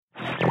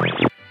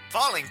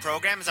Falling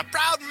Program is a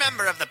proud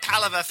member of the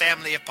Palava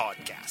family of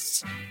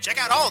podcasts.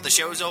 Check out all the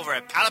shows over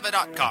at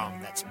palava.com.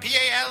 That's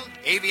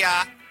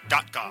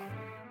PALAVIA.com.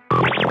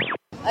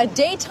 A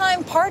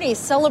daytime party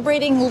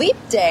celebrating Leap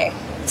Day.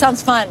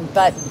 Sounds fun,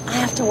 but I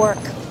have to work.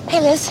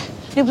 Hey, Liz.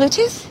 New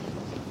Bluetooth?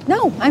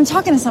 No, I'm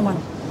talking to someone.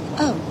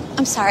 Oh,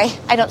 I'm sorry.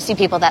 I don't see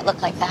people that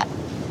look like that.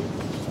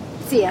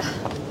 See ya.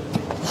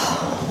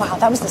 Wow,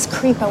 that was this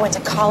creep I went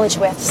to college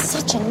with.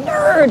 Such a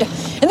nerd.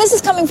 And this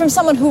is coming from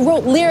someone who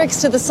wrote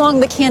lyrics to the song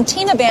the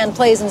Cantina Band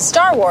plays in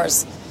Star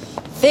Wars.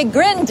 Fig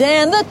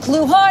Grindan, the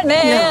Cluehorn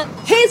Man. No.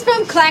 He's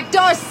from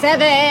Clackdoor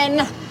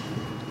 7.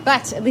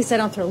 But at least I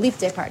don't throw Leap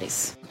Day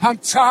parties. I'm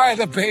tired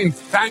of being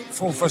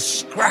thankful for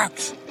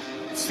scraps.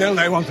 Still,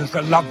 they want us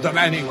to love them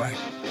anyway.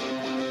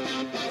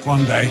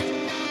 One day,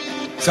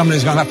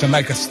 somebody's going to have to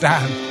make a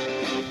stand.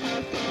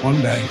 One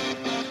day,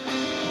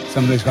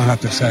 somebody's going to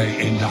have to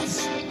say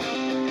enough.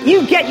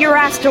 You get your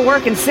ass to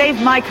work and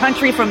save my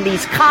country from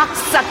these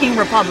cock-sucking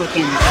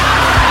Republicans.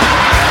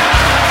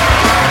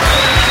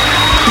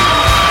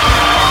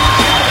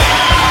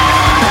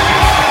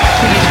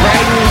 He's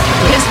riding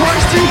his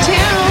horse through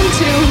town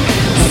to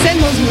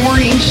send those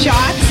warning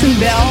shots and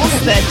bells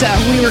that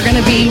we were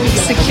going to be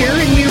secure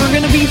and we were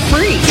going to be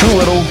free. Too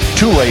little,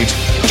 too late,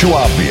 too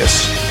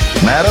obvious.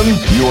 Madam,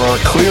 you are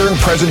a clear and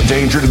present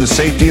danger to the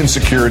safety and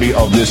security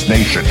of this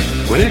nation.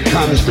 When it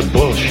comes to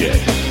bullshit,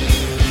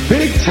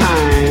 big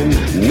time,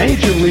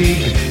 major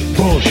league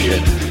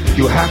bullshit,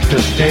 you have to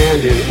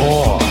stand in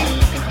awe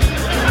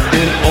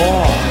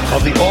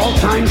of the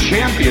all-time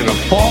champion of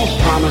false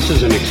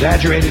promises and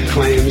exaggerated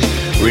claims,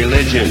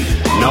 religion.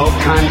 No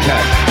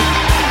contest.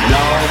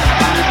 No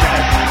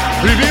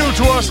contest. Reveal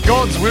to us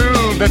God's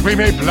will that we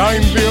may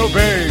blindly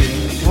obey.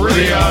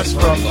 Free us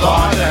from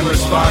thought and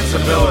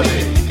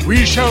responsibility.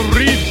 We shall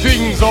read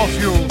things off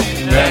you,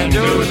 then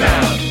do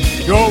them.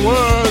 Your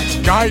words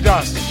guide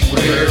us.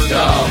 We're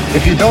dumb.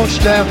 If you don't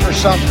stand for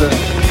something,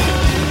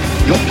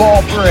 you'll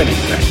fall for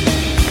anything.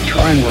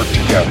 Try and work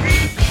together.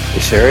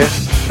 You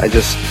serious? I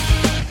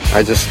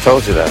just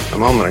told you that a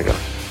moment ago.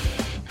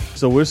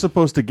 So we're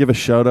supposed to give a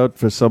shout out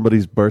for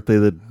somebody's birthday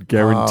that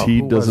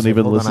guaranteed doesn't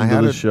even listen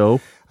to the show.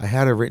 I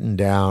had it written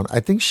down. I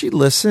think she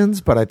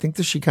listens, but I think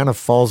that she kind of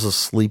falls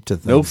asleep to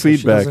things. No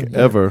feedback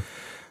ever.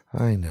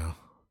 I know.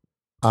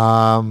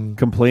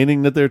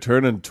 Complaining that they're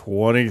turning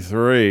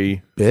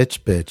 23.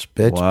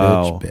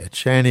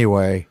 Bitch.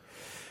 Anyway.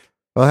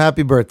 Well,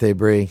 happy birthday,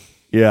 Bree.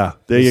 Yeah,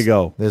 you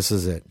go. This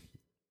is it.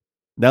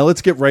 Now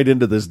let's get right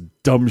into this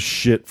dumb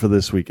shit for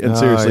this week. And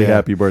seriously,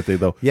 happy birthday,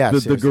 though. Yeah,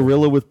 the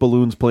gorilla with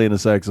balloons playing a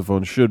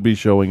saxophone should be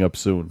showing up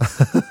soon.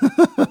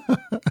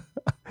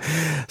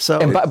 So,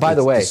 and by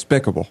the way,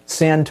 despicable.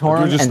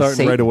 Santorum and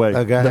Satan, right away.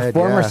 The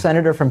former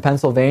senator from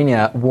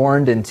Pennsylvania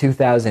warned in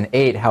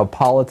 2008 how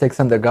politics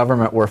and the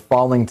government were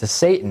falling to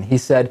Satan. He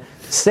said,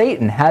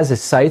 Satan has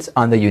his sights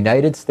on the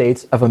United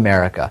States of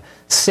America.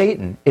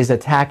 Satan is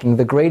attacking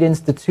the great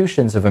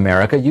institutions of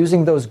America,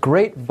 using those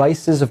great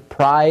vices of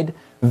pride,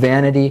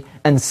 vanity,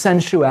 and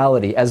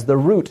sensuality as the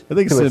root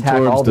to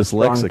attack all the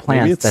strong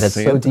plants that is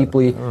so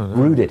deeply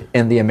rooted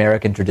in the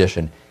American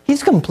tradition.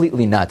 He's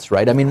completely nuts,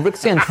 right? I mean, Rick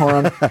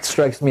Santorum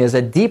strikes me as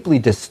a deeply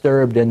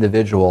disturbed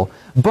individual,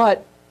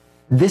 but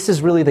this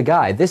is really the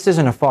guy. This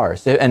isn't a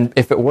farce. And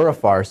if it were a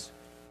farce,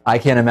 I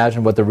can't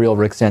imagine what the real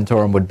Rick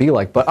Santorum would be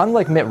like. But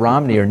unlike Mitt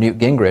Romney or Newt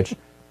Gingrich,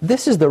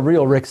 this is the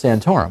real Rick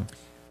Santorum.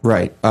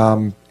 Right.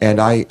 And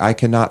I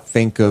cannot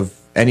think of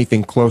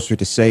anything closer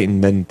to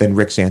Satan than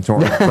Rick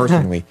Santorum,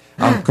 personally.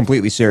 I'm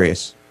completely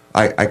serious.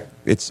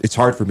 It's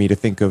hard for me to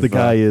think of the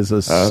guy is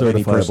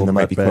any person that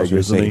might be closer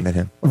to Satan than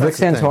him. Rick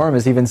Santorum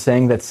is even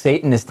saying that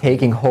Satan is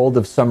taking hold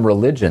of some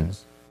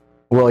religions.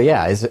 Well,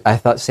 yeah, I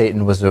thought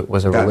Satan was a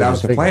religious That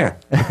was the figure.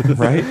 plan,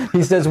 right?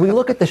 He says, we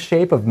look at the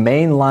shape of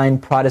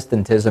mainline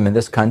Protestantism in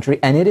this country,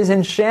 and it is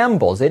in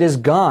shambles. It is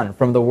gone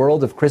from the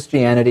world of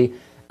Christianity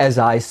as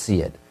I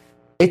see it.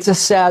 It's a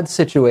sad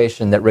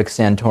situation that Rick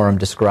Santorum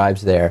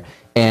describes there.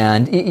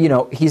 And, you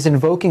know, he's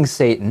invoking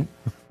Satan.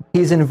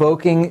 He's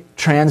invoking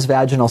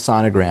transvaginal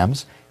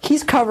sonograms.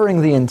 He's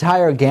covering the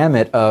entire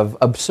gamut of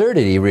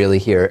absurdity, really,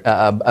 here.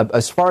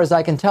 As far as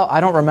I can tell, I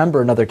don't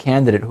remember another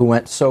candidate who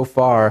went so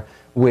far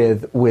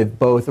with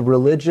both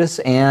religious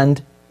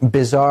and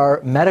bizarre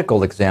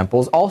medical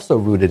examples, also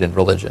rooted in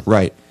religion.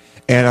 Right.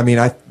 And, I mean,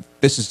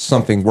 this is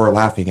something we're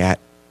laughing at,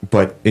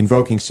 but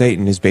invoking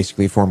Satan is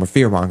basically a form of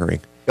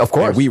fear-mongering. Of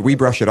course. We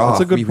brush it off.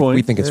 That's a good point.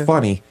 We think it's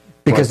funny.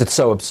 Because it's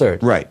so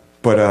absurd. Right.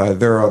 But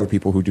there are other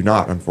people who do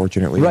not,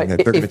 unfortunately. Right. And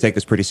they're going to take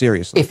this pretty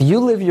seriously. If you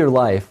live your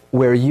life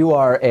where you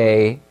are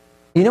you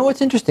know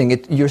what's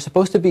interesting? You're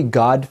supposed to be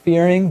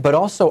God-fearing, but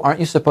also aren't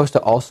you supposed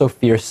to also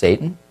fear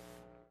Satan?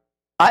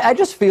 I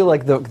just feel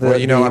like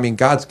I mean,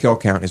 God's kill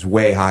count is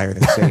way higher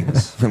than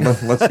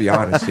Satan's. Let's be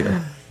honest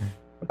here.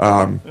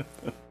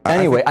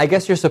 Anyway, I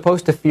guess you're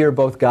supposed to fear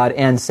both God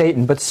and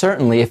Satan, but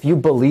certainly if you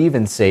believe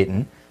in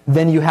Satan,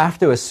 then you have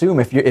to assume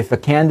if a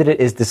candidate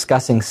is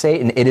discussing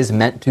Satan, it is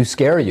meant to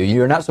scare you.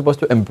 You're not supposed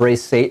to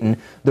embrace Satan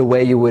the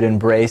way you would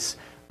embrace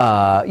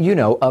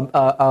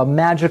a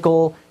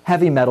magical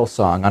heavy metal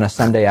song on a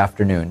Sunday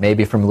afternoon,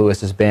 maybe from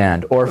Lewis's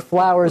band, or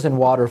flowers and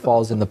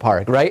waterfalls in the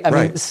park, right? I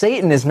mean,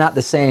 Satan is not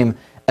the same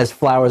as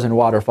flowers and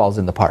waterfalls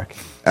in the park.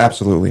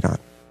 Absolutely not.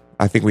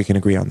 I think we can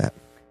agree on that.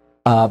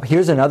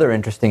 Here's another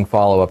interesting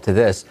follow-up to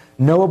this.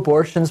 No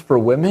abortions for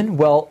women?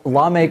 Well,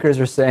 lawmakers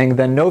are saying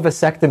then no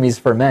vasectomies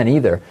for men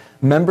either.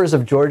 Members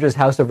of Georgia's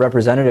House of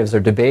Representatives are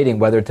debating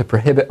whether to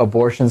prohibit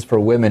abortions for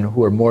women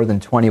who are more than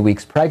 20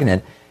 weeks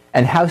pregnant.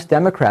 And House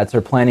Democrats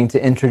are planning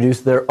to introduce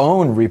their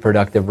own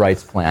reproductive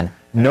rights plan.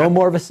 No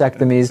more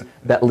vasectomies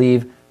that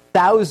leave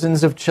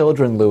thousands of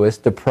children, Lewis,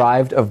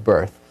 deprived of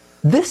birth.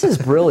 This is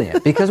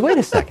brilliant, because wait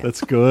a second.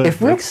 That's good.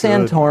 If Rick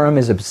Santorum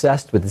is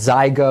obsessed with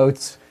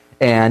zygotes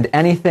and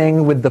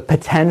anything with the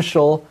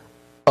potential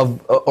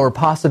of or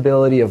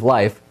possibility of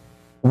life,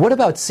 what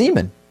about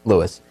semen,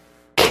 Lewis?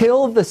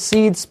 Kill the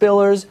seed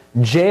spillers,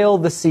 jail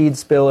the seed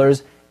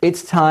spillers.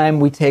 It's time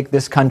we take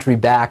this country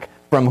back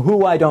from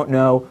who I don't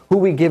know, who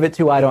we give it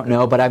to I don't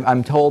know, but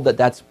I'm told that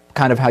that's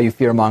kind of how you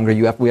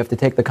fearmonger. We have to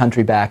take the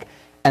country back,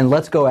 and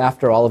let's go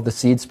after all of the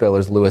seed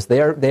spillers, Lewis.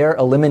 They are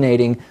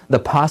eliminating the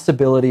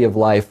possibility of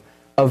life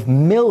of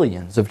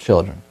millions of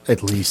children.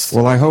 At least.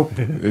 Well, I hope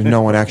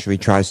no one actually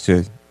tries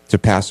to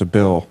pass a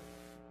bill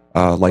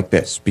like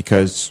this,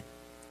 because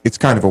it's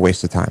kind of a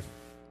waste of time.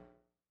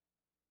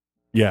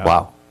 Yeah.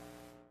 Wow.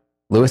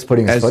 Lewis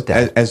putting his foot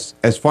down.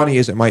 As funny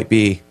as it might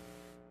be,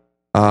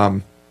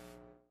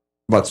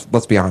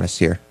 let's be honest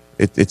here.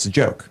 It's a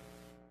joke.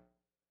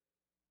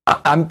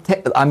 I'm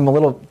a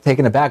little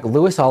taken aback.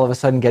 Lewis all of a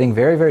sudden getting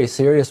very, very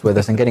serious with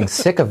us and getting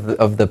sick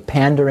of the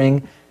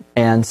pandering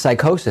and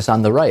psychosis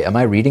on the right. Am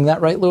I reading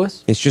that right,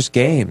 Lewis? It's just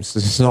games.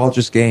 This is all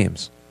just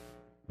games.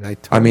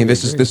 Totally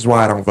this is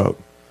why I don't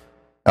vote.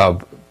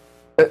 Oh,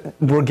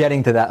 we're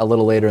getting to that a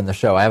little later in the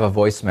show. I have a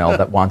voicemail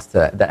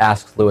that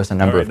asks Lewis a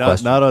number of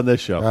questions. Not on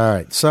this show. All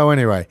right. So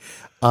anyway,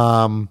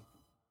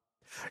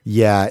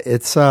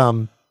 it's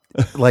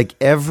like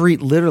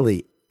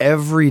literally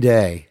every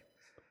day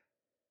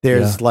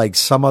there's like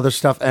some other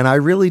stuff, and I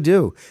really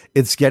do.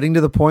 It's getting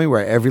to the point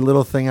where every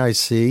little thing I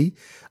see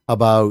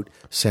about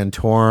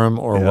Santorum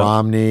or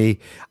Romney,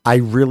 I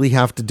really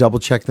have to double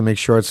check to make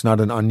sure it's not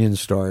an Onion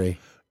story.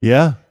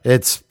 Yeah.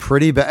 It's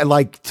pretty bad,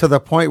 like to the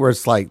point where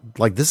it's like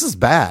this is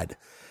bad.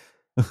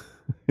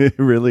 It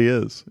really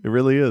is. It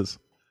really is.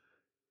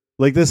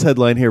 Like this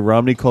headline here,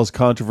 Romney calls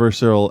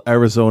controversial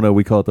Arizona,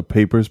 we call it the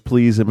Papers,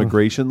 Please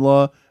immigration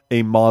law,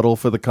 a model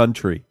for the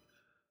country.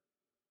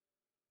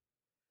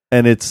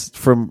 And it's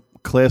from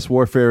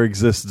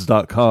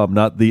classwarfareexists.com,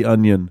 not The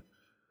Onion.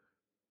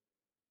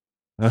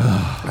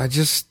 I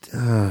just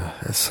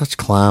such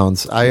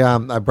clowns.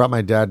 I brought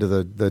my dad to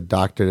the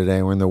doctor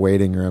today. We're in the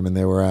waiting room, and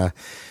they were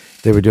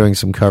doing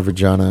some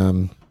coverage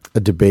on a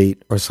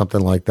debate or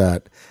something like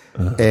that.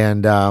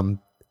 And I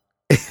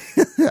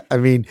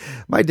mean,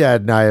 my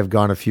dad and I have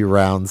gone a few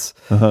rounds,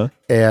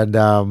 and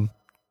I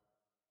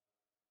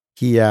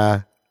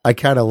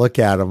kind of look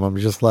at him. I'm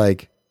just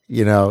like,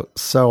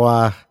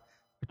 so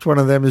which one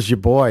of them is your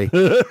boy?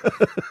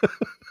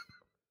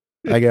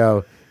 I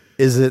go,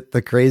 is it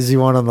the crazy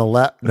one on the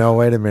left? No,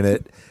 wait a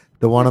minute.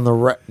 The one on the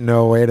right?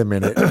 No, wait a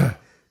minute.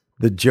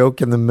 The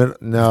joke in the middle?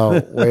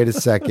 No, wait a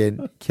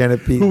second. Can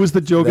it be? Who was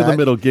the joke in the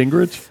middle?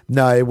 Gingrich?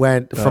 No, it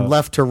went from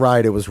left to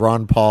right. It was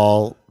Ron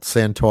Paul,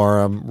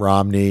 Santorum,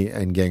 Romney,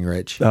 and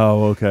Gingrich.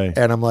 Oh, okay.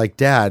 And I'm like,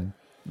 Dad,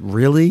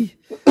 really?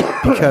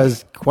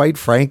 Because quite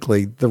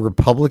frankly, the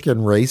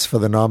Republican race for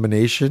the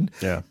nomination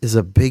is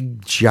a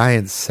big,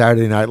 giant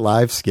Saturday Night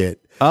Live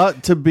skit.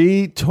 To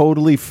be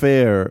totally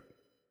fair,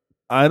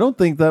 I don't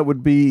think that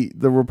would be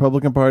the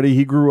Republican Party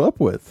he grew up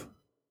with.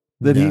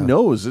 That he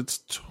knows it's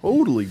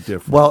totally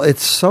different. Well,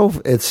 it's so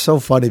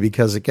funny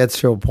because it gets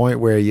to a point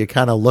where you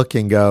kind of look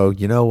and go,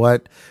 you know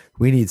what?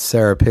 We need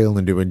Sarah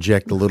Palin to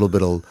inject a little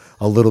bit of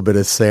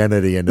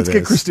sanity into this. Let's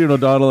get Christine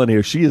O'Donnell in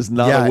here. She is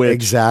not a witch.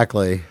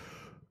 Exactly.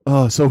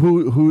 Oh, so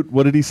who?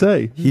 What did he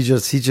say? He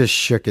just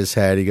shook his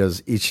head. He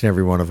goes, each and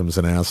every one of them is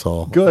an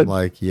asshole. Good. I'm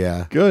like,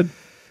 yeah, good.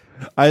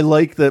 I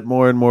like that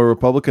more and more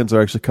Republicans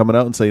are actually coming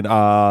out and saying,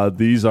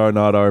 these are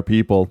not our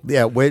people.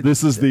 Yeah, wait.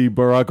 This is the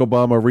Barack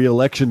Obama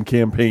re-election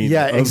campaign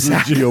of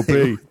exactly. the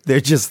GOP.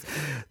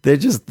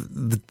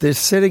 They're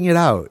sitting it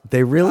out.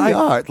 They really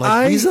are.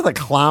 These are the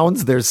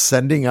clowns they're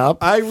sending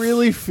up. I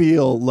really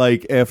feel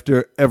like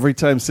after every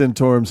time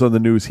Santorum's on the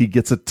news, he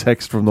gets a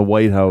text from the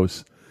White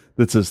House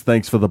that says,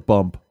 thanks for the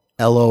bump.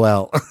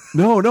 LOL.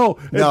 No. And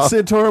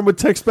Santorum would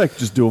text back,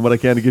 just doing what I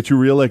can to get you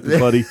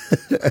reelected, buddy.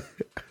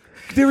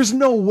 There is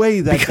no way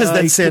that because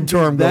then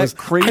Santorum goes,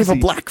 crazy. I have a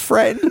black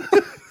friend.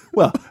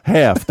 Well,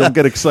 half. Don't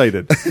get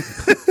excited.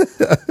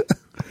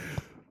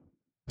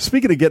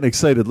 Speaking of getting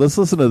excited, let's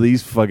listen to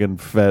these fucking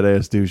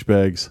fat-ass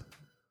douchebags.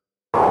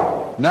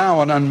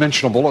 Now, an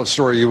unmentionable, a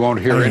story you won't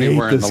hear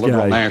anywhere in the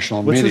liberal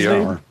national media,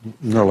 or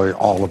nearly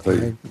all of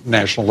the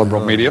national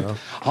liberal media.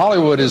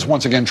 Hollywood is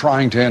once again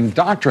trying to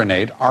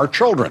indoctrinate our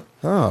children.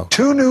 Oh.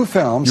 2 new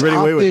films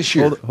out this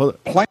year. Hold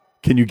on.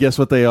 Can you guess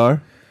what they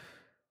are?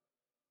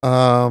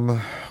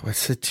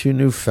 What's it? 2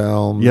 new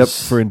films. Yep,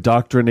 for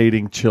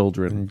indoctrinating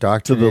children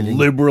to the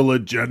liberal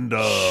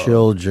agenda.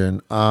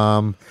 Children.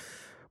 Well,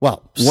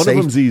 one of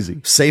them's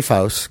easy. Safe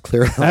House,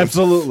 clearly.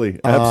 Absolutely.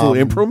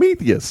 And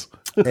Prometheus.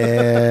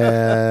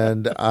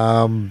 And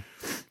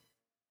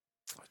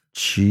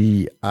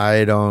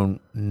I don't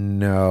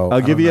know.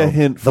 I'll give you a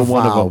hint for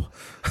one of them.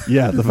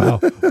 Yeah, The Vow.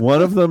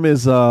 One of them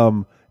is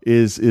all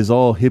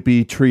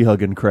hippie tree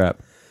hugging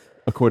crap,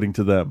 according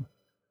to them.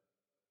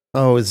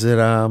 Oh, is it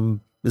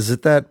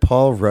that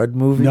Paul Rudd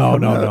movie?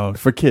 No.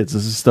 For kids.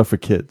 This is stuff for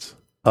kids.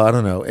 I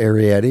don't know.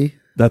 Arrietty?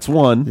 That's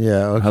one.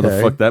 Yeah, okay. How the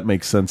fuck that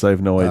makes sense, I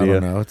have no idea. I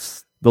don't know.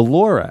 It's the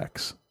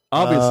Lorax.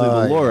 Obviously,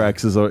 the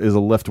Lorax is a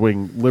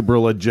left-wing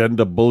liberal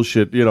agenda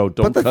bullshit. You know,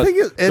 don't cut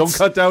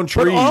down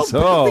trees.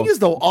 The thing is,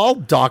 though, all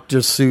Dr.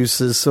 Seuss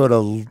is sort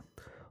of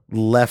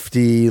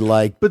lefty,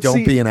 like,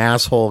 don't be an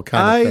asshole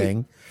kind of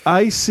thing.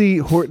 I see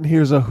Horton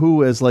Hears a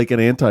Who as like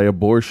an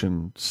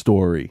anti-abortion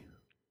story.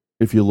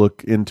 If you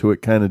look into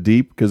it kind of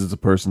deep, because it's a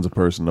person's a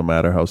person, no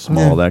matter how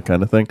small, that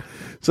kind of thing.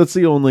 So that's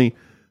the only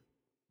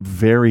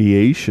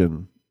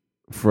variation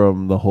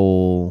from the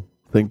whole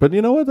thing. But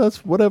you know what?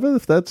 That's whatever.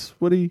 If that's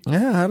what he...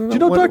 Yeah, I don't know. Do you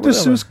know Dr.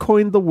 Seuss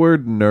coined the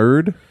word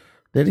nerd?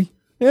 Did he?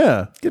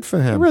 Yeah. Good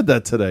for him. I read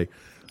that today.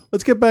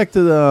 Let's get back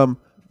to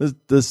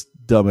this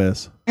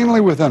dumbass.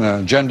 Mainly with an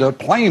agenda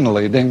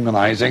plainly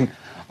demonizing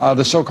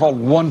the so-called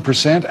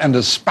 1% and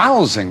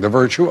espousing the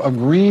virtue of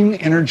green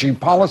energy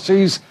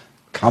policies,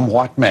 come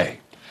what may.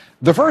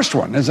 The first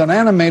one is an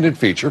animated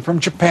feature from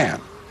Japan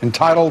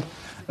entitled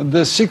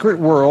The Secret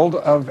World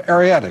of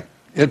Arrietty.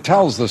 It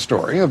tells the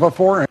story of a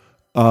foreign...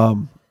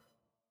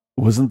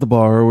 Wasn't The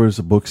Borrowers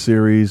a book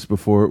series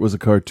before it was a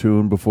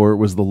cartoon, before it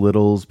was The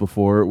Littles,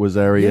 before it was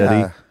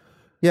Arrietty?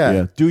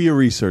 Yeah. Do your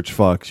research,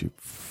 Fox, you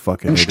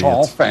fucking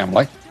tall idiots.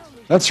 family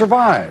that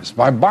survives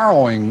by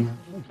borrowing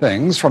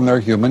things from their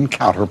human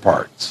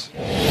counterparts.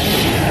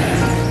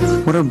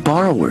 What are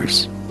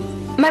borrowers?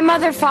 My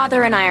mother,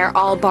 father, and I are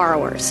all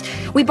borrowers.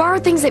 We borrow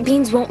things that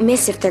beans won't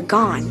miss if they're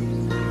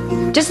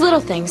gone. Just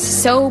little things,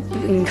 soap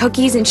and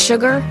cookies and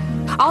sugar,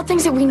 all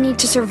things that we need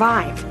to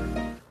survive.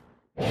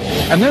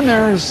 And then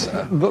there's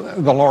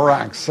the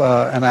Lorax,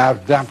 an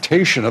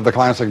adaptation of the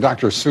classic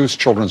Dr. Seuss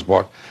children's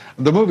book.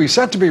 The movie,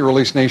 set to be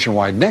released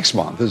nationwide next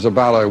month, is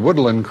about a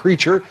woodland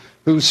creature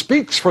who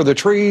speaks for the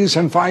trees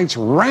and fights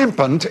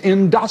rampant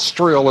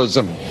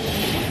industrialism.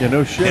 You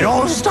know shit. It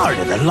all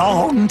started a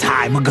long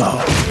time ago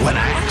when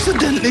I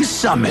accidentally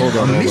summoned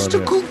a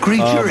mystical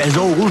creature as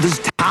old as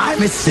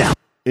time itself.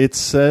 It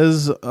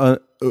says,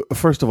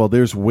 first of all,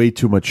 there's way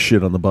too much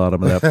shit on the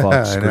bottom of that Fox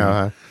I screen. know,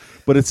 huh?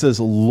 But it says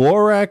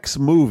Lorax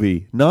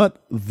movie, not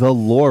the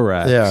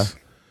Lorax. Yeah.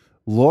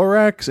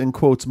 Lorax, in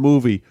quotes,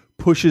 movie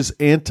pushes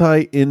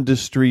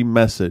anti-industry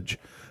message.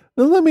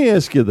 Now, let me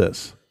ask you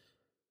this.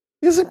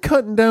 Isn't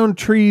cutting down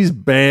trees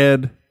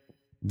bad?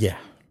 Yeah.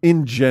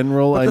 In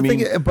general, But I the mean,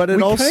 thing- but it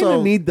we also- kind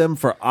of need them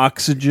for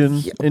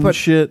oxygen and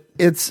shit.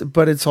 It's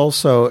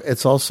also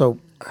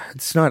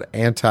it's not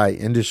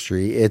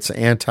anti-industry. It's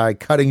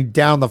anti-cutting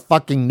down the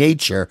fucking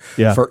nature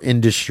for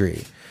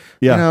industry.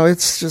 Yeah. You know,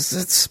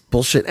 it's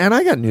bullshit. And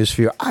I got news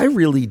for you. I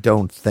really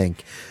don't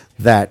think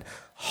that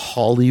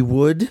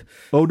Hollywood.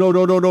 Oh, no,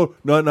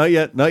 not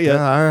yet. Not yet.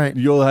 All right.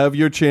 You'll have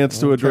your chance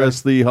to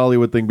address the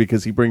Hollywood thing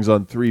because he brings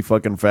on 3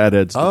 fucking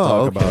fatheads to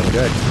talk about it.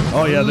 Good.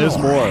 Oh, yeah, there's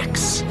more.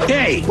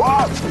 Hey!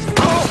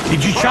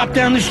 Did you chop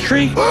down this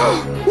tree?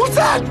 What's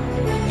that?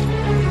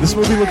 This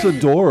movie looks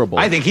adorable.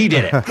 I think he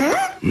did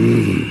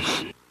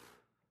it.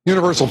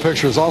 Universal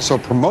Pictures also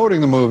promoting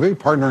the movie,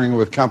 partnering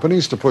with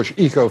companies to push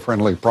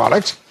eco-friendly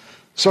products.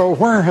 So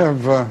where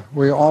have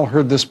we all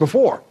heard this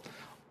before?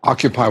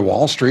 Occupy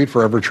Wall Street,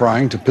 forever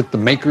trying to pit the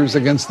makers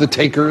against the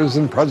takers,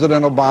 and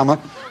President Obama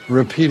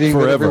repeating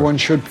that everyone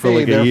should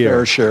pay their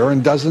fair share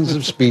in dozens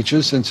of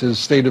speeches since his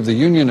State of the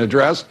Union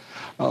address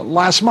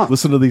last month.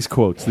 Listen to these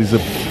quotes. These are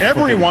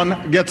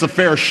Everyone gets a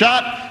fair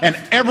shot, and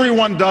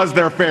everyone does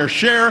their fair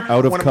share.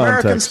 Out of when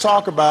context. Americans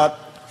talk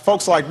about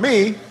folks like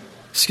me,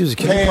 excuse me,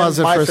 can you paying pause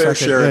it my for a fair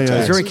second? share in Is there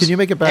any- taxes. can you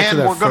make it back to And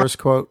that we're gonna- first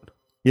quote?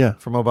 Yeah.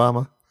 From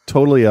Obama?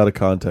 Totally out of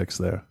context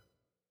there.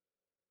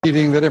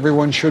 Repeating that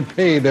everyone should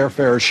pay their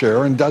fair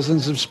share in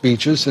dozens of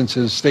speeches since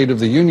his State of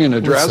the Union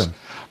address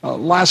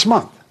last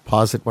month.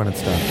 Pause it when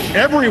it's done.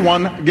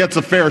 everyone gets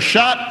a fair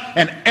shot,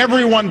 and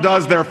everyone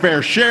does their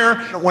fair share.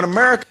 When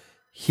America...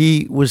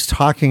 He was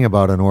talking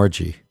about an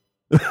orgy.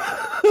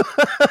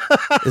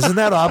 Isn't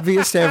that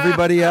obvious to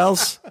everybody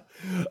else?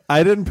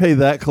 I didn't pay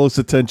that close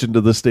attention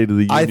to the State of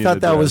the Union. I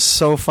thought that address. was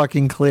so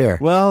fucking clear.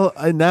 Well,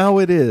 now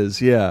it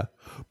is, yeah.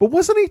 But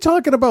wasn't he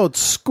talking about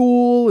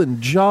school and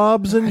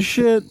jobs and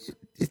shit?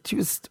 It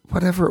was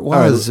whatever it All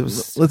right, was. It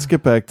was. Let's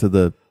get back to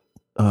the.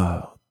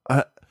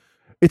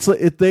 It's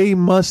like they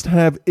must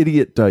have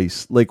idiot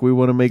dice. Like we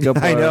want to make up.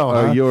 I know,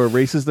 huh? You're a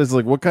racist. It's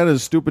like, what kind of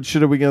stupid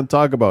shit are we going to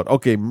talk about?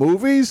 Okay,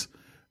 movies,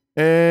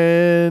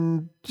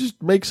 and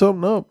just make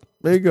something up.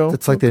 There you go.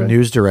 It's like the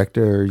news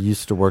director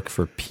used to work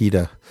for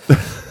PETA.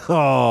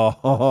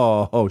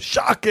 Oh,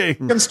 shocking.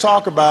 Americans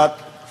talk about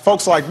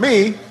folks like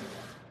me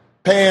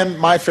paying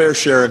my fair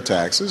share in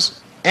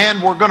taxes,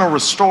 and we're going to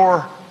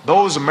restore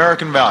those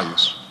American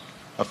values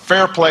of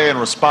fair play and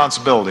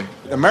responsibility.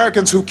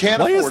 Americans who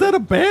can't afford is that a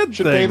bad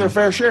should thing? pay their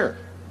fair share.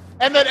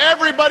 And that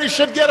everybody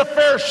should get a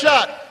fair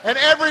shot, and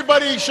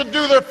everybody should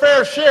do their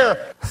fair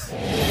share.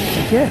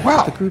 Yeah,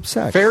 wow. the group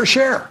sex. Fair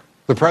share.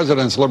 The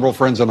president's liberal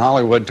friends in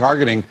Hollywood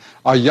targeting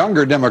a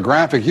younger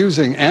demographic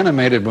using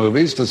animated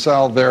movies to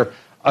sell their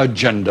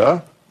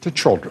agenda to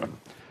children.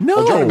 No.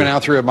 Well, joining me now,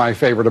 three of my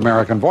favorite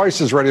American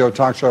voices, radio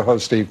talk show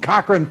host Steve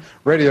Cochran,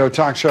 radio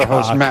talk show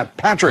host Matt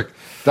Patrick,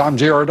 Dom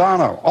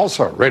Giordano,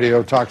 also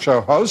radio talk show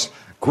host.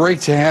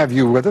 Great to have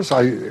you with us.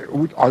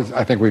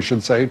 I think we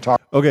should say talk.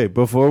 Okay,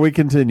 before we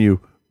continue,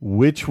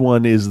 which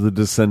one is the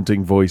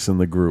dissenting voice in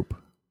the group?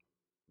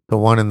 The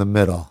one in the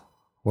middle.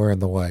 Wearing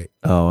the white.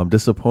 Oh, I'm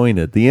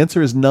disappointed. The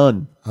answer is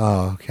none.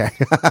 Oh, okay.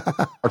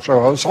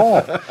 Show host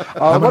Hall.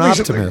 I'm an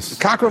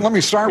optimist. Cochran, let me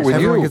start with you.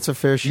 Everyone gets a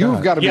fair shot.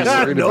 You've got to be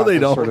worried about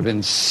this sort of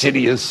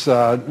insidious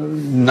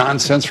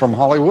nonsense from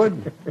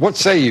Hollywood. What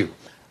say you?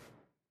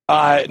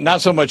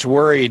 Not so much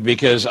worried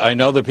because I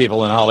know the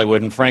people in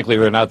Hollywood, and frankly,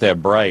 they're not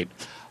that bright.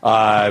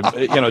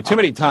 Too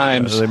many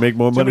times they make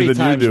more money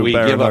than you do. We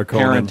give up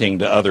parenting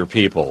to other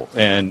people,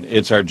 and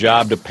it's our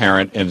job to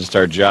parent, and it's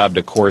our job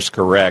to course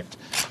correct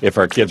if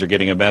our kids are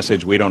getting a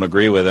message we don't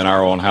agree with in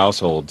our own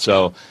household.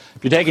 So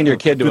if you're taking your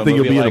kid to a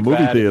movie like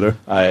that, theater.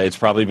 It's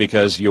probably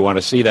because you want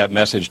to see that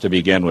message to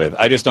begin with.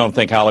 I just don't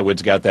think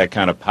Hollywood's got that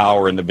kind of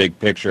power in the big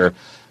picture,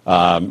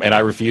 and I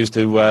refuse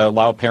to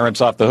allow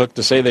parents off the hook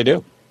to say they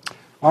do.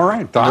 All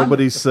right, Don.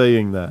 Nobody's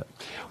saying that.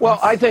 Well,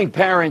 I think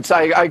parents,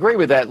 I agree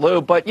with that,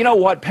 Lou, but you know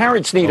what?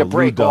 Parents need a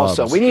break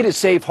also. We need a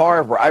safe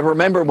harbor. I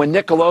remember when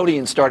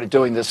Nickelodeon started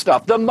doing this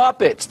stuff. The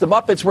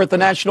Muppets were at the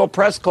National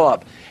Press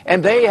Club,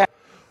 and they had...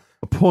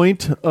 A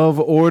point of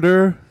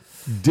order.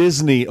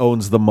 Disney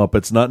owns the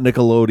Muppets, not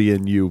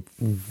Nickelodeon, you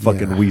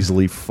fucking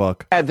Weasley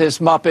fuck. Had this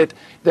Muppet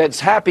that's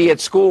happy at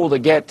school to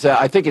get,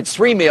 I think it's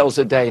 3 meals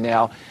a day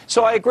now.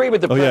 So I agree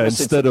with the premise.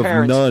 Instead of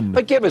parents, none.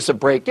 But give us a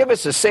break. Give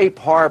us a safe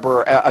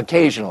harbor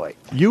occasionally.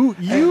 You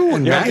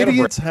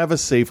idiots have a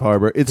safe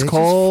harbor. It's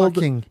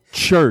called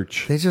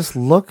church. They just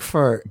look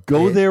for...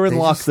 Go there and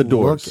lock the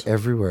doors. Look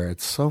everywhere.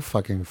 It's so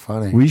fucking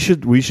funny. We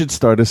should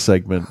start a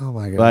segment. Oh,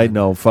 my God. I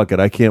know, fuck it.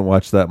 I can't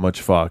watch that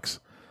much Fox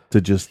to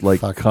just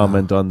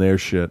comment on their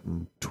shit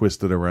and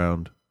twist it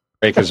around.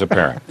 Break as a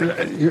parent.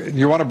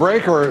 You want a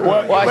break or...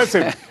 Well,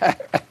 listen...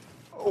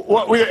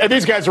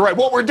 these guys are right.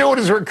 What we're doing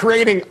is we're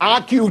creating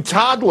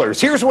Ocu-toddlers.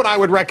 Here's what I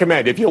would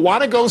recommend. If you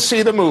want to go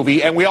see the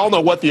movie, and we all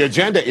know what the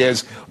agenda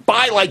is,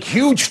 buy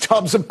huge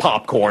tubs of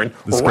popcorn,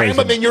 ram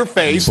them in your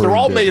face. They're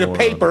all made of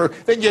paper.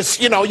 Then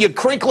you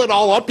crinkle it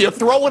all up. You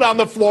throw it on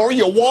the floor.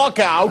 You walk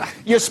out.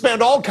 You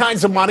spend all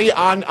kinds of money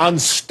on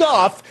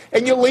stuff,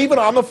 and you leave it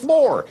on the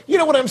floor. You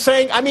know what I'm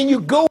saying? I mean,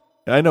 you go.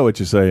 I know what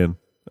you're saying.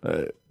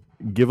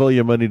 Give all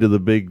your money to the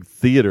big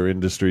theater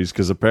industries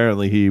because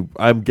apparently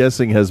I'm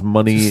guessing, has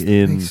money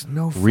in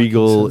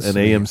Regal and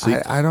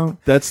AMC. I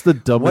don't. That's the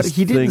dumbest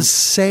He didn't thing.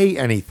 say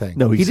anything.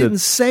 No, he didn't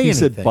say anything.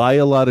 He said buy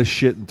a lot of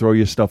shit and throw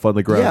your stuff on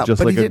the ground,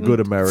 just like a good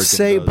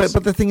American does.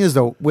 But the thing is,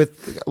 though,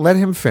 let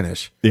him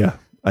finish. Yeah,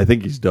 I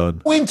think he's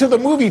done. Into the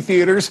movie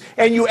theaters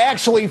and you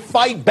actually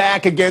fight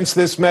back against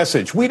this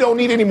message. We don't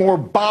need any more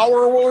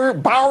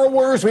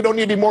borrowers. We don't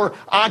need any more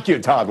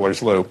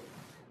Ocu-toddlers, Lou.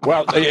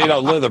 Well,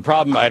 Lou, the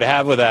problem I'd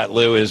have with that,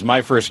 Lou, is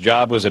my first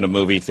job was in a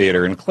movie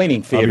theater, and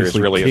cleaning theaters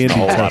really isn't a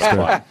whole lot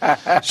of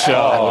fun.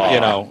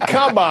 So,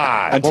 Come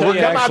on. Until you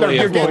actually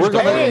have worked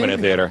in a room in a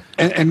theater.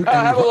 And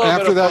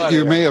after that,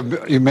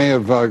 you may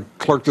have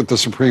clerked at the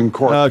Supreme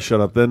Court. Oh, shut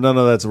up. Then none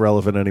of that's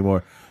relevant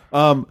anymore.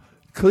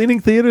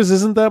 Cleaning theaters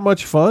isn't that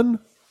much fun.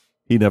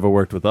 He never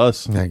worked with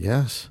us. I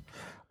guess.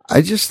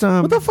 I just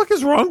what the fuck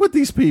is wrong with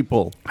these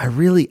people? I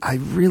really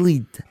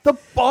the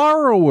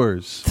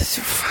borrowers. This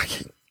is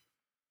fucking.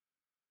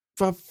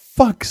 For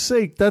fuck's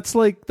sake, that's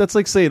like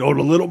saying, "Oh,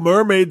 the Little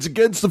Mermaid's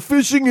against the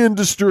fishing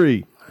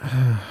industry."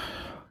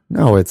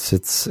 No,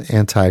 it's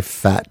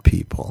anti-fat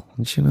people.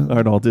 Don't you know?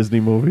 Aren't all Disney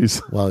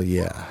movies? Well,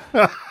 yeah.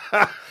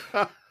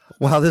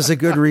 Well, there's a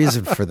good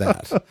reason for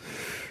that.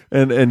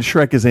 And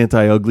Shrek is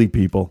anti-ugly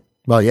people.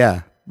 Well,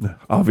 yeah,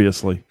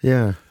 obviously.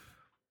 Yeah.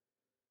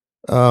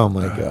 Oh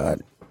my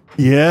God.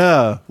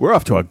 Yeah, we're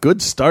off to a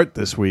good start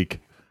this week.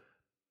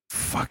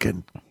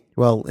 Fucking.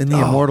 Well, in the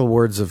immortal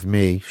words of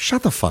me,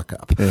 shut the fuck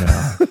up.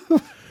 Yeah.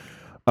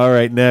 All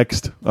right,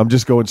 next. I'm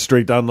just going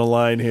straight down the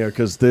line here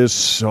because there's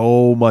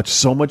so much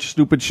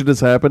stupid shit has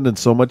happened, and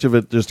so much of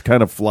it just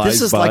kind of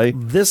flies by.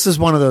 This is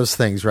one of those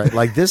things, right?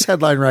 Like this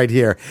headline right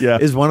here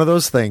is one of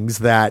those things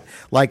that,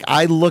 like,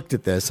 I looked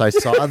at this, I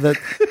saw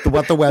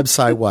what the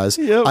website was,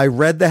 I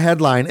read the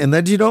headline, and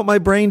then do you know what my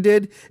brain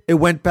did? It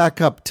went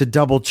back up to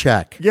double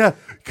check. Yeah,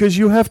 because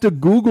you have to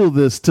Google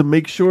this to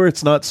make sure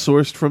it's not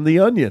sourced from The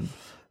Onion.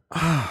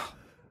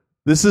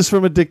 This is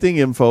from Addicting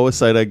Info, a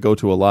site I go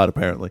to a lot,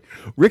 apparently.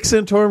 Rick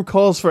Santorum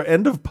calls for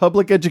end of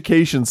public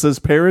education, says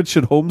parents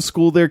should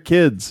homeschool their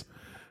kids.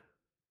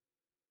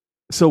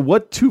 So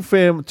what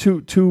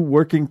two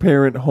working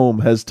parent home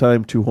has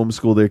time to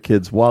homeschool their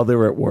kids while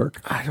they're at work?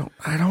 I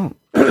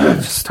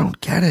just don't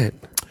get it.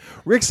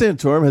 Rick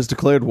Santorum has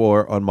declared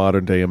war on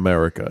modern day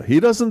America. He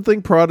doesn't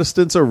think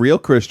Protestants are real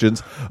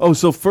Christians. Oh,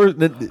 so first,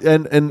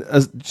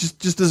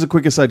 just as a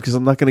quick aside, because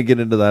I'm not going to get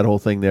into that whole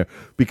thing there,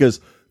 because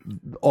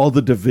all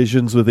the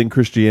divisions within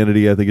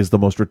Christianity, I think, is the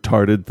most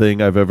retarded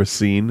thing I've ever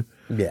seen.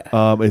 Yeah.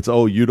 It's,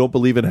 you don't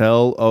believe in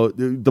hell. Oh,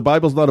 the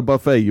Bible's not a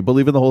buffet. You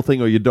believe in the whole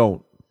thing or you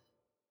don't.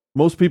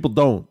 Most people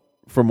don't,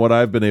 from what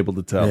I've been able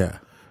to tell. Yeah.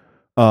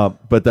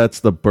 But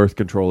that's the birth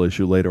control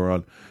issue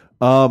later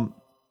on.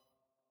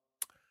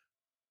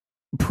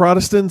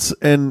 Protestants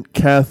and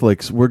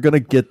Catholics, we're going to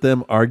get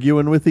them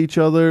arguing with each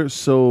other.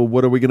 So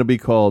what are we going to be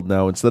called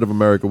now? Instead of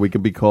America, we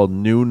can be called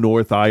New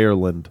North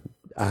Ireland.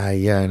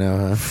 Yeah, I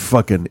know. Huh?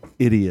 Fucking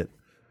idiot.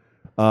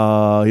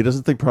 He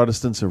doesn't think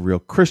Protestants are real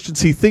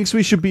Christians. He thinks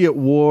we should be at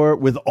war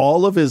with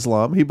all of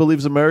Islam. He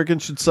believes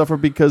Americans should suffer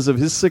because of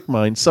his sick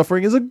mind.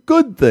 Suffering is a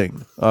good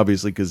thing,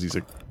 obviously, because he's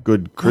a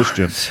good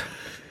Christian. What?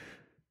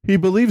 He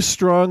believes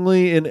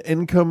strongly in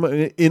income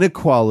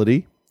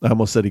inequality. I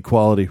almost said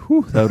equality.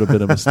 Whew, that would have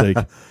been a mistake.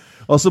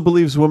 Also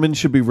believes women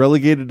should be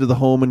relegated to the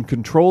home and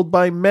controlled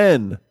by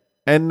men.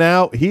 And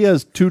now he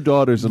has 2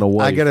 daughters and a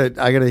wife. I gotta.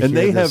 And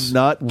they have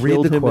not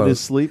killed him in his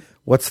sleep.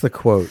 What's the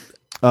quote?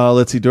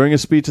 Let's see. During a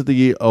speech at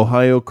the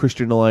Ohio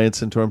Christian Alliance,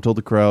 Santorum told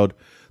the crowd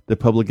that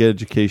public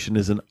education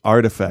is an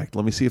artifact.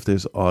 Let me see if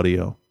there's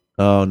audio.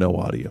 Oh, no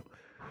audio.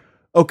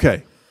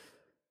 Okay.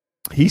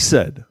 He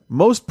said,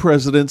 most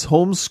presidents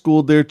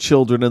homeschooled their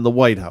children in the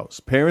White House.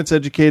 Parents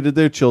educated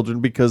their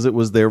children because it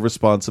was their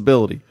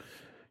responsibility.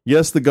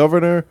 Yes, the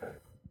government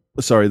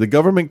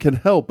can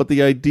help, but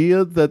the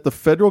idea that the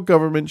federal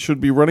government should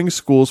be running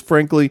schools,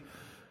 frankly,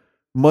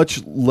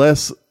 much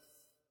less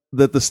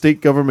that the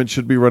state government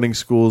should be running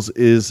schools,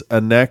 is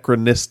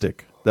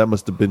anachronistic. That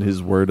must have been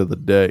his word of the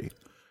day.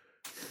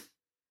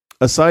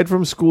 Aside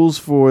from schools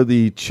for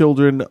the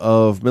children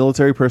of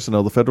military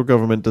personnel, the federal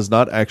government does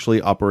not actually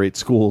operate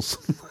schools.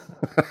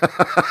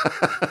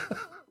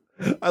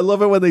 I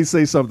love it when they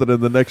say something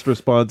and the next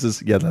response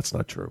is, yeah, that's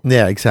not true.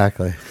 Yeah,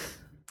 exactly.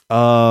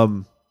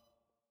 Most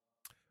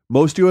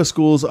U.S.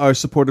 schools are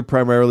supported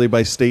primarily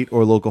by state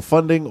or local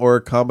funding or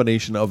a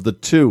combination of the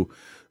two.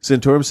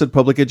 Santorum said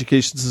public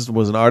education system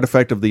was an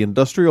artifact of the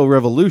Industrial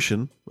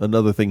Revolution,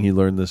 another thing he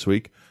learned this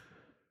week.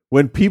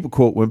 When people,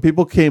 quote, when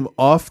people came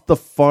off the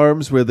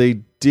farms where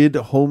they did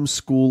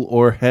homeschool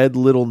or had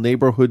little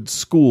neighborhood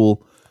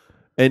school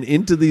and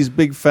into these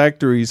big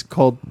factories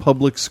called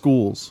public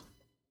schools.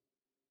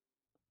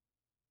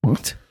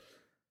 What?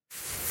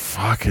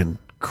 Fucking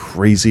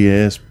crazy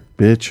ass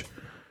bitch.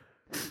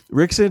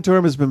 Rick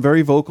Santorum has been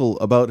very vocal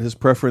about his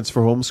preference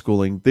for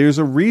homeschooling. There's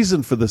a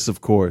reason for this, of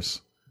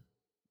course.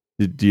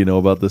 Do you know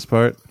about this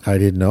part? I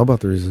didn't know about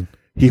the reason.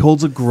 He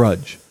holds a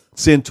grudge.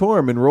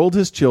 Santorum enrolled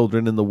his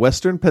children in the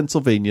Western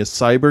Pennsylvania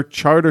Cyber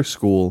Charter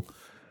School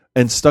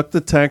and stuck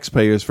the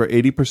taxpayers for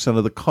 80%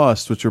 of the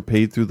costs, which were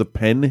paid through the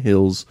Penn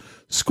Hills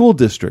School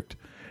District.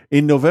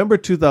 In November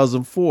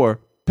 2004,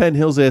 Penn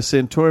Hills asked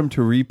Santorum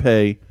to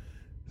repay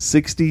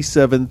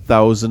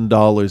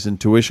 $67,000 in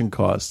tuition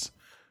costs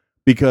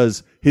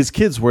because his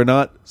kids were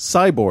not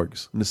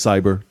cyborgs in the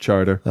Cyber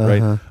Charter,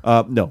 right?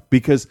 No,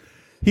 because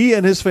he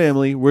and his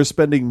family were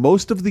spending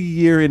most of the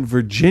year in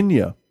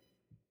Virginia.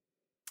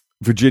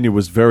 Virginia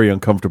was very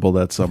uncomfortable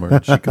that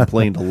summer. She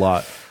complained a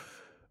lot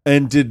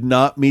and did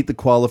not meet the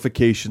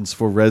qualifications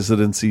for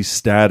residency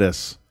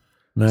status.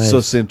 Nice. So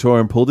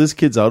Santorum pulled his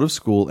kids out of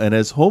school and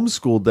has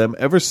homeschooled them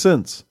ever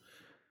since.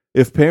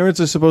 If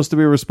parents are supposed to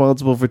be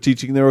responsible for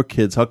teaching their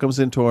kids, how come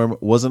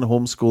Santorum wasn't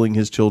homeschooling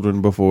his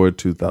children before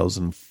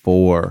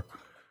 2004?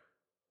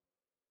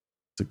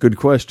 It's a good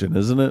question,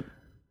 isn't it?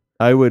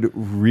 I would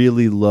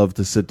really love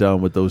to sit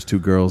down with those 2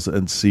 girls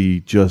and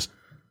see just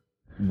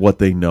what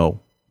they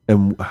know.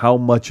 And how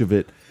much of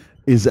it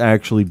is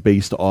actually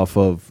based off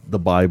of the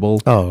Bible.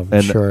 Oh,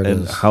 and, sure it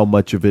and is. how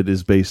much of it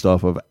is based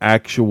off of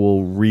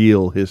actual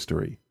real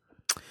history.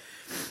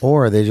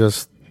 Or they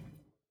just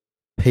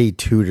pay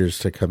tutors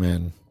to come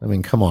in. I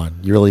mean, come on.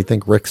 You really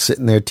think Rick's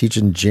sitting there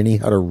teaching Ginny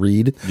how to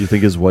read? Do you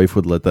think his wife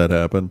would let that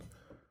happen?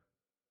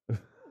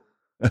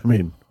 I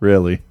mean,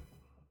 really?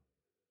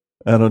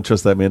 I don't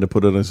trust that man to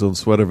put on his own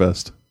sweater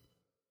vest.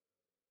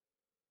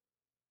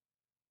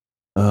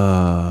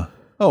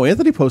 Oh,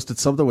 Anthony posted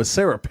something with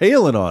Sarah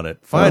Palin on it.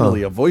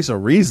 Finally, a voice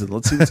of reason.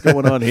 Let's see what's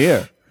going on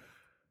here.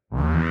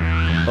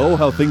 Oh,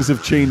 how things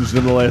have changed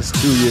in the last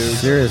 2 years.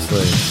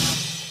 Seriously.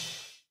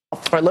 All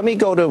right, let me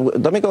go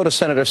to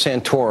Senator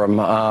Santorum.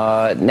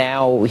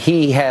 Now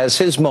he has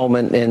his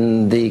moment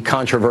in the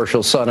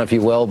controversial sun, if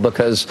you will,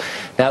 because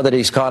now that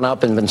he's gone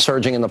up and been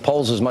surging in the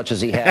polls as much as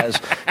he has,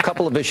 a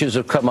couple of issues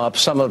have come up.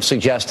 Some have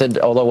suggested,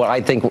 although I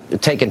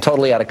think taken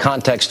totally out of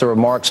context, the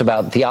remarks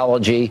about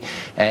theology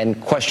and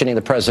questioning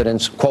the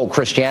president's, quote,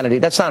 Christianity.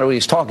 That's not what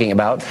he's talking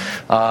about.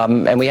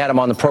 And we had him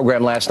on the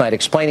program last night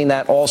explaining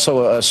that.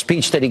 Also, a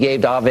speech that he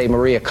gave to Ave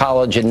Maria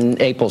College in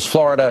Naples,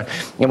 Florida,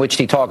 in which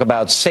he talked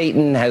about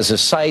Satan has a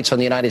sights on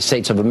the United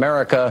States of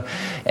America.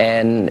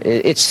 And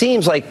it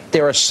seems like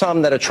there are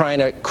some that are trying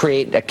to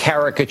create a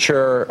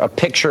caricature, a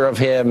picture of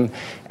him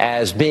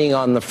as being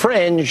on the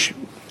fringe.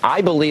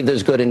 I believe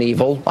there's good and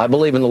evil. I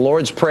believe in the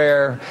Lord's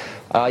Prayer.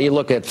 You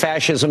look at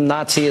fascism,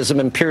 Nazism,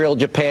 Imperial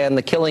Japan,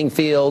 the killing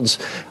fields,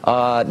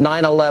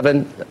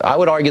 9/11. I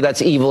would argue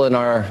that's evil in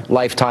our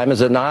lifetime,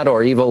 is it not?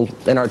 Or evil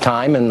in our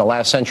time in the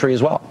last century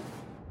as well.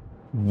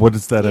 What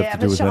does that have to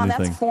do with Sean,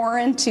 anything? That's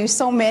foreign to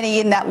so many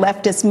in that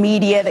leftist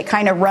media that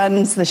kind of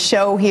runs the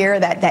show here,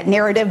 that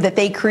narrative that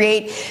they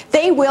create.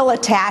 They will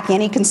attack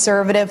any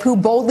conservative who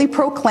boldly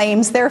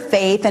proclaims their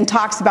faith and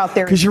talks about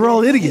their... Because you're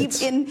all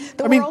idiots. In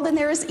the world, and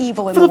there is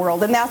evil in the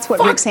world, and that's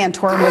what Rick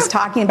Santorum was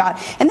talking about.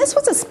 And this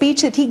was a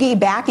speech that he gave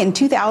back in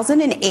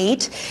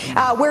 2008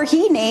 where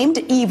he named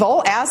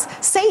evil as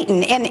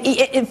Satan.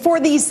 And for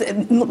these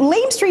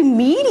mainstream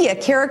media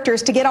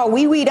characters to get all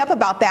wee-weed up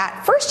about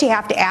that, first you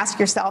have to ask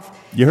yourself...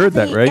 You heard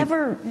that, right?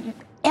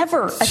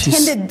 Ever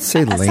attended a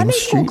Sunday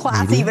school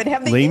class even?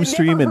 Have they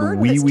Lamestream never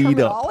heard this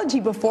weed up terminology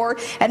before?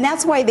 And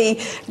that's why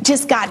they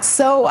just got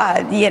so,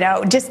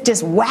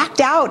 just whacked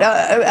out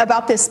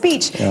about this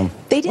speech. Yeah.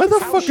 They Why the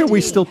fuck are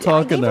we still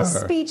talking to her?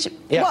 Speech.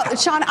 Yeah. Well,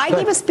 Sean, I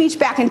gave a speech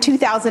back in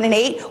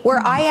 2008 where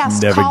I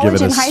asked Never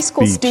college and high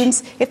school speech.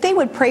 students if they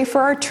would pray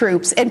for our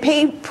troops and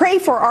pray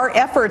for our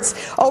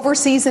efforts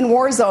overseas in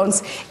war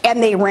zones.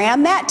 And they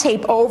ran that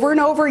tape over and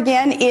over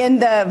again in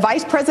the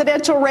vice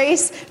presidential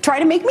race,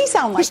 trying to make me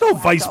sound like there's no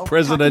vice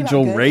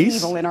presidential race.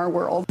 Evil in our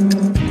world.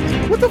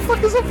 What the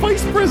fuck is a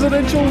vice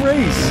presidential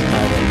race?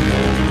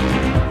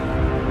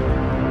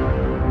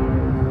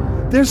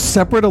 There's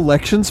separate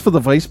elections for the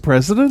vice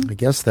president? I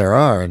guess there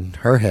are in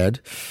her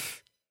head.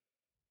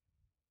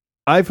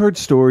 I've heard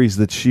stories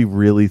that she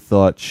really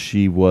thought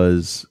she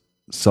was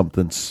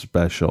something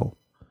special.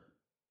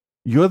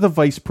 You're the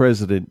vice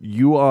president.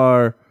 You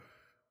are...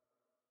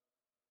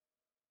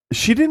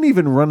 She didn't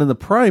even run in the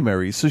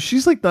primary, so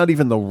she's like not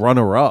even the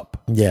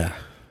runner-up. Yeah.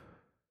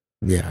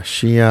 Yeah,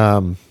 she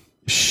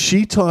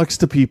talks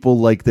to people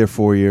like they're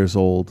 4 years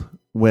old,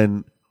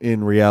 when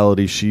in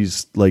reality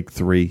she's like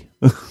 3.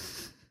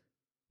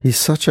 He's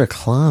such a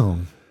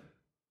clown.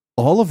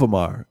 All of them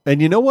are.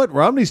 And you know what?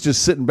 Romney's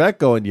just sitting back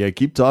going, yeah,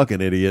 keep talking,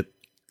 idiot.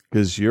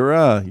 Because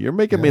you're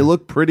making me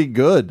look pretty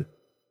good.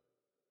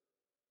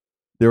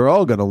 They're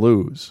all going to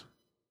lose.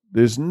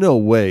 There's no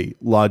way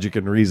logic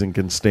and reason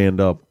can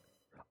stand up.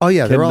 Oh,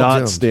 yeah, they're all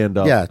doomed. Stand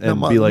up and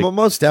be like...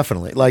 Most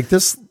definitely. Like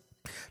this,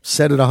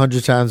 said it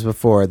 100 times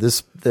before,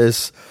 this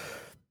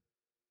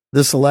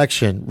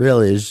election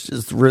really is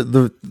just...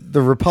 The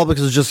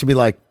Republicans are just going to be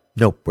like,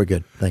 nope, we're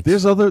good. Thanks.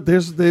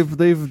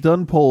 They've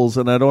done polls,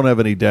 and I don't have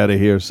any data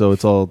here, so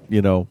it's all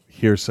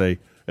hearsay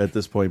at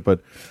this point.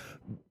 But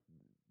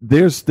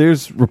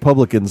there's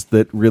Republicans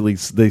that really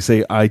they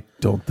say, I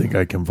don't think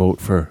I can vote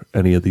for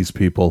any of these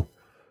people,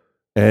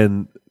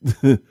 and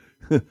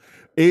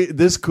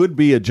this could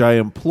be a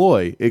giant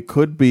ploy. It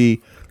could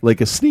be like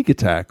a sneak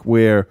attack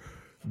where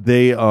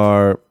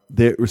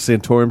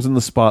Santorum's in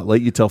the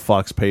spotlight. You tell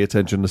Fox, pay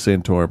attention to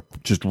Santorum.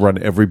 Just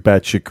run every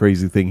batshit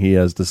crazy thing he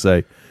has to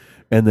say.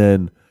 And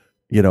then,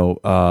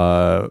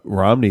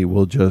 Romney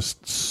will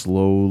just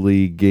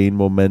slowly gain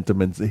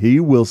momentum, and he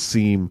will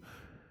seem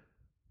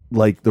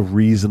like the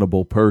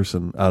reasonable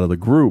person out of the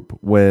group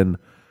when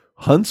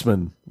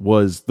Huntsman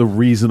was the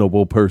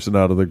reasonable person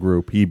out of the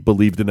group. He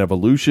believed in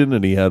evolution,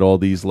 and he had all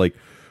these like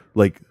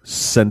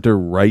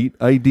center-right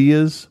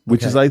ideas,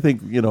 which is, I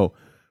think,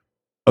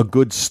 a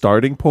good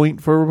starting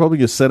point for a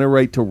Republican,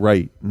 center-right to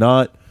right,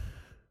 not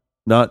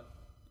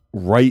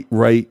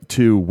right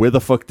to where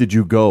the fuck did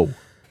you go?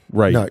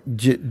 Right. No,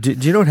 do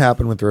you know what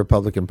happened with the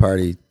Republican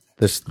Party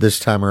this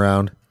time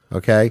around?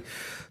 Okay.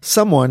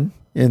 Someone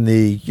in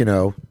the,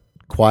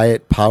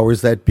 quiet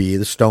powers that be,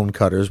 the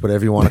stonecutters,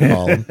 whatever you want to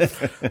call them.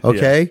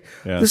 Okay.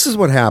 Yeah. This is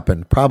what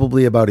happened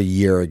probably about a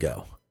year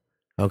ago.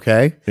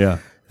 Okay. Yeah.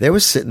 They were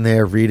sitting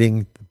there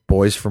reading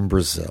Boys from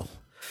Brazil.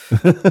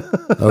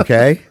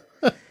 Okay.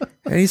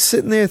 And he's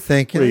sitting there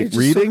thinking. Wait,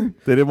 reading?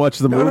 They didn't watch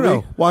the movie?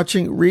 No.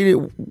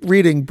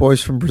 Reading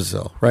Boys from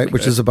Brazil, right? Okay.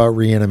 Which is about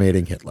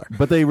reanimating Hitler.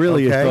 But they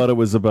really thought it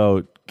was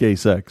about gay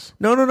sex.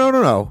 No.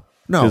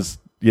 Because,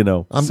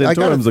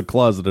 Santorum's a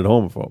closeted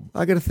homophobe.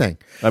 I got a thing.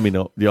 I mean,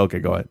 no. Yeah, okay,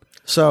 go ahead.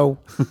 So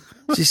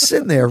she's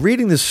sitting there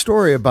reading this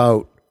story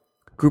about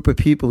a group of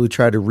people who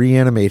tried to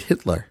reanimate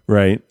Hitler.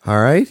 Right.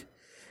 All right.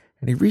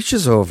 And he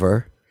reaches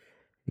over,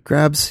 he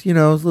grabs, a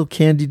little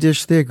candy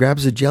dish there,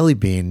 grabs a jelly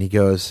bean, and he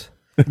goes...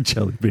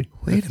 Jelly bean.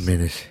 Wait a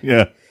minute.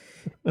 Yeah.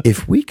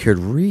 If we could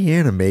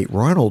reanimate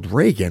Ronald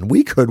Reagan,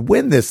 we could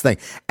win this thing.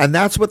 And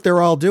that's what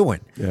they're all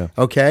doing. Yeah.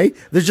 Okay?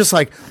 They're just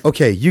like,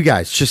 okay, you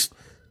guys, just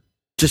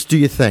do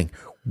your thing.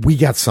 We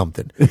got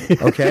something.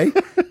 Okay?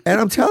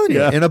 And I'm telling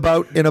you, in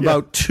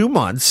about 2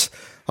 months,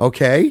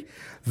 okay,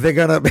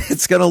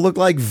 it's gonna look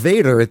like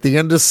Vader at the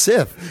end of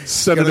Sith.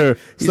 Senator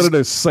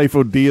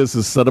Sifo Dyas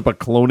has set up a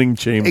cloning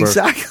chamber.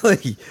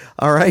 Exactly.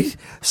 All right.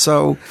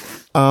 So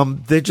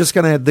they're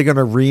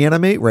gonna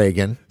reanimate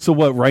Reagan. So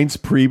what? Reince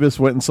Priebus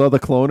went and saw the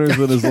cloners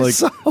and is like,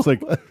 so, it's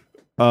like,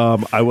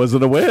 I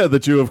wasn't aware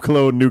that you have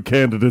cloned new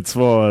candidates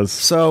for us.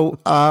 So,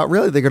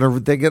 really,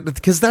 they get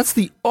because that's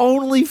the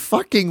only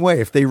fucking way.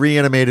 If they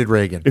reanimated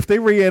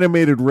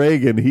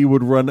Reagan, he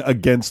would run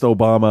against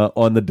Obama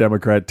on the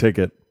Democrat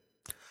ticket.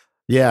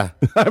 Yeah,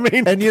 I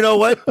mean, and you know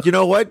what?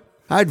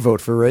 I'd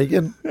vote for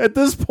Reagan. At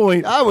this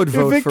point, I would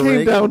vote for Reagan. If it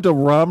came down to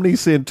Romney,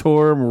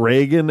 Santorum,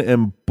 Reagan,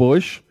 and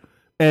Bush,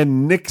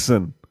 and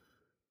Nixon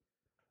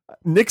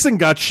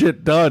got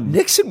shit done.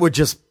 Nixon would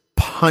just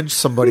punch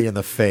somebody in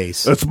the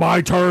face. It's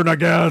my turn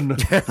again.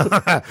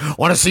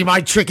 Want to see my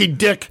tricky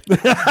dick? And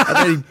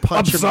then he'd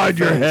punch upside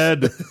your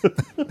head.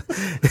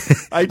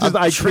 I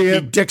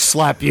can't dick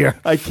slap you.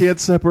 I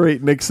can't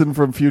separate Nixon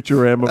from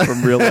Futurama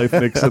from real life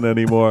Nixon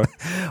anymore.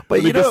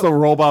 But you know, the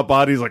robot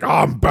body's like,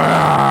 I'm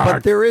back.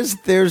 But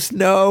there's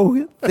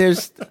no.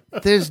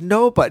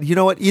 But you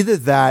know what? Either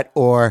that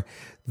or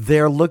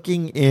they're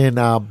looking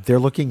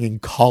in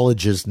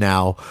colleges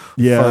now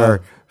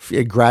for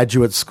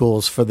graduate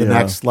schools for the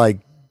next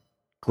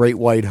Great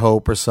White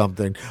Hope or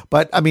something.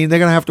 But I mean, they're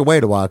going to have to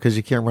wait a while because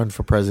you can't run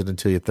for president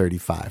until you're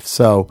 35.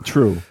 So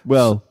true.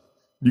 Well,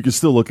 you can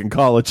still look in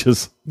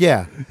colleges.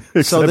 Yeah.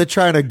 So they're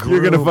trying to groom.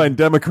 You're going to find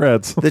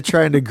Democrats. They're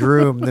trying to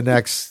groom the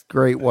next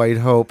Great White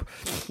Hope.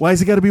 Why has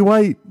he got to be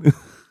white?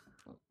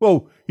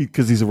 Whoa,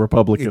 because he's a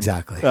Republican.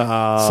 Exactly.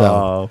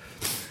 Oh.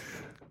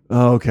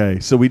 Okay.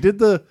 So we did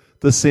the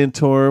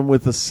Santorum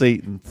with the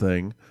Satan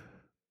thing.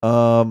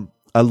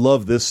 I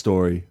love this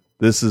story.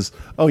 This is,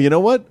 you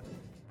know what?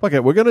 Okay,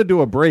 we're going to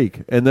do a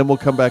break, and then we'll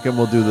come back and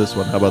we'll do this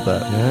one. How about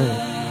that?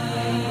 Yeah.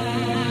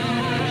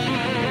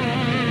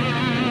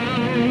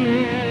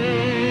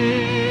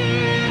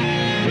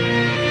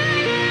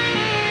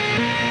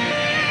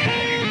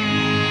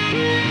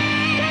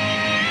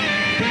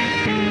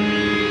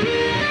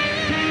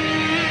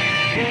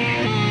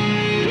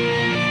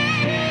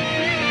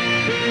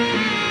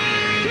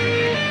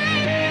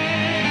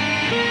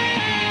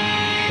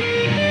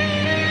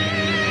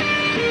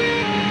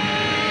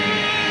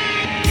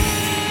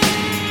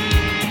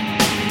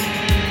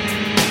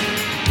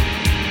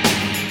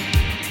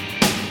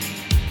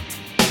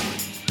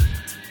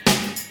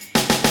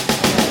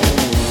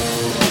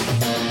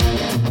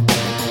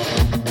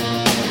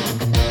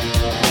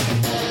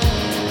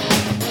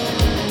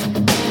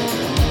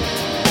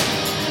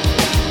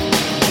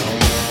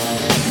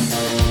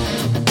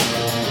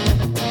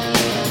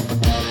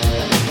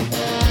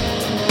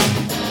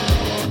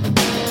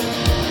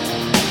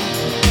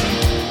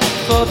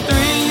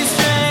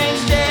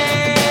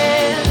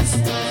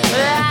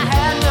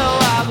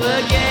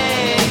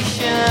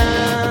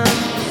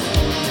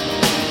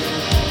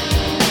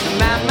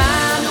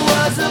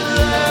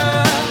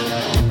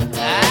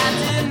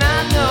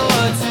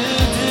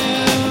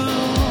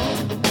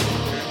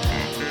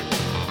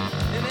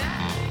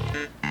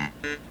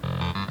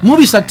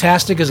 Movie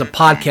Sucktastic is a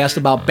podcast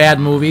about bad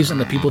movies and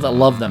the people that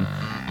love them.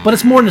 But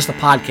it's more than just a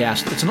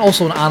podcast, it's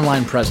also an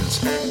online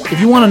presence. If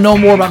you want to know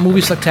more about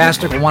Movie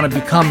Sucktastic or want to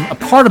become a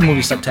part of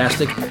Movie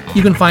Sucktastic,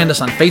 you can find us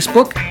on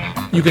Facebook,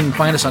 you can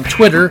find us on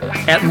Twitter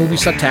at Movie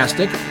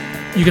Sucktastic,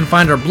 you can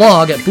find our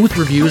blog at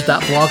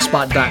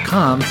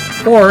boothreviews.blogspot.com,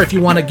 or if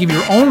you want to give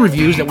your own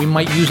reviews that we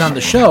might use on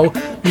the show,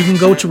 you can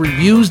go to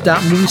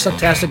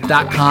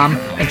reviews.moviesucktastic.com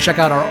and check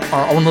out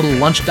our own little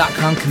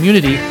lunch.com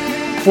community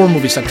for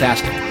Movie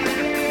Sucktastic.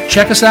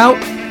 Check us out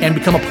and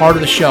become a part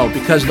of the show,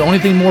 because the only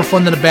thing more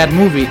fun than a bad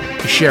movie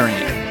is sharing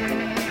it.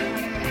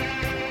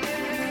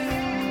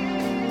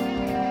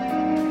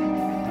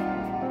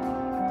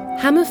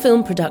 Hammer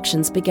Film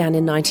Productions began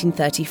in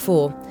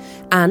 1934,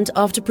 and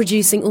after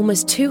producing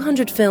almost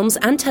 200 films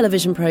and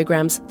television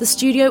programs, the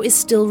studio is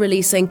still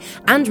releasing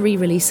and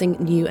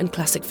re-releasing new and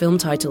classic film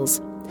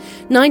titles.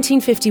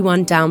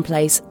 1951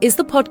 Downplace is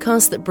the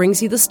podcast that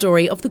brings you the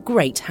story of the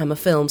great Hammer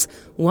films,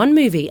 one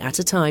movie at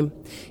a time.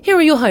 Here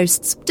are your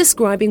hosts,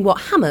 describing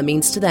what Hammer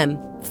means to them.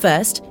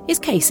 First is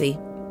Casey.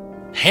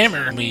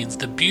 Hammer means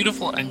the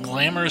beautiful and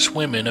glamorous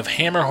women of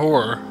Hammer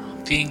horror,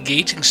 the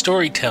engaging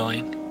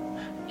storytelling,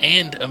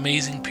 and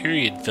amazing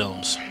period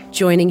films.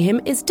 Joining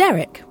him is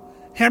Derek.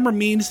 Hammer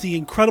means the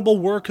incredible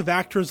work of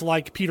actors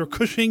like Peter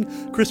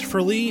Cushing,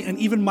 Christopher Lee, and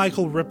even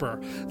Michael Ripper.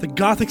 The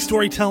gothic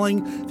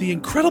storytelling, the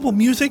incredible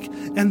music,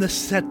 and the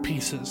set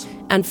pieces.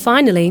 And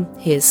finally,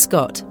 here's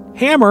Scott.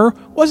 Hammer?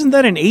 Wasn't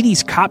that an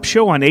 80s cop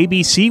show on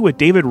ABC with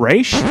David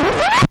Raish?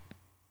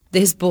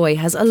 This boy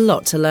has a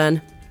lot to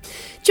learn.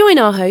 Join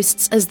our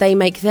hosts as they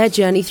make their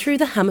journey through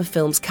the Hammer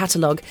Films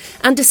catalogue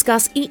and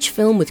discuss each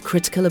film with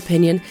critical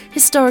opinion,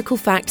 historical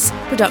facts,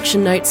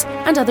 production notes,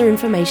 and other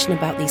information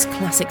about these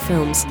classic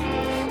films.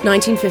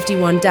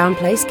 1951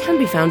 Downplace can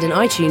be found in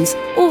iTunes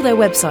or their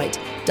website,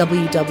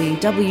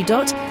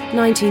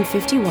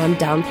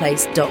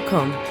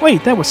 www.1951downplace.com.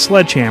 Wait, that was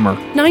Sledgehammer.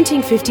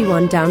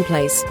 1951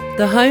 Downplace,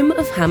 the home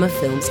of Hammer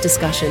Films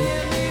discussion.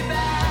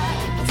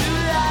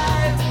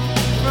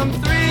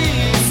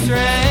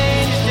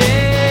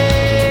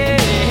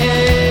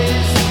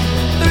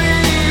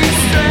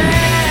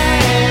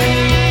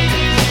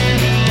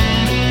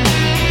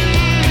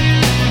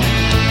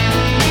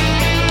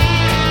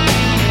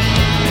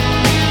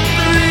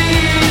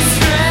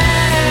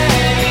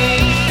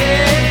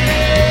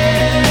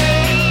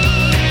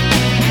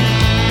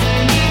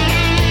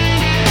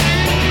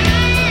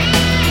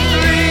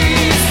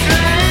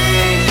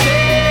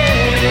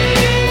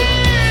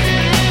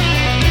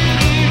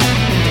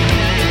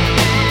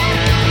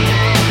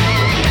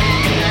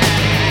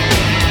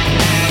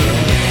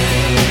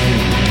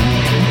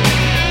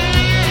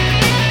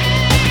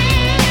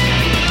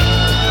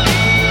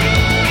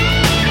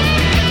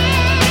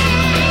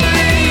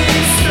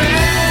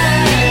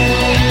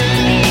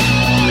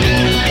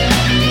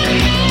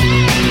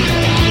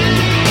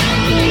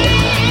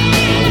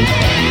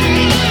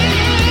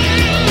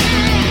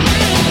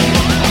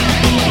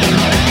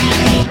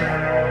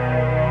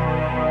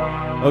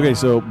 Okay,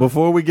 so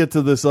before we get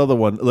to this other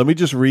one, let me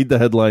just read the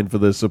headline for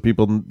this so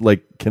people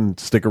can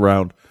stick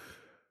around.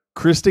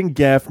 Kristen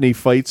Gaffney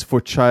fights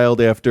for child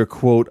after,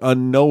 quote,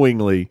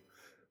 unknowingly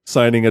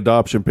signing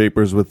adoption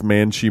papers with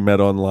man she met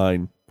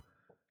online.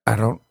 I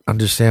don't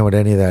understand what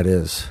any of that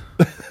is.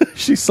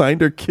 She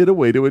signed her kid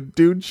away to a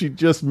dude she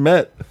just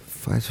met.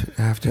 Fights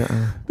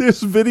after.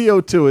 There's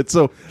video to it.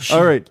 So,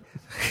 all right.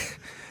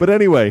 But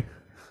anyway.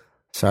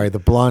 Sorry, the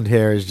blonde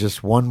hair is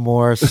just one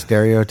more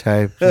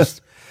stereotype.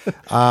 Just,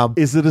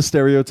 is it a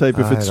stereotype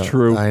if it's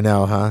true? I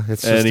know, huh?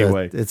 It's just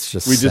anyway. It's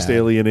just we just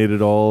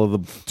alienated all of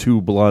the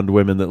 2 blonde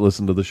women that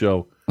listen to the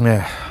show.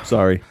 Yeah.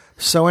 Sorry.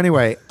 So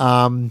anyway,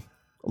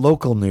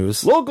 local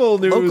news. Local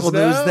news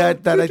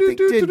that I think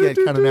did get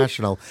kind of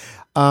national.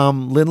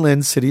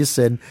 Lin, City of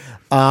Sin.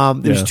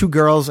 There's 2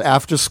 girls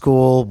after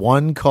school.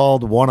 One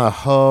called Wanna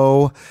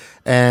Hoe,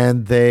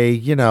 and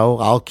they,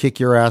 I'll kick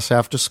your ass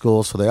after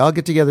school. So they all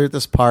get together at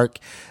this park,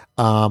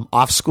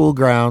 off school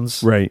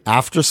grounds, right?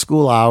 After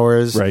school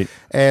hours, right?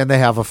 And they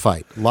have a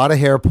fight. A lot of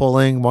hair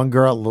pulling. One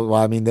girl,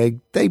 I mean,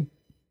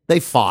 they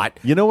fought.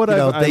 You know what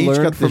I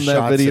learned from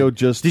that video?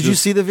 Did you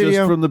see the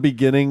video? Just from the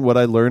beginning, what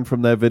I learned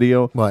from that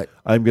video? What?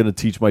 I'm going to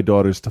teach my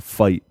daughters to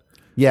fight.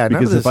 Yeah,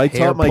 because if I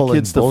taught my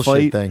kids to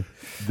fight,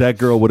 that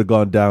girl would have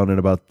gone down in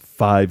about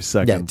 5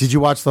 seconds. Yeah. Did you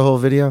watch the whole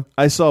video?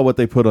 I saw what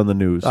they put on the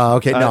news. Oh,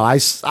 okay. No,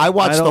 I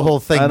watched the whole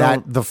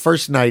thing the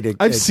first night.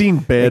 I've seen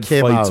bad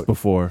fights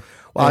before.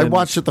 Well, I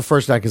watched it the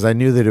first night because I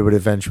knew that it would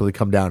eventually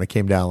come down. It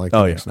came down like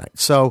the next night.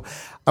 So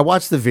I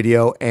watched the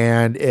video,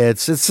 and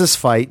it's this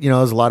fight.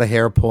 There's a lot of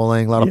hair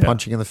pulling, a lot of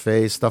punching in the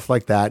face, stuff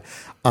like that.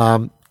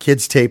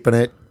 Kids taping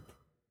it.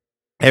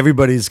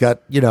 Everybody's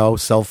got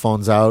cell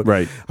phones out.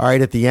 Right. All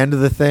right. At the end of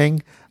the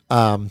thing,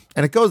 and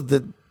it goes.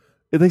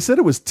 They said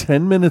it was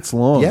 10 minutes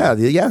long. Yeah.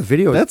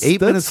 Video is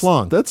 8 minutes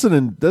long. That's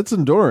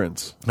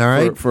endurance. All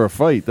right, for a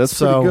fight. That's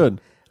pretty good.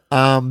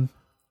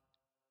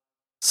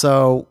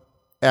 So.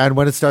 And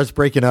when it starts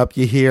breaking up,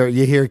 you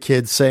hear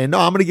kids saying, "No,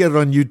 I'm going to get it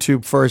on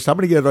YouTube first. I'm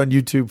going to get it on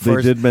YouTube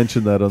first." They did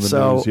mention that on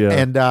the news, yeah.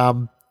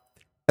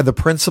 And the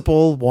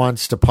principal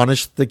wants to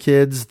punish the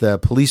kids. The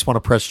police want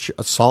to press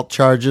assault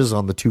charges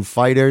on the 2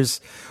 fighters,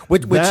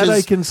 which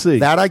I can see.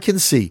 That I can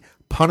see.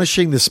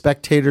 Punishing the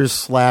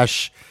spectators /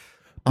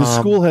 the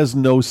school has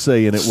no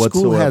say in it whatsoever.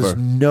 School has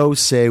no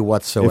say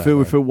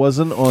whatsoever. If it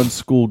wasn't on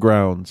school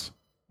grounds.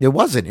 It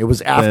wasn't. It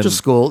was after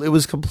school. It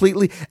was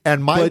completely.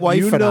 And my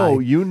wife and I.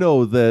 You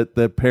know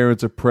that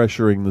parents are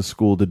pressuring the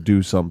school to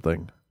do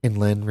something. In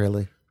Lynn,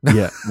 really?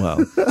 Yeah.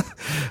 Well,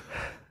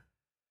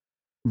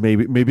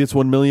 maybe it's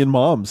 1 million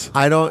moms.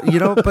 I don't.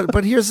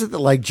 But here's the thing.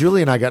 Like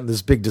Julie and I got in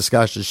this big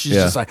discussion. She's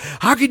just like,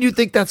 "How can you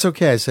think that's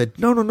okay?" I said,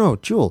 "No,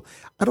 Jewel.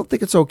 I don't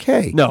think it's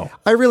okay. No,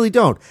 I really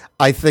don't.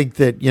 I think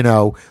that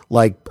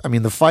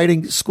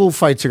the school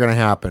fights are going to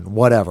happen.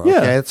 Whatever. Yeah.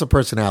 Okay, it's a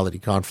personality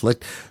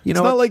conflict. It's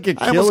not like you're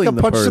killing I almost got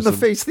the punched person. in the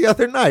face the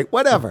other night.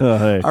 Whatever.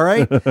 Hey. All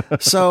right.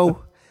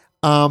 So.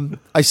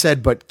 I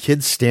said, but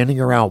kids standing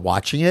around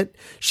watching it.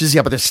 She says,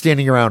 yeah, but they're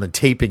standing around and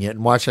taping it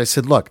and watching. I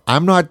said, look,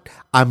 I'm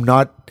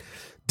not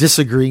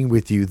disagreeing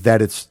with you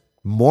that it's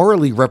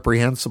morally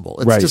reprehensible.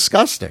 It's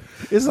disgusting.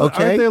 Aren't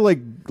there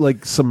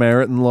like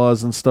Samaritan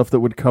laws and stuff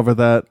that would cover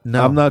that?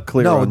 No, I'm not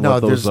clear on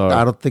what those are.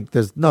 I don't think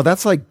there's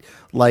that's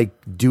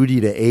like duty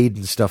to aid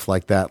and stuff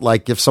like that.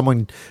 Like if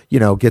someone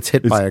gets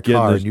hit by a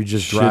car and you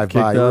just drive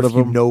by, or if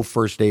you know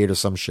first aid or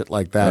some shit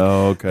like that.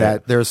 Oh, okay.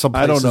 That there are some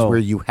places where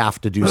you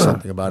have to do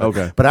something about it.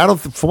 Okay, but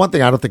for one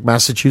thing, I don't think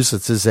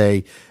Massachusetts is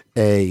I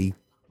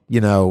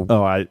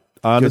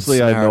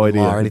honestly I have no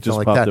idea. It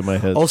just popped in my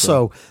head.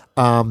 Also,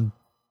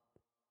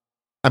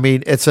 I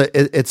mean, it's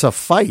a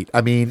fight.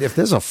 I mean, if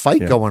there's a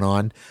fight going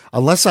on,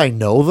 unless I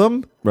know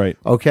them, right?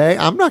 Okay,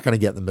 I'm not going to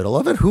get in the middle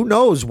of it. Who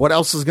knows what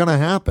else is going to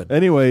happen?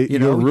 Anyway,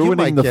 you're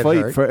ruining the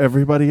fight for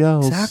everybody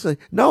else. Exactly.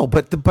 No,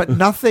 but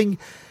nothing.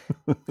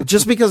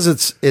 Just because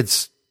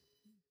it's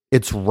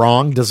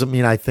wrong doesn't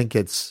mean I think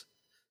it's.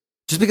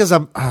 Just because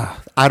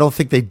I don't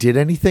think they did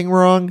anything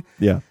wrong.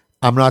 Yeah.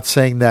 I'm not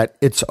saying that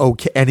it's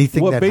okay.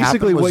 Anything that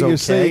basically happened was what you're okay.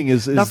 saying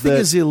is nothing that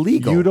is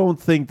illegal. You don't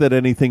think that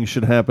anything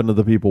should happen to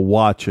the people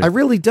watching. I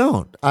really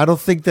don't. I don't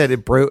think that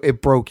it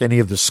broke any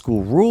of the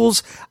school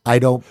rules. I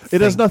don't.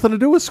 It has nothing to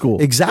do with school.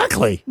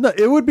 Exactly. No,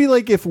 it would be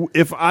like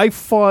if I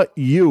fought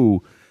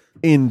you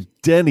in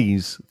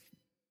Denny's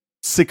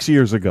 6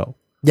 years ago.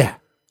 Yeah.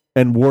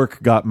 And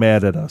work got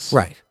mad at us.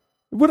 Right.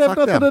 It would have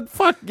nothing to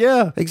fuck.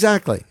 Yeah.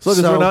 Exactly. So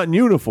because we're not in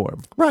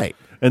uniform. Right.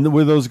 And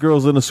were those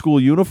girls in a school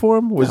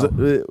uniform? Was it?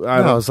 It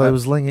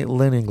was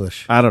Lynn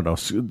English. I don't know.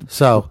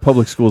 So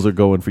public schools are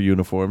going for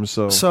uniforms.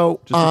 So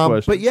just a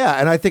question. But yeah,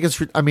 and I think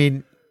it's. I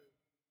mean,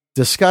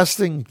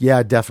 disgusting.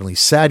 Yeah, definitely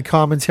sad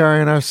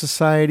commentary in our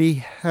society.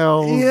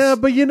 Hell. Yeah,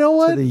 but you know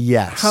what?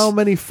 Yes. How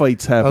many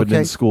fights happened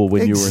in school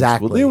when you were in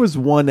school? There was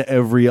one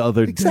every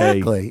other day.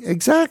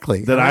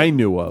 Exactly. That I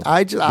knew of.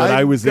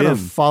 I was going to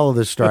follow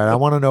this stride. I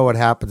want to know what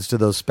happens to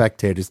those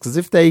spectators because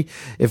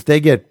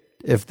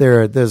if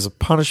there's a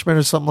punishment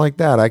or something like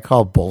that, I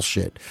call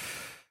bullshit.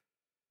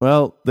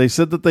 Well, they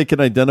said that they can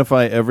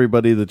identify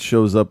everybody that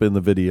shows up in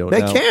the video. They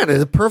can.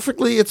 It's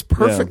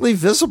perfectly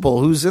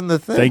visible who's in the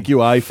thing. Thank you,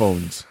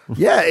 iPhones.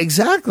 Yeah,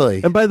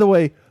 exactly. And by the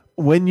way,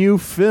 when you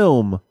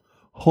film,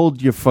 hold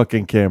your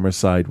fucking camera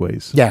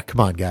sideways. Yeah, come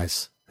on,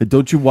 guys. And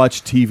don't you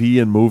watch TV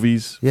and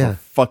movies? Yeah. For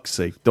fuck's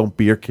sake, don't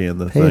beer can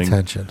the Pay thing.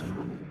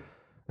 attention.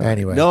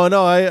 Anyway. No,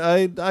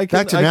 I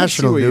Back to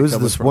national news,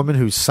 this woman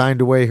who signed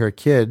away her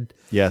kid.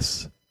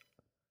 Yes,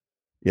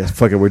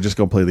 fuck it, we're just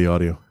going to play the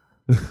audio.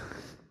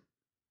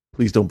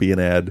 Please don't be an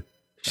ad.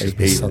 I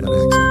hate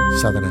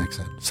Southern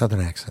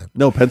accent.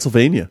 No,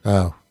 Pennsylvania.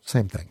 Oh,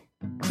 same thing.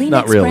 Kleenex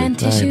Not really. brand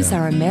tissues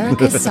are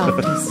America's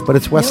softest. But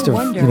it's west No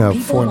of, wonder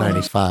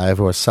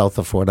 495 or south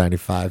of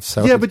 495.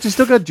 So Yeah, but you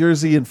still got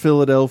Jersey and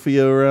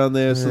Philadelphia around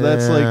there, so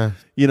that's like,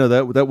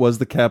 that was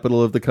the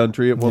capital of the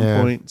country at one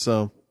point,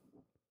 so.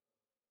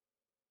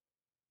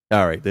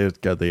 All right, there's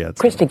got the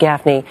ads. Christy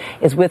Gaffney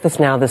is with us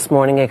now this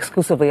morning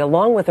exclusively,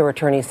 along with her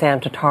attorney,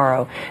 Sam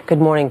Totaro. Good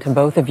morning to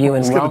both of you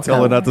and welcome. I was going to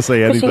tell her not to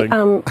say anything.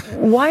 Christy,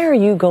 why are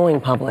you going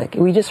public?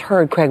 We just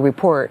heard Craig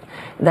report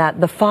that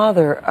the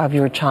father of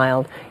your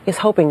child is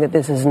hoping that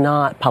this is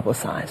not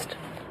publicized.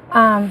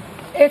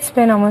 It's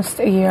been almost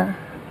a year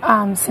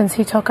since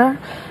he took her,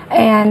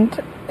 and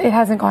it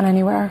hasn't gone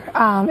anywhere.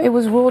 It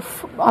was ruled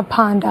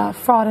upon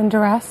fraud and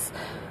duress.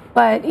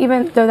 But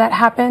even though that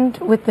happened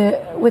with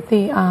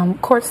the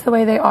courts the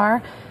way they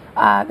are,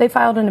 they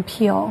filed an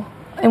appeal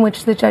in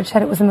which the judge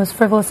said it was the most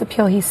frivolous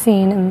appeal he's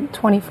seen in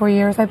 24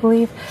 years, I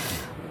believe.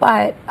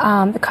 But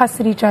the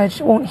custody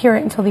judge won't hear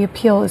it until the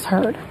appeal is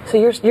heard. So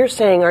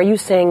are you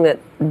saying that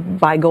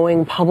by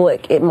going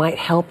public it might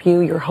help you?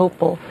 You're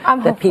hopeful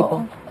that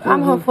people...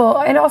 I'm hopeful.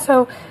 And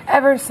also,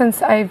 ever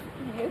since I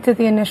did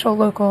the initial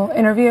local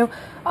interview,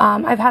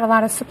 I've had a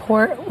lot of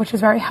support, which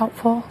is very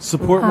helpful.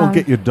 Support will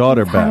get your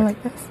daughter back.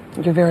 Like this.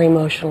 You're very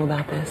emotional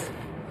about this.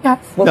 Yes.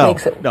 What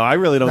makes it? No, I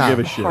really don't give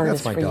a shit.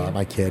 That's my daughter,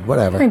 my kid,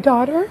 whatever. My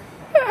daughter,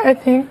 I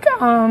think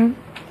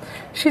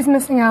she's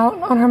missing out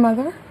on her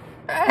mother,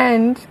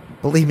 and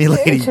believe me,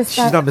 lady, it's just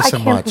she's that not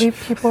missing I can't much.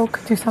 believe people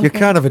could do something. You're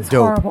kind of a this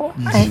dope. horrible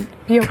and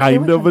be okay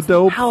Kind with of a it.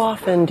 dope. How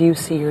often do you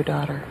see your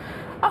daughter?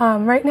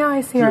 Right now,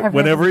 I see her every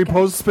Whenever he weekend.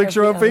 posts a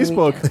picture on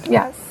Facebook.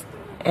 Yes.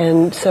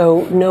 And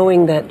so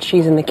knowing that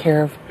she's in the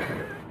care of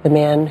the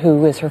man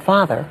who is her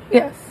father.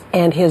 Yes.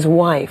 And his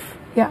wife.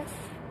 Yes.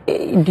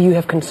 Do you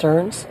have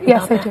concerns?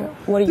 Yes, about I do. that?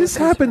 What are This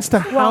happens to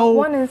how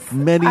one is,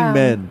 many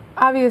men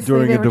obviously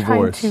during they a were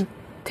divorce? trying to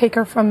take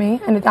her from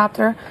me and adopt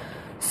her.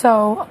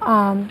 So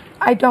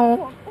I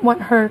don't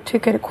want her to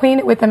get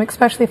acquainted with them,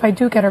 especially if I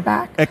do get her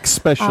back.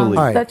 Especially.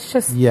 All right. That's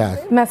just Yeah.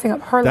 messing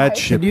up her That life.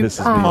 shit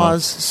pisses me off.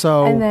 Pause.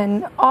 So, And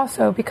then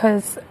also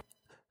because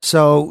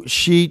so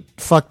she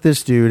fucked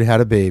this dude,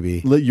 had a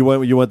baby. You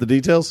want the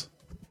details?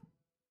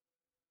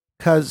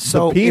 Because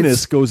the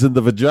penis goes in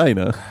the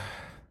vagina.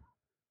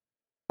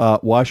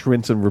 Wash,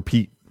 rinse, and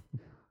repeat.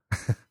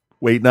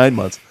 Wait 9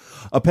 months.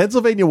 A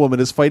Pennsylvania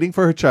woman is fighting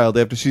for her child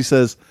after she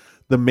says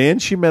the man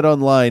she met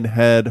online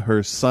had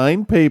her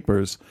sign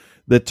papers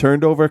that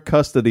turned over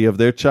custody of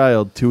their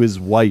child to his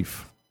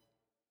wife.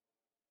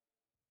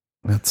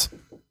 That's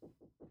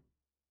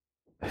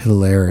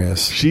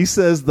hilarious. She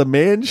says the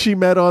man she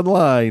met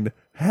online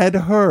had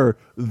her,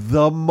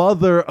 the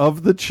mother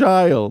of the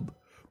child,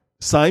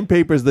 sign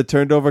papers that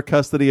turned over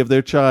custody of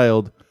their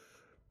child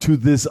to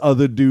this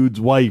other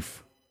dude's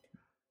wife.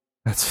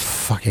 That's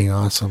fucking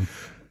awesome.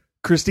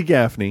 Christy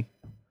Gaffney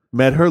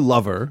met her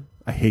lover.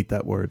 I hate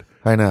that word.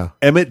 I know.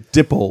 Emmett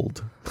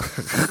Dippold.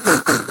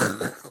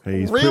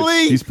 Hey,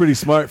 Really? he's pretty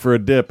smart for a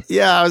dip.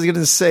 Yeah, I was going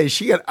to say,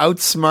 she got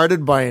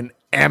outsmarted by an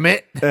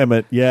Emmett.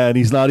 Emmett, yeah, and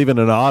he's not even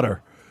an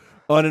otter.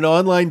 On an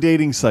online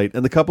dating site,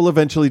 and the couple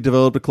eventually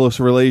developed a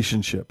closer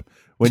relationship.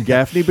 When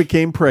Gaffney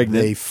became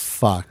pregnant... They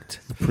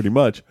fucked. Pretty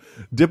much.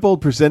 Dippold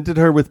presented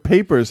her with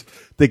papers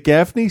that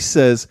Gaffney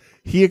says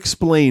he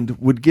explained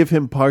would give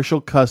him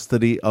partial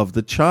custody of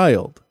the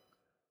child.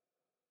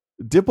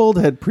 Dippold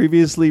had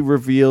previously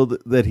revealed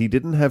that he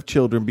didn't have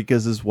children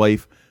because his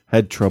wife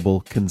had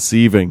trouble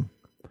conceiving.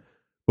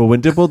 But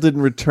when Dippold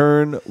didn't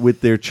return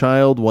with their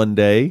child one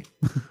day,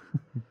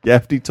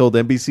 Gaffney told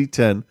NBC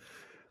 10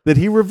 that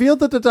he revealed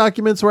that the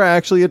documents were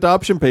actually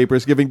adoption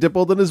papers giving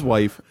Dippold and his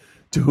wife,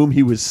 to whom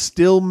he was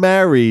still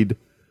married,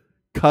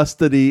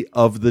 custody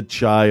of the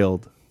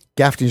child.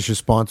 Gaffney's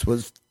response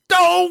was,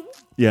 "Don't!"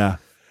 Yeah.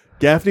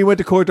 Gaffney went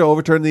to court to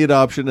overturn the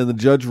adoption, and the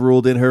judge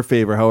ruled in her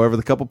favor. However,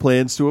 the couple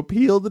plans to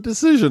appeal the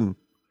decision.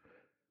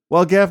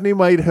 While Gaffney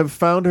might have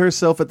found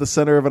herself at the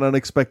center of an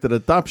unexpected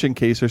adoption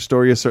case, her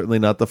story is certainly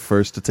not the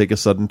first to take a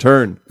sudden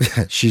turn.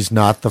 She's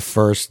not the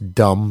first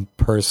dumb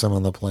person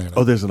on the planet.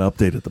 Oh, there's an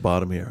update at the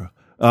bottom here.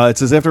 It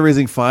says, after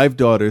raising 5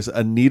 daughters,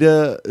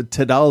 Anita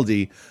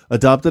Tedaldi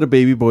adopted a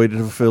baby boy to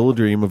fulfill a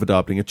dream of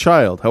adopting a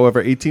child.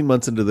 However, 18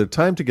 months into their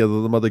time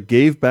together, the mother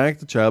gave back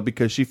the child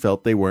because she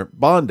felt they weren't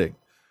bonding.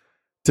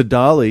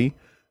 Tedaldi,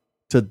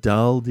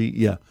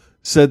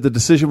 said the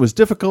decision was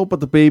difficult,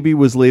 but the baby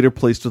was later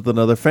placed with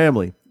another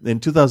family. In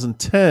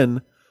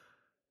 2010,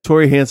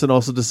 Tori Hansen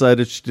also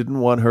decided she didn't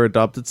want her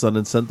adopted son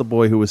and sent the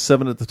boy, who was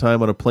 7 at the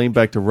time, on a plane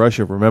back to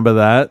Russia. Remember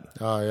that?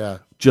 Oh, yeah.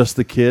 Just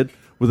the kid,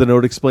 with a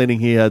note explaining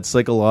he had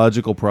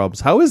psychological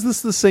problems. How is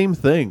this the same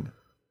thing?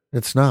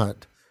 It's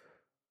not.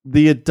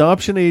 The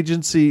adoption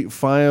agency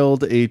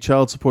filed a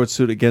child support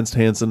suit against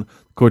Hansen.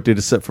 Court date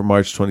is set for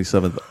March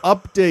 27th.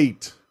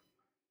 Update.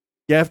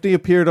 Gaffney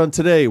appeared on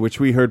Today, which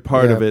we heard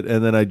part of it,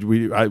 and then I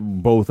agree.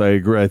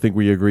 I think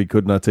we agree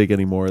could not take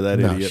any more of that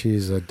idiot. No,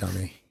 she's a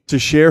dummy. To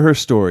share her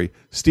story,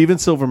 Steven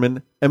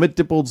Silverman, Emmett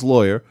Dippold's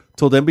lawyer,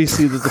 told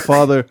NBC that the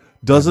father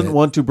doesn't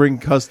want to bring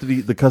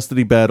the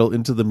custody battle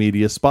into the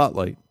media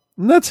spotlight.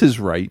 And that's his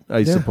right,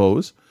 I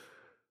suppose.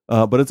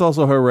 But it's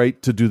also her right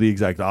to do the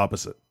exact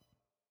opposite.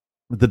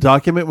 The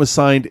document was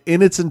signed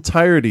in its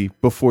entirety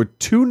before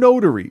 2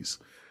 notaries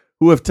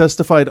who have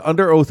testified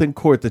under oath in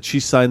court that she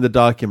signed the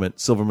document,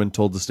 Silverman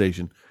told the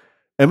station.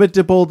 Emmett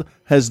Dippold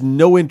has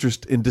no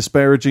interest in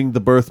disparaging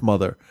the birth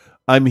mother.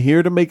 I'm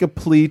here to make a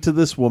plea to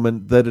this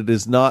woman that it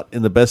is not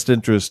in the best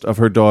interest of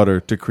her daughter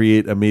to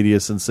create a media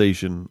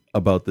sensation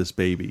about this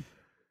baby.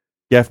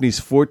 Gaffney's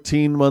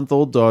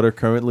 14-month-old daughter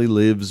currently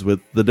lives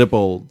with the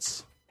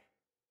Dippolds.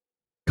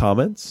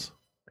 Comments?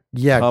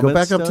 Yeah, Comments go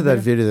back up to that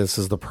here? video. This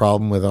is the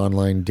problem with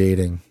online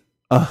dating.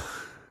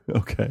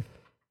 Okay.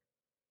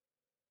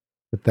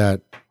 With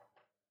that.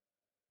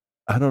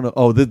 I don't know.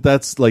 Oh,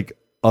 that's like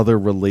other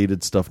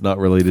related stuff, not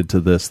related to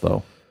this,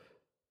 though.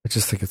 I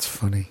just think it's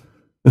funny.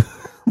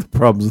 The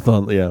problems with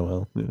online. Yeah,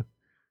 well,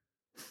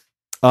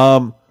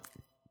 yeah.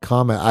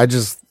 Comment. I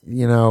just,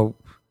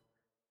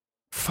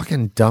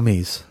 fucking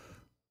dummies.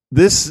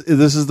 This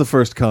is the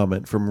first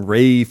comment from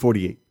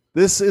Ray48.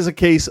 This is a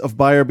case of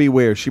buyer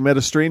beware. She met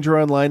a stranger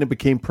online and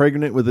became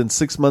pregnant within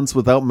 6 months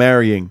without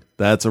marrying.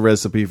 That's a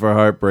recipe for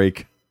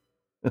heartbreak.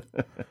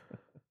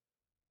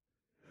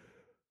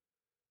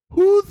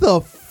 Who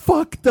the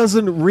fuck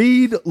doesn't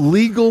read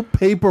legal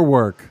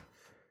paperwork?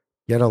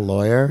 Get a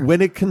lawyer?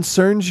 When it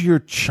concerns your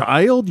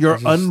child, your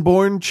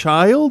unborn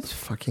child? It's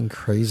fucking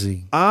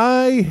crazy.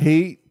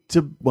 I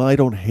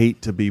don't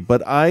hate to be,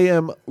 but I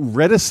am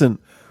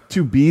reticent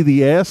to be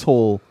the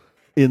asshole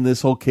in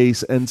this whole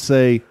case and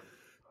say,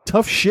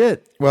 tough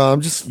shit. Well,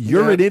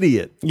 you're an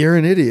idiot. You're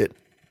an idiot.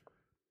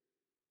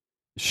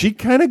 She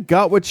kind of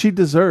got what she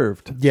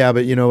deserved. Yeah,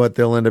 but you know what?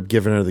 They'll end up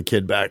giving her the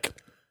kid back.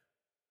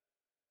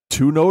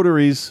 2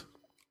 notaries.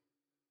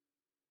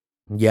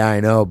 Yeah, I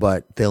know,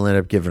 but they'll end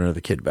up giving her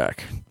the kid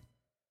back.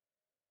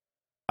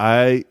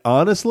 I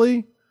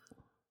honestly,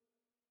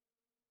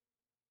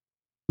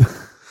 I'm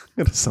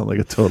gonna sound like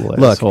a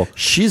total asshole.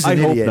 She's an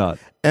idiot. Hope not.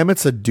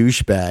 Emmett's a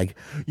douchebag.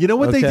 You know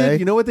what they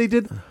did? You know what they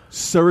did?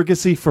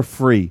 Surrogacy for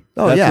free.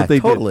 Oh, That's yeah, what they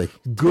totally.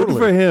 did. Good Totally.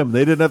 for him.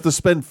 They didn't have to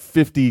spend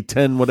 $50,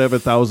 $10, whatever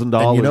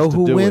 $1,000. And you know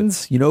who to do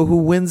wins? It. You know who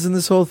wins in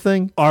this whole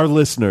thing? Our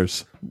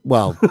listeners.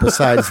 Well,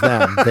 besides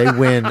them, they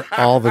win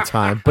all the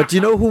time. But do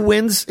you know who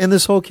wins in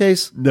this whole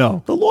case?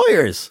 No. The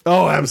lawyers.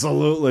 Oh,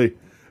 absolutely.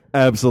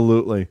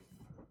 Absolutely.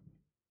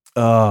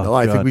 Oh, no,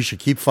 I think we should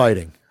keep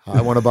fighting.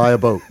 I want to buy a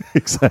boat.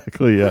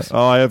 Exactly, yeah.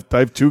 Oh, I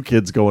have 2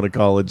 kids going to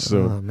college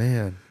soon. Oh,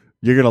 man.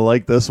 You're going to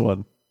like this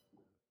one.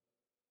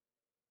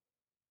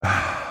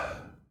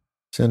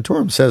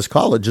 Santorum says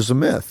college is a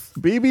myth.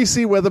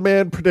 BBC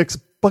weatherman predicts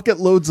bucket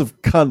loads of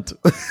cunt.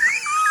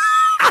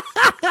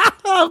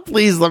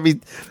 Please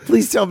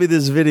tell me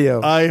this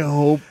video. I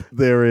hope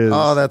there is.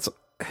 Oh, that's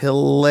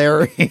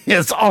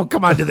hilarious. Oh,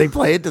 come on. Did they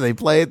play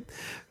it?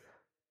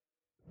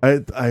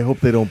 I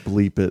hope they don't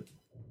bleep it.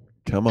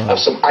 Come on. Have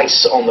some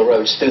ice on the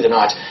roads through the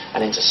night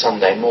and into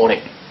Sunday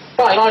morning.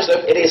 Right, Oslo,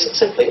 it is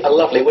simply a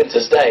lovely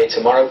winter's day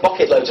tomorrow.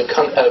 Bucket loads of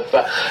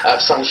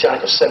sunshine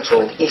across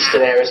central and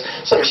eastern areas.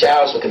 Some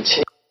showers will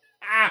continue.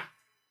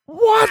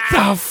 What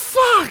the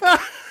fuck?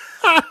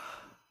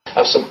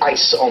 Have some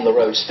ice on the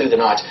roads through the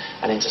night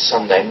and into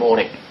Sunday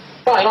morning.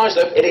 Right,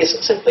 Oslo, it is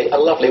simply a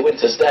lovely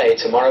winter's day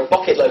tomorrow.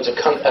 Bucket loads of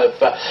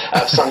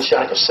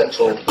sunshine across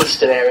central and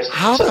eastern areas.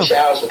 Some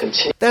showers will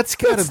continue. That's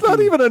not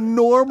even a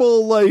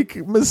normal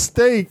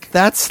mistake.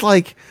 That's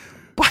like,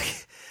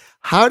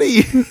 how do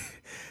you?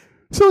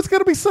 So it's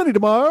going to be sunny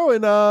tomorrow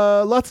and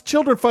lots of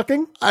children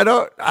fucking. I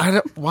don't.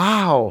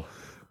 Wow.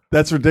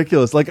 That's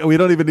ridiculous. We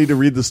don't even need to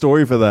read the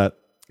story for that.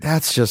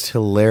 That's just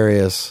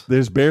hilarious.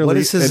 There's barely what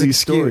is his any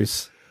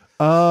excuse?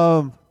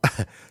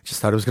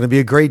 Just thought it was going to be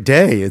a great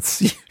day.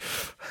 It's.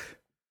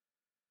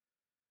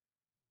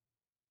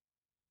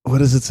 What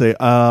does it say?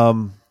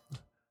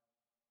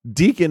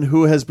 Deacon,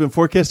 who has been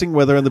forecasting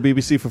weather on the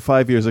BBC for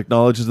 5 years,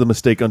 acknowledges the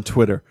mistake on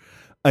Twitter.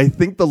 I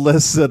think the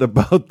less said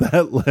about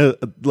that,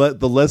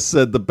 the less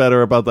said, the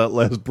better about that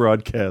last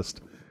broadcast.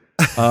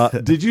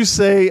 Did you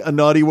say a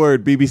naughty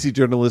word? BBC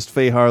journalist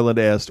Faye Harland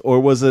asked, or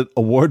was it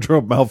a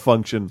wardrobe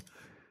malfunction?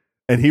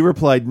 And he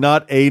replied,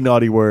 not a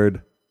naughty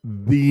word,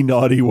 the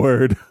naughty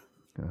word.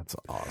 That's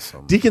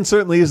awesome. Deacon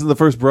certainly isn't the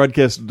first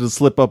broadcaster to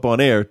slip up on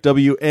air.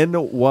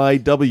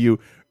 WNYW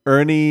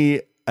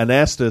Ernie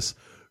Anastas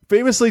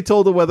famously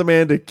told the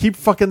weatherman to keep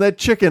fucking that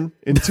chicken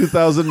in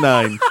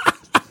 2009.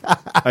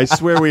 I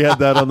swear we had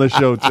that on the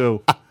show,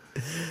 too.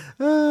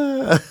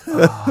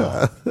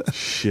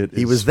 Shit.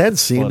 He was then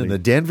seen in the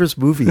Danvers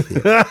movie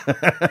theater.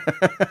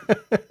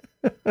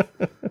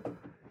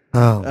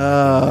 Oh, my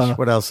gosh.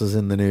 What else is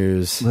in the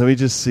news? Let me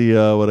just see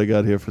what I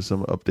got here for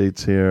some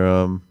updates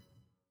here.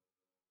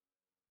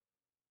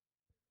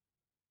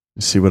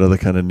 See what other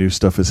kind of new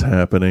stuff is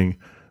happening.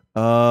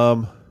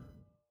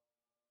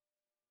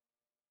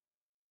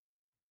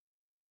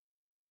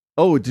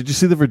 Oh, did you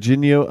see the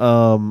Virginia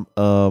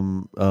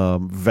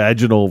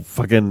vaginal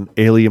fucking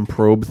alien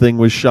probe thing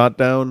was shot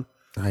down?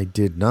 I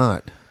did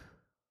not.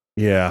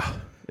 Yeah.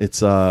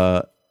 It's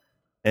endovaginal.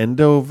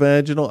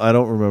 I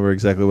don't remember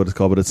exactly what it's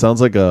called, but it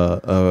sounds like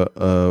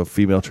a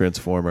female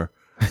transformer.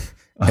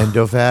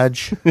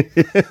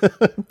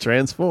 Endovag?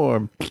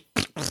 Transform.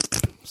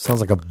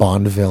 Sounds like a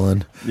Bond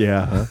villain.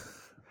 Yeah.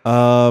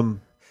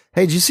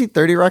 Hey, did you see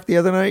 30 Rock the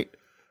other night?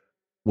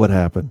 What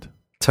happened?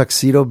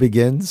 Tuxedo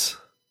Begins.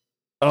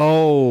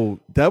 Oh,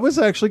 that was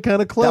actually kind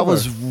of clever. That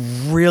was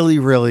really,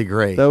 really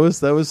great. That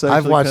was actually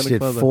I've watched it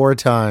clever. 4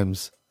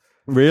 times.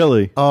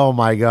 Really? Oh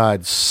my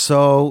God.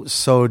 So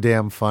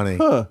damn funny.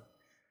 Huh.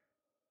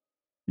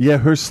 Yeah,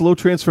 her slow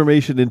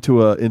transformation into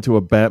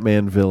a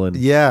Batman villain.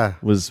 Yeah.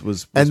 Was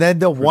and then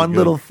the one good.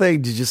 little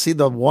thing, did you see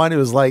the one? It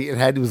was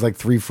like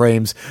 3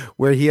 frames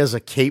where he has a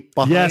cape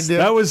behind yes, him.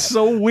 that was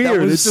so weird.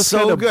 That was it just so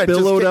kind of good.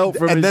 billowed out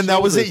from and his then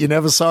that was it. shoulders. You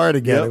never saw it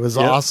again. Yep, It was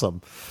yep.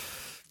 awesome.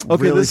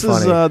 Okay, Really this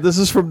funny.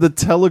 is from the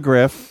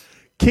Telegraph.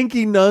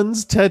 Kinky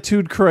nuns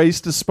tattooed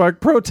Christ to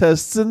spark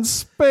protests in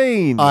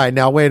Spain. All right,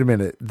 now wait a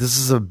minute. This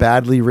is a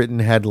badly written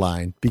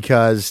headline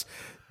because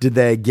did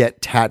they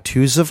get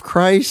tattoos of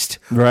Christ?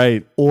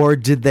 Right. Or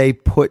did they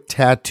put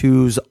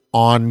tattoos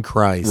on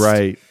Christ?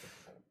 Right.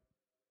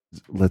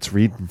 Let's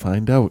read and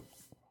find out.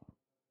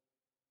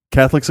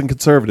 Catholics and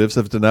conservatives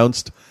have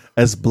denounced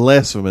as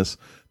blasphemous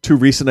 2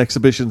 recent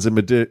exhibitions in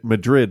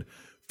Madrid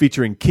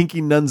featuring kinky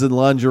nuns in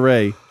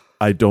lingerie.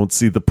 I don't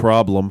see the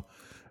problem.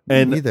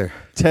 And neither.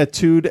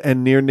 Tattooed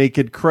and near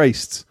naked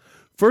Christs.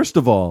 First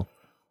of all,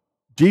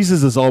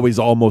 Jesus is always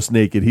almost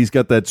naked. He's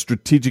got that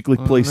strategically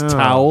placed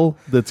towel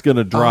that's going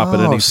to drop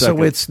at any second.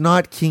 So it's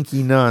not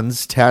kinky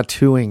nuns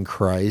tattooing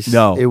Christ.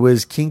 No. It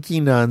was kinky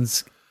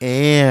nuns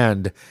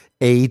and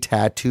a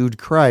tattooed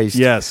Christ.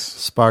 Yes.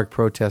 Spark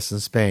protests in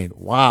Spain.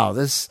 Wow.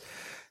 This,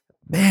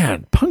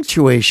 man,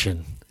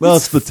 punctuation. Well,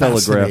 it's the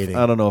Telegraph. Fascinating.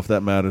 I don't know if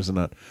that matters or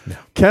not. No.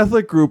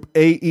 Catholic group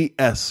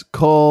AES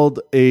called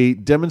a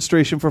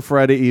demonstration for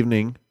Friday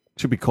evening,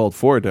 should be called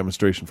for a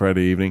demonstration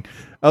Friday evening,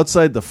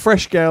 outside the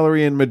Fresh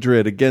Gallery in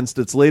Madrid against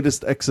its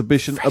latest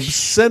exhibition,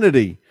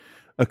 Obscenity,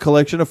 a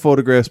collection of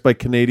photographs by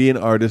Canadian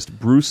artist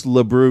Bruce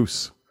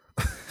LaBruce.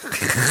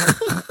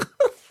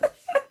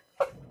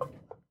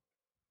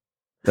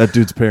 That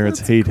dude's parents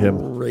hate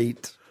him.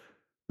 Great.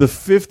 The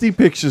 50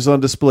 pictures on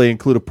display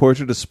include a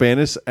portrait of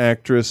Spanish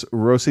actress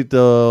Rosa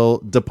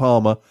de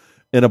Palma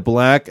in a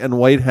black and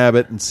white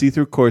habit and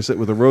see-through corset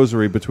with a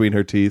rosary between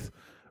her teeth.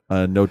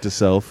 Note to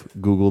self,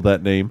 Google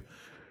that name.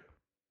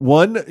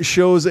 One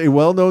shows a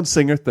well-known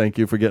singer, thank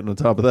you for getting on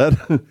top of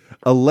that,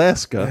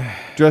 Alaska,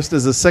 dressed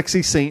as a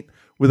sexy saint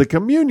with a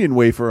communion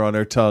wafer on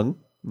her tongue.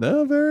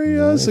 No,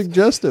 very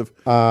suggestive.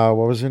 What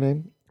was her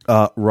name?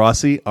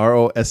 Rossi,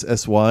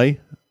 Rossy,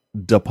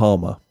 de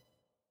Palma.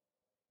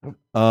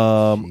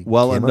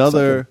 While in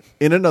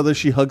another,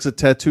 she hugs a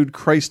tattooed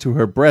Christ to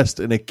her breast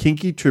in a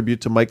kinky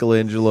tribute to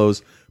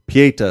Michelangelo's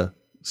Pieta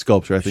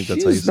sculpture. I think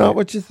that's how you say it. She's not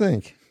what you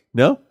think.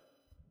 No?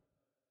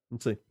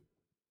 Let's see.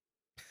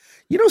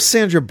 You know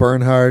Sandra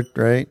Bernhard,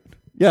 right?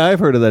 Yeah, I've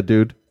heard of that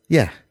dude.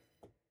 Yeah.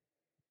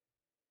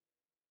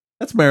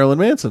 That's Marilyn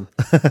Manson.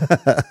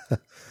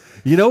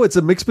 You know, it's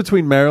a mix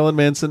between Marilyn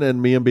Manson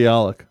and Mia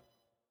Bialik.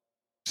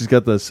 She's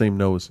got the same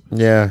nose.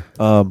 Yeah.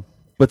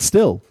 But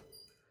still,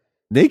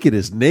 naked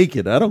is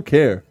naked. I don't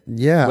care.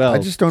 Yeah, well, I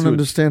just don't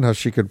understand how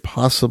she could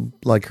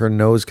her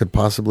nose could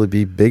possibly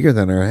be bigger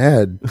than her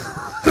head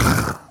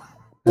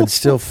and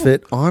still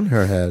fit on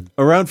her head.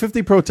 Around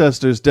 50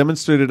 protesters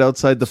demonstrated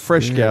outside the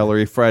Fresh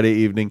Gallery Friday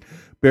evening,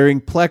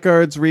 bearing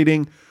placards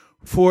reading,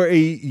 "For a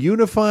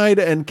unified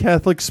and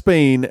Catholic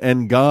Spain,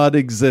 and God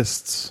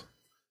exists."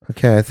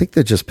 Okay, I think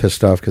they're just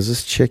pissed off because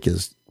this chick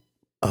is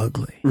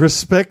ugly.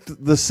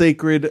 "Respect the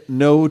sacred,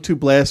 no to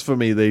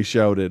blasphemy," they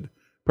shouted.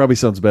 Probably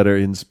sounds better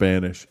in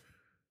Spanish.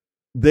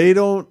 They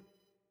don't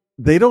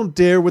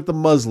dare with the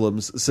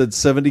Muslims, said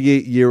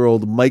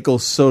 78-year-old Michael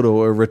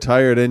Soto, a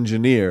retired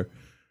engineer.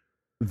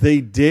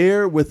 They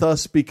dare with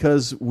us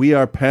because we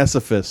are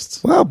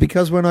pacifists. Well,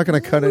 because we're not going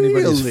to cut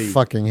anybody's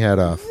fucking head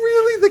off.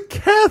 Really? The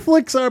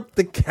Catholics are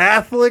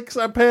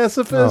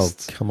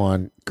pacifists? Oh, come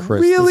on,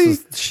 Chris. Really?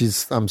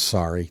 I'm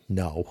sorry.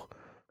 No.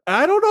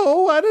 I don't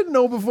know. I didn't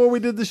know before we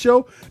did the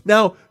show.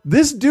 Now,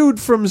 this dude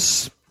from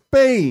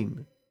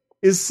Spain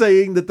is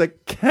saying that the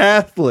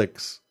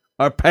Catholics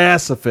are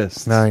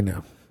pacifists. I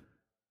know.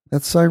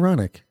 That's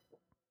ironic.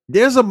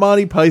 There's a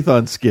Monty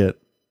Python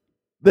skit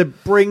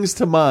that brings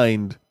to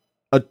mind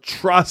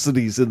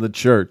atrocities in the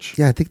church.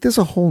 Yeah, I think there's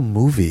a whole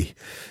movie.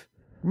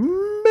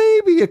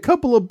 Maybe a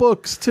couple of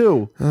books,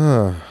 too.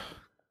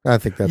 I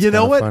think that's you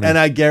know what, funny. and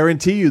I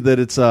guarantee you that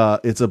it's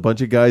a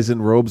bunch of guys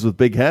in robes with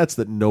big hats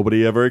that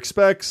nobody ever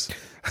expects.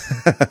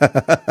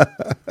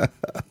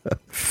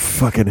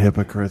 Fucking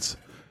hypocrites.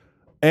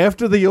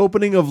 After the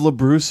opening of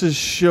LaBruce's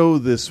show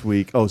this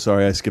week, oh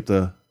sorry, I skipped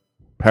a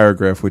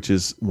paragraph, which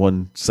is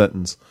one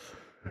sentence.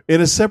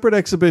 In a separate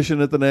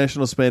exhibition at the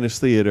National Spanish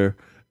Theater,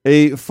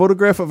 a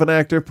photograph of an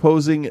actor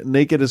posing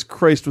naked as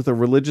Christ with a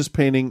religious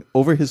painting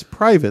over his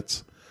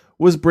privates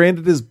was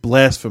branded as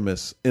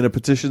blasphemous in a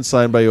petition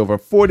signed by over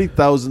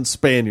 40,000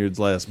 Spaniards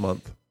last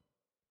month.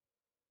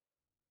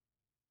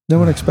 No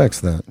one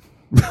expects that.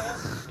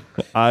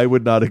 I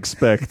would not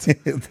expect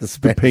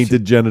the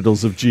painted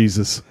genitals of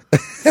Jesus.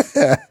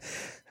 I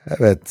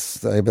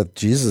bet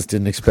Jesus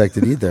didn't expect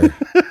it either.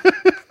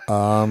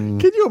 Can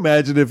you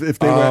imagine if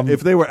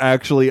they were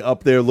actually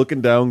up there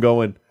looking down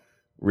going,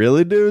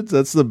 really, dudes?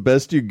 That's the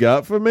best you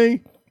got for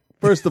me?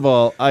 First of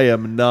all, I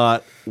am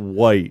not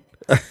white.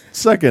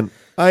 Second,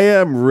 I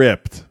am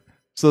ripped.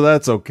 So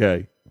that's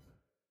okay.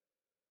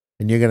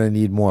 And you're going to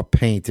need more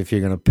paint if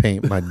you're going to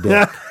paint my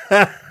dick.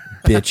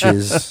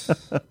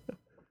 Bitches.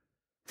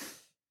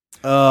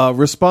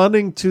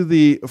 Responding to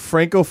the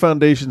Franco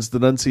Foundation's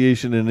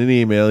denunciation in an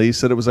email, he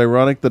said it was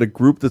ironic that a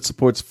group that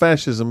supports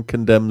fascism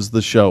condemns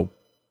the show.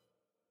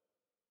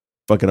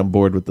 Fucking, I'm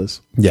bored with this.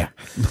 Yeah.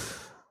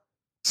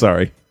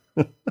 Sorry.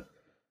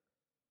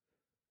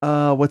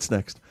 What's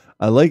next?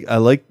 I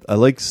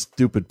like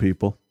stupid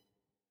people.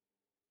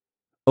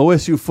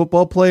 OSU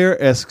football player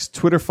asks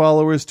Twitter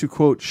followers to,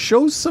 quote,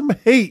 show some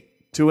hate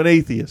to an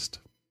atheist.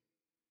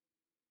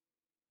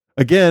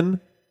 Again,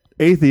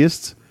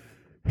 atheists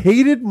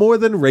hated more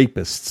than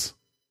rapists.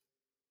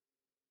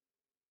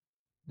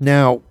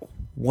 Now,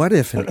 what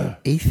if an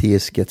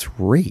atheist gets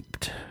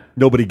raped?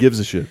 Nobody gives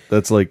a shit.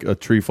 That's like a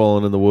tree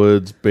falling in the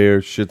woods,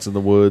 bear shits in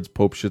the woods,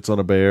 Pope shits on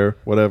a bear,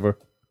 whatever.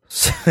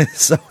 So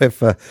if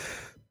the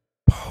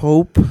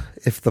Pope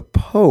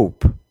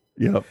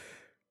yep,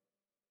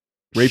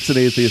 rapes an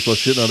atheist while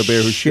shitting on a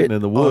bear who's shitting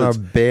in the woods,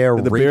 on a bear,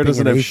 and the bear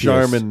doesn't have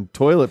Charmin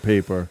toilet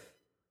paper,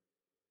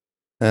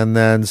 and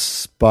then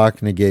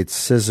Spock negates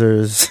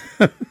scissors,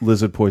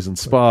 lizard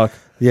poisons Spock.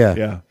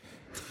 Yeah.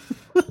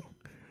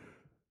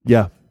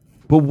 Yeah.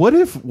 But what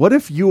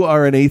if you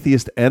are an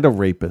atheist and a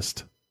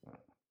rapist?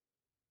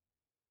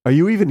 Are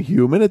you even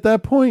human at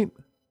that point?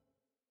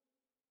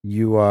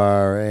 You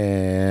are,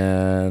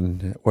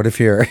 and what if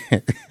you're?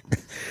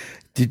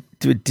 Did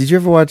you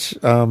ever watch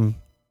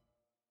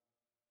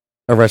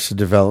Arrested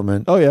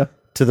Development? Oh yeah.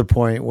 To the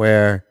point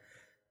where,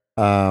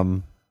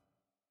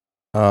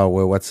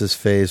 what's his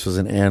face was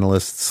an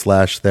analyst /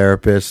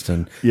 therapist,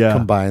 and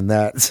combine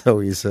that, so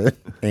he's an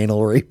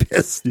anal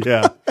rapist.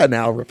 Yeah, an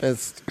anal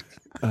rapist.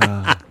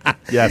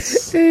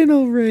 Yes,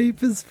 anal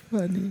rape is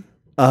funny.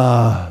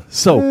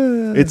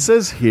 So it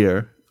says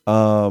here,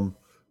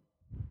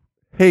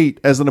 hate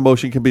as an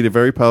emotion can be a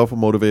very powerful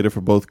motivator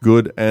for both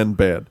good and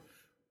bad.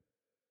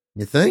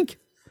 You think?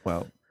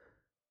 Well,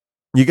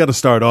 you got to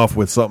start off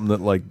with something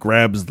that like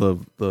grabs the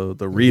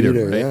reader,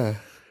 right? Yeah.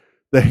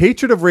 The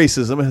hatred of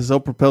racism has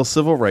helped propel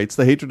civil rights.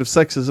 The hatred of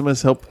sexism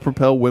has helped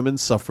propel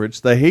women's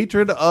suffrage. The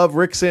hatred of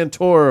Rick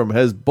Santorum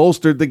has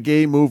bolstered the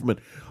gay movement.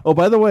 Oh,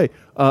 by the way,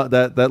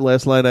 that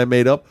last line I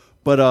made up,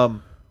 but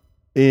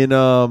in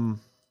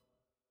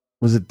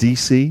was it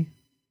DC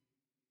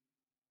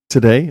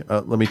today?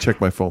 Let me check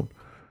my phone.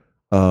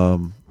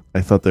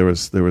 I thought there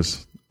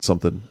was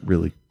something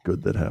really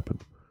good that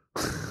happened.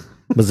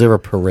 Was there a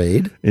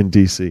parade in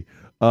DC?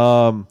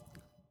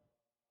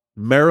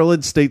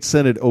 Maryland State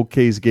Senate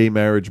okays gay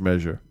marriage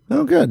measure.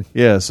 Oh, good.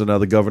 Yeah, so now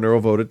the governor will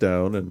vote it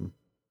down and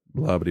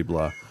blah, blah,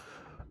 blah.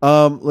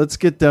 Let's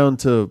get down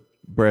to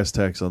brass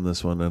tacks on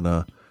this one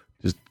and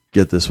just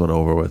get this one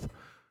over with.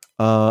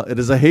 It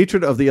is a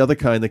hatred of the other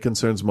kind that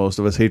concerns most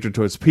of us. Hatred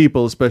towards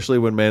people, especially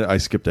when I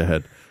skipped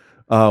ahead.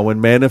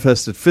 When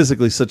manifested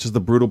physically, such as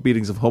the brutal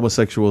beatings of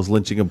homosexuals,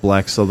 lynching of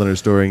black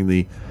Southerners during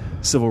the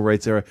civil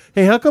rights era.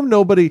 Hey, how come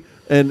nobody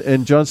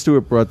and Jon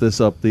Stewart brought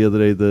this up the other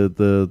day?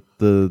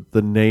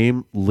 The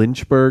name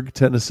Lynchburg,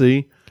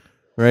 Tennessee,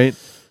 right?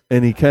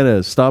 And he kind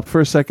of stopped for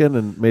a second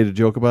and made a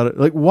joke about it.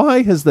 Like,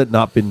 why has that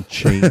not been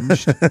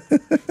changed?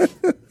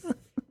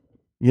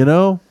 You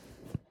know.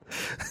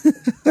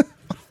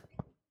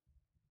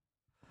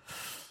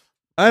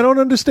 I don't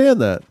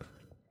understand that.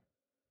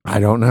 I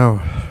don't know.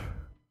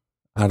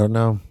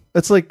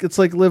 It's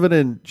like living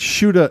in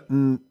Shooter,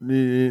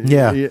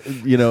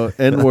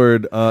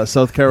 N-word,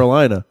 South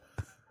Carolina,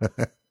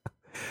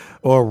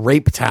 or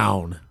Rape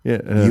Town,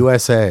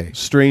 USA,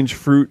 Strange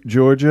Fruit,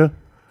 Georgia.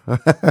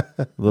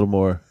 A little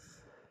more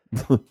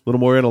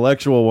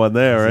intellectual one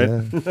there,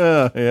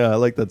 right? Yeah, I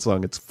like that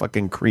song. It's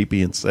fucking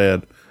creepy and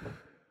sad.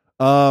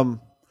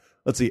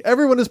 Let's see.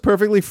 Everyone is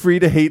perfectly free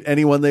to hate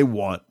anyone they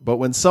want, but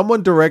when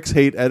someone directs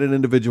hate at an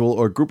individual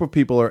or group of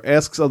people or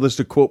asks others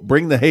to, quote,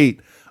 bring the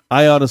hate,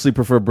 I honestly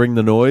prefer bring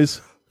the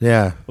noise.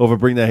 Yeah. Over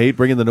bring the hate.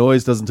 Bringing the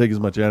noise doesn't take as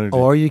much energy.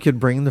 Or you could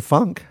bring the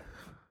funk.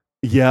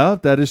 Yeah,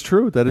 that is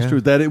true. That is true.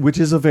 Which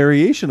is a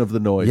variation of the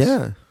noise.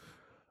 Yeah.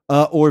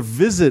 Or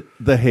visit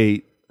the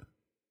hate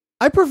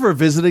I prefer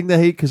visiting the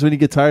hate because when you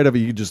get tired of it,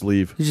 you can just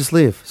leave. You just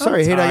leave.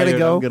 Sorry, hate, I gotta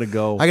go. I'm gonna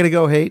go. I gotta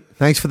go, hate.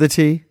 Thanks for the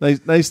tea.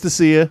 Nice to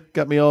see you.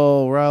 Got me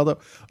all riled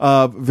up.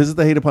 Visit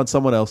the hate upon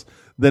someone else.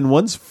 Then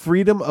one's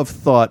freedom of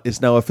thought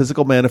is now a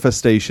physical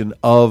manifestation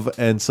of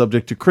and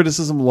subject to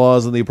criticism,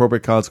 laws, and the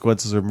appropriate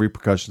consequences and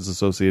repercussions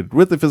associated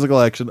with the physical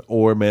action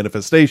or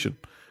manifestation.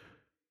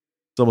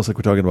 It's almost like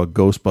we're talking about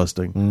ghost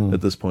busting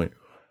at this point.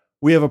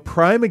 We have a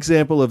prime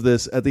example of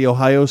this at the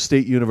Ohio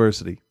State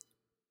University.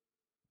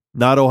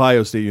 Not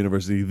Ohio State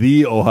University,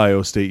 the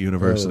Ohio State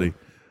University. Oh.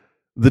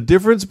 The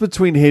difference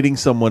between hating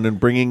someone and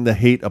bringing the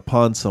hate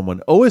upon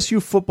someone.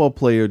 OSU football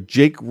player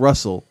Jake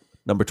Russell,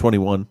 number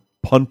 21,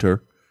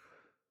 punter.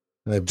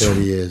 I bet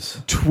he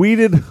is.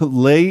 Tweeted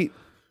late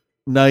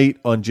night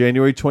on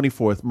January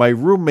 24th, my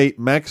roommate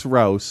Max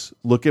Rouse,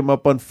 look him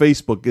up on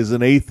Facebook, is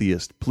an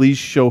atheist. Please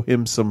show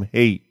him some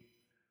hate.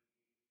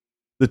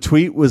 The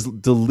tweet was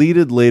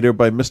deleted later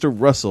by Mr.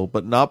 Russell,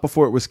 but not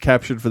before it was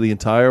captured for the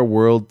entire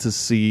world to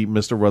see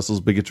Mr.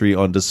 Russell's bigotry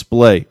on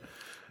display.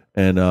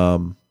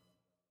 And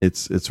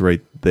it's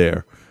right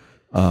there,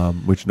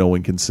 which no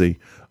one can see.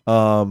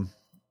 Why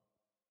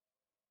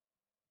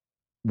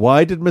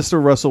did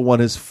Mr. Russell want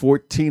his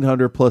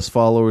 1,400 plus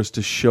followers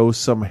to show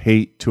some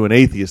hate to an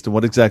atheist? And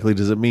what exactly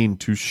does it mean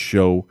to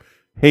show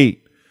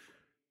hate?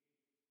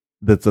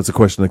 That's a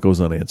question that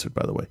goes unanswered,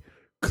 by the way.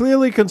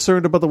 Clearly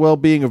concerned about the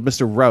well-being of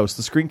Mr. Rouse,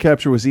 the screen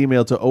capture was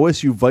emailed to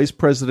OSU Vice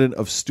President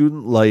of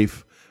Student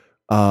Life,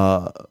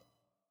 Juanave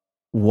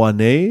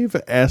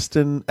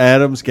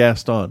Adams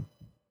Gaston.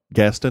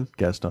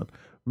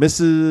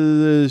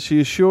 She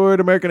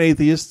assured American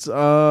Atheists,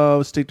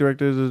 State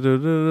Director,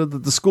 that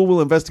the school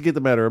will investigate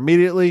the matter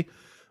immediately.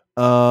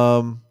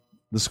 The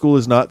school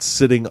is not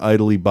sitting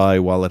idly by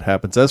while it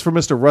happens. As for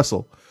Mr.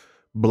 Russell,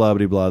 blah,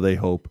 blah, blah, they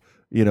hope.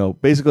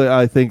 Basically,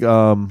 I think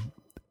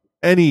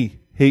any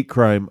hate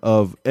crime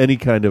of any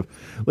kind of,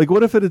 like,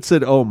 what if it had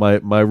said, oh,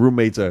 my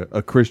roommate's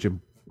a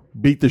Christian,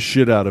 beat the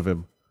shit out of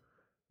him.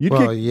 You'd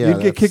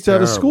get kicked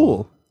out of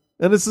school.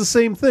 And it's the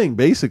same thing,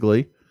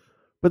 basically.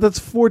 But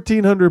that's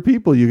 1,400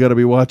 people you got to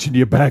be watching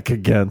your back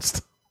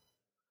against.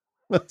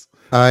 It's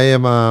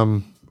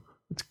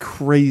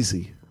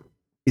crazy.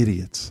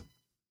 Idiots.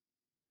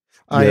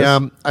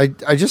 Yes.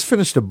 I just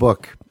finished a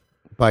book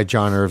by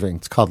John Irving.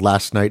 It's called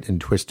Last Night in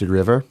Twisted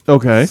River.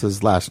 Okay. It's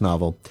his last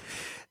novel.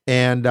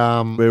 And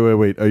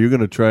wait. Are you going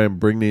to try and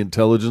bring the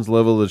intelligence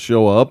level of the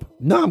show up?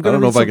 No, I'm going to. I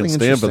don't know if I can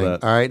stand for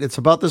that. All right, it's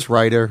about this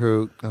writer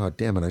who. Oh,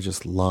 damn it! I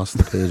just lost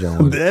the page I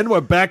wanted. Then we're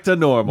back to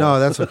normal.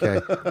 No, that's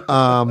okay.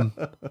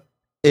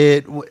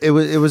 It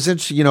was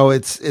interesting.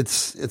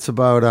 It's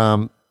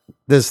about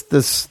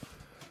this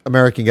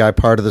American guy.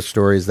 Part of the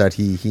story is that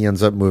he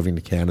ends up moving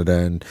to Canada,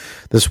 and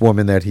this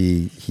woman that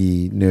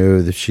he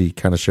knew, that she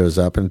kind of shows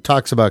up and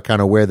talks about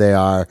kind of where they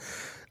are.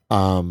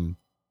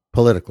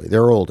 Politically,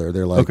 they're older.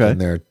 They're like in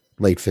their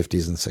late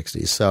 50s and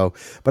 60s. So,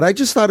 but I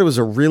just thought it was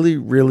a really,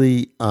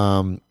 really,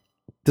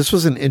 this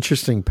was an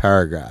interesting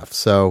paragraph.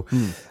 So,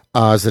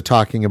 as they're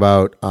talking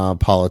about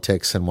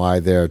politics and why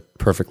they're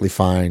perfectly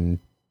fine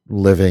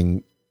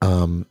living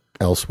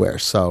elsewhere.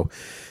 So,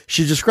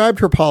 she described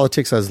her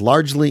politics as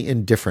largely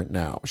indifferent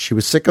now. She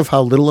was sick of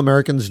how little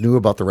Americans knew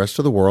about the rest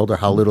of the world or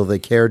how little they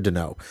cared to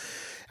know.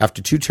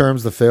 After 2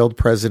 terms, the failed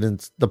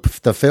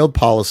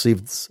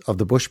policies of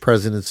the Bush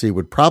presidency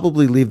would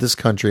probably leave this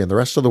country and the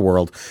rest of the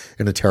world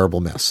in a terrible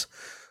mess.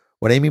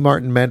 What Amy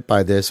Martin meant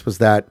by this was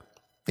that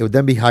it would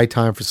then be high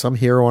time for some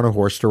hero on a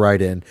horse to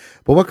ride in.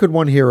 But what could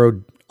one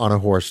hero on a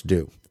horse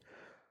do?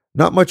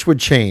 Not much would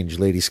change,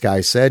 Lady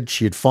Sky said.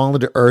 She had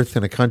fallen to earth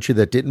in a country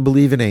that didn't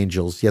believe in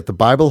angels, yet the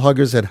Bible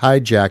huggers had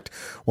hijacked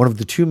one of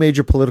the 2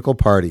 major political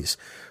parties.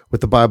 With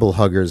the Bible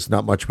huggers,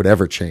 not much would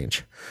ever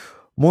change.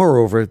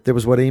 Moreover, there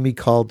was what Amy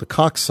called the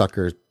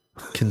cocksucker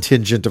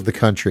contingent of the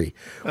country.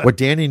 What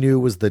Danny knew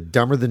was the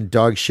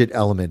dumber-than-dog shit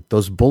element,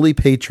 those bully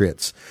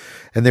patriots.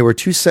 And they were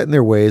too set in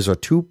their ways or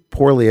too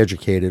poorly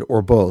educated,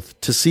 or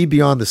both, to see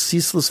beyond the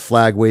ceaseless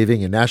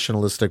flag-waving and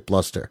nationalistic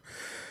bluster.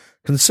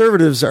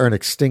 Conservatives are an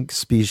extinct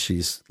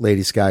species,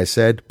 Lady Sky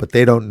said, but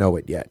they don't know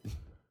it yet.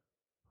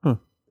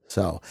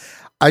 So,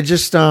 I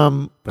just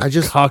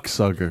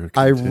cocksucker.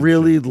 I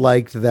really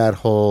liked that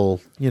whole,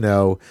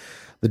 the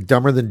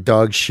dumber than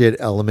dog shit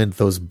element,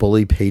 those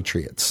bully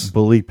patriots.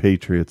 Bully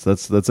patriots.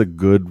 That's a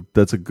good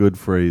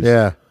phrase.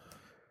 Yeah.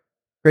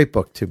 Great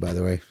book too, by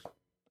the way.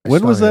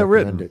 When was that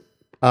written?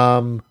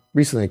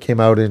 Recently. It came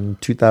out in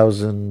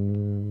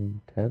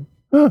 2010.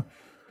 Huh.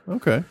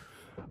 Okay.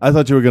 I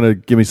thought you were going to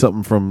give me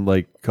something from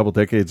like a couple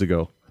decades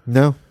ago.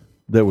 No.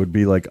 That would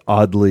be like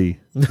oddly,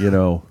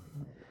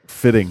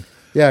 fitting.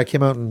 Yeah, it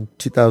came out in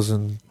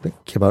 2000. I think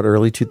it came out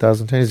early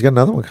 2010. He's got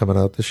another one coming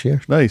out this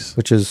year. Nice.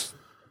 Which is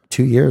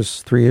 2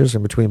 years, 3 years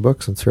in between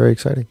books. It's very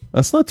exciting.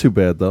 That's not too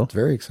bad, though. It's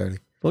very exciting.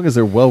 As long as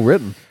they're well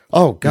written.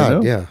 Oh,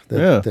 God, yeah.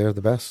 They're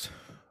the best.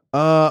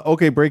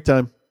 Okay, break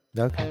time.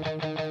 Okay.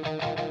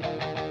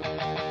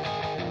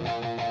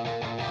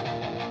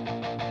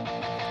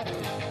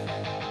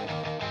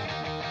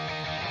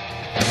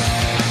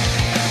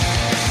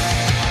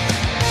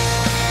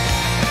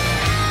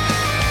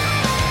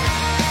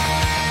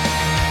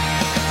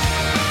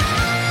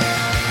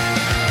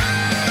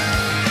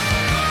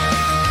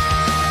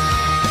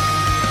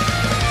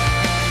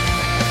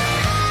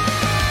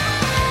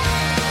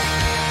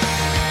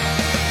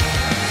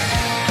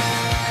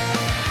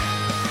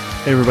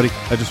 Hey everybody,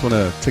 I just want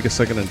to take a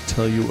second and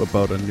tell you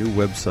about a new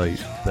website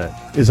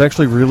that is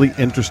actually really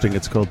interesting.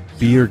 It's called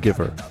Beer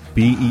Giver,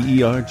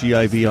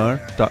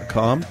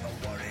 BeerGivr.com.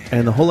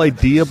 And the whole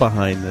idea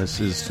behind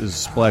this is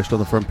splashed on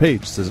the front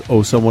page. It says,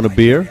 owe someone a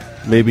beer,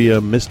 maybe a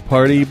missed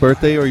party,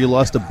 birthday, or you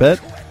lost a bet?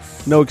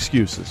 No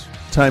excuses.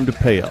 Time to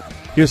pay up.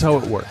 Here's how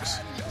it works.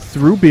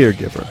 Through Beer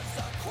Giver,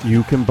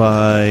 you can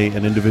buy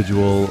an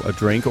individual a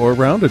drink or a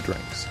round of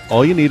drinks.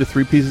 All you need are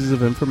 3 pieces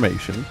of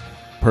information,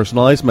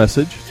 personalized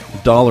message,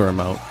 dollar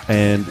amount,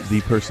 and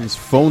the person's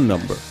phone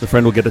number. The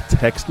friend will get a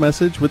text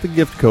message with a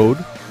gift code,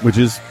 which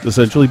is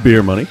essentially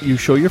beer money. You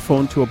show your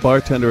phone to a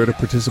bartender at a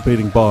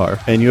participating bar,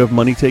 and you have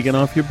money taken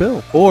off your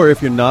bill. Or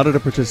if you're not at a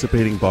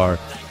participating bar,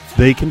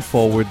 they can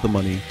forward the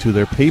money to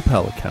their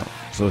PayPal account.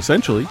 So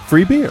essentially,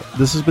 free beer.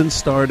 This has been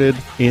started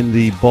in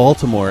the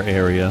Baltimore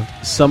area.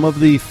 Some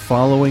of the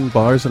following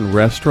bars and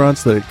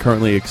restaurants that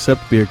currently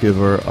accept Beer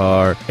Giver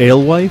are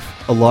Alewife,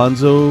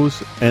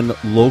 Alonzo's, and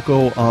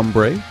Loco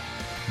Hombre,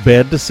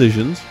 Bad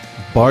Decisions,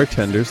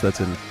 Bartenders, that's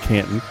in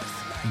Canton,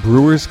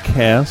 Brewer's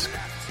Cask,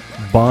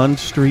 Bond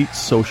Street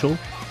Social,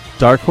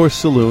 Dark Horse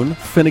Saloon,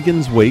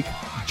 Finnegan's Wake,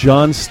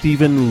 John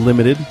Stephen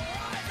Limited,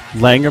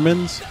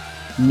 Langerman's,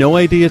 No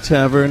Idea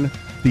Tavern,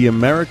 The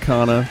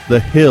Americana, The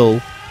Hill,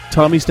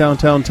 Tommy's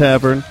Downtown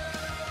Tavern,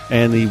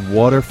 and the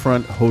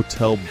Waterfront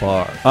Hotel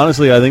Bar.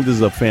 Honestly, I think this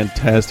is a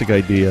fantastic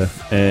idea,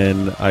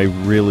 and I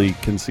really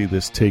can see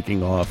this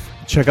taking off.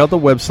 Check out the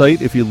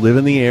website if you live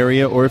in the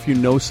area or if you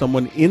know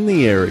someone in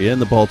the area, in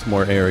the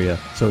Baltimore area.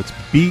 So it's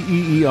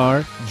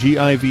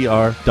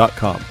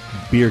BeerGivr.com,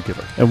 Beer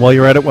Giver. And while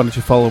you're at it, why don't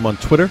you follow him on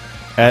Twitter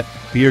at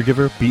Beer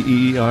Giver,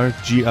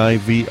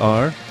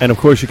 BeerGivr. And of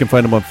course, you can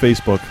find him on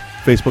Facebook,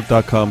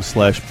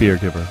 Facebook.com/Beer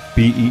Giver,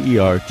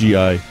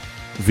 BeerGivr.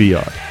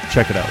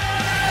 Check it out.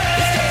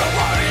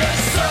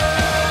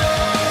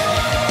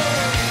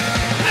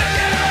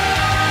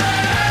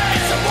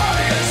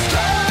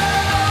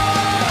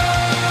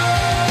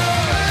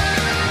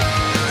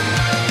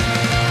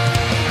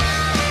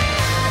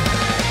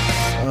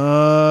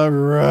 All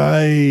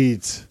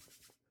right.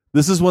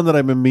 This is one that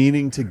I've been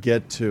meaning to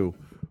get to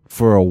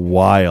for a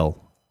while.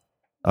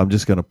 I'm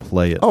just going to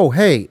play it. Oh,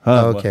 hey.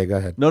 Okay, what? Go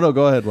ahead. No,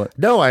 go ahead. What?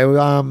 No,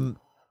 I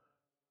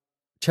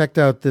checked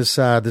out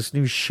this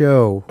new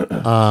show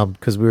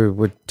because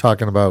we're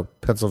talking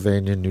about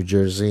Pennsylvania and New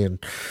Jersey, and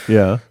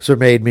so it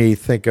made me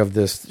think of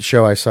this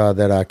show I saw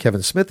that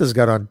Kevin Smith has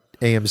got on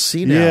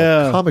AMC now.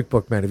 Yeah. Comic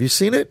Book Man. Have you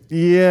seen it?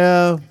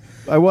 Yeah,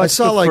 I watched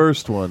the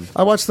first one.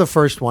 I watched the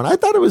first one. I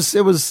thought it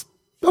was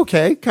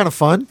okay, kind of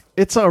fun.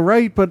 It's all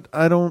right, but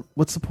I don't.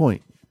 What's the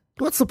point?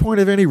 What's the point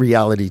of any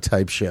reality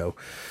type show?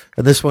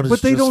 And this one is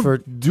but they just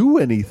don't do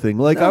anything.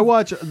 Like I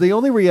watch the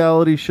only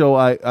reality show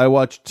I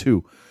watch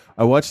 2.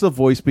 I watch The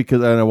Voice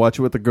and I watch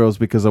it with the girls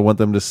because I want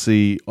them to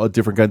see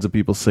different kinds of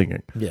people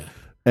singing. Yeah.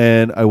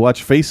 And I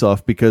watch Face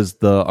Off because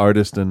the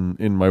artist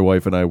and my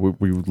wife and I,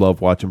 we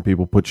love watching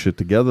people put shit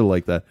together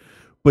like that.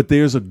 But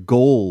there's a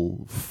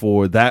goal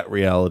for that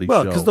reality show.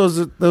 Well, because those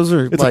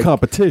are it's a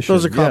competition.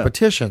 Those are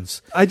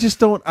competitions. I just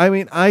don't. I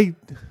mean,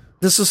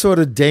 this is sort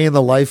of day in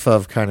the life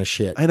of kind of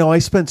shit. I know. I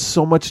spent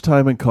so much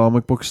time in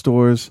comic book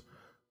stores.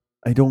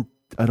 I don't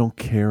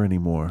care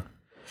anymore.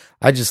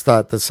 I just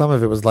thought that some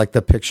of it was like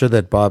the picture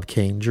that Bob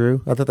Kane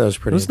drew. I thought that was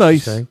pretty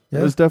interesting. Nice. Yeah.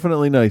 It was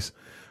definitely nice.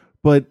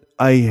 But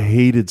I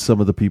hated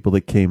some of the people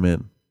that came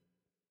in.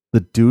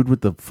 The dude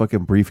with the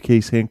fucking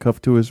briefcase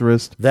handcuffed to his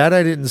wrist. That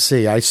I didn't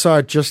see. I saw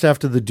it just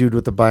after the dude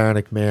with the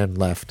Bionic Man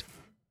left.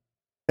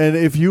 And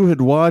if you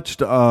had watched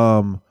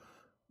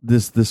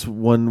this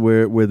one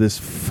where this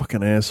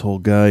fucking asshole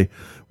guy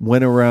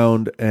went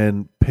around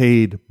and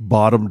paid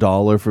bottom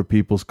dollar for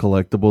people's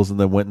collectibles and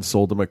then went and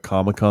sold them at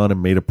Comic-Con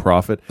and made a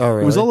profit. Oh,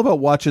 really? It was all about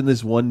watching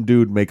this one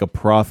dude make a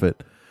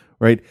profit,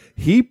 right?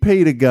 He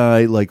paid a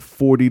guy like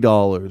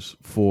 $40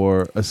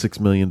 for a $6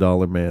 million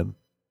man.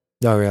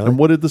 Oh, really? And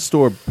what did the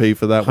store pay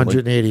for that one?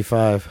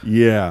 $185.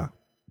 Yeah.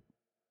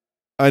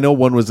 I know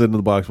one was in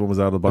the box, one was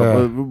out of the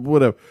box,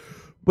 whatever.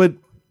 But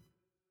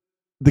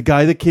the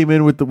guy that came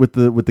in with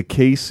the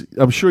case,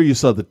 I'm sure you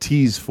saw the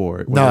tease for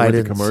it. No, I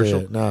didn't see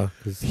it. No,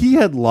 he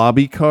had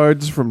lobby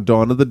cards from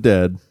Dawn of the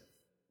Dead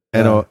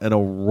and a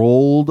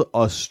rolled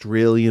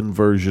Australian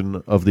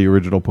version of the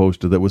original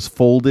poster that was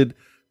folded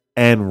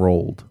and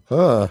rolled.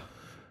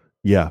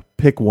 Yeah,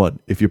 pick one.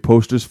 If your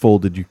poster's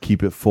folded, you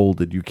keep it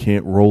folded. You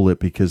can't roll it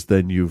because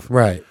then you've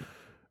right.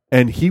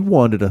 And he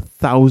wanted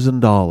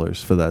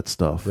 $1,000 for that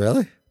stuff.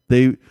 Really?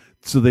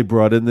 So they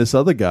brought in this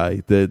other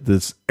guy,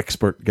 this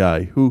expert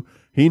guy who.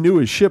 He knew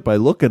his shit by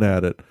looking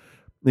at it.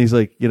 And he's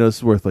like,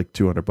 it's worth like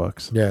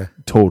 $200. Yeah.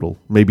 Total.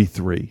 Maybe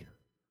 $300.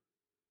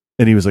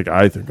 And he was like,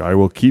 I think I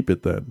will keep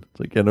it then. It's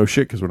like, yeah, no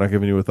shit, because we're not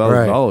giving you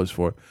 $1,000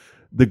 for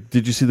it.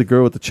 Did you see the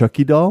girl with the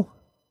Chucky doll?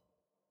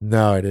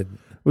 No, I didn't.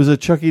 It was a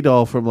Chucky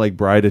doll from like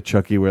Bride of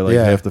Chucky where like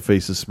half the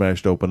face is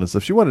smashed open and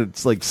stuff. She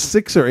wanted like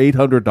 $600 or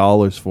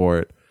 $800 for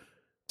it.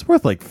 It's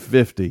worth like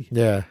 $50.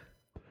 Yeah.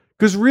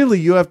 Because really,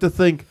 you have to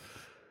think.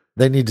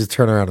 They need to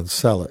turn around and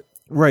sell it.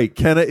 Right.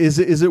 Is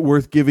it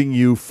worth giving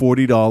you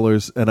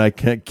 $40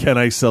 and can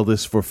I sell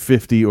this for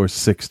 $50 or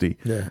 $60?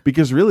 Yeah.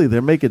 Because really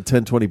they're making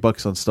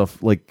 $10-20 on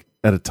stuff like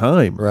at a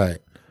time. Right.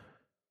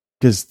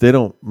 Because they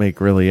don't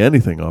make really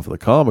anything off of the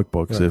comic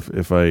books,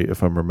 Right.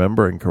 if I'm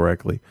remembering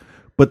correctly.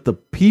 But the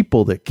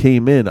people that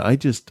came in, I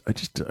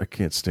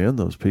can't stand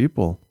those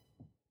people.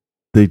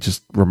 They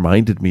just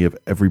reminded me of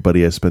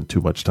everybody I spent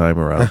too much time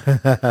around.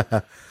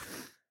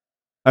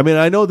 I mean,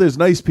 I know there's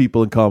nice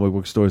people in comic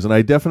book stores, and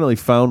I definitely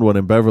found one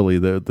in Beverly.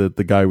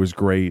 The guy was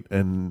great,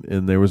 and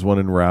there was one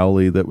in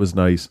Rowley that was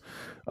nice.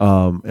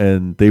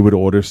 And they would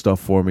order stuff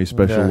for me,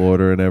 special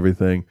order and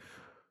everything.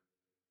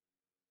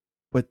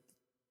 But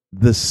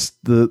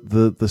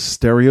the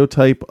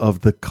stereotype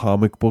of the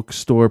comic book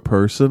store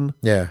person,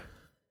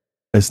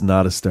 is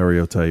not a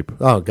stereotype.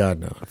 Oh God,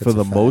 no! For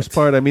the most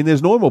part, I mean,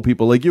 there's normal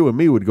people like you and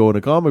me would go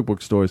into comic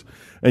book stores,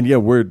 and yeah,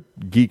 we're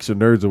geeks or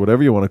nerds or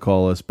whatever you want to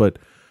call us, but.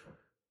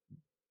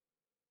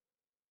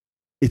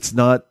 It's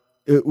not.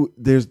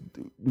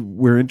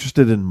 We're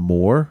interested in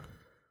more.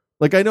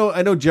 Like I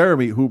know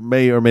Jeremy, who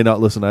may or may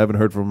not listen. I haven't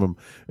heard from him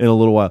in a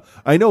little while.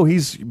 I know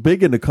he's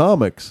big into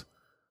comics,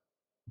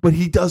 but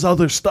he does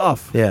other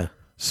stuff. Yeah.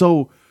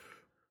 So,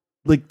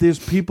 like, there's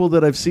people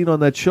that I've seen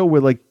on that show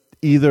where, like,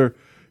 either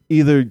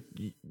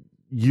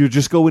you're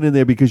just going in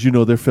there because you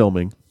know they're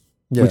filming,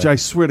 which I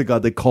swear to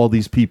God they call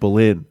these people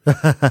in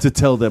to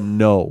tell them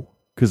no.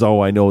 Because,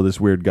 I know this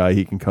weird guy,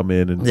 he can come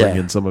in and bring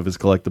in some of his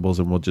collectibles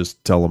and we'll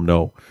just tell him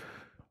no.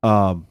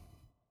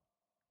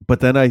 But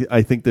then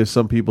I think there's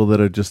some people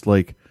that are just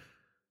like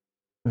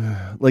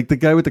the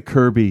guy with the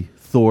Kirby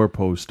Thor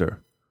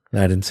poster.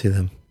 I didn't see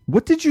them.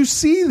 What did you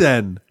see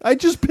then? I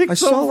just picked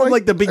some from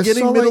like the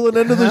beginning, middle, and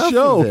end of the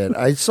show.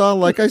 I saw,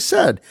 like I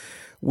said,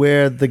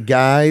 where the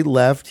guy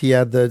left, he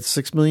had the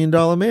 $6 Million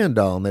Man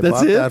doll, and they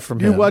bought that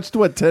from him. You watched,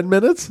 what, 10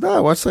 minutes? No, I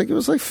watched it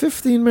was like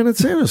 15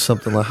 minutes in or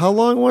something. How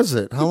long was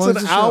it? How long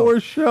it's an hour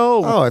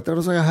show. Oh, I thought it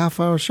was like a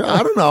half-hour show.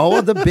 I don't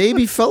know. The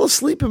baby fell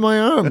asleep in my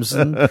arms,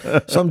 and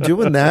so I'm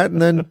doing that, and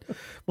then,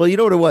 well, you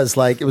know what it was?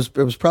 Like, it was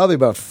probably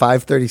about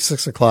 5:30,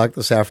 6 o'clock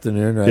this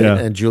afternoon, right? Yeah.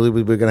 And Julie,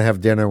 we were going to have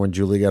dinner when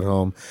Julie got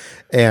home,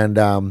 and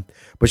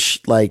but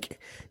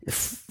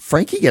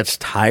Frankie gets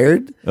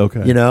tired,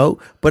 okay,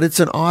 but it's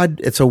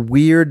a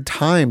weird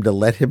time to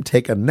let him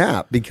take a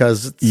nap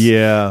because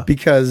then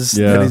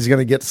he's going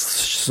to get,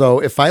 so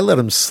if I let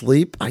him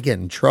sleep, I get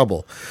in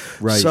trouble.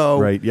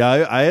 Right.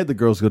 Yeah, I had the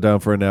girls go down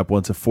for a nap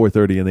once at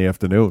 4:30 in the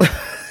afternoon.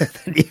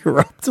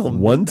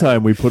 One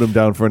time we put him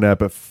down for a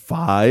nap at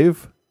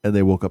 5 and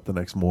they woke up the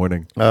next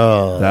morning.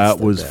 Oh, that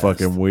was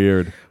fucking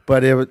weird.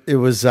 But it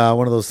was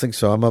one of those things.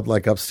 So I'm up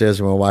like upstairs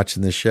and we're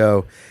watching the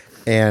show,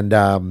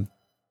 and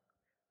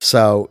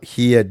so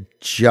he had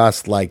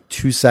just like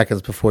 2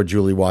 seconds before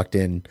Julie walked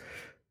in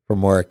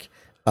from work,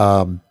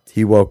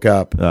 he woke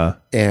up,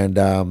 and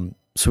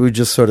so we were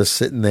just sort of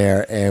sitting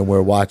there and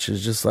we're watching.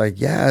 It's just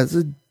like, yeah, it's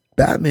a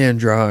Batman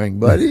drawing,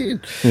 buddy.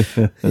 And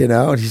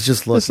he's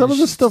just looking. Some of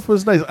the stuff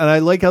was nice, and I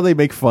like how they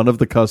make fun of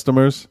the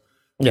customers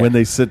when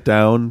they sit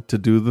down to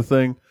do the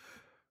thing.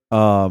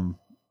 I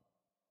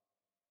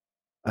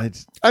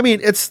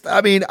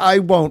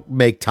won't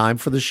make time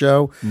for the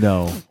show.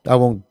 No, I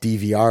won't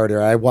DVR it,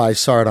 or I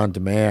saw it on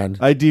demand.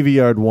 I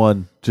DVR'd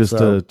one just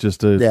to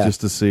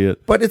see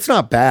it, but it's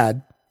not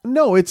bad.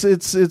 No,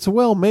 it's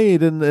well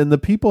made, and the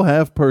people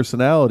have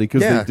personality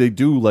because they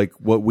do like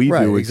what we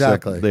do.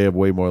 Exactly. Except they have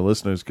way more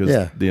listeners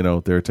because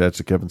they're attached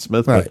to Kevin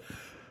Smith. Right. But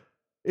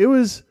it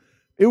was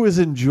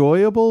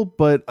enjoyable,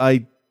 but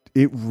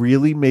it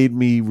really made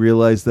me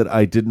realize that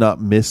I did not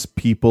miss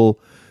people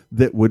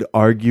that would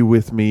argue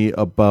with me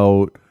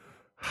about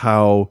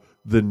how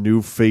the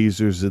new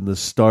phasers in the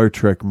Star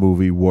Trek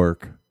movie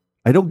work.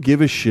 I don't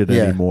give a shit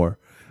anymore.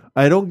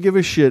 I don't give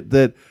a shit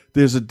that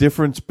there's a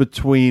difference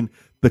between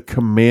the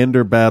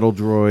commander battle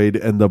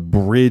droid and the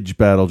bridge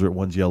battle droid.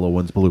 One's yellow,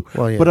 one's blue.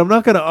 Well, yeah. But I'm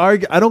not going to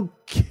argue. I don't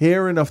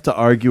care enough to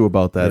argue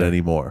about that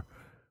anymore.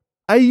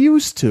 I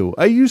used to,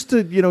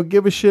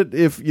 give a shit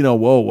if,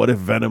 what if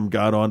Venom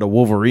got onto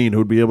Wolverine?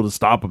 Who'd be able to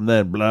stop him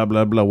then? Blah,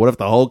 blah, blah. What if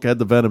the Hulk had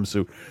the Venom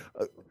suit?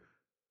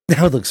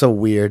 That would look so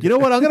weird. You know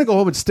what? I'm going to go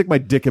home and stick my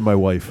dick in my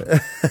wife.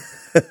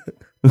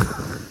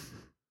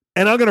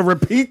 And I'm going to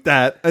repeat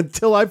that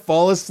until I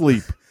fall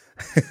asleep.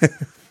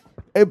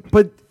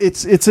 But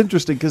it's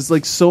interesting because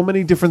like so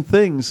many different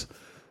things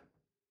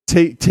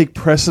take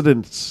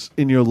precedence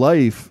in your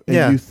life,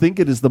 and you think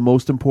it is the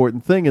most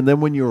important thing, and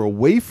then when you're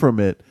away from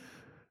it,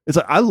 it's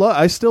like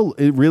I still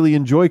really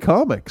enjoy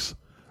comics.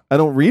 I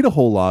don't read a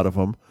whole lot of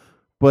them,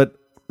 but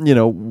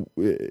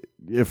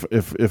if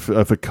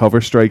a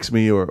cover strikes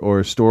me or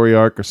a story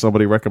arc or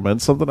somebody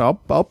recommends something,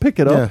 I'll pick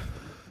it up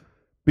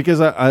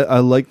because I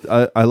like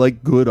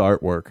good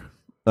artwork.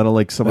 I don't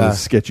like some of the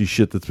sketchy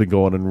shit that's been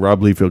going on, and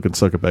Rob Liefeld can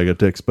suck a bag of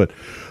dicks, but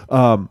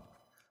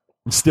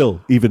still,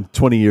 even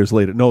 20 years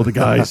later, no, the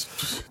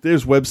guys,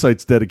 there's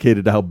websites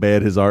dedicated to how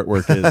bad his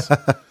artwork is.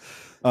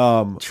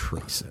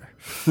 Tracer.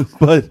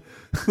 But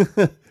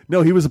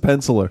no, he was a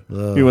penciler.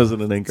 He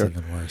wasn't an inker.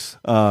 Even worse.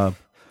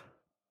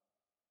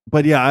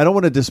 But yeah, I don't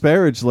want to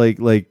disparage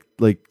like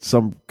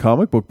some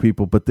comic book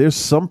people, but there's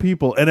some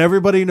people, and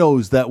everybody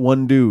knows that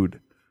one dude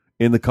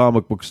in the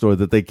comic book store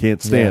that they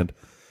can't stand.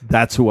 Yeah.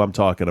 That's who I'm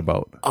talking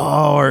about.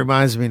 Oh, it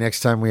reminds me,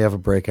 next time we have a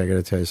break, I got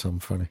to tell you something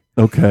funny.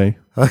 Okay.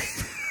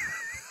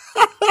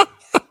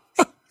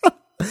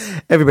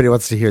 Everybody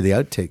wants to hear the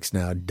outtakes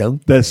now,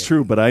 don't they? That's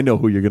true, but I know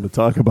who you're going to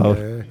talk about.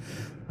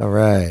 All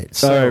right.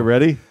 So, all right,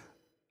 ready?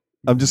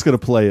 I'm just going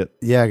to play it.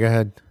 Yeah, go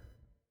ahead.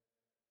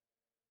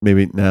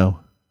 Maybe now.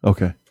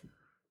 Okay.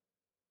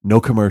 No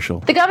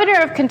commercial. The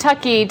governor of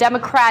Kentucky,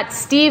 Democrat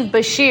Steve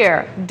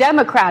Beshear,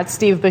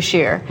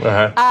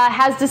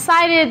 has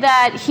decided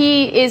that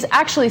he is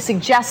actually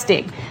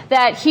suggesting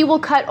that he will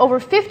cut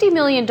over $50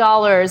 million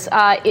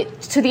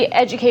to the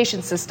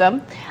education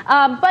system,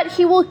 but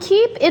he will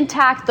keep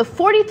intact the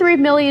 $43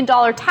 million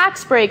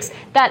tax breaks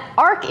that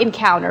ARC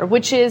Encounter,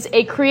 which is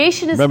a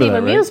creationist theme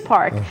amuse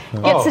park,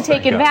 gets to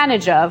take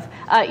advantage of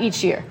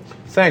each year.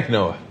 Thank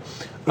Noah.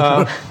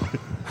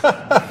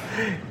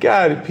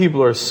 God,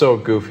 people are so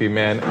goofy,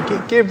 man.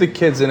 Give the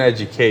kids an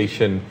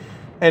education.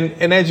 And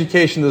an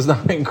education does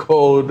not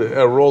include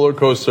a roller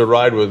coaster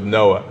ride with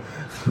Noah.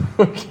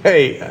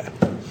 Okay.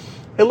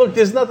 Hey, look,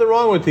 there's nothing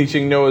wrong with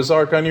teaching Noah's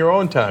Ark on your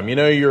own time. You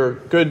know, you're a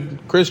good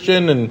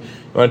Christian and you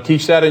want to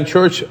teach that in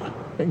church.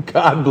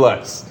 God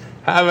bless.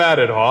 Have at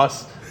it,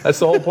 Hoss. That's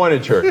the whole point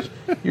of church.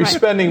 You're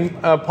spending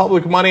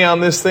public money on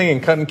this thing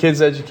and cutting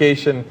kids'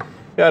 education.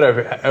 You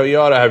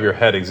ought to have your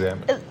head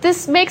examined.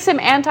 This makes him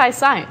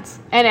anti-science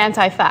and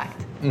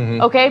anti-fact,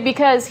 okay?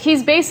 Because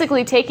he's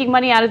basically taking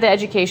money out of the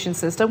education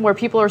system where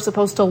people are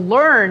supposed to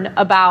learn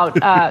about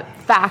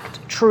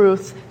fact,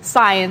 truth,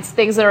 science,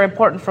 things that are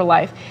important for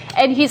life.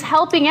 And he's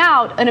helping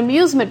out an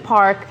amusement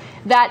park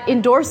that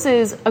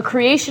endorses a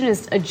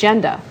creationist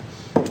agenda.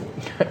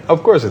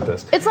 Of course it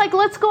does. It's like,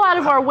 let's go out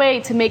of our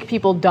way to make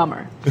people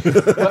dumber.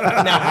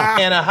 Now,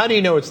 Anna, how do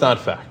you know it's not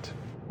fact?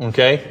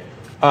 Okay?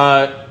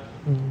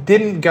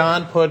 Didn't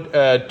God put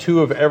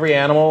 2 of every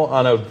animal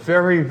on a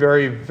very,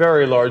 very,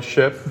 very large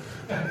ship?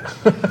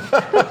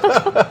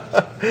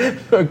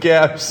 Okay,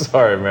 I'm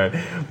sorry,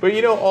 man. But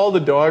you know, all the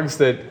dogs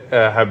that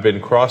have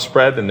been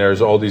crossbred and there's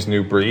all these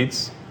new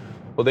breeds,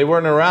 well, they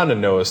weren't around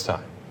in Noah's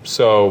time.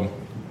 So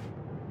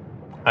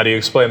how do you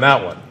explain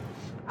that one?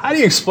 How do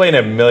you explain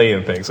a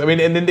million things? I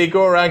mean, and then they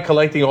go around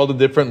collecting all the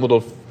different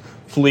little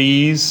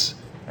fleas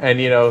and,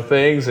 you know,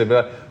 things, and be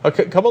like,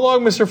 okay, come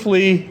along, Mr.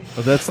 Flea.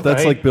 Well, that's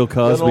right? Like Bill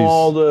Cosby's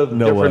all the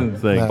Noah different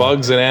thing.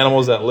 Bugs and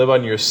animals that live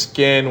on your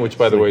skin, which,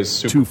 by the way, is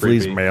super 2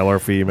 fleas, creepy. male or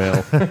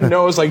female.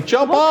 Noah's like,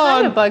 jump What on!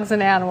 kind of bugs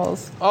and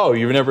animals? Oh,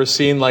 you've never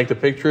seen, like, the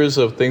pictures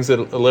of things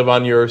that live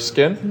on your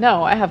skin?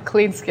 No, I have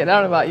clean skin. I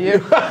don't know about you.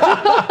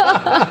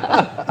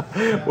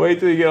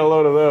 Wait till you get a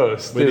load of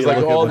those. There's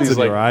like all these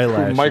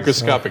like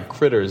microscopic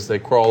critters that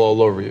crawl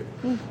all over you.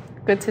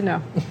 Good to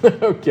know.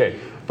 Okay.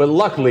 But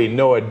luckily,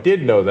 Noah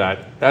did know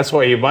that. That's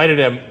why he invited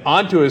him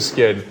onto his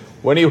skin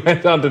when he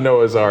went onto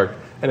Noah's Ark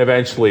and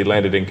eventually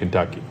landed in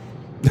Kentucky.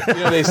 You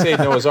know, they say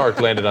Noah's Ark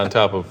landed on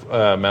top of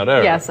Mount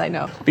Everest. Yes, I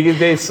know.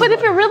 Because but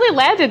if it really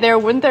landed there,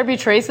 wouldn't there be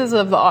traces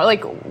of the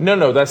like?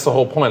 No, that's the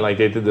whole point. Like,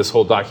 they did this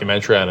whole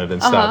documentary on it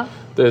and stuff.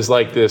 There's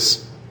like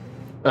this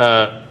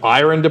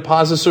iron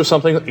deposits or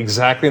something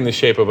exactly in the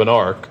shape of an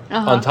ark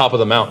on top of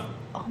the mountain.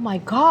 Oh my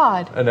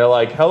God! And they're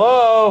like,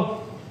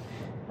 "Hello,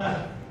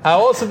 how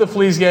else did the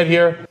fleas get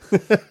here?"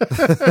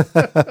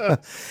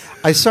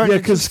 I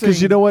started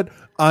because you know what,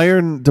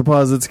 iron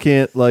deposits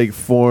can't like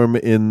form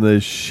in the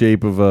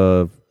shape of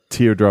a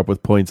teardrop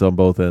with points on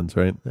both ends,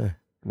 right?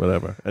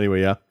 Whatever.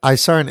 Anyway, yeah. I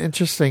saw an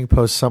interesting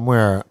post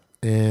somewhere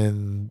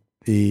in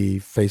the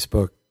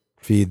Facebook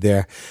feed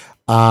there.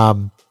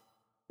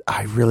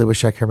 I really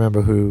wish I could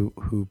remember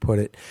who put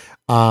it.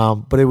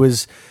 But it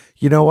was,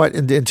 you know what,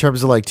 in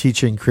terms of like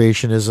teaching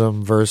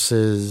creationism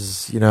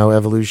versus, you know,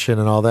 evolution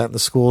and all that in the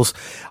schools,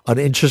 an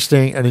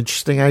interesting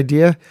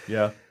idea.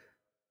 Yeah.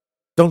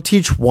 Don't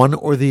teach one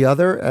or the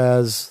other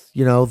as,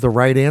 you know, the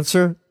right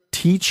answer.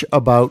 Teach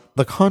about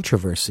the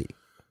controversy.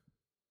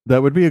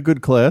 That would be a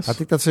good class. I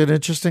think that's an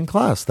interesting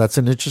class. That's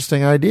an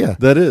interesting idea.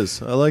 That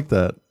is. I like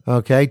that.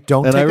 Okay.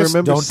 Don't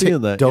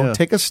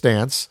take a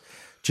stance.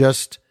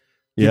 Just,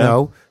 you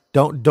know,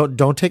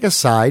 don't take a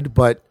side,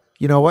 but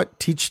you know what?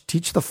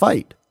 Teach the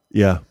fight.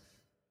 Yeah.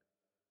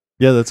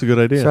 Yeah, that's a good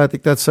idea. So I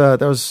think that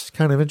was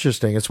kind of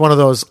interesting. It's one of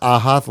those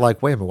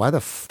like, wait a minute, why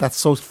that's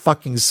so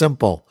fucking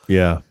simple.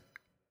 Yeah.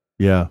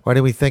 Yeah. Why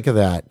didn't we think of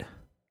that?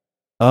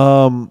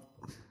 Oh,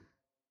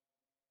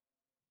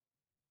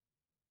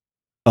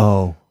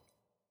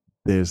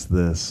 there's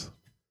this.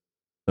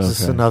 Is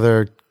this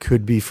another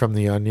could be from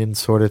The Onion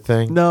sort of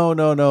thing?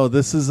 No.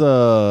 This is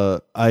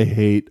a I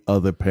hate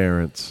other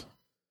parents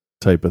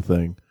type of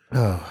thing.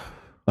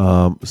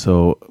 Oh.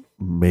 So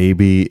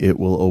maybe it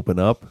will open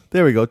up.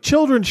 There we go.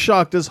 Children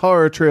shocked as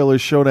horror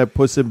trailers shown at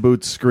Puss in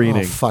Boots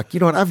screening. Oh, fuck. You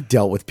know what? I've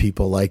dealt with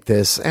people like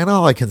this, and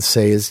all I can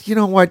say is, you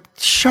know what?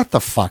 Shut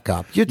the fuck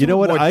up. You know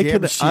what? I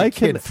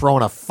can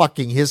throwing a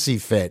fucking hissy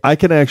fit. I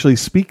can actually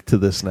speak to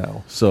this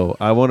now. So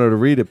I wanted to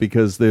read it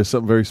because there's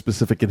something very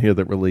specific in here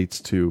that relates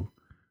to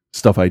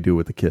stuff I do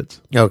with the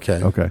kids.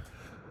 Okay.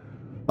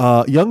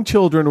 Young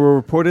children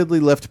were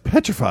reportedly left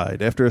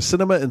petrified after a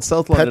cinema in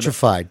South London.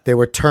 Petrified. They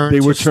were turned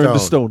to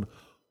stone.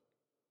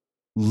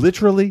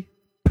 Literally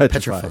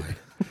petrified.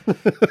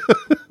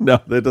 No,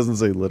 that doesn't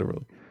say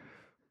literally.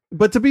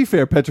 But to be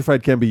fair,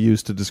 petrified can be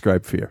used to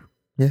describe fear.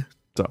 Yeah.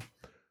 So,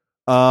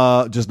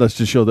 just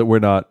to show that we're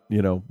not,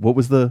 what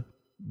was the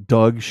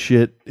dog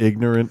shit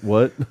ignorant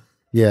what?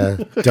 Yeah,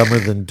 dumber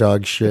than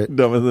dog shit.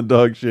 Dumber than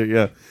dog shit,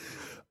 yeah.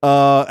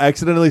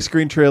 Accidentally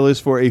screened trailers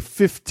for a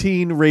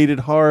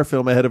 15-rated horror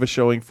film ahead of a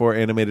showing for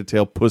animated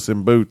tale Puss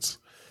in Boots.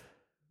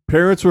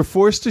 Parents were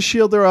forced to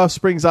shield their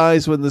offspring's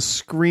eyes when the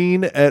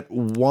screen at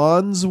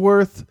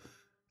Wandsworth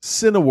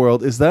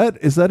Cineworld, is that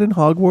in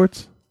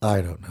Hogwarts?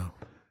 I don't know.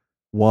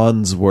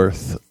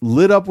 Wandsworth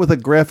lit up with a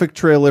graphic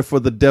trailer for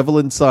The Devil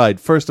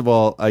Inside. First of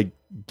all, I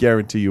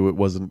guarantee you it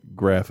wasn't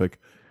graphic.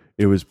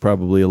 It was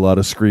probably a lot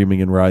of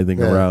screaming and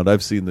writhing around.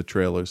 I've seen the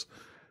trailers.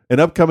 An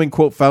upcoming,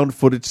 quote, found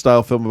footage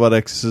style film about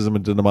exorcism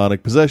and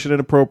demonic possession.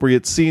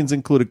 Inappropriate scenes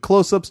included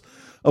close-ups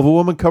of a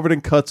woman covered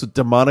in cuts with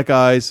demonic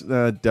eyes,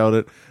 doubt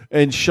it,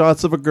 and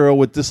shots of a girl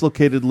with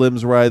dislocated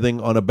limbs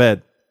writhing on a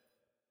bed.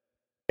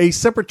 A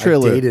separate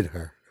trailer. I dated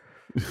her.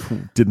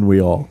 Didn't we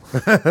all?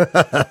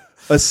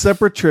 A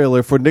separate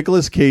trailer for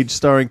Nicolas Cage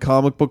starring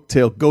comic book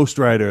tale Ghost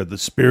Rider, The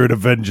Spirit of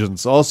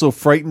Vengeance, also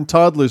frightened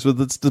toddlers with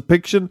its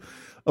depiction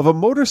of a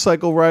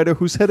motorcycle rider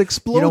whose head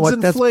explodes in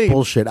That's flames.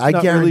 Bullshit. I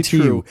guarantee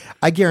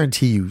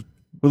you.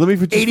 Well, let me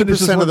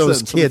 80% of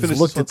those kids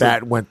looked at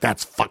that and went,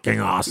 "That's fucking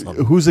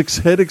awesome." Whose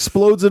head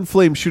explodes in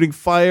flames, shooting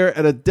fire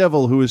at a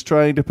devil who is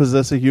trying to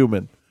possess a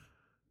human.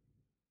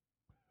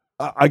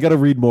 I got to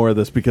read more of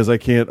this because I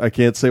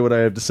can't say what I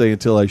have to say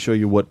until I show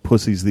you what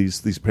pussies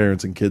these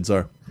parents and kids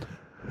are.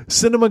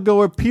 Cinema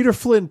goer Peter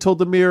Flynn told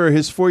the Mirror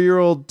his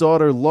 4-year-old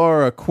daughter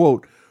Laura,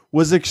 quote,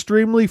 was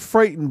extremely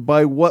frightened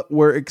by what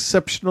were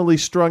exceptionally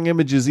strong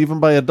images, even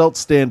by adult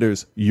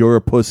standards. You're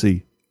a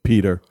pussy,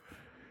 Peter.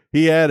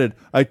 He added,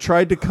 I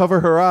tried to cover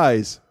her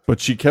eyes, but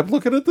she kept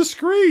looking at the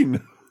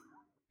screen.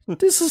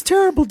 This is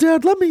terrible,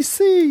 Dad. Let me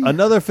see.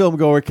 Another film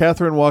goer,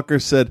 Catherine Walker,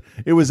 said,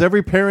 it was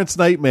every parent's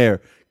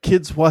nightmare.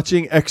 Kids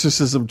watching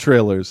exorcism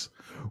trailers.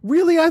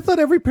 Really? I thought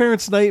every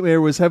parent's nightmare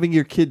was having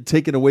your kid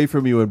taken away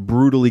from you and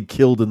brutally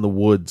killed in the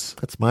woods.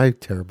 That's my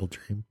terrible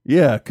dream.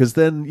 Yeah, because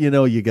then,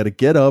 you got to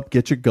get up,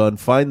 get your gun,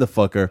 find the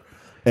fucker,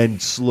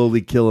 and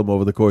slowly kill him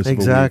over the course of a week.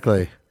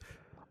 Exactly.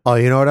 Oh,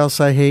 you know what else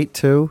I hate,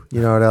 too?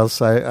 You know what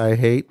else I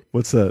hate?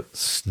 What's that?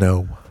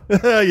 Snow.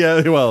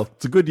 Yeah, well,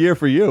 it's a good year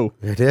for you.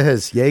 It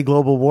is. Yay,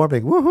 global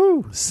warming.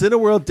 Woohoo.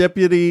 Cineworld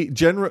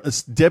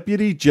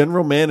Deputy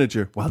General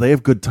Manager. Wow, they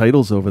have good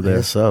titles over there.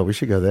 Yes, so we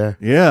should go there.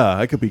 Yeah,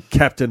 I could be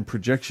Captain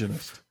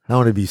Projectionist. I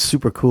want to be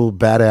super cool,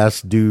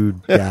 badass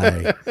dude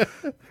guy.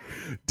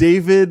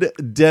 David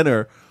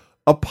Denner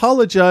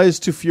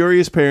apologized to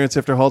furious parents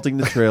after halting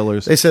the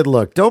trailers. They said,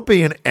 look, don't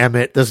be an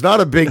Emmett. There's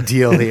not a big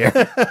deal here.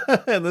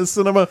 And the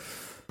cinema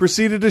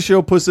proceeded to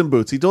show Puss in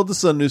Boots. He told the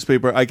Sun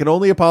newspaper, I can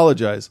only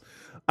apologize.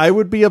 I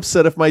would be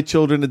upset if my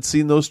children had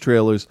seen those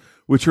trailers,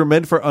 which were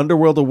meant for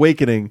Underworld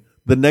Awakening,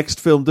 the next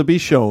film to be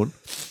shown.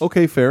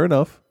 Okay, fair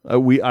enough.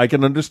 I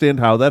can understand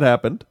how that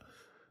happened.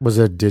 Was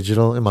it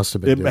digital? It must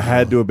have been digital.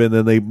 Had to have been.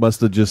 Then they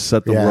must have just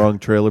set the wrong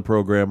trailer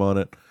program on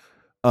it.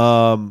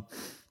 The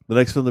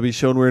next film to be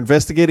shown, we're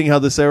investigating how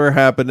this error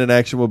happened and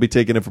action will be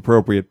taken if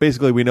appropriate.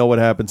 Basically, we know what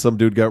happened. Some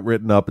dude got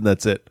written up and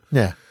that's it.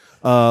 Yeah.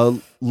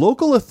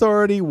 Local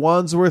authority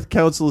Wandsworth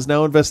Council is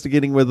now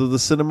investigating whether the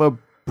cinema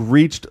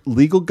breached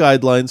legal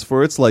guidelines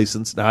for its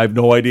license. Now, I have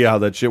no idea how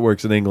that shit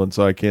works in England,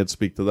 so I can't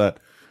speak to that.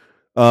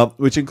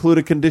 Which include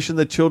a condition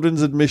that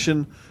children's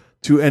admission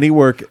to any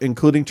work,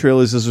 including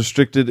trailers, is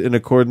restricted in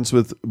accordance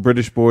with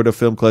British Board of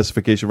Film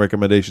Classification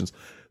recommendations.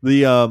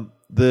 The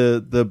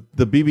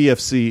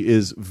BBFC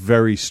is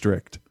very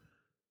strict,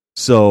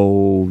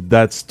 so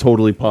that's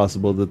totally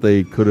possible that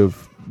they could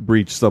have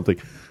breached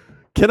something.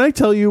 Can I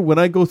tell you, when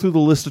I go through the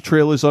list of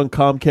trailers on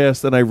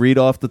Comcast and I read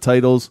off the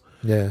titles,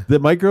 that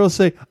my girls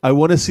say, I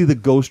want to see the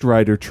Ghost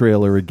Rider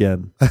trailer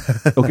again.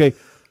 Okay.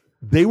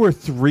 They were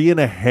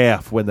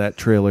 3.5 when that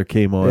trailer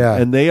came on,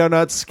 and they are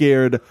not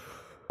scared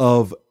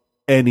of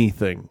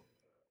anything.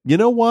 You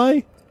know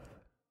why?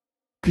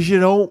 Because you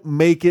don't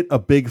make it a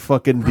big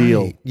fucking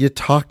deal. Right. You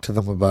talk to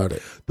them about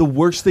it. The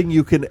worst thing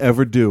you can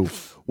ever do,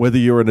 whether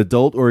you're an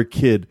adult or a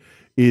kid,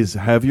 is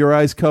have your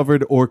eyes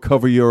covered or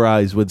cover your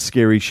eyes when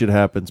scary shit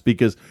happens,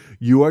 because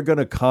you are going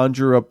to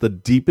conjure up the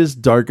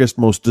deepest, darkest,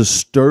 most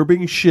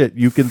disturbing shit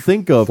you can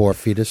think of. 4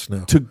 feet of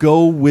snow. To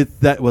go with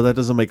that. Well, that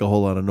doesn't make a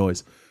whole lot of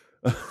noise.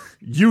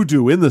 You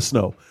do in the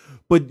snow.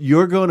 But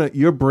your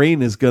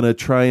brain is going to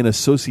try and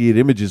associate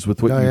images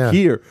with what you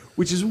hear,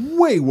 which is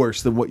way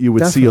worse than what you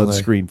would see on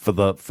screen for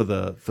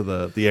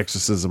the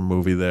exorcism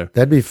movie there.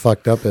 That'd be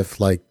fucked up if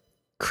like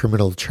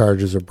criminal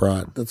charges are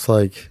brought. It's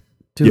like,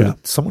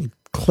 dude, someone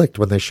clicked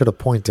when they should have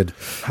pointed.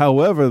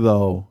 However,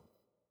 though,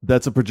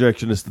 that's a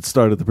projectionist that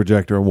started the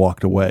projector and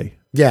walked away.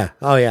 Yeah.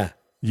 Oh, yeah.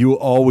 You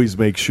always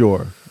make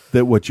sure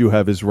that what you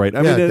have is right.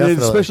 I mean, and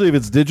especially if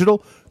it's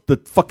digital, the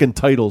fucking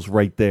title's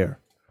right there.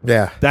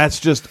 Yeah. That's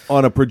just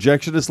on a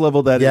projectionist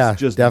level. That is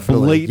just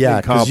blatant because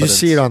incompetence. you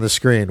see it on the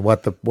screen.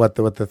 What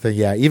the thing?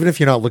 Yeah, even if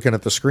you're not looking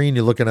at the screen,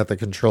 you're looking at the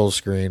control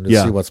screen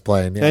to see what's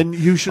playing. Yeah. And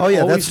you should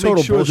always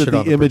make sure that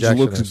the image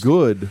looks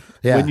good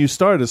when you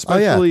start,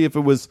 especially if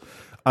it was.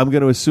 I'm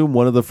going to assume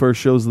one of the first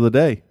shows of the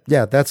day.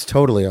 Yeah, that's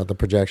totally on the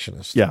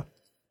projectionist. Yeah.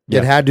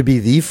 It had to be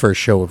the first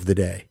show of the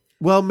day.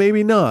 Well,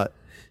 maybe not.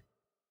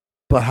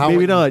 But how?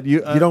 Maybe not.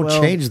 You don't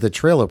change the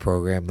trailer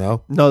program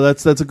though. No,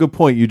 that's a good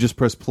point. You just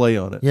press play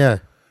on it. Yeah.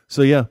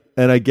 So yeah,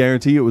 and I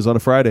guarantee you it was on a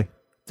Friday.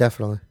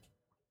 Definitely.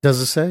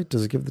 Does it say?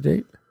 Does it give the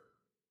date?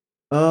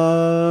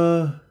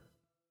 No.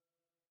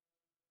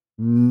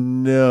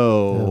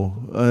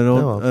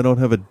 I don't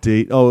have a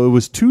date. Oh, it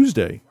was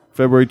Tuesday.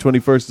 February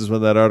 21st is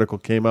when that article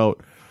came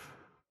out.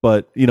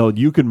 But,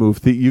 you can move.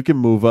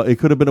 It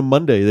could have been a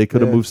Monday. They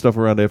could have moved stuff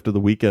around after the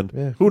weekend.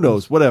 Yeah, who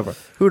knows? Whatever.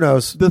 Who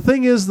knows? The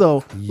thing is,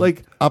 though,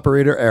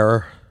 operator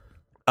error.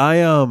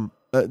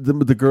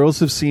 The girls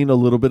have seen a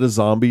little bit of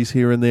zombies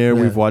here and there.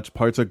 Yeah. We've watched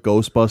parts of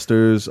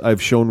Ghostbusters.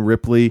 I've shown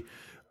Ripley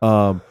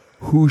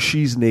who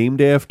she's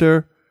named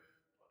after.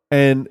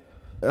 And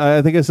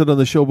I think I said on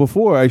the show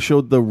before, I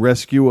showed the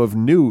rescue of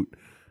Newt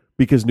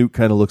because Newt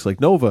kind of looks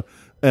like Nova.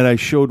 And I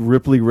showed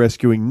Ripley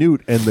rescuing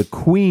Newt and the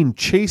Queen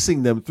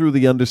chasing them through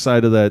the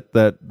underside of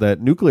that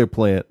nuclear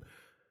plant.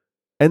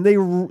 And they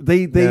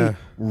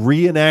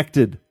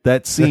reenacted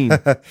that scene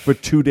for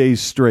 2 days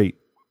straight.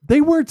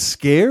 They weren't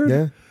scared.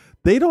 Yeah.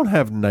 They don't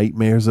have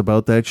nightmares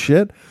about that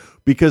shit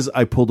because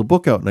I pulled a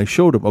book out and I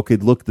showed them, okay,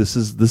 look, this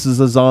is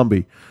a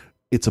zombie.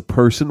 It's a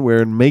person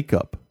wearing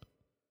makeup.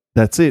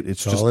 That's it.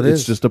 It's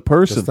just a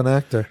person. Just an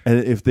actor. And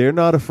if they're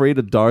not afraid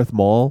of Darth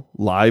Maul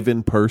live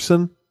in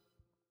person,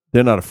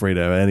 they're not afraid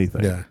of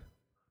anything. Yeah.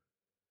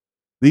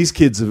 These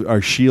kids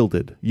are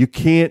shielded. You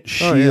can't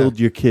shield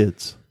your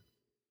kids.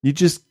 You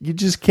just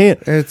can't.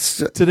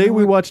 Today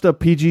we watched a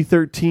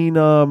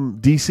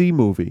PG-13 DC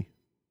movie.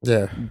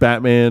 Yeah.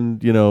 Batman,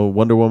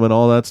 Wonder Woman,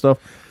 all that stuff.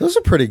 Those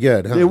are pretty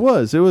good, huh? It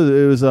was,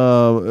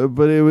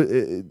 but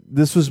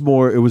this was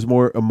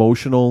more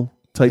emotional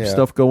type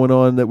stuff going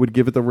on that would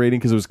give it the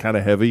rating because it was kind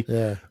of heavy,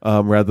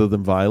 rather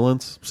than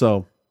violence.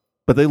 So,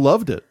 but they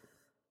loved it.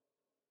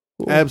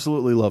 Cool.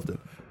 Absolutely loved it.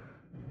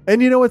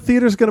 And you know what?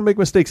 Theater's going to make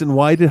mistakes. And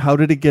how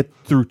did it get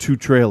through 2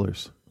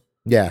 trailers?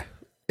 Yeah.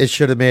 It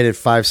should have made it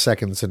 5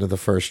 seconds into the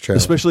first trailer.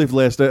 Especially if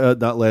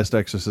not Last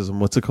Exorcism.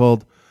 What's it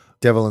called?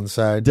 Devil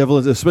Inside.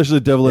 Especially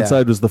Devil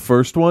Inside was the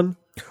first one.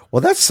 Well,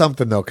 that's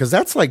something, though, because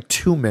that's like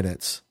 2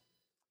 minutes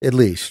at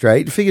least,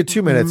 right? You figure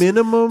 2 minutes.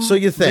 Minimum. So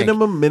you think.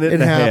 Minimum minute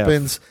and a half. It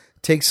happens.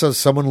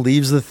 Someone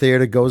leaves the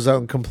theater, goes out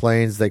and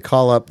complains. They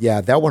call up.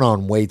 Yeah, that went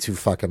on way too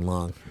fucking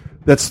long.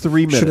 That's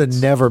 3 minutes.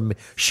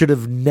 Should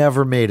have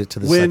never made it to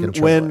the second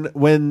trailer.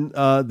 When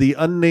the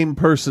unnamed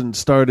person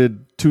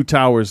started Two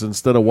Towers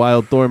instead of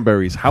Wild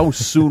Thornberries, how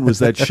soon was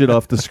that shit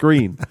off the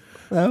screen?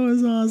 That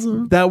was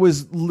awesome. That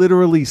was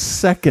literally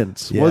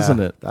seconds, wasn't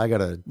it?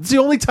 It's the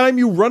only time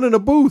you run in a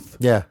booth.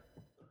 Yeah.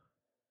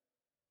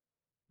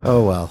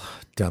 Oh, well,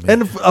 dummy.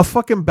 And a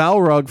fucking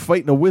Balrog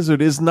fighting a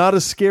wizard is not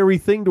a scary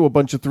thing to a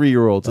bunch of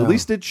 3-year-olds. At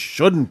least it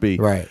shouldn't be.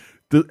 Right.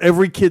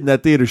 Every kid in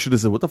that theater should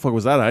have said, "What the fuck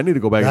was that? I need to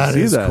go back and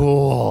see that." That is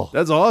cool.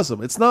 That's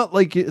awesome. It's not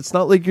like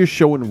you're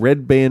showing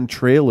Red Band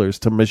trailers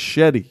to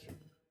Machete.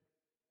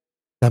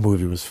 That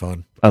movie was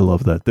fun. I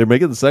love that. They're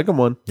making the second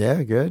one.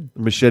 Yeah, good.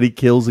 Machete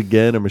kills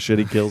again, or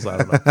Machete kills. I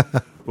don't know,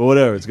 but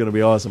whatever. It's going to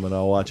be awesome, and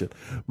I'll watch it.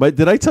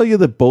 Did I tell you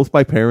that both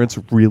my parents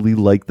really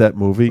liked that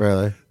movie?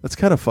 Really? That's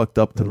kind of fucked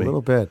up to me. A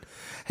little bit.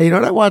 Hey, you know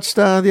what I watched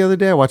the other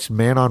day? I watched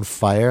Man on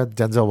Fire,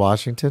 Denzel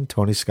Washington,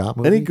 Tony Scott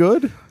movie. Any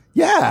good?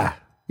 Yeah.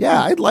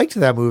 Yeah, I liked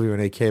that movie when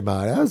it came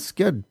out. That was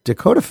good.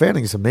 Dakota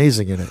Fanning's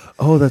amazing in it.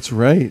 Oh, that's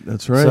right.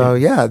 That's right. So,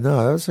 yeah,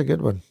 no, that was a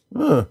good one.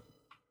 Huh.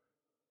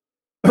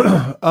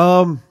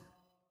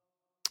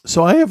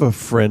 So I have a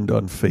friend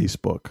on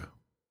Facebook.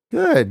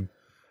 Good.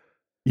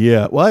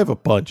 Yeah, well, I have a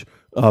bunch,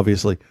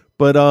 obviously.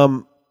 But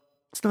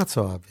it's not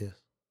so obvious.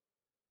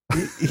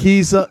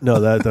 He's no,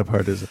 that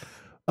part isn't.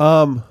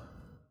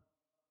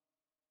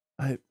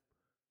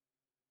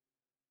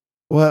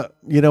 Well,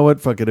 you know what?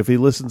 Fuck it. If he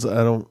listens,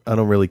 I don't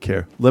really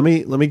care. Let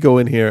me go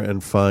in here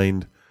and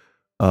find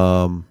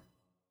the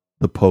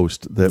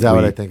post that. Is that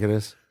what I think it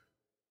is?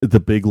 The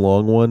big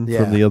long one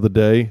from the other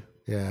day.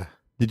 Yeah.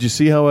 Did you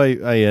see how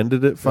I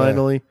ended it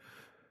finally?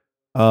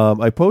 Yeah.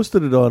 I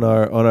posted it on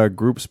our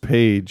group's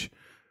page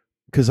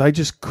because I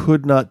just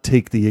could not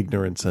take the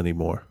ignorance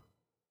anymore.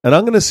 And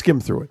I'm going to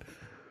skim through it.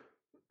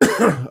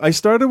 I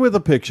started with a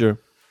picture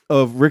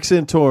of Rick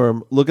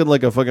Santorum looking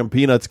like a fucking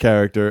Peanuts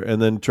character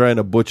and then trying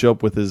to butch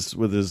up with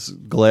his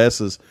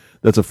glasses.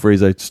 That's a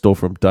phrase I stole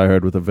from Die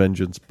Hard with a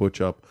Vengeance,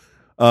 butch up.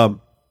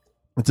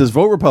 It says,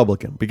 vote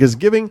Republican, because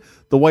giving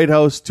the White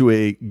House to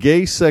a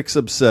gay,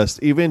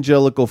 sex-obsessed,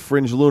 evangelical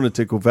fringe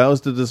lunatic who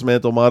vows to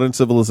dismantle modern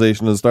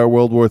civilization and start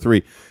World War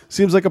III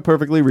seems like a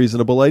perfectly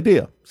reasonable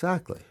idea.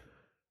 Exactly.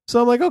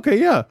 So I'm like, okay,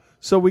 yeah.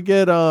 So we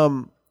get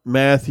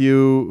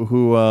Matthew,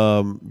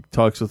 who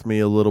talks with me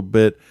a little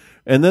bit,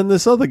 and then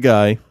this other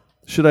guy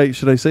Should I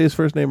say his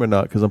first name or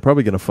not? Because I'm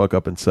probably going to fuck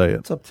up and say it.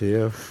 It's up to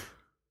you.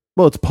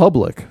 Well, it's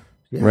public,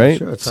 Yeah, right?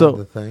 sure, it's on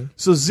the thing.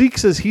 So Zeke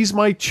says he's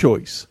my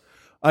choice.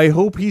 I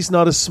hope he's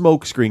not a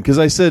smokescreen, because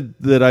I said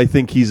that I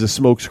think he's a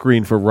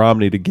smokescreen for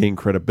Romney to gain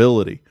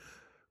credibility.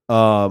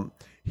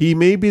 He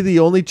may be the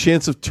only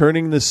chance of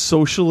turning this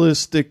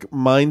socialistic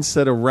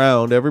mindset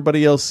around.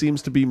 Everybody else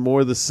seems to be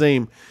more the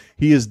same.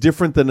 He is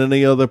different than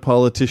any other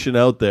politician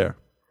out there.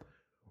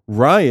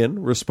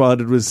 Ryan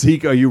responded with,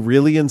 Zeke, are you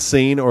really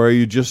insane or are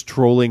you just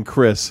trolling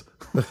Chris?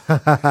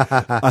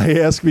 I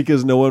ask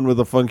because no one with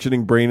a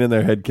functioning brain in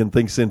their head can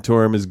think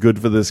Santorum is good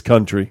for this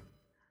country.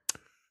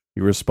 He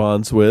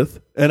responds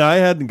with, and I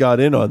hadn't got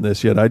in on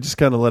this yet. I just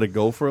kind of let it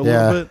go for a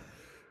little bit.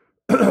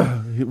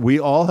 We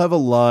all have a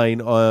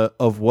line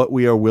of what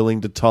we are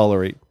willing to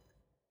tolerate.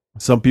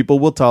 Some people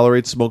will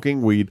tolerate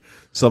smoking weed.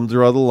 Some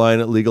draw the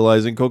line at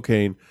legalizing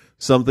cocaine.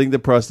 Some think that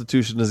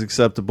prostitution is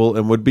acceptable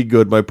and would be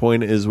good. My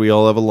point is we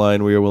all have a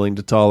line we are willing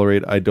to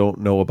tolerate. I don't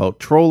know about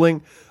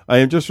trolling. I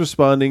am just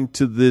responding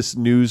to this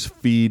news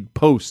feed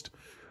post.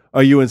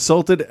 Are you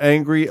insulted,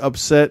 angry,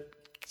 upset,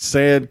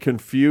 sad,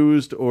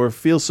 confused, or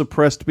feel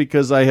suppressed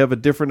because I have a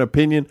different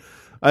opinion?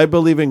 I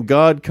believe in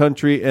God,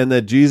 country, and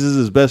that Jesus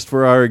is best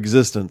for our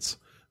existence.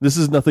 This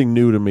is nothing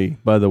new to me,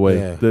 by the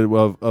way,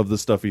 of the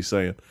stuff he's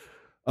saying.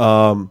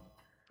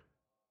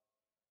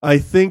 I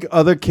think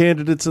other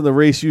candidates in the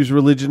race use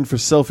religion for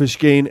selfish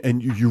gain,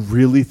 and you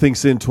really think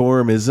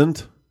Santorum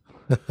isn't?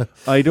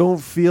 I don't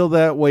feel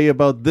that way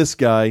about this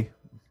guy.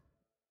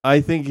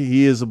 I think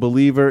he is a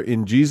believer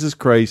in Jesus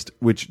Christ,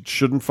 which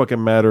shouldn't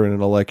fucking matter in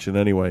an election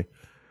anyway.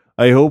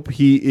 I hope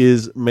he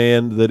is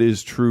man that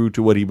is true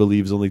to what he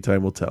believes. Only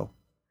time will tell.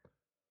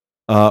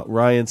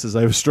 Ryan says,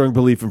 I have a strong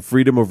belief in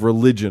freedom of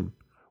religion.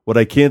 What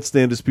I can't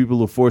stand is people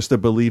who force their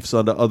beliefs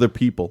onto other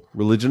people.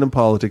 Religion and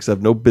politics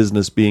have no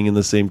business being in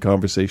the same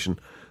conversation.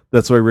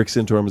 That's why Rick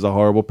Santorum is a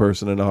horrible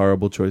person and a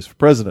horrible choice for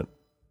president.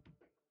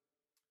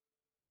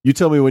 You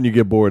tell me when you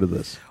get bored of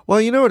this.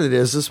 Well, you know what it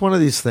is? It's one of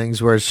these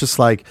things where it's just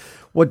like,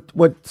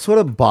 what sort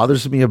of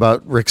bothers me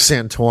about Rick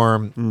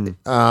Santorum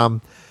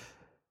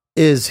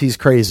is he's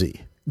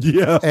crazy.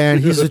 Yeah.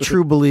 And he's a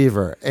true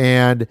believer.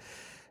 And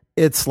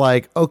it's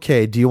like,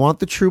 okay, do you want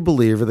the true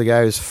believer, the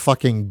guy who's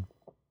fucking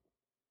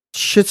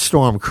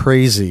shitstorm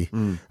crazy,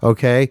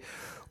 okay?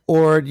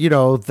 Or, you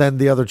know, then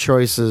the other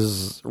choice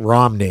is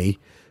Romney,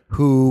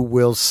 who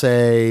will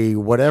say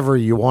whatever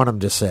you want him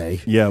to say.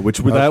 Yeah,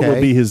 that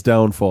will be his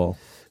downfall.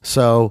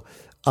 So,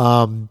 you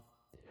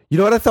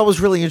know what I thought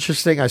was really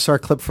interesting? I saw a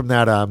clip from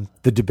that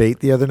the debate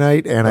the other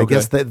night, and I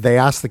guess that they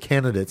asked the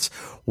candidates,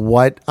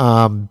 what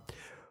are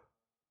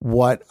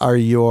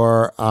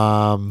your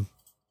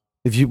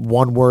if you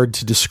one word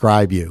to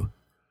describe you?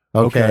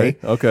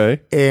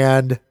 Okay.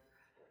 And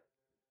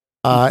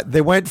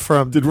they went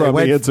from. Did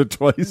Romney answer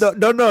twice?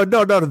 No.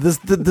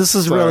 This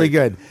is really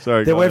good.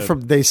 Sorry.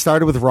 They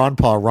started with Ron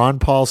Paul. Ron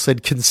Paul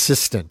said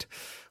consistent,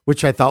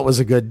 which I thought was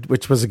a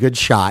good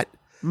shot.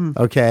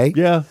 Okay.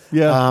 Yeah.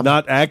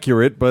 Not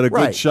accurate, but a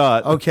good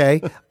shot.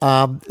 Okay.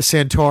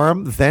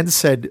 Santorum then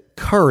said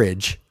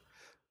courage.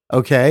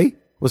 Okay.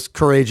 Was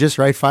courageous,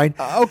 right? Fine.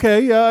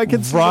 Okay. Yeah, I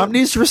can see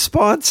Romney's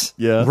response.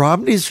 Yeah.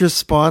 Romney's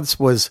response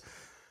was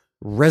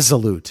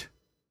resolute,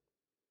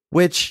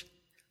 which,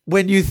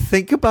 when you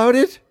think about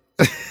it,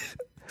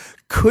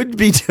 could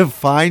be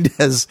defined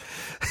as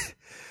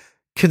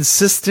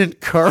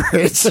consistent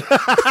courage.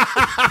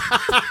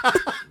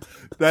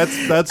 That's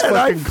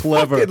fucking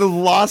clever.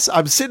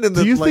 I'm sitting in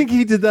the. Do you think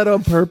he did that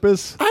on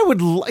purpose? I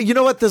would. You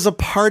know what? There's a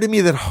part of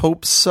me that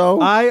hopes so.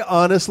 I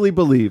honestly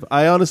believe,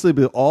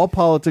 all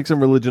politics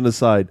and religion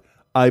aside,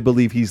 I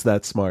believe he's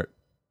that smart.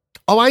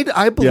 Oh,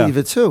 I believe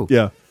it too.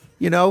 Yeah.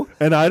 You know,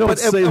 and I don't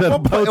say that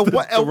about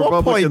at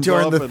one point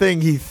during the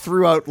thing, he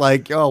threw out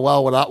like, "Oh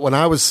well, when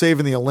I was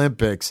saving the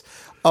Olympics,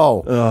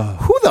 who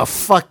the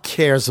fuck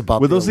cares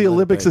about?" Were those the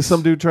Olympics that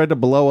some dude tried to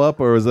blow up,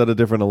 or was that a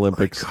different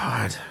Olympics? Oh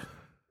God,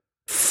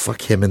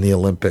 fuck him in the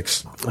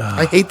Olympics.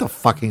 I hate the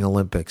fucking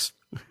Olympics.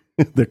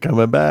 They're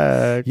coming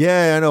back.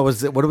 Yeah, I know. What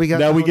do we got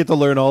now? We get to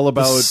learn all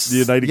about the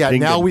United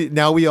Kingdom.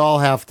 Now we all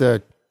have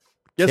to.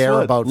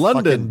 Care about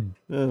London.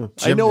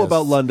 I know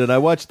about London. I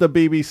watch the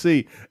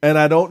BBC, and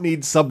I don't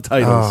need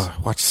subtitles.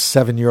 Watch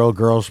 7-year-old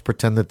girls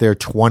pretend that they're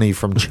 20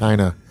 from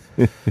China.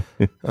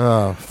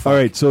 All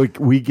right, so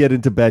we get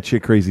into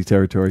batshit crazy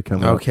territory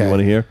coming up. You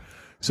want to hear?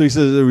 So he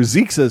says,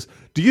 Zeke says,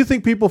 do you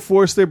think people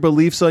force their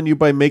beliefs on you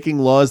by making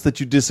laws that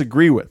you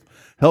disagree with?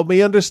 Help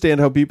me understand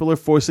how people are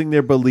forcing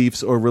their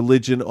beliefs or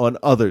religion on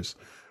others.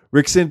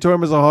 Rick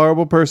Santorum is a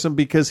horrible person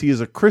because he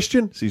is a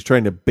Christian. So he's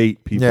trying to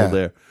bait people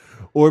there.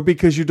 Or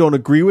because you don't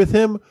agree with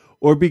him,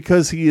 or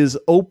because he is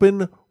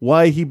open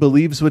why he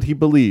believes what he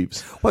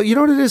believes. Well, you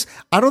know what it is?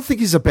 I don't think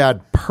he's a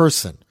bad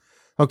person.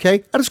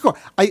 Okay?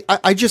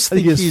 I just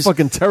think he's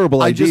fucking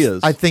terrible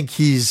ideas. I think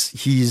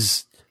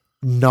he's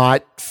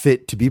not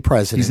fit to be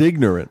president. He's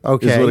ignorant.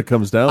 Okay. Is what it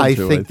comes down to. I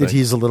think that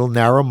he's a little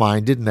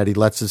narrow-minded and that he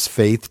lets his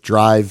faith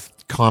drive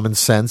common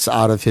sense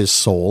out of his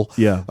soul.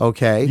 Yeah.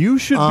 Okay. You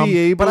should be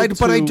able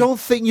But I don't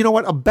think, you know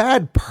what, a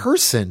bad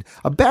person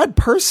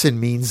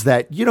means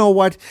that, you know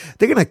what,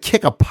 they're going to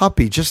kick a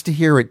puppy just to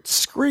hear it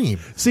scream.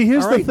 See,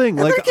 here's the thing.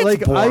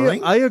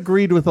 I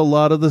agreed with a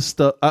lot of the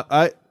stuff.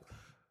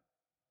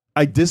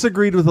 I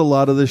disagreed with a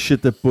lot of the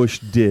shit that Bush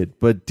did,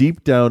 but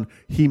deep down,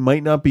 he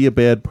might not be a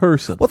bad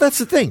person. Well, that's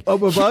the thing.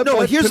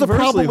 Here's the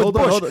problem with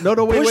Bush.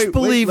 Bush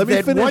believed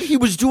that what he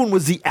was doing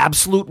was the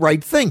absolute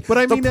right thing. But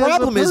I mean, the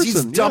problem is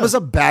he's dumb as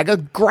a bag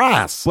of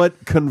grass.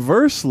 But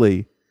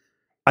conversely,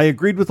 I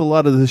agreed with a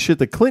lot of the shit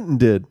that Clinton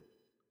did.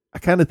 I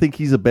kind of think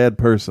he's a bad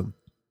person.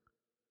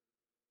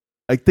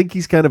 I think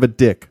he's kind of a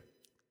dick.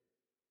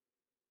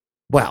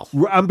 Well,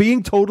 I'm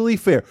being totally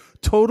fair,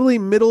 totally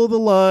middle of the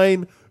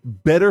line.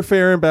 Better,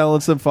 fair, and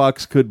balanced than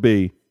Fox could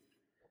be.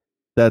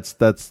 That's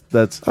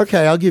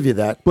okay. I'll give you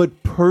that.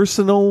 But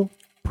personal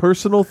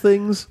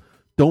things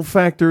don't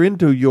factor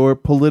into your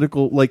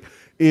political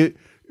it.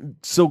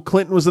 So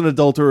Clinton was an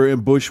adulterer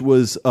and Bush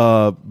was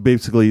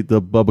basically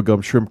the Bubba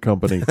Gump Shrimp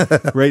Company,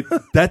 right?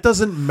 That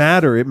doesn't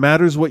matter. It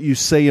matters what you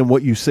say and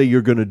what you say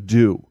you're going to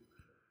do,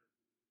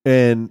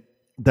 and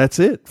that's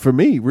it for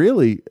me,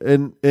 really.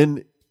 And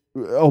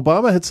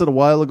Obama had said a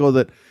while ago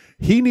that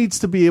he needs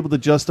to be able to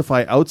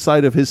justify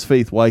outside of his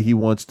faith why he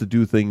wants to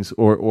do things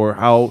or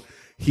how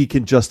he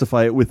can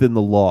justify it within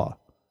the law.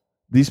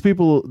 These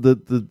people, the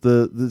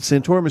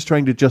Santorum is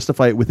trying to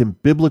justify it within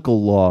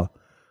biblical law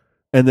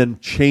and then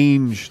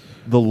change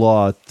the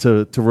law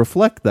to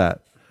reflect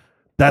that.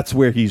 That's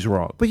where he's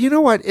wrong. But you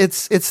know what?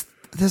 It's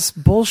this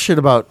bullshit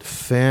about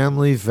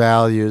family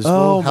values.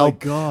 My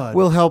God.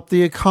 Will help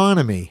the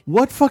economy.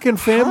 What fucking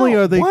family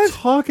are they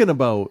talking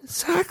about?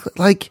 Exactly.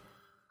 Like,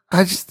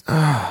 I just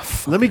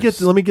let me get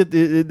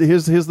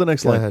here's the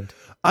next line. Ahead.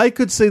 I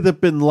could say that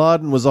bin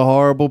Laden was a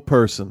horrible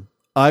person.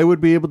 I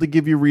would be able to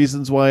give you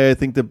reasons why I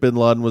think that bin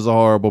Laden was a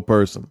horrible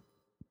person.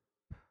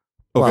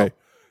 Okay.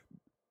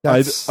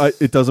 Well,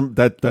 it doesn't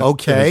that's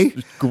okay.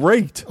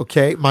 Great.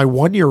 Okay. My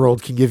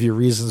 1-year-old can give you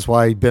reasons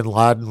why bin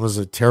Laden was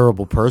a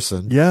terrible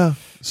person. Yeah.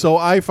 So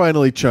I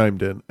finally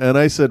chimed in and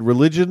I said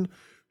religion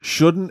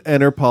shouldn't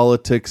enter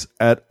politics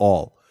at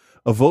all.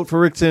 A vote for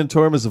Rick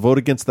Santorum is a vote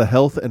against the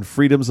health and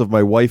freedoms of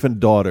my wife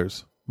and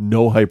daughters.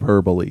 No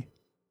hyperbole.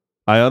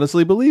 I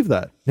honestly believe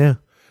that. Yeah.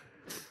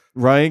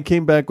 Ryan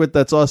came back with,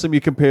 that's awesome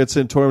you compared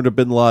Santorum to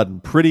bin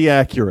Laden. Pretty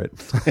accurate.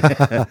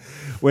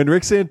 When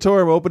Rick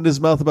Santorum opened his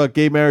mouth about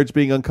gay marriage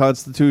being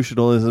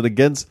unconstitutional is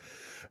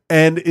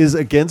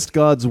against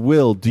God's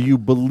will, do you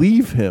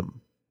believe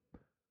him?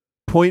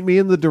 Point me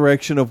in the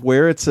direction of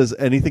where it says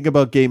anything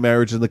about gay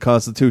marriage in the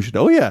Constitution.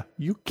 Oh yeah,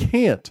 you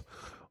can't.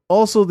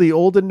 Also, the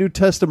Old and New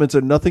Testaments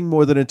are nothing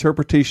more than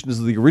interpretations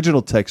of the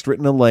original text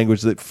written in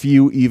language that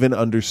few even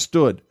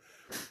understood.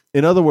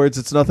 In other words,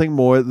 it's nothing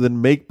more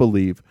than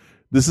make-believe.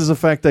 This is a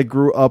fact. I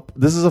grew up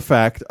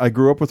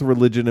with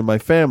religion in my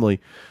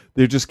family.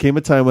 There just came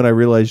a time when I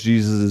realized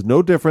Jesus is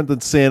no different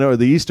than Santa or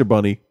the Easter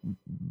Bunny.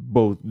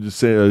 Both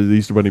the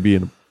Easter Bunny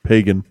being a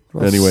pagan.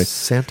 Well, anyway,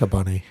 Santa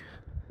Bunny.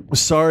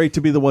 Sorry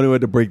to be the one who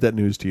had to break that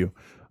news to you.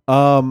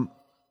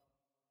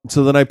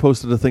 So then I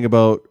posted a thing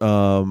about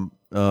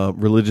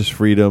religious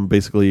freedom,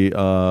 basically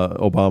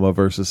Obama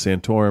versus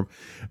Santorum.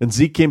 And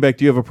Zeke came back,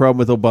 do you have a problem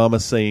with Obama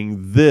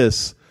saying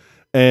this?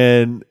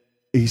 And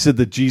he said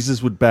that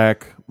Jesus would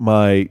back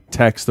my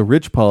tax the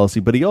rich policy,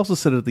 but he also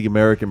said it at the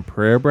American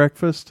Prayer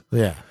Breakfast.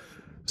 Yeah.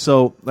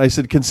 So I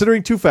said,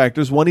 considering two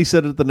factors. One, he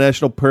said it at the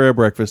National Prayer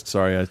Breakfast.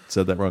 Sorry, I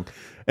said that wrong.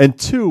 And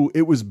two,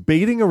 it was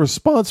baiting a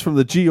response from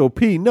the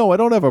GOP. No, I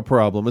don't have a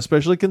problem,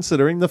 especially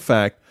considering the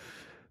fact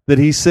that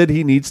he said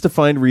he needs to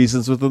find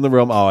reasons within the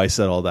realm. Oh, I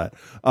said all that.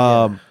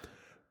 The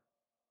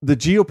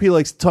GOP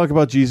likes to talk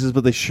about Jesus,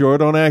 but they sure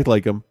don't act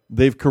like him.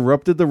 They've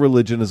corrupted the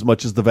religion as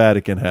much as the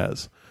Vatican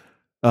has.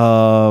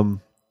 And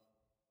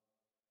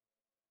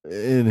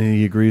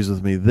he agrees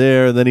with me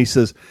there. And then he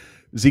says,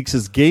 Zeke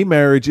says, gay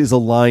marriage is a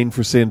line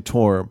for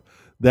Santorum.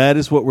 That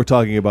is what we're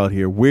talking about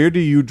here. Where do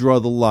you draw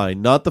the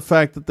line? Not the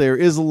fact that there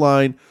is a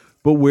line,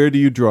 but where do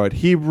you draw it?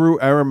 Hebrew,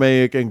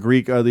 Aramaic, and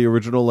Greek are the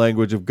original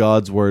language of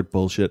God's word.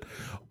 Bullshit.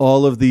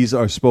 All of these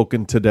are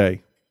spoken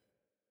today.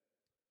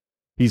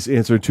 He's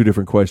answering two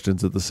different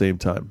questions at the same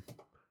time.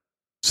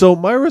 So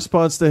my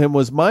response to him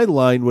was, my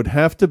line would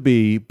have to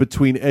be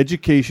between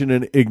education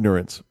and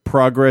ignorance,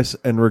 progress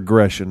and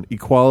regression,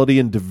 equality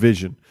and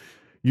division,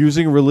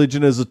 using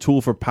religion as a tool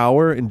for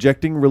power,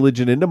 injecting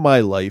religion into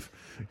my life,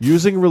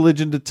 using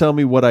religion to tell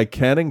me what I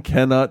can and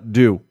cannot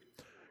do.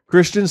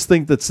 Christians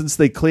think that since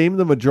they claim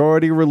the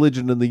majority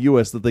religion in the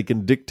U.S. that they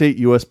can dictate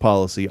U.S.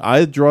 policy.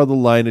 I draw the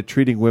line at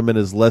treating women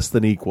as less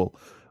than equal.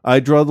 I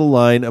draw the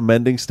line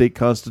amending state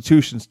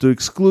constitutions to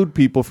exclude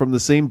people from the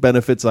same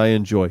benefits I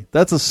enjoy.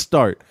 That's a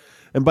start.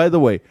 And by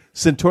the way,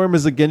 Santorum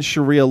is against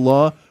Sharia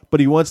law, but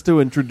he wants to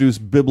introduce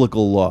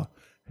biblical law.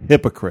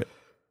 Hypocrite.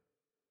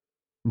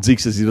 Zeke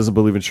says he doesn't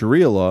believe in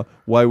Sharia law.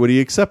 Why would he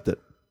accept it?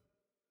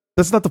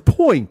 That's not the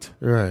point.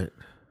 Right.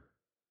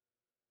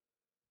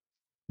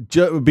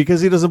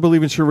 Because he doesn't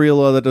believe in Sharia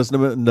law, that does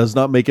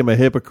not make him a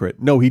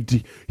hypocrite. No,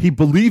 he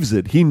believes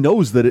it. He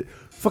knows that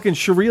fucking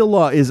Sharia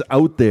law is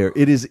out there.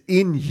 It is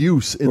in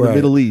use in the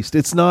Middle East.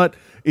 It's not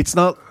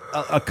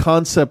a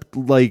concept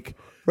like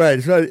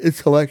it's not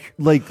intellectual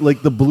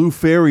like the blue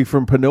fairy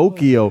from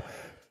Pinocchio.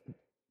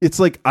 It's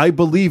like, I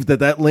believe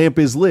that lamp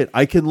is lit.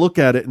 I can look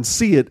at it and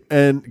see it,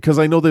 and because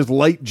I know there's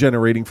light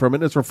generating from it,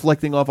 and it's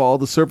reflecting off all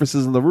the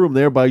surfaces in the room,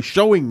 thereby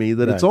showing me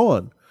that it's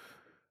on.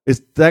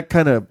 It's that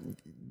kind of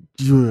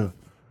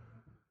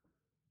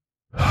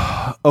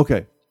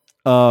okay.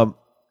 Then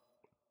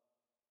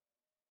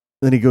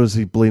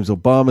he blames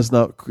Obama's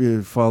not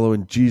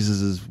following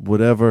Jesus'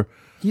 whatever.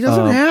 He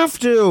doesn't have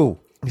to.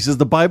 He says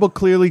the Bible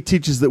clearly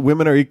teaches that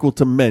women are equal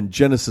to men.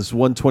 Genesis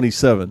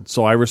 1:27.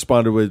 So I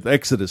responded with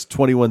Exodus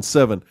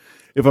 21:7.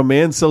 If a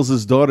man sells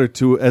his daughter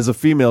as a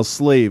female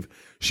slave,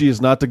 she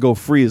is not to go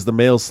free as the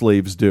male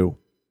slaves do.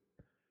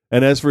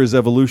 And as for his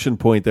evolution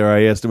point there,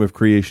 I asked him if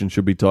creation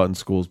should be taught in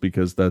schools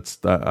because that's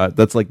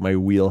like my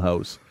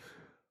wheelhouse.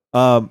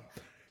 He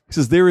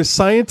says there is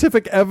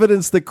scientific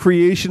evidence that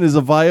creation is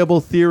a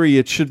viable theory.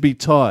 It should be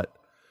taught.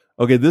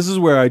 Okay, this is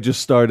where I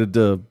just started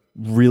to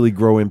really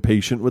grow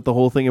impatient with the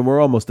whole thing, and we're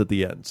almost at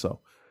the end. So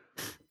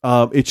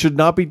it should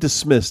not be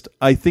dismissed.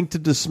 I think to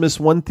dismiss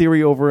one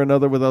theory over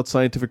another without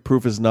scientific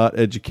proof is not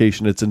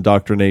education, it's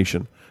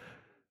indoctrination.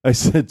 I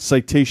said,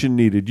 citation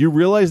needed. You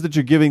realize that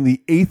you're giving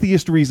the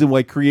atheist reason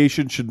why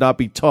creation should not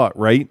be taught,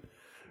 right?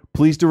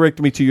 Please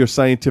direct me to your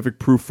scientific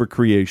proof for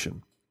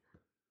creation.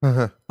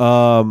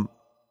 Then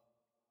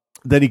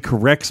he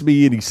corrects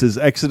me and he says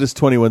Exodus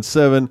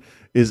 21:7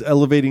 is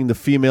elevating the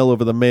female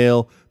over the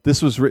male.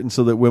 This was written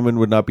so that women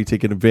would not be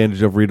taken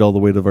advantage of. Read all the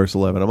way to verse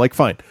 11. I'm like,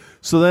 fine.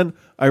 So then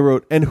I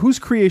wrote, and whose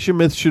creation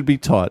myths should be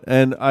taught?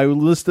 And I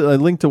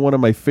linked to one of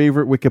my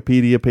favorite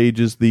Wikipedia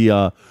pages,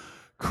 the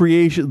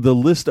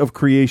list of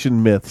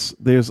creation myths.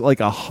 There's like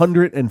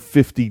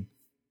 150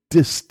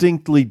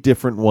 distinctly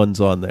different ones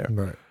on there.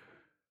 Right.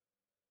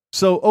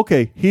 So,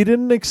 okay, he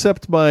didn't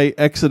accept my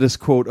Exodus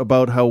quote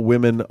about how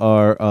women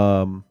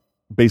are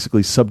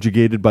basically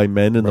subjugated by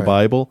men in the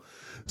Bible.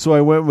 So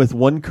I went with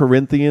 1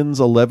 Corinthians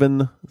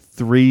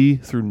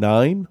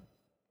 11:3-9,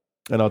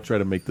 and I'll try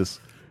to make this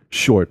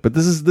short. But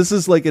this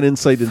is like an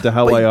insight into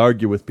how I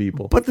argue with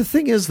people. But the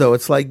thing is, though,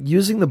 it's like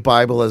using the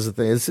Bible as a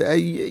thing. It's,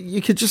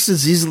 you could just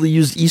as easily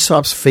use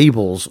Aesop's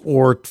Fables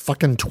or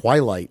fucking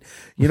Twilight.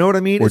 You know what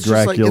I mean? Or it's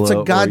Dracula, just like it's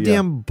a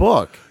goddamn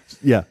book.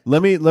 Yeah,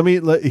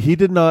 he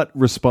did not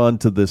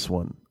respond to this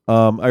one.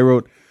 I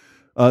wrote,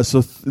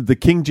 the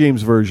King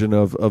James version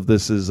of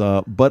this is,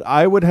 but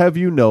I would have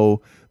you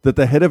know that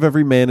the head of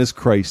every man is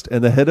Christ,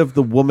 and the head of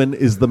the woman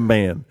is the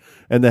man,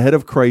 and the head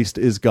of Christ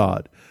is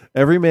God.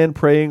 Every man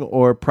praying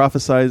or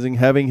prophesying,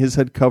 having his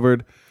head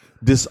covered,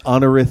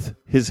 dishonoreth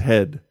his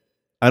head.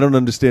 I don't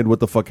understand what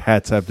the fuck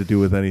hats have to do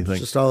with anything.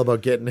 It's just all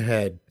about getting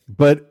head.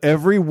 But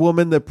every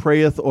woman that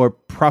prayeth or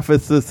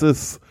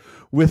prophesieth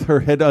with her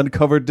head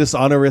uncovered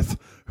dishonoreth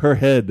her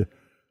head.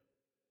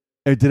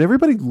 Did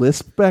everybody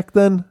lisp back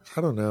then?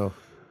 I don't know.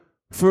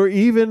 For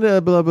even blah,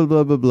 blah,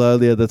 blah, blah, blah.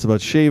 Yeah, that's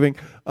about shaving.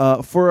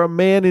 For a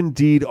man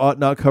indeed ought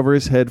not cover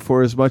his head,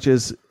 for as much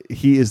as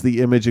he is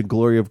the image and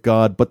glory of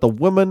God. But the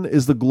woman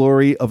is the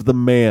glory of the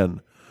man.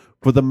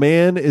 For the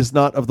man is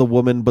not of the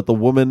woman, but the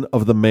woman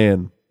of the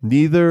man.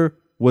 Neither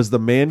was the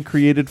man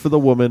created for the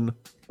woman,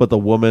 but the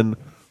woman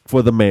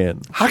for the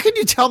man. How can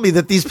you tell me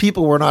that these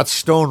people were not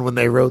stoned when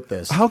they wrote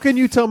this? How can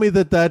you tell me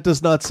that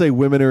does not say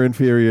women are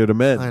inferior to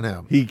men? I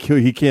know. He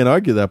can't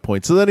argue that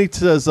point. So then he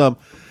says,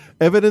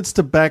 evidence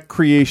to back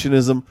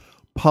creationism,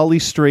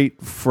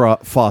 polystrate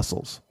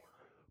fossils.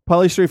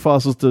 Polystrate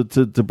fossils,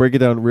 to break it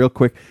down real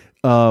quick,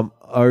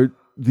 are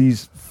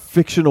these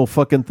fictional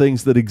fucking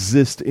things that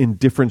exist in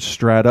different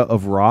strata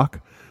of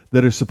rock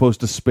that are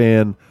supposed to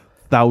span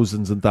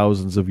thousands and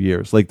thousands of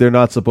years. Like, they're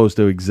not supposed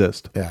to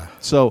exist. Yeah.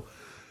 So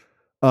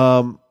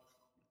I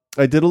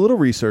did a little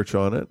research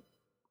on it,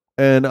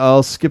 and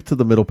I'll skip to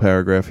the middle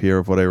paragraph here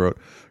of what I wrote.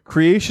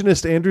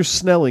 Creationist Andrew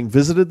Snelling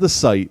visited the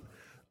site,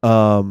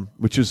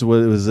 which was what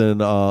it was in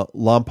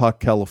Lompoc,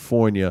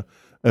 California.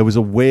 It was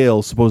a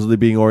whale supposedly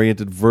being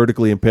oriented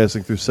vertically and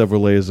passing through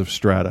several layers of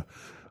strata.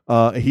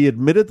 He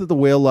admitted that the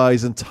whale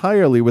lies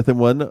entirely within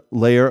one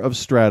layer of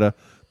strata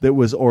that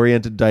was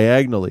oriented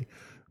diagonally.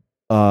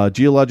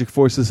 Geologic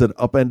forces had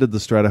upended the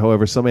strata.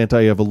 However, some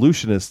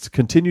anti-evolutionists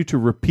continue to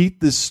repeat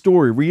this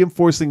story,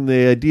 reinforcing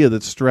the idea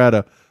that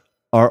strata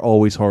are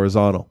always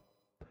horizontal.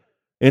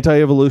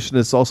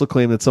 Anti-evolutionists also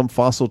claim that some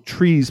fossil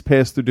trees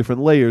pass through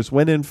different layers,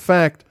 when in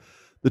fact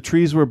the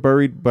trees were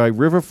buried by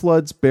river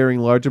floods, bearing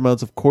large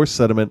amounts of coarse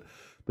sediment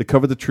that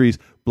covered the trees,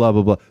 blah,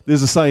 blah, blah.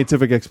 There's a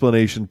scientific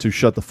explanation to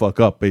shut the fuck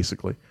up,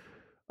 basically.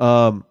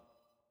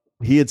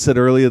 He had said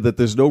earlier that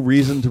there's no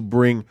reason to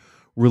bring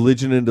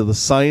religion into the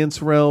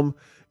science realm.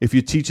 If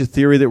you teach a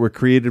theory that were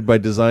created by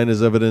design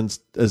as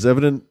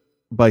evident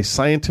by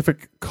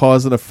scientific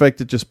cause and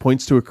effect, it just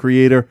points to a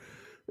creator.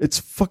 It's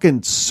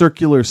fucking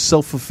circular,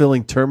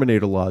 self-fulfilling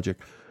Terminator logic.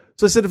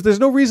 So I said, if there's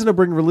no reason to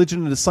bring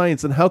religion into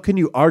science, then how can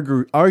you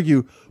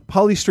argue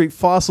polystrate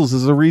fossils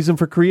as a reason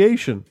for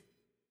creation?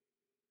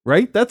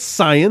 Right? That's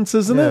science,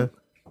 isn't it?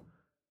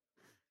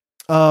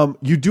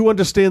 You do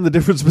understand the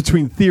difference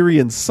between theory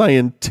and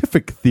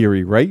scientific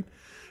theory, right?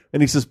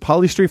 And he says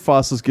polystrate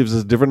fossils gives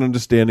us a different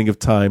understanding of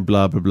time,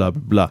 blah, blah, blah,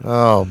 blah, blah.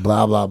 Oh,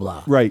 blah, blah,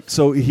 blah. Right.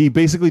 So he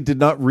basically did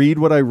not read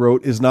what I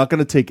wrote, is not going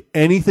to take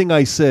anything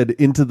I said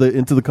into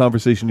the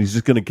conversation. He's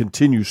just going to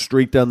continue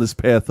straight down this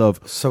path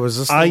of, so is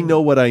this I know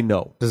what I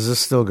know. Is this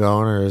still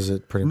going, or is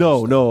it pretty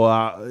much?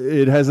 No,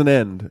 it has an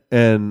end.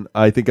 And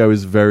I think I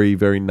was very,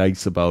 very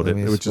nice about it,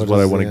 which is what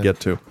I want to get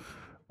to.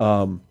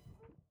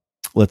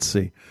 Let's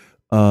see.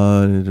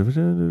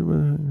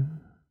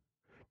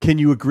 Can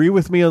you agree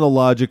with me on the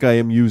logic I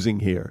am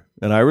using here?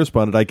 And I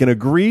responded, I can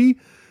agree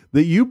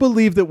that you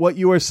believe that what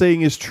you are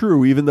saying is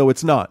true, even though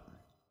it's not.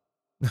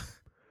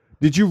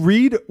 Did you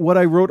read what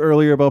I wrote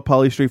earlier about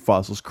polystrate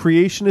fossils?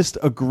 Creationists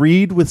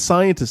agreed with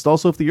scientists.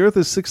 Also, if the Earth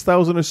is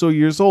 6,000 or so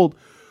years old,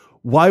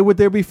 why would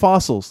there be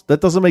fossils?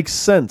 That doesn't make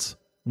sense.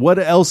 What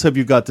else have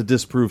you got to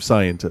disprove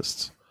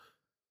scientists?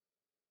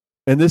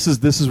 And this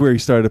is where he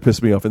started to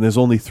piss me off, and there's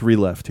only 3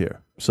 left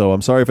here. So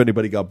I'm sorry if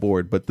anybody got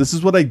bored, but this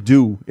is what I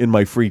do in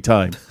my free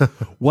time.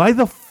 Why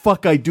the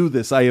fuck I do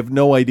this, I have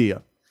no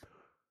idea.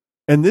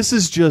 And this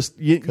is just,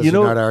 you know...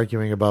 you're not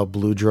arguing about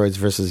blue droids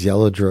versus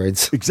yellow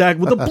droids.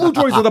 Exactly. Well, the blue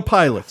droids are the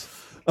pilots.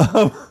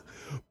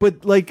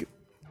 But, like,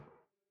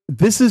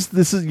 this is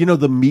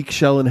the meek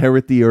shall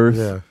inherit the earth.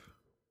 Yeah.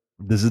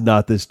 This is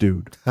not this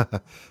dude.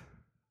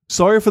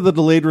 Sorry for the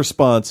delayed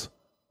response.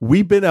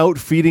 We've been out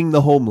feeding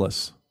the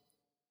homeless.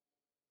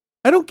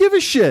 I don't give a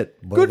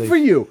shit. Good for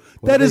you.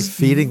 That is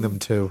feeding them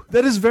to.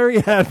 That is very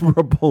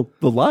admirable.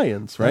 The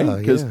Lions, right?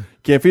 Because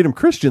can't feed them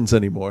Christians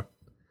anymore.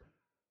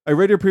 I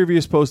read your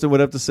previous post and would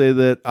have to say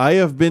that I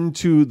have been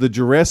to the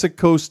Jurassic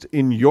Coast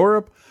in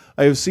Europe.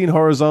 I have seen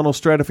horizontal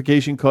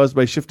stratification caused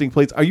by shifting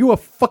plates. Are you a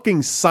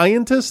fucking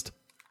scientist?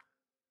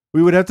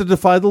 We would have to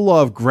defy the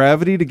law of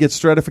gravity to get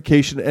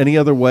stratification any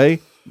other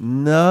way.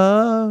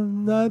 No,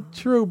 not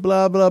true.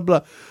 Blah, blah,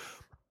 blah.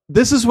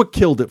 This is what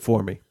killed it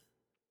for me.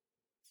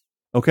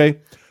 Okay?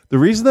 The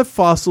reason that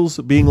fossils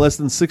being less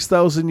than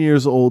 6,000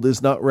 years old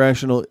is not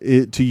rational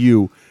to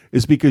you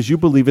is because you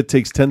believe it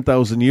takes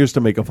 10,000 years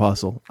to make a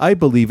fossil. I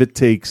believe it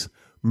takes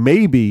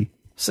maybe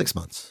 6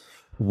 months,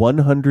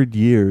 100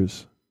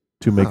 years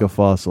to make a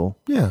fossil.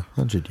 Yeah,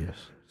 100 years.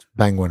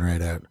 Bang one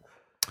right out.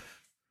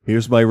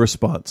 Here's my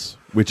response,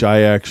 which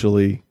I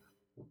actually,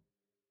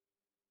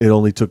 it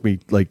only took me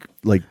like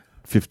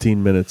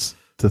 15 minutes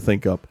to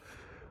think up.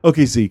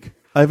 Okay, Zeke.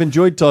 I've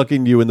enjoyed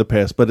talking to you in the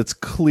past, but it's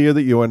clear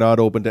that you are not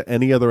open to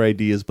any other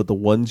ideas but the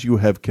ones you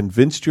have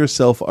convinced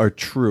yourself are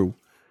true.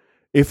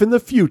 If in the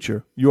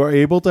future you are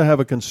able to have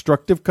a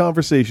constructive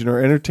conversation or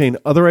entertain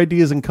other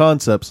ideas and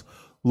concepts,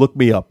 look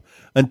me up.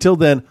 Until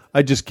then,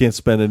 I just can't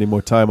spend any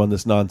more time on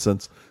this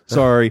nonsense.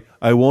 Sorry,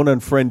 I won't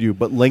unfriend you,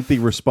 but lengthy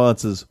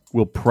responses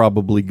will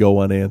probably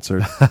go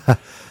unanswered.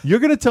 You're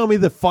going to tell me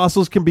that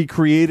fossils can be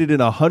created in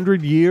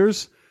 100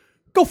 years?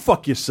 Go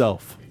fuck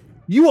yourself.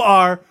 You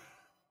are...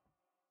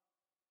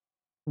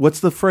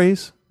 What's the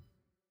phrase?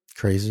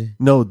 Crazy?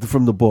 No,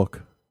 from the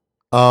book.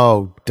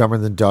 Oh, dumber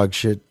than dog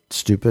shit,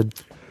 stupid.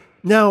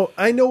 Now,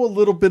 I know a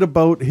little bit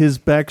about his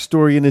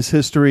backstory and his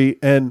history,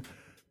 and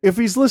if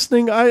he's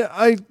listening,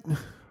 I'm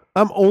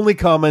only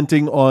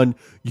commenting on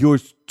your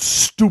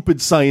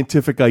stupid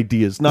scientific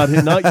ideas,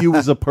 not you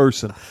as a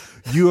person.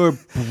 You're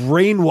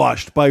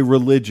brainwashed by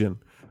religion,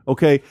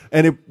 okay?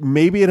 And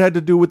maybe it had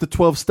to do with the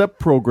 12-step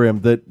program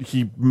that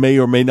he may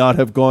or may not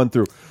have gone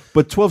through.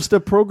 But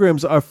 12-step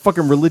programs are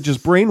fucking religious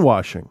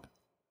brainwashing.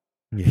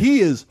 Yeah. He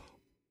is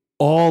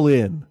all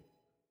in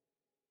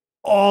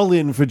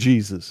for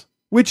Jesus,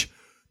 which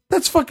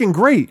that's fucking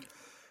great.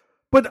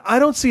 But I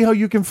don't see how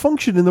you can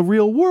function in the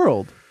real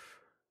world.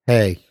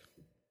 Hey,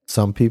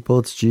 some people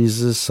it's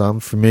Jesus,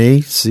 some for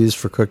me, C is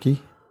for cookie.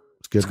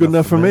 It's good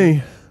enough for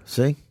me.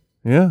 See?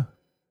 Yeah.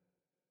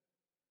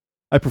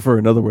 I prefer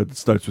another word that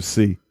starts with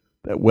C.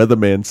 That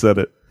weatherman said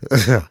it.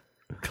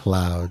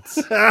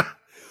 Clouds.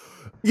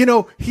 You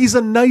know, he's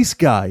a nice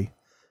guy,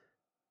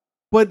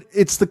 but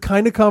it's the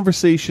kind of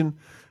conversation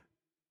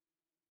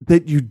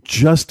that you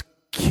just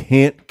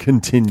can't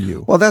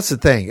continue. Well, that's the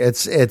thing.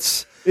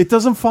 It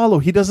doesn't follow.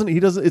 He doesn't,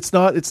 it's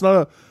not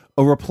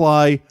a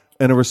reply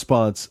and a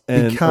response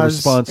and a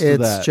response to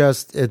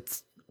that.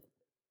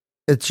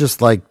 It's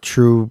just like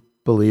true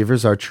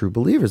believers are true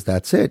believers.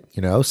 That's it.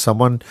 You know,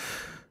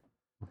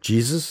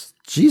 Jesus,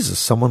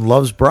 someone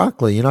loves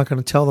broccoli. You're not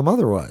going to tell them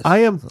otherwise. I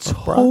am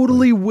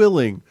totally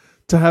willing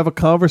to have a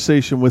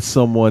conversation with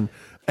someone,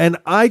 and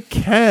I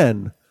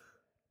can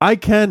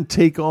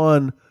take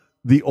on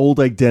the old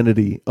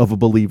identity of a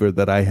believer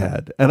that I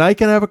had, and I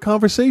can have a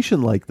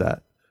conversation like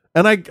that,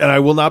 and I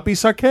will not be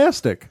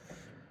sarcastic.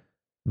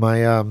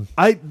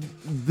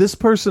 This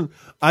person,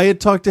 I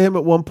had talked to him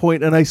at one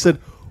point, and I said,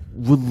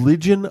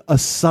 religion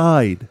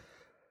aside,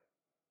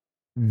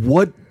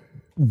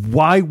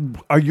 why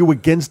are you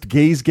against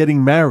gays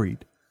getting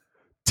married?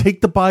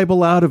 Take the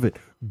Bible out of it.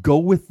 Go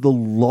with the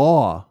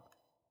law.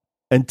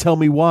 and tell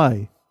me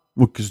why.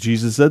 Well, because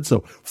Jesus said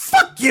so.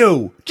 Fuck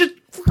you! Just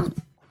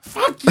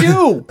fuck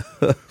you!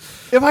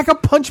 If I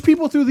could punch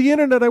people through the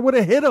internet, I would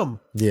have hit them.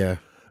 Yeah.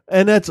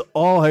 And that's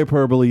all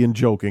hyperbole and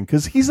joking,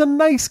 because he's a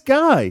nice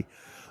guy.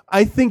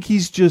 I think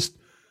he's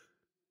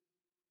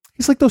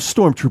like those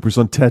stormtroopers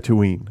on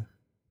Tatooine.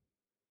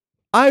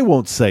 I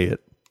won't say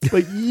it,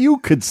 but you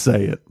could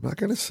say it. I'm not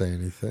going to say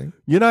anything.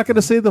 You're not going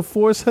to say the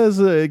Force has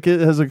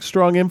a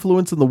strong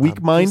influence in the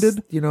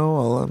weak-minded?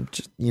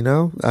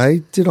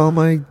 I did all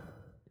my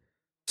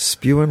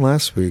spewing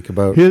last week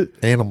about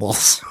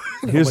animals.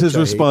 Here's his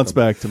response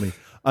back to me.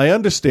 I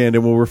understand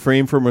and will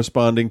refrain from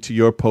responding to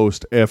your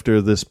post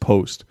after this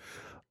post.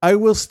 I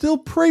will still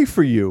pray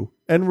for you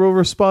and will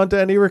respond to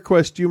any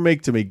request you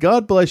make to me.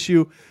 God bless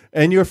you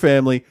and your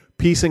family.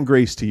 Peace and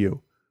grace to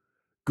you.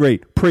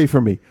 Great. Pray for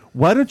me.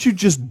 Why don't you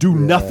just do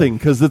nothing?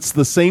 Because it's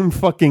the same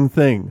fucking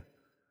thing.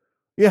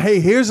 Yeah,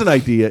 hey, here's an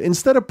idea.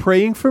 Instead of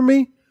praying for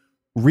me,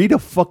 read a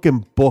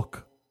fucking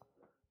book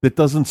that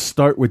doesn't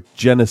start with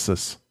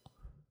Genesis.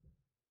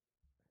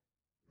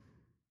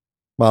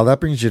 Well,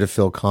 that brings you to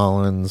Phil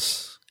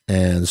Collins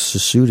and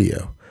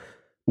Sussudio.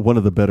 One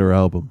of the better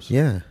albums.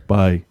 Yeah.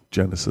 By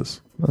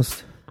Genesis.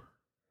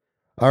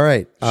 All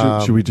right.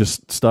 Should we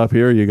just stop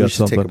here? You got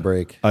something? Take a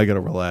break. I got to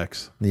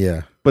relax.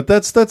 Yeah. But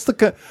that's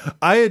the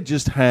I had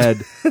just had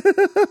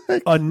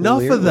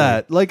enough of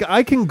that. Like,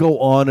 I can go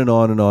on and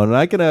on and on, and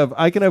I can have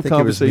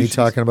conversations. It was me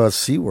talking about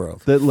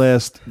SeaWorld that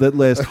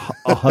last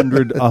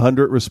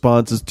 100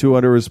 responses,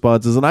 200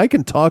 responses, and I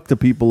can talk to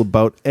people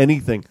about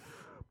anything.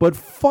 But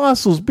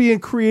fossils being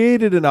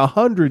created in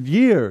 100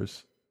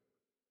 years,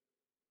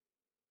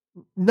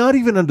 not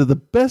even under the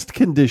best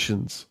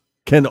conditions,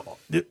 can.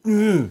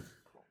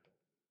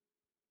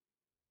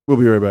 We'll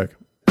be right back.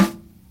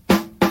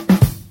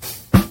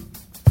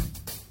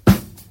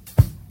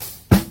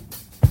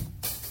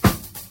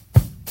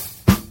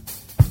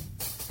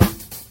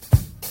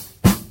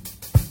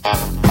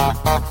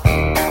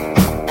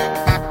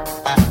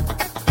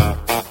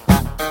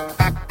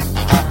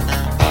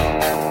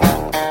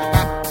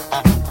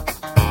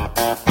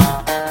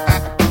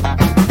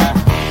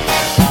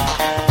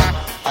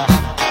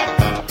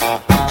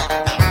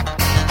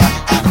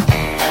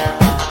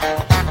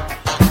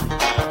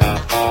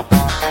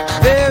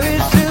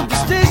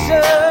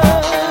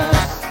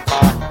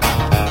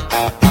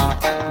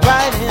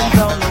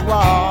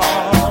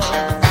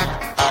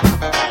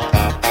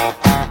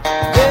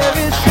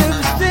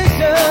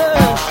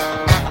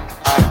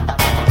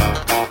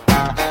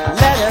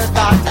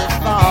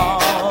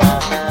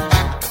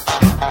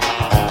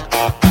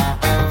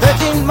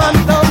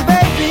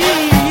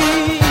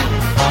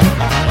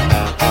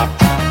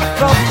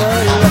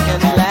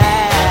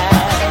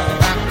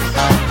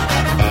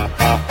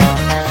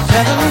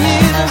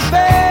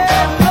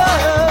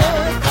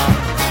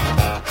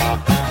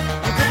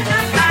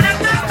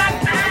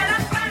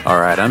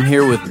 I'm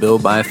here with Bill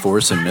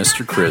Byforce and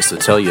Mr. Chris to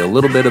tell you a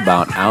little bit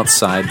about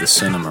Outside the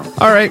Cinema.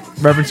 All right,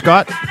 Reverend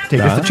Scott,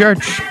 take us to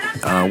church.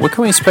 What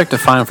can we expect to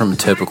find from a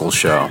typical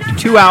show?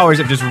 2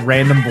 hours of just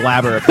random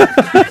blabber.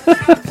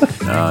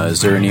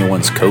 Is there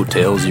anyone's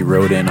coattails you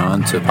rode in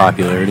on to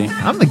popularity?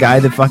 I'm the guy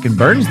that fucking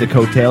burns the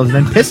coattails and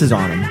then pisses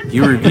on them.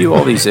 You review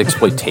all these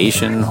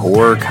exploitation,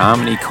 horror,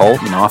 comedy,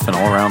 cult, and often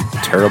all-around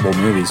terrible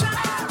movies.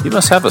 You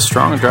must have a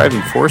strong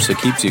driving force that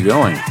keeps you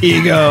going.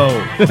 Ego.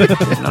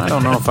 I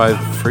don't know if I've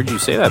heard you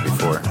say that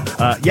before.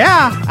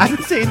 Yeah, I've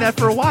been saying that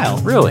for a while.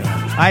 Really?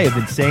 I have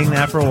been saying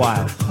that for a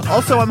while.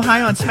 Also, I'm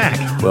high on smack.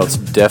 Well, it's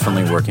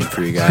definitely working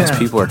for you guys.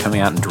 People are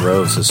coming out in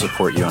droves to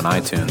support you on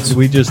iTunes.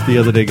 We just the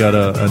other day got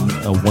a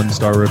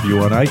 1-star review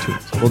on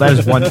iTunes. Well,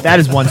 that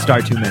is 1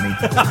 star too many.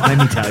 Let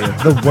me tell you,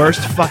 the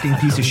worst fucking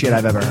piece of shit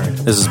I've ever heard.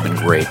 This has been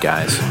great,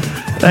 guys.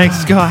 Thanks,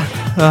 Scott.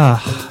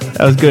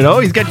 That was good. Oh,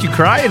 he's got you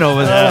crying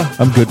over there.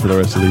 I'm good for the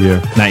rest of the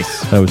year.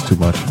 Nice. That was too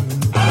much.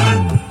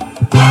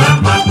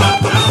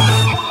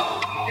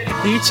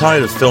 Are you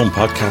tired of film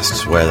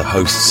podcasts where the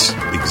hosts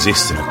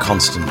exist in a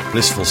constant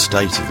blissful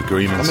state of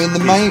agreement? I mean, the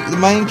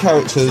main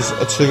characters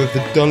are two of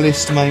the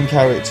dullest main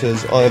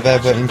characters I have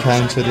ever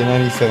encountered in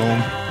any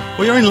film.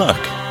 Well, you're in luck.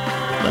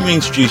 Let me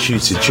introduce you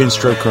to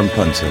Chinstroker and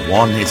Punter.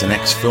 One is an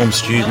ex-film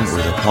student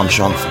with a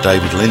penchant for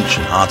David Lynch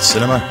and art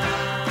cinema.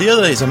 The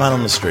other is a man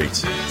on the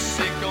street.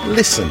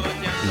 Listen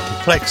in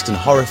perplexed and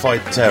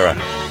horrified terror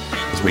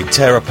as we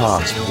tear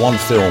apart one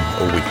film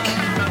a week.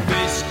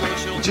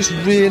 It just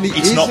really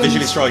It's not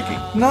visually striking.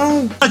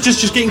 No.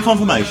 Just getting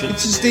confirmation.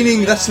 It's just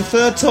that's the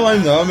third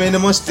time though. I mean,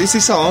 is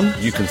this on?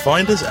 You can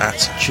find us at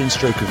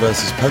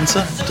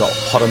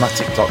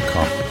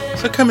chinstrokerversuspunter.podomatic.com.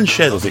 So come and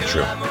share the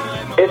victory.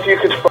 If you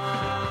could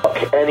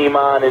fuck any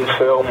man in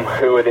film,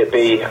 who would it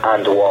be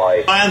and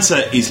why? My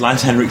answer is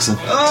Lance Henriksen.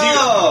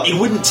 Oh! He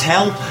wouldn't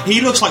tell. He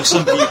looks like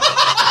somebody...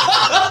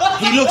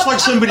 He looks like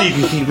somebody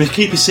who can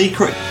keep a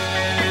secret.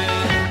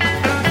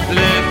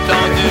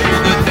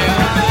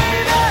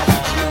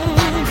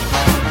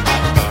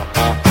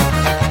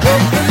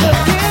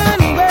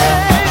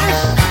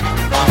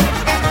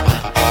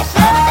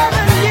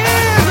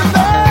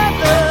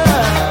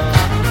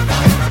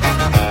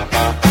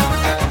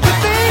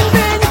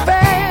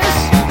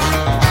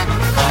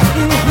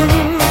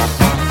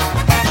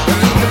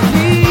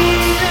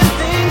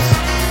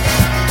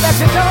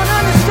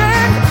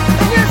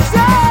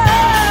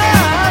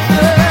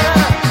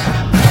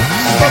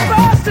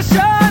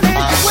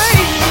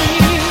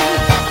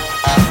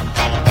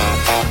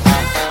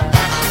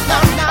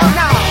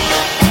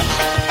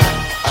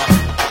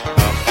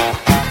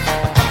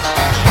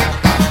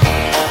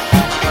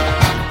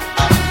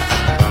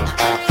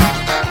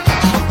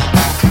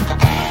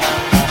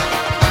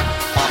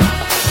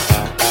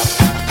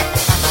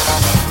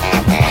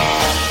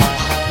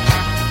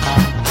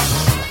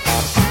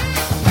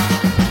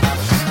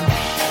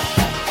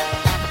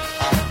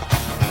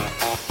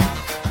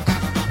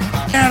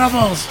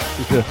 animals.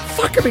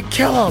 Fuck him and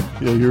kill him.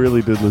 Yeah, you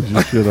really did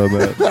legit shit on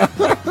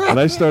that. And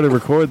I started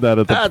recording that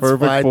at the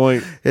perfect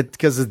point.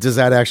 Because does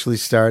that actually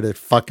start at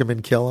fuck him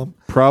and kill him?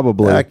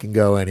 Probably. That can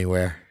go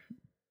anywhere.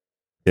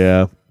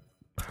 Yeah.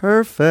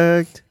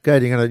 Perfect.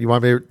 Good. You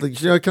want me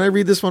to, can I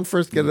read this one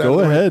first? Get it Go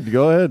ahead.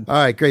 Go ahead. All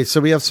right, great.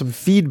 So we have some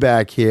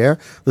feedback here.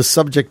 The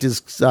subject is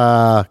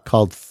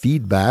called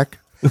feedback.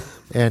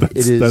 And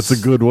that's a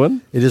good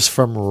one. It is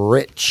from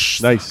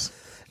Rich. Nice.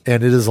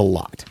 And it is a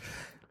lot.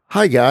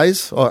 Hi,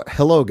 guys.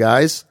 Hello,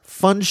 guys.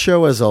 Fun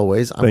show as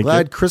always. I'm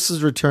glad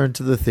Chris's return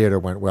to the theater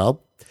went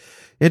well.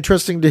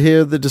 Interesting to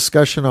hear the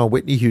discussion on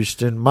Whitney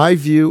Houston. My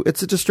view,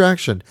 it's a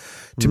distraction.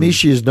 To me,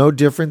 she is no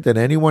different than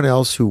anyone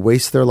else who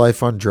wastes their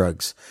life on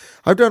drugs.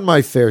 I've done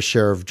my fair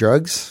share of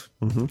drugs.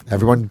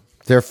 Everyone,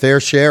 their fair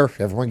share.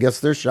 Everyone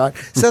gets their shot.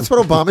 So that's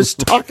what Obama's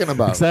talking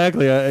about.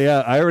 Exactly.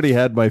 I already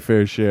had my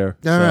fair share.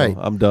 All right.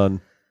 I'm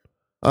done.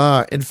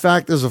 In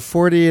fact, there's a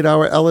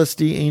 48-hour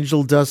LSD,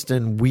 angel dust,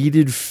 and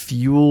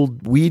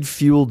weed-fueled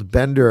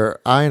bender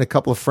I and a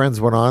couple of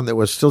friends went on that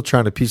was still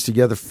trying to piece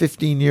together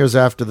 15 years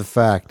after the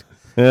fact.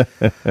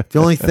 The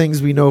only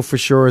things we know for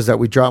sure is that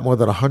we dropped more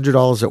than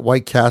 $100 at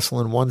White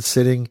Castle in one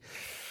sitting.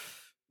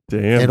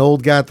 Damn. An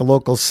old guy at the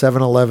local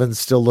 7-Eleven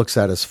still looks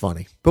at us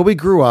funny. But we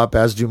grew up,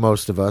 as do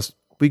most of us.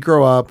 We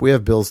grow up, we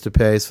have bills to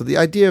pay. So the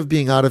idea of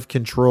being out of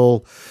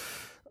control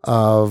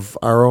of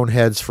our own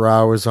heads for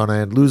hours on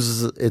end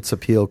loses its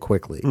appeal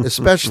quickly,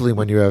 especially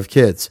when you have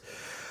kids.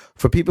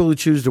 For people who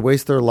choose to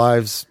waste their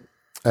lives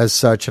as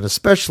such, and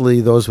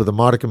especially those with a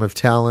modicum of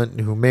talent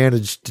and who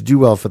manage to do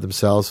well for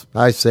themselves,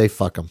 I say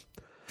fuck them.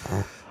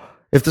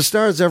 If the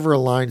stars ever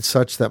aligned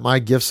such that my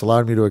gifts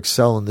allowed me to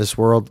excel in this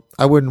world,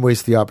 I wouldn't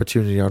waste the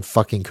opportunity on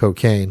fucking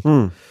cocaine.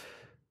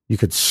 You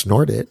could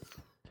snort it.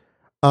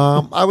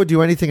 I would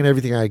do anything and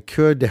everything I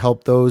could to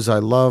help those I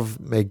love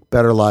make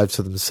better lives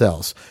for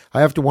themselves.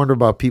 I have to wonder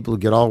about people who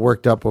get all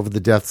worked up over the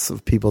deaths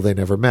of people they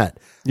never met.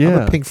 I'm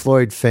Yeah. a Pink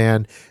Floyd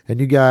fan,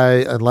 and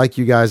like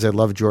you guys, I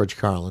love George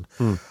Carlin.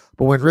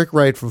 But when Rick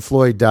Wright from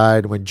Floyd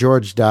died, when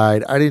George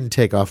died, I didn't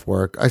take off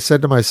work. I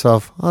said to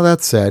myself, oh,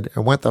 that's sad,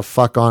 and went the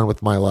fuck on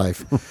with my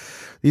life.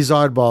 These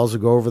oddballs who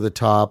go over the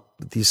top,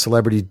 these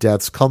celebrity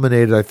deaths,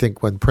 culminated, I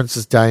think, when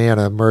Princess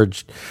Diana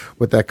emerged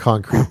with that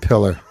concrete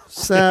pillar.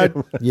 Sad,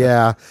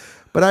 yeah,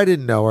 but I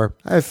didn't know her.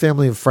 I have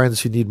family and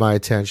friends who need my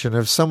attention.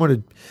 If someone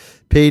had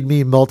paid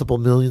me multiple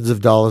millions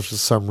of dollars for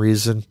some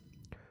reason,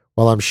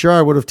 well, I'm sure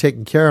I would have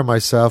taken care of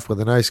myself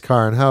with a nice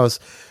car and house.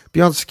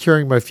 Beyond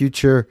securing my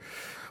future,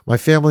 my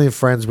family and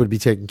friends would be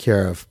taken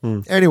care of.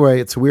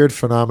 Anyway, it's a weird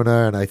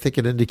phenomena, and I think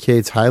it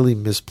indicates highly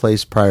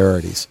misplaced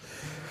priorities.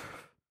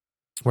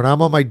 When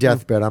I'm on my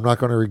deathbed, I'm not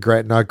going to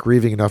regret not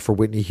grieving enough for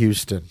Whitney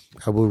Houston.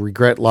 I will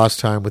regret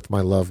lost time with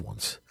my loved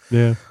ones.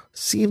 Yeah.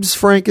 Seems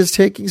Frank is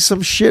taking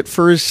some shit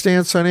for his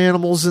stance on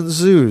animals in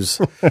zoos.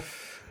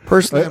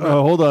 Personally,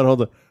 hold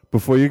on.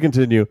 Before you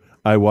continue,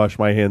 I wash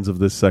my hands of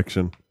this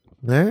section.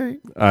 All right.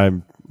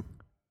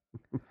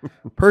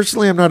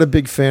 Personally, I'm not a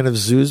big fan of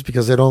zoos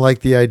because I don't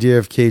like the idea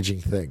of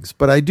caging things,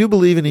 but I do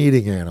believe in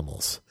eating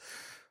animals.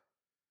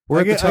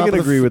 I can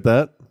agree with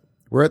that.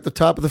 We're at the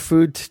top of the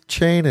food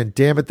chain, and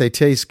damn it, they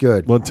taste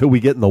good. Well, until we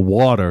get in the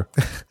water.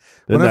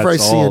 Then Whenever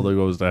that's I see all that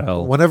goes to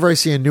hell. Whenever I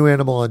see a new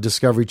animal on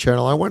Discovery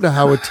Channel, I wonder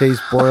how it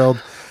tastes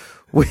boiled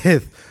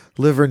with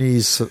liver.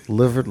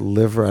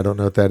 I don't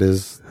know what that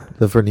is.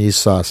 Liverniese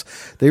sauce.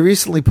 They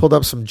recently pulled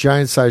up some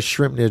giant-sized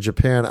shrimp near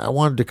Japan. I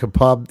wanted to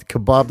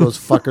kebab those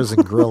fuckers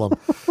and grill them.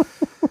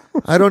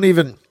 I don't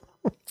even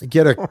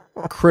get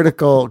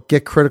critical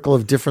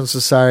of different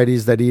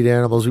societies that eat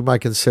animals we might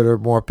consider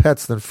more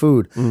pets than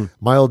food.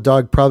 My old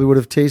dog probably would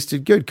have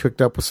tasted good cooked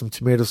up with some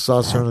tomato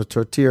sauce on a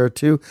tortilla or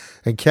two.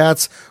 And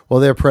cats, well,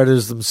 they're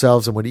predators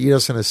themselves and would eat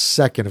us in a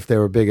second if they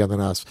were bigger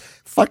than us.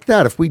 Fuck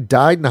that. If we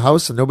died in a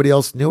house and nobody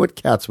else knew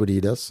it, cats would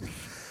eat us.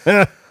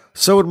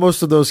 So would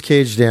most of those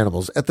caged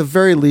animals. At the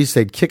very least,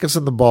 they'd kick us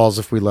in the balls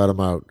if we let them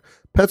out.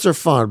 Pets are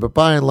fun, but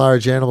by and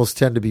large, animals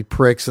tend to be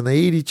pricks, and they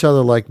eat each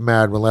other like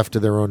mad when left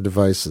to their own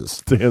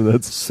devices. Damn,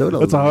 that's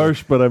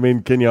harsh, but I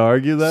mean, can you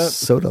argue that?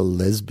 So do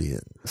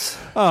lesbians.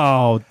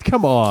 Oh,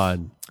 come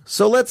on.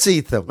 So let's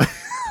eat them.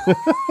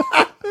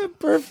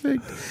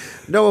 Perfect.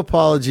 No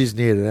apologies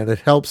needed, and it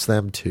helps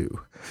them too.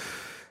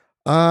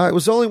 It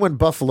was only when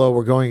buffalo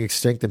were going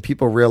extinct and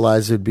people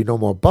realized there'd be no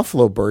more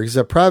buffalo burgers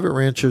that private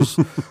ranchers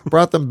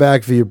brought them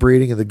back via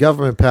breeding, and the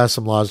government passed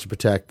some laws to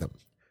protect them.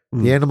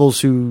 The animals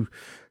who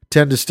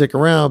tend to stick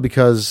around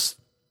because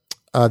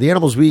the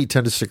animals we eat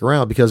tend to stick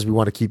around because we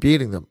want to keep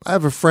eating them. I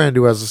have a friend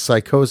who has a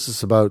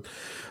psychosis about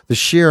the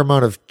sheer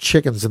amount of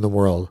chickens in the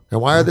world. And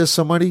why are there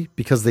so many?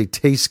 Because they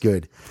taste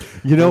good.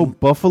 You know,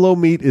 buffalo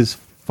meat is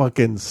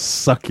fucking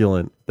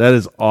succulent. That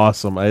is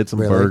awesome. I had some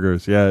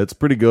burgers. Yeah, it's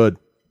pretty good.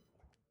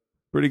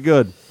 Pretty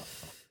good.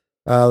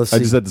 Let's see. I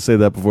just had to say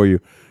that before you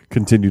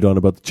continued on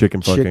about the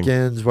chicken fucking.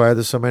 Chickens, why are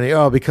there so many?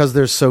 Oh, because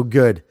they're so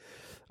good.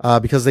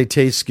 Because they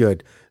taste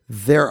good.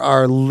 There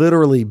are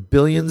literally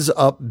billions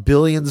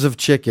of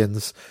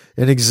chickens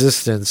in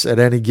existence at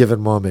any given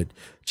moment.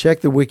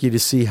 Check the wiki to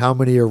see how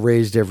many are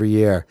raised every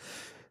year.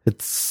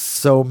 It's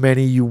so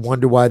many, you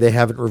wonder why they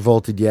haven't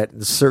revolted yet.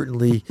 And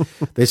certainly,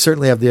 they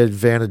certainly have the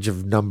advantage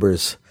of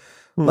numbers.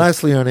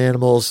 Lastly, on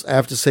animals, I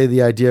have to say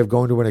the idea of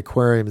going to an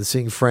aquarium and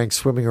seeing Frank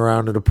swimming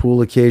around in a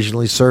pool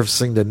occasionally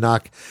surfacing to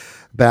knock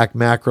back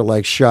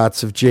macro-like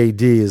shots of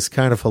JD is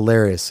kind of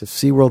hilarious. If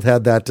SeaWorld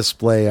had that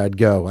display, I'd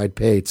go. I'd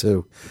pay,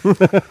 too.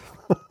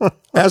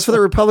 As for the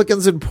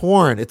Republicans in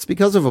porn, it's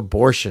because of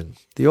abortion.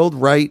 The old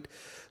right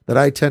that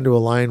I tend to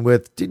align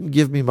with didn't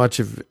give much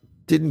of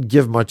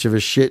a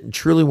shit and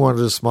truly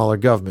wanted a smaller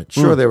government.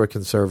 Sure, they were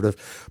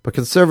conservative, but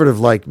conservative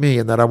like me,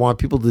 in that I want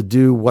people to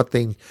do what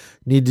they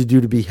need to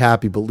do to be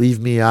happy, but leave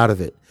me out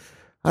of it.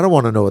 I don't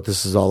want to know what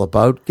this is all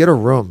about. Get a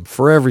room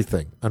for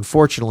everything.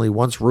 Unfortunately,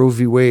 once Roe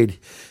v. Wade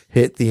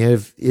hit, the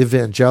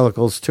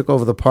evangelicals took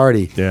over the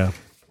party. Yeah.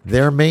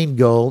 Their main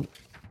goal...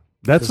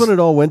 That's when it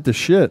all went to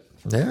shit.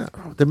 Yeah.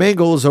 The main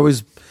goal has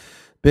always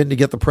been to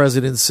get the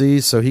presidency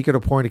so he could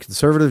appoint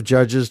conservative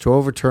judges to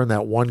overturn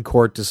that one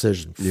court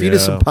decision. Yeah.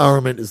 Fetus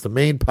empowerment is the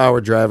main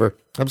driver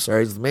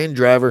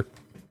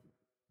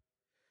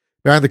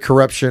behind the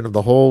corruption of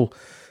the whole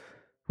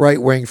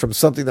right wing from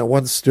something that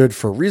once stood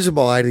for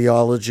reasonable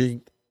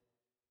ideology,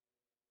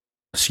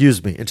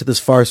 into this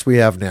farce we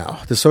have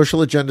now. The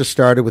social agenda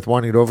started with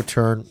wanting to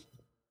overturn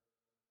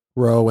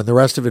Roe, and the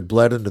rest of it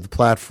bled into the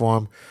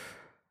platform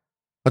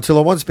until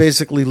a once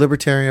basically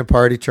libertarian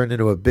party turned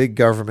into a big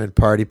government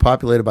party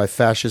populated by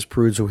fascist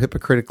prudes who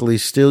hypocritically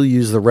still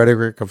use the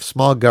rhetoric of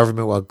small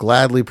government while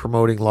gladly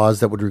promoting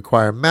laws that would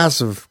require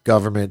massive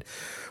government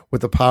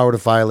with the power to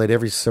violate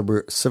every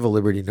civil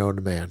liberty known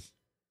to man.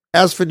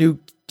 As for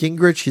Newt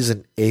Gingrich, he's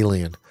an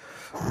alien.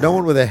 No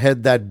one with a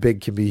head that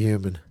big can be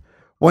human.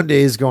 One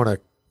day he's going to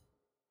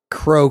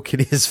croak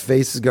and his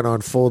face is going to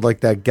unfold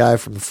like that guy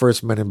from the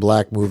first Men in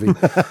Black movie.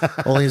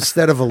 Only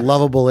instead of a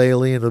lovable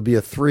alien, it'll be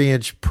a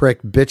 3-inch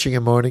prick bitching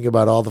and moaning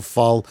about the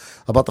fall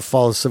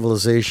of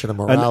civilization and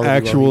morality. An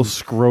actual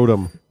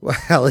scrotum.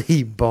 Well,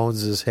 he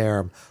bones his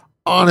harem.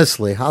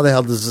 Honestly, how the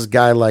hell does this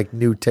guy like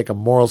Newt take a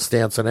moral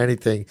stance on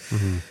anything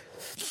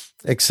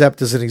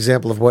except as an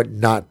example of what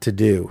not to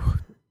do?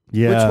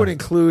 Yeah. Which would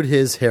include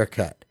his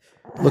haircut.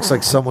 Looks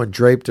like someone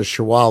draped a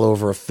shawl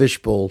over a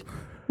fishbowl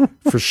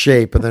for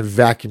shape and then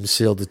vacuum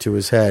sealed it to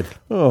his head.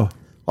 Oh.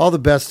 All the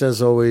best as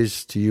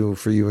always to you,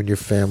 for you and your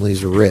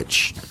families,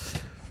 Rich.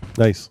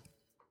 Nice.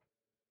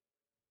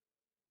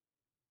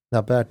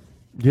 Not bad.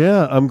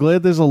 Yeah, I'm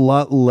glad there's a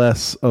lot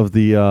less of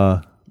the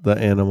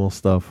animal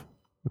stuff.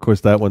 Of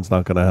course, that one's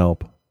not going to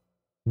help.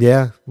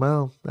 Yeah,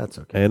 well, that's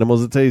okay.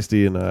 Animals are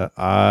tasty, and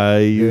I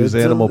use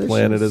Animal delicious.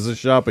 Planet as a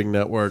shopping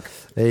network.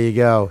 There you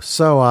go.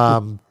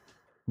 So,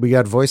 we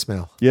got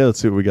voicemail. Yeah, let's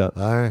see what we got.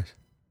 All right.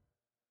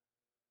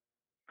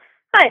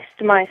 Hi, it's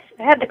Demise.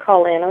 I had to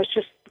call in. I was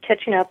just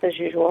catching up as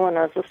usual, and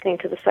I was listening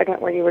to the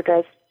segment where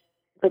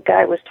the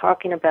guy was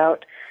talking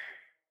about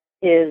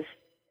his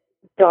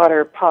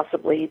daughter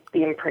possibly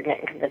being pregnant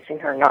and convincing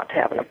her not to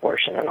have an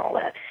abortion and all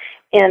that.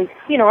 And,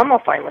 I'm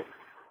all fine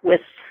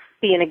with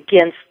being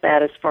against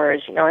that as far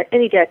as,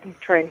 any dad can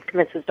try and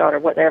convince his daughter,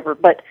 whatever.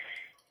 But,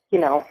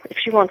 if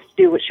she wants to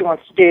do what she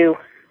wants to do,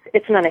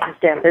 it's none of his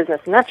damn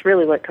business. And that's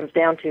really what it comes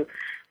down to.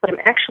 But I'm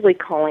actually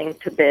calling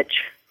to bitch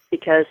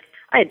because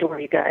I adore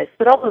you guys,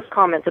 but all those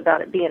comments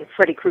about it being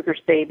Freddy Krueger's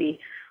baby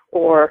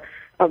or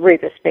a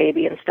rapist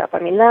baby and stuff,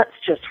 that's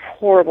just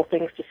horrible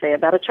things to say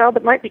about a child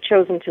that might be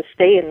chosen to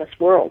stay in this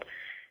world.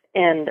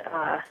 And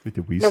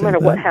no matter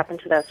what happened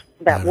to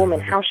that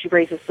woman, how she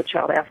raises the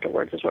child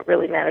afterwards is what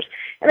really matters.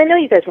 And I know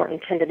you guys weren't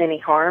intended any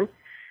harm,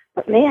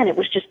 but man, it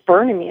was just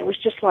burning me. It was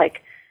just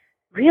like,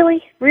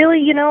 really?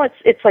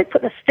 It's like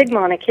putting a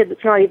stigma on a kid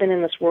that's not even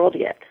in this world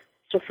yet.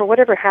 So for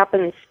whatever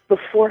happens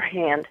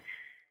beforehand,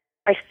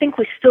 I think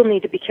we still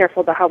need to be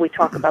careful about how we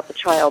talk about the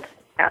child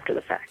after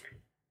the fact,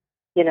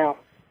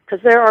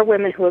 because there are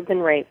women who have been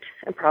raped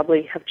and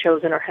probably have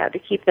chosen or had to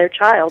keep their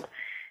child.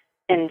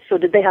 And so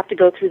did they have to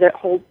go through that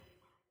whole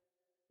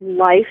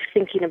life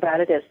thinking about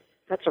it as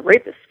that's a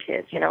rapist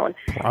kid, and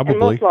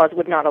most laws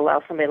would not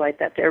allow somebody like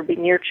that to ever be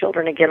near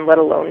children again, let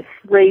alone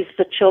raise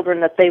the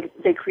children that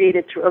they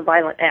created through a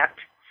violent act.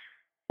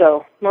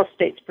 So most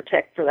states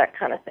protect for that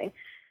kind of thing.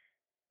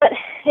 But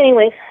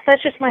anyway,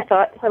 that's just my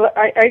thought.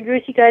 I agree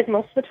with you guys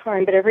most of the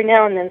time, but every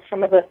now and then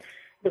some of the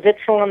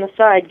vitriol on the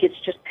side gets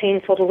just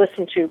painful to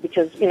listen to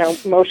because,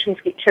 emotions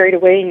get carried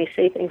away and you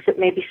say things that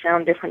maybe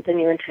sound different than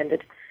you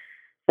intended.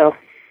 So,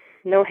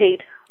 no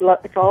hate.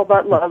 It's all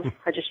about love.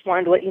 I just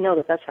wanted to let you know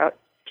that that's how it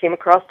came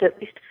across to at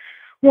least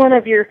one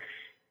of your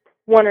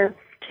 1 or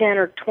 10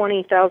 or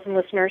 20,000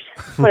 listeners.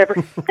 Whatever.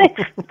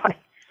 Thanks. Bye.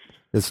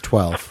 It's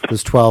 12.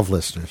 There's 12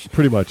 listeners.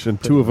 Pretty much,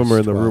 and two of them are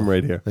in the room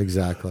right here.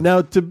 Exactly.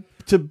 Now,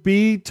 to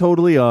be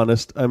totally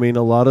honest, a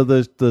lot of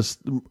this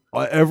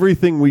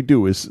everything we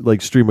do is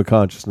like stream of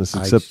consciousness,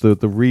 except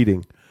the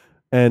reading.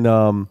 And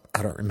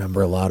I don't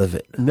remember a lot of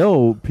it.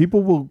 No,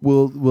 people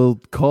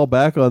will call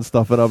back on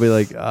stuff, and I'll be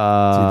like,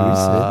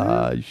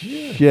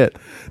 shit.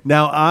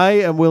 Now, I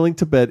am willing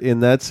to bet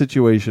in that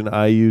situation,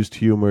 I used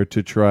humor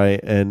to try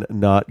and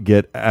not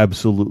get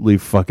absolutely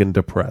fucking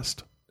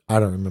depressed. I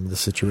don't remember the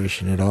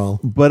situation at all.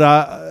 But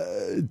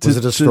was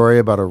it a story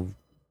about a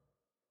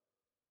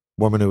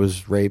woman who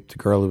was raped, a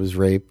girl who was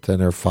raped,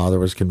 and her father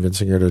was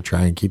convincing her to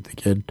try and keep the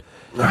kid?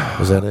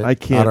 Was that it? I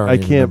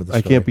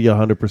can't be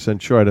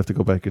 100% sure. I'd have to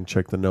go back and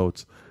check the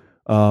notes.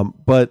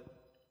 But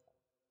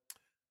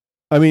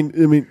I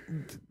mean,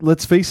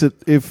 let's face it.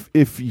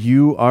 If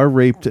you are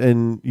raped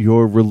and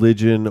your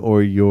religion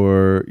or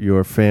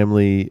your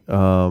family,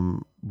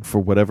 for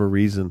whatever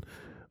reason,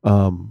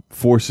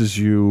 forces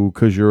you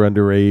because you're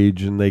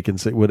underage, and they can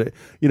say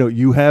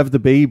you have the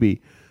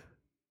baby.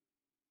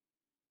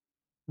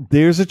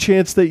 There's a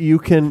chance that you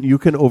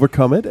can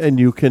overcome it, and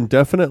you can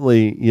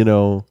definitely,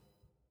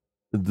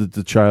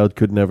 the child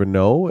could never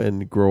know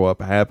and grow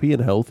up happy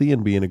and healthy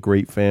and be in a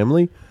great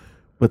family.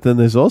 But then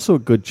there's also a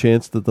good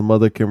chance that the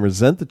mother can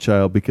resent the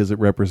child because it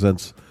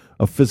represents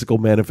a physical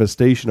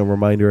manifestation, a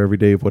reminder every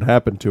day of what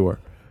happened to her.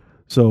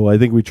 So I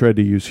think we tried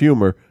to use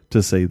humor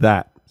to say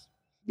that.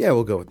 Yeah,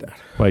 we'll go with that.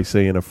 By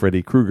saying a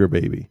Freddy Krueger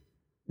baby.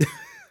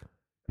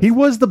 He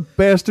was the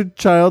bastard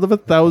child of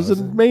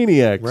 1,000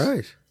 maniacs.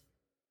 Right.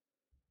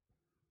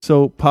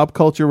 So pop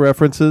culture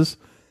references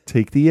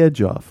take the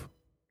edge off.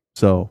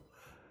 So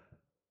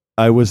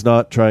I was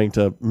not trying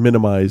to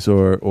minimize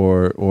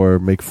or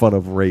make fun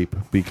of rape,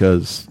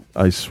 because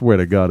I swear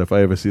to God, if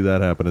I ever see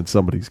that happen and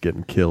somebody's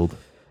getting killed.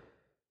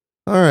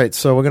 All right,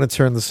 so we're going to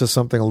turn this to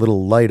something a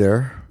little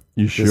lighter.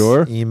 You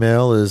sure? This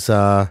email is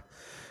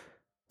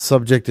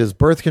subject is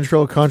birth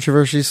control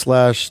controversy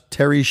 /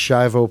 Terry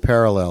Schiavo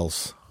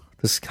parallels.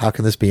 How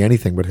can this be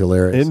anything but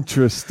hilarious?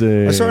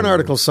 Interesting. I saw an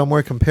article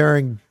somewhere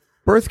comparing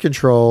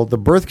the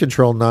birth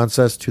control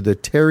nonsense to the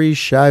Terry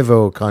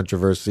Schiavo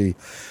controversy.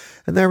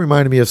 And that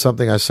reminded me of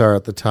something I saw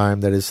at the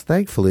time that is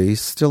thankfully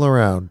still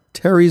around.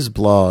 Terry's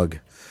blog.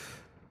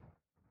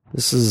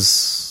 This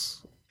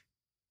is...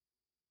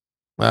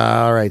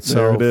 All right, so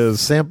there it is.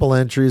 Sample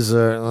entries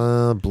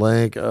are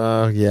blank.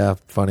 Yeah,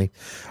 funny.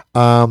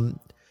 The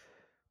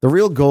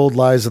real gold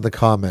lies in the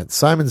comments.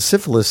 Simon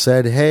Syphilis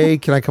said, "Hey,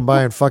 can I come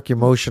by and fuck your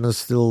motionless,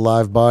 still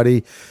alive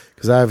body?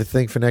 Because I have a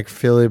thing for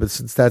necrophilia, but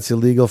since that's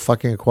illegal,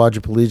 fucking a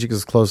quadriplegic is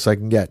as close as I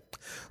can get."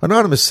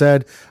 Anonymous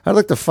said, "I'd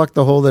like to fuck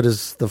the hole that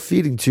the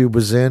feeding tube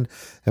was in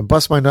and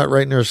bust my nut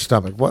right in her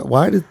stomach."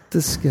 Why did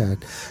this guy?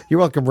 You're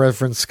welcome,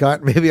 Reverend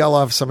Scott. Maybe I'll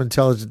offer some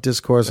intelligent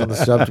discourse on the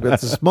subject. But at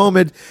this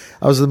moment,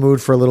 I was in the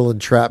mood for a little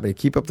entrapment.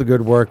 Keep up the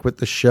good work with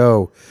the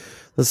show.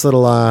 This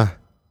little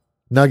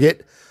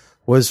nugget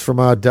was from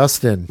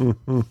Dustin.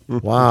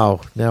 Wow.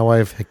 Now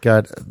I've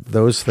got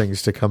those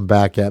things to come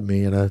back at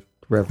me in a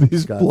Reverend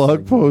These Scott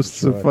blog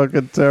posts are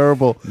fucking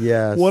terrible.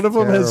 Yeah, one of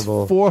them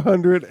terrible. has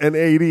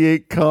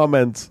 488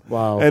 comments.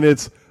 Wow, and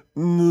it's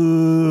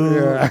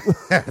yeah,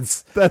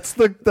 that's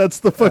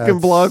the fucking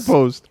blog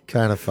post.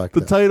 Kind of fucked.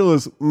 The up. title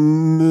is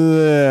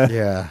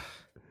yeah,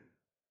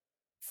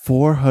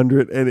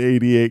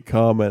 488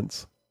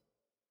 comments.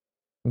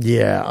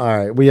 Yeah, all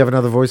right. We have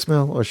another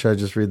voicemail, or should I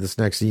just read this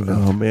next email?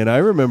 Oh man, I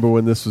remember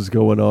when this was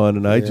going on,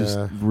 and I just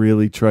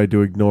really tried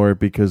to ignore it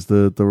because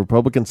the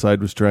Republican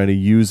side was trying to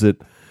use it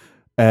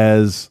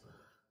as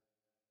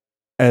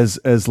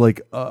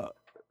like a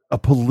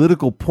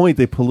political point.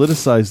 They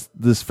politicized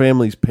this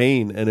family's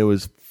pain, and it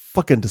was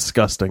fucking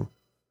disgusting.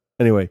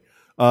 Anyway,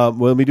 well,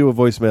 let me do a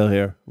voicemail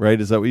here. Right?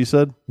 Is that what you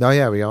said? No,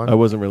 yeah, we on. I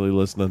wasn't really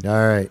listening.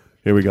 All right,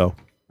 here we go.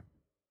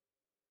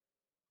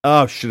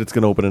 Oh shit! It's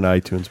gonna open in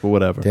iTunes, but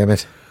whatever. Damn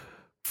it!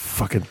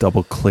 Fucking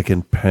double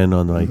clicking pen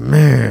on my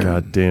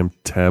goddamn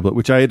tablet,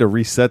 which I had to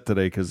reset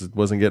today because it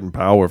wasn't getting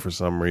power for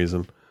some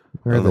reason.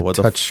 I don't know what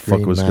the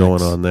fuck was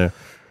going on there.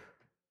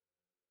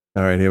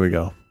 All right, here we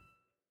go.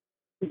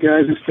 Hey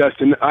guys, it's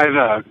Dustin.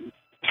 I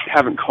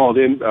haven't called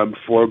in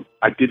before.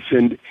 I did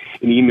send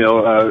an email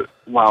a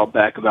while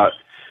back about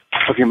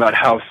talking about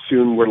how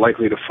soon we're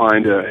likely to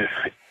find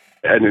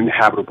an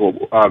inhabitable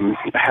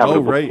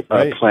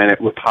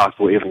planet with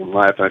possible alien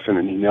life. I sent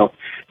an email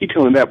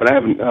detailing that, but I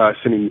haven't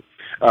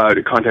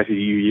contacted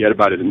you yet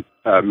about an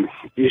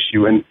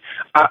issue. And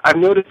I've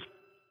noticed.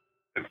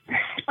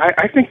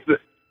 I think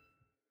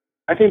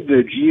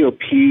the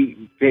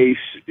GOP base,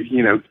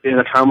 in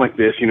a time like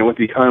this, with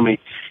the economy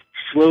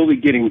slowly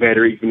getting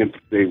better, even if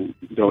they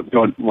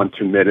don't want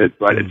to admit it,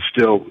 but it's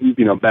still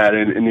bad,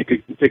 and it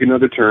could take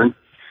another turn.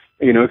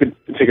 It could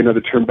take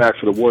another turn back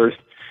for the worse.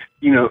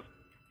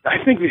 I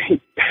think the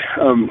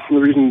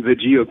reason the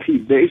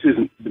GOP base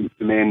isn't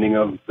demanding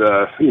of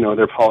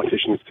their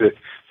politicians to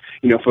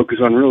focus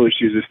on real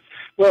issues is,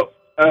 what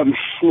I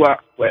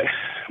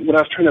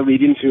was trying to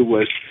lead into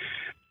was,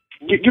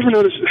 you ever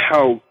notice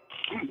how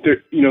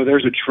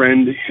there's a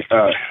trend,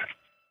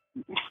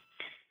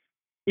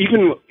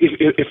 even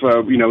if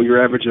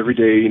your average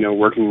everyday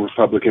working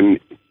Republican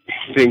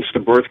thinks the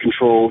birth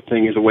control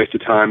thing is a waste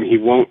of time, he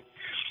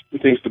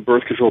thinks the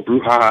birth control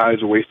brouhaha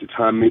is a waste of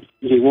time.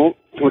 He won't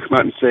come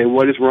out and say,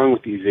 what is wrong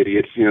with these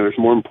idiots? There's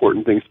more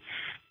important things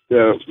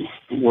to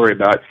worry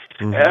about.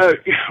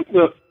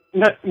 Mm-hmm.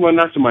 Not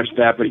so much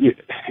that, but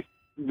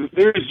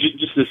there's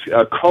just this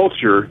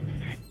culture,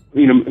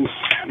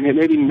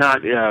 maybe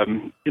not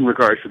in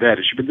regards to that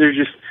issue, but there's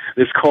just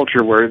this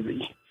culture where the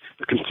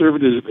a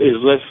conservative is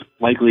less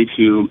likely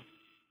to,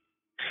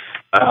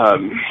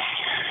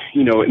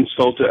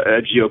 insult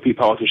a GOP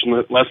politician,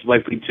 less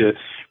likely to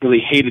really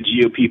hate a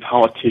GOP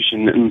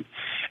politician. And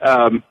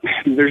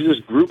there's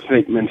this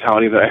groupthink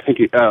mentality that I think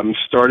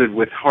started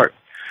with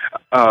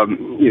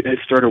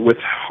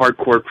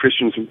hardcore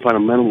Christians and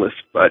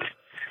fundamentalists, but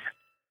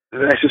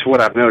that's just what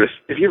I've noticed.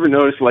 If you ever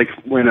notice, like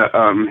when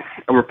a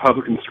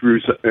Republican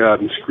screws up, a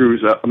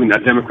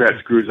Democrat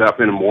screws up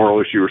in a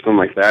moral issue or something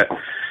like that,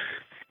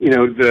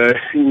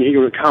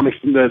 the comics,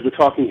 the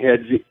talking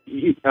heads,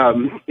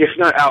 if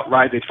not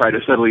outright, they try to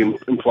subtly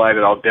imply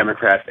that all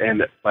Democrats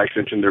and by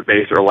extension their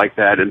base are like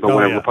that. But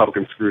when a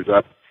Republican screws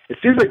up, it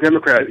seems like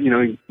Democrats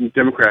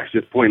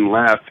just point and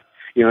laugh.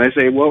 They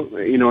say, well,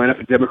 and if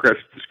a Democrat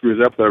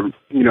screws up, the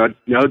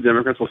other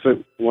Democrats will say,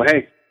 well,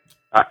 hey,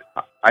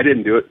 I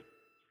didn't do it.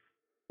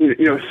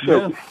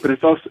 But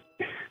it's also,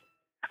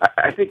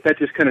 I think that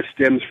just kind of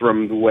stems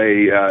from the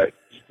way,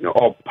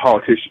 all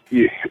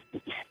politicians,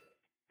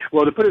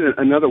 well, to put it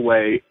another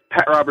way,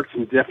 Pat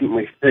Robertson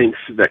definitely thinks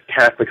that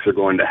Catholics are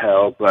going to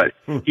hell, but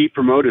he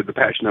promoted the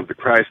Passion of the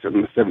Christ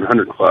in the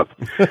 700 Club.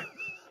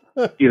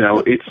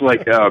 It's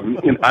like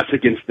an us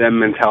against them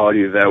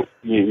mentality that,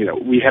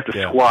 we have to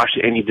squash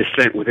any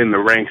dissent within the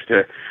ranks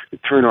to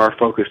turn our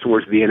focus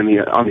towards the enemy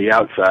on the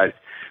outside.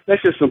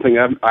 That's just something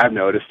I've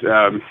noticed.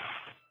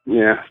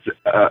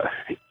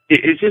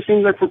 It just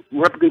seems like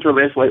Republicans are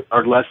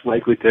less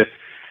likely to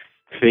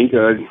think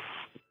a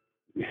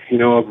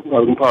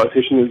Republican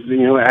politician is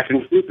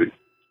acting stupid.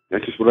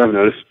 That's just what I've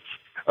noticed.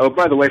 Oh,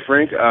 by the way,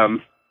 Frank,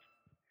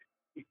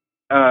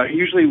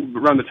 usually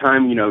around the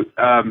time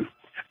I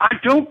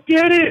don't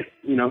get it.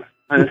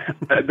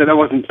 That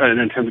wasn't an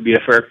attempt to be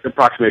a fair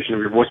approximation of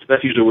your voice, but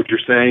that's usually what you're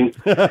saying.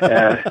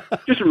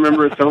 Just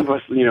remember, some of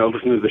us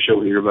listen to the show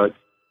here, but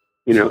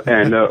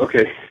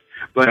okay.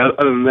 But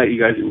other than that, you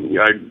guys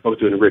are both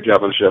doing a great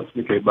job on the show.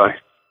 Okay, bye.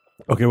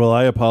 Okay, well,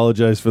 I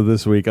apologize for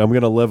this week. I'm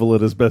going to level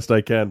it as best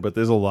I can, but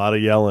there's a lot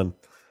of yelling.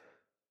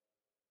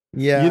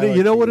 Yeah.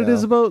 You know what it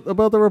is about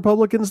the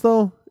Republicans,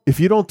 though? If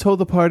you don't toe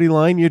the party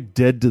line, you're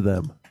dead to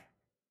them.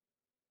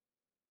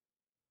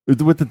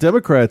 With the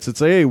Democrats, it's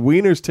hey,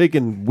 Wiener's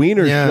taking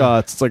wiener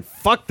shots. It's like,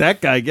 fuck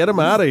that guy. Get him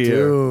out of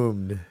here.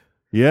 Doomed.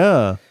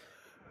 Yeah.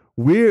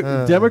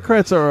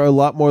 Democrats are a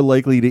lot more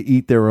likely to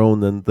eat their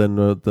own than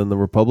the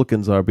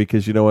Republicans are,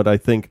 because you know what, I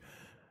think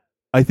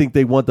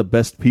they want the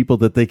best people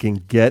that they can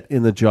get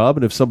in the job,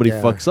 and if somebody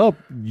fucks up,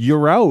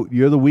 you're out.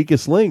 You're the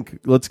weakest link.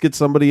 Let's get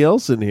somebody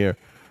else in here.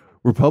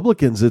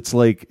 Republicans, it's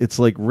like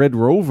Red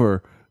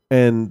Rover,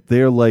 and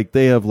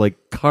they have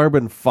like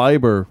carbon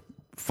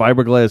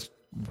fiberglass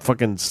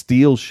fucking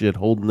steel shit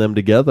holding them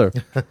together.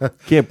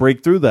 Can't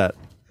break through that.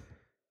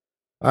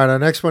 All right, our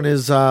next one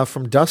is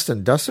from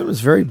Dustin. Dustin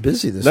was very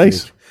busy this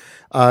week.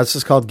 This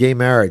is called Gay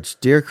Marriage.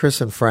 Dear Chris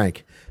and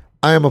Frank,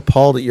 I am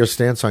appalled at your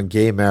stance on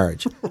gay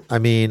marriage. I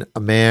mean, a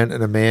man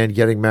and a man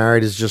getting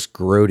married is just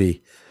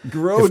grody.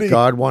 If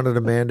God wanted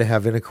a man to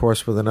have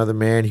intercourse with another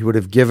man, he would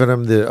have given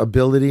him the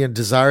ability and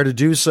desire to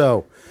do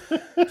so.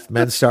 If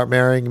men start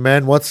marrying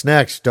men, what's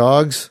next?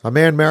 Dogs? A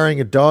man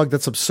marrying a dog?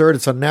 That's absurd.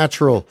 It's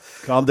unnatural.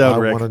 Calm down,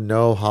 Rick. I want to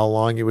know how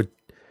long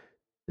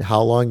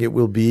it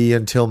will be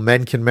until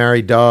men can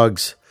marry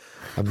dogs.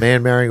 A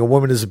man marrying a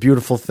woman is a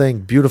beautiful thing,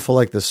 beautiful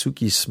like the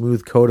silky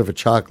smooth coat of a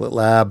chocolate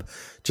lab,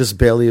 just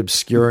barely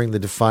obscuring the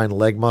defined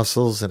leg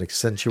muscles and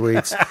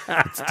accentuates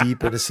its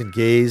deep, innocent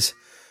gaze.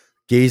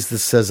 Gaze that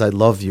says, I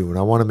love you and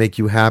I want to make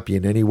you happy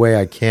in any way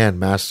I can,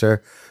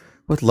 master.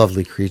 What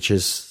lovely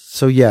creatures.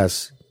 So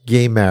yes,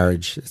 gay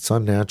marriage. It's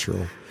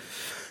unnatural.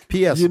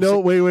 P.S.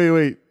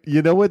 Wait.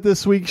 You know what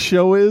this week's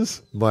show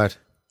is? What?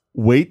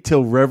 Wait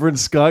till Reverend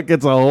Scott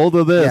gets a hold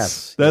of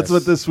this. That's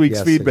what this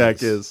week's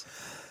feedback is.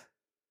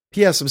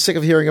 P.S. I'm sick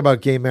of hearing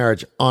about gay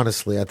marriage.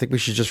 Honestly, I think we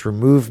should just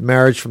remove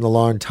marriage from the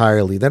law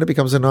entirely. Then it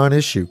becomes a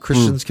non-issue.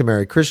 Christians can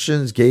marry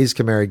Christians. Gays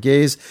can marry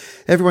gays.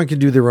 Everyone can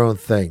do their own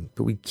thing.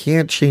 But we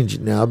can't change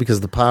it now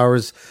because the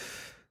powers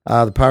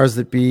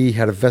that be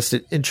had a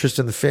vested interest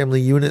in the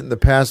family unit in the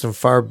past, and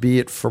far be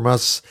it from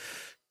us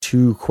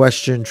to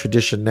question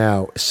tradition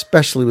now,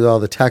 especially with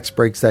all the tax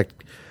breaks that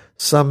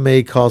some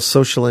may call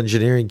social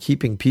engineering,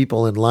 keeping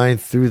people in line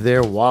through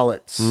their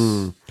wallets.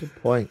 Good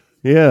point.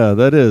 Yeah,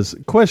 that is.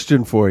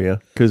 Question for you,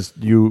 because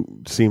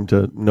you seem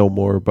to know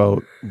more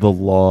about the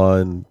law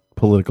and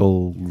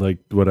political,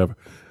 whatever.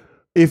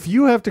 If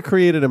you have to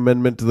create an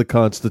amendment to the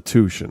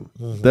Constitution,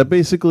 that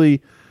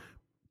basically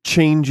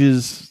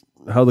changes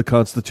how the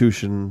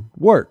Constitution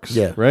works,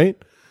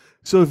 right?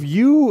 So if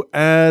you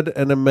add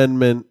an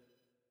amendment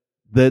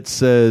that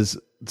says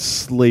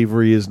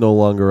slavery is no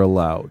longer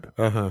allowed,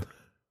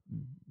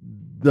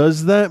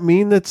 does that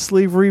mean that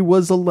slavery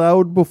was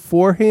allowed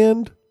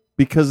beforehand?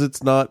 Because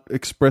it's not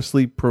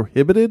expressly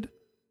prohibited?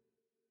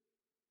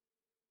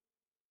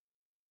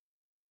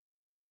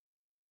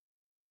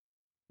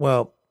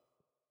 Well,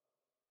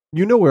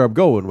 you know where I'm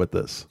going with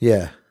this.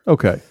 Yeah.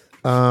 Okay.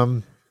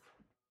 Well,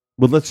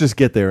 let's just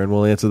get there and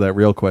we'll answer that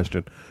real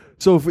question.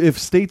 So if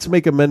states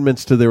make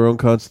amendments to their own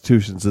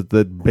constitutions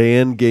that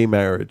ban gay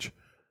marriage,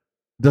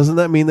 doesn't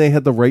that mean they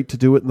had the right to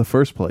do it in the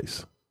first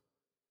place?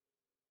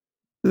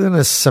 In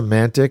a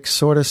semantic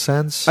sort of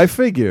sense. I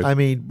figured. I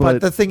mean, but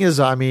the thing is,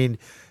 I mean,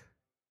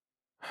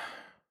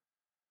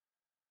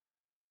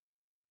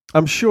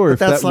 I'm sure if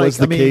that was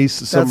the case,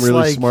 some really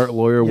like, smart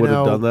lawyer would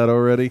have done that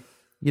already.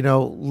 You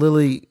know,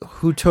 Lily,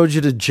 who told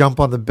you to jump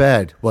on the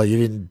bed? Well, you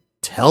didn't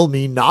tell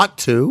me not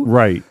to.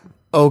 Right.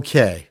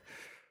 Okay.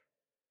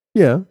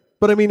 Yeah.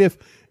 But I mean,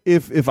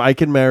 if I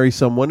can marry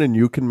someone and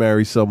you can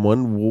marry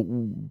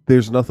someone,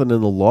 there's nothing in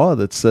the law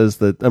that says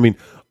that. I mean,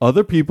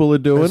 other people are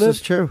doing This it.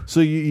 is true. So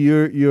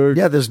you're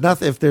yeah. There's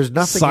nothing. If there's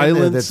nothing in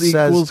there that silence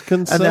says equals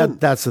consent. and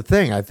that's the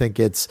thing. I think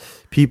it's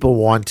people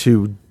want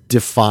to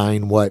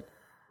define what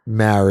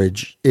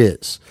marriage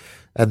is,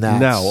 and that's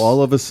now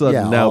all of a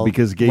sudden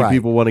because gay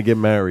people want to get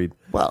married.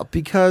 Well,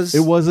 because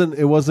it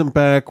wasn't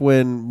back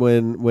when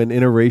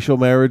interracial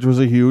marriage was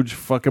a huge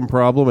fucking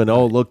problem, and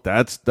look,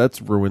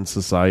 that's ruined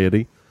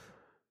society.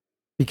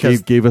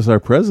 Because gave us our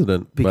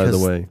president, by the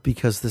way.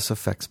 Because this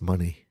affects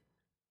money.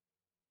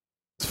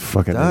 It's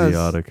fucking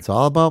idiotic. It's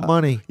all about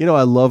money. You know,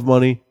 I love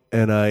money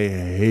and I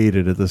hate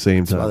it at the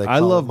same time. I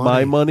love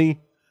my money,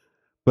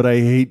 but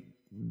I hate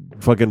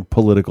fucking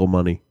political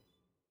money.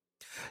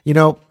 You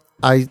know,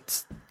 I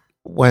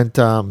went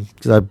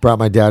because I brought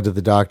my dad to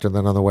the doctor, and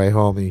then on the way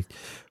home he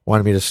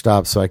wanted me to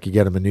stop so I could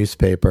get him a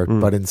newspaper,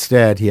 but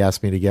instead he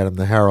asked me to get him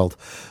the Herald.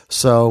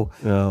 So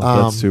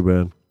that's too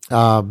bad.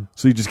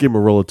 So you just gave him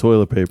a roll of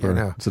toilet paper. Yeah,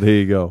 no. So here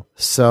you go.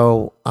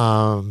 So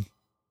I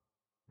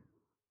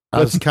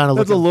was kind of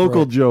looking. That's a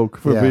local joke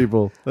for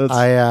people.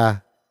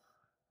 I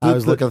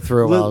was looking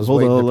through it while I was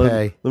waiting to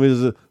pay. Let me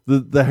just,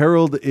 the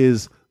Herald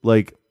is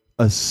like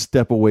a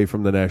step away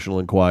from the National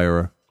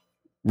Enquirer,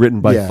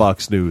 written by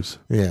Fox News.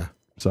 Yeah.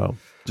 So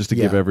just to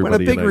give everybody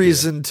but a big an idea.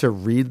 reason to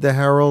read the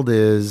Herald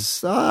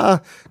is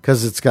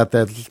because it's got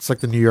that. It's like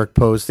the New York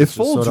Post. It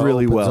folds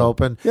really well.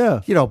 Open.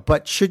 Yeah. You know,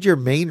 but should your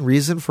main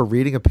reason for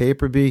reading a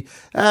paper be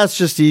it's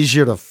just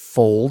easier to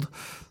fold?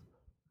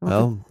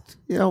 Well,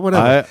 you know,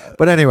 whatever.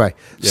 But anyway,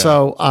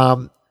 so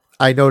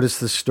I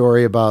noticed this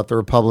story about the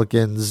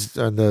Republicans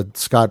and the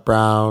Scott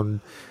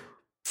Brown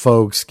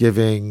folks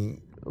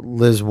giving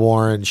Liz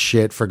Warren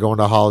shit for going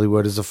to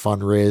Hollywood as a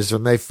fundraiser,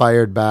 and they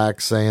fired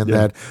back saying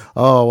that,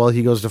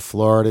 he goes to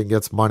Florida and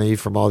gets money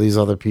from all these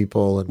other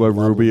people and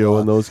Rubio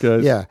and those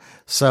guys. Yeah.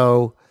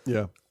 So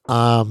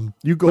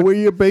you go where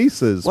your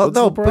base is. Well, What's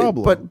the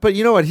problem? but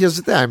you know what? Here's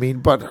the thing. I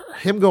mean, but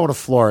him going to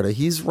Florida,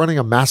 he's running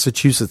a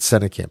Massachusetts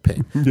Senate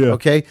campaign.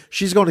 Okay,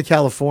 she's going to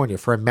California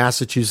for a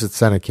Massachusetts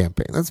Senate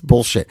campaign. That's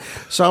bullshit.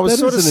 So I was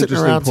sort of sitting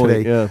around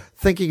today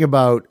thinking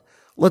about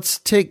let's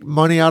take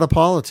money out of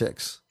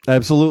politics.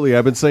 Absolutely,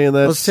 I've been saying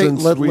that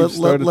since we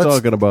started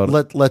talking about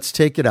it. Let's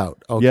take it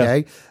out,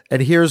 okay?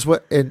 And here's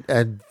what,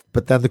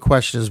 but then the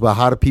question is, well,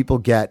 how do people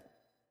get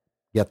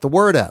the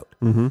word out?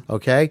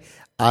 Okay,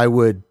 I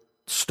would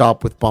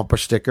stop with bumper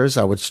stickers.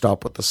 I would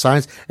stop with the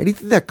signs.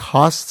 Anything that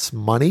costs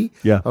money.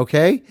 Yeah.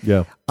 Okay.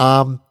 Yeah.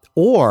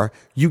 Or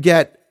you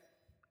get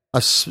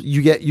a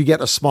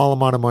small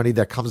amount of money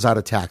that comes out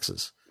of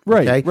taxes.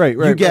 Right. Okay? Right.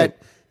 You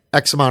get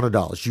X amount of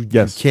dollars. You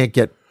can't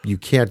get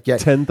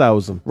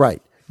 10,000.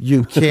 Right.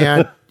 You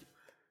can't.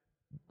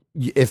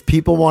 If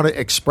people want to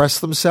express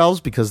themselves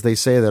because they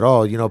say that,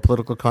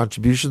 political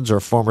contributions are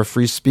a form of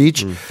free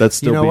speech, that's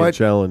still being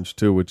challenged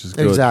too, which is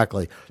good.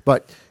 Exactly.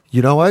 But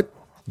you know what?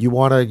 You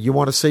want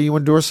to say you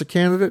endorse a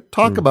candidate?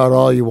 Talk about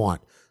all you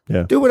want.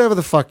 Yeah. Do whatever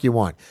the fuck you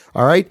want.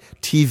 All right.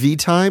 TV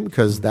time,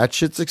 because that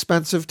shit's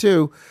expensive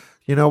too.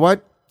 You know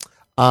what?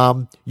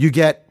 You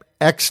get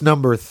X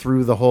number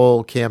through the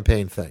whole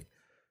campaign thing.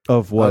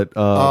 Of what?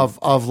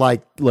 Of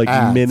like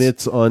ads.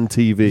 Minutes on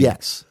TV.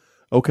 Yes.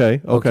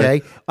 Okay.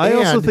 I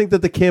also think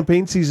that the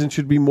campaign season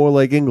should be more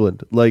like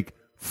England, like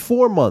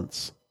 4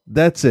 months.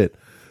 That's it.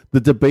 The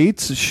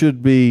debates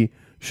should be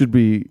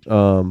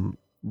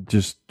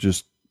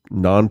just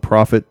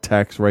non-profit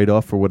tax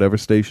write-off for whatever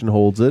station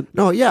holds it.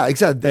 No, yeah,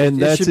 exactly.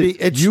 And it should be.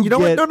 You know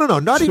what? No.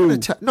 Not even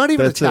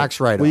a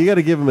tax write-off. Well, you got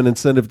to give them an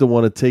incentive to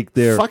want to take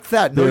their. Fuck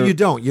that. No, you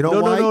don't. You know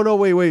why? No.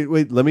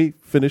 Wait. Let me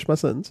finish my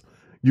sentence.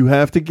 You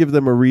have to give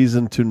them a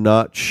reason to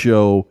not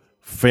show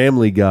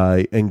Family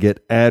Guy and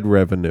get ad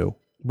revenue.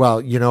 Well,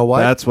 you know what?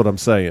 That's what I'm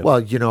saying. Well,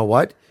 you know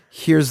what?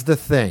 Here's the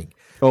thing.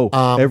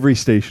 Every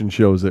station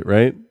shows it,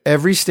 right?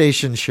 Every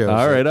station shows it.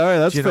 All right.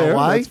 That's fair. Do you know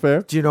why? That's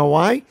fair. Do you know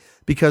why?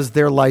 Because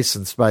they're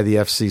licensed by the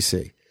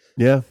FCC.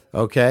 Yeah.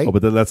 Okay. Oh,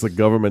 but then that's the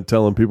government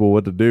telling people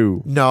what to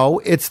do. No,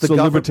 it's the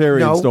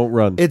libertarians don't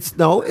run. It's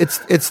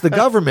the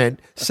government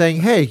saying,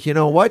 "Hey, you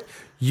know what?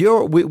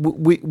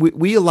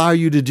 We allow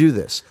you to do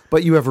this,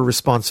 but you have a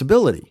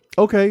responsibility."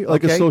 Okay,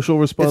 like a social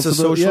responsibility. It's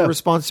a social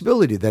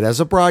responsibility that as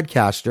a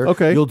broadcaster,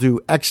 you'll do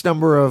X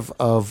number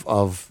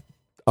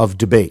of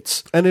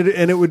debates, and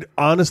it would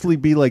honestly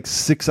be like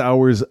 6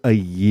 hours a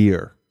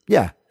year.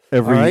 Yeah,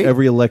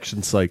 every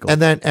election cycle,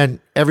 and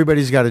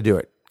everybody's got to do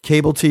it.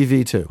 Cable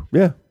TV too.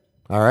 Yeah.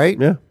 All right.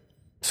 Yeah.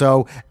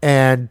 So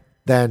and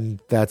then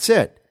that's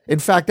it. In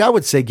fact, I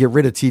would say get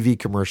rid of TV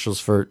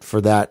commercials for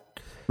that.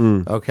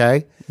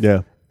 Okay.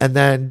 Yeah. And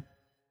then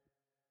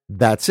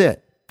that's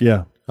it.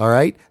 Yeah. All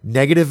right.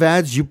 Negative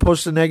ads. You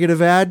post a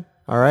negative ad.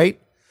 All right.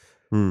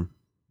 You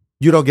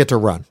don't get to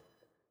run.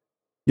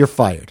 You're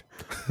fired.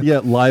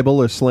 Yeah.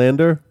 Libel or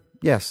slander.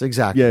 Yes,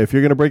 exactly. Yeah. If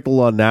you're going to break the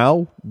law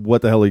now,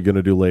 what the hell are you going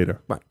to do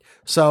later? Right.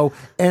 So,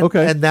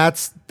 and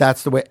that's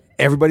the way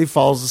everybody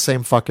follows the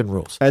same fucking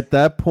rules. At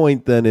that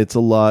point, then it's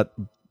a lot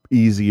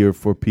easier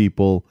for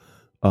people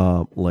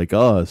like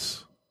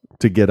us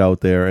to get out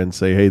there and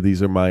say, hey,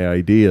 these are my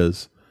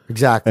ideas.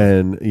 Exactly.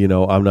 And,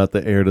 I'm not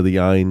the heir to the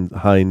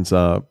Heinz,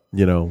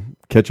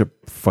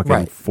 ketchup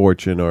fucking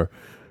fortune or,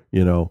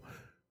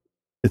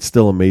 it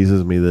still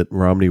amazes me that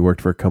Romney worked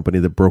for a company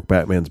that broke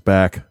Batman's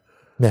back.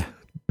 Yeah.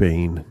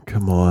 Bane,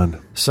 come on.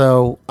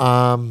 So,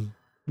 and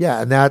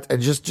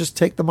just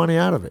take the money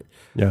out of it.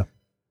 Yeah.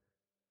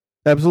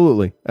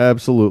 Absolutely.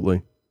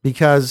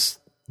 Because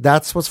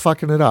that's what's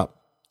fucking it up.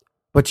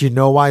 But you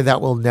know why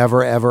that will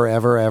never, ever,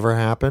 ever, ever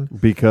happen?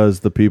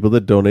 Because the people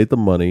that donate the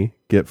money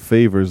get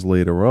favors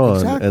later on,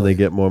 Exactly. and they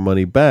get more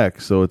money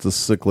back. So it's a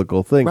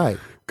cyclical thing. Right.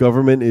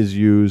 Government is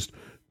used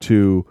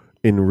to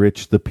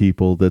enrich the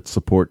people that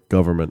support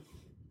government.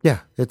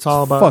 Yeah, it's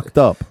all about fucked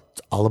up.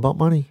 It's all about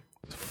money.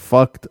 It's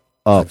fucked up.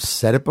 I've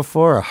said it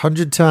before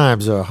 100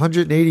 times or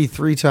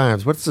 183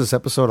 times. What's this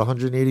episode?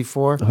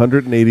 184?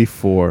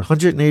 184.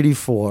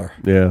 184.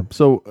 Yeah.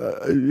 So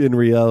in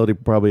reality,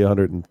 probably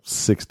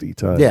 160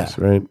 times. Yeah.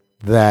 Right.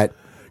 That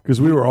because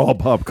we were all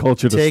pop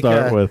culture to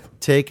start with.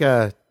 Take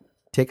a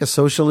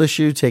social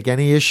issue. Take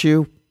any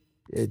issue.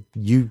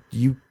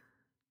 You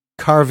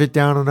carve it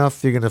down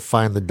enough, you're going to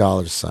find the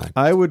dollar sign.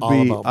 I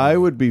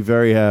would be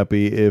very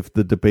happy if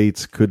the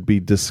debates could be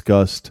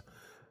discussed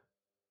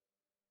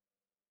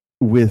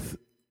with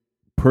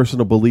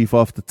personal belief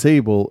off the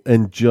table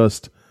and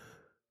just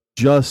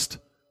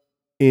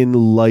in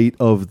light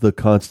of the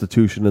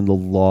Constitution and the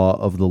law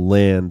of the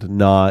land,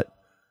 not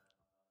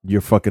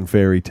your fucking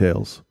fairy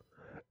tales.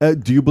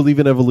 Do you believe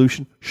in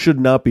evolution? Should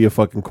not be a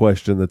fucking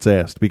question that's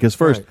asked, because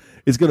first,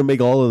 it's going to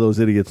make all of those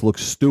idiots look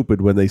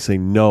stupid when they say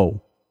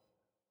no.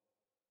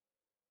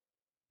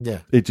 Yeah.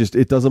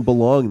 It doesn't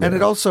belong there. And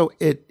it also,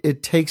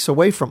 it takes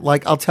away from,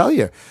 like, I'll tell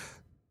you,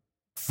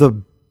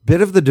 the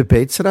bit of the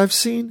debates that I've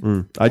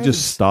seen. I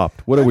just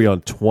stopped. What are we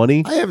on,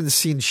 20? I haven't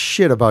seen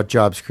shit about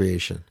jobs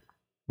creation.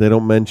 They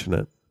don't mention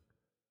it.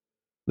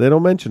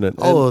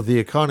 Oh, the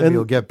economy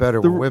will get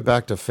better when we're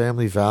back to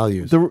family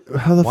values.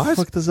 How the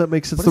fuck does that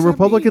make sense? The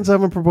Republicans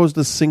haven't proposed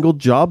a single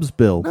jobs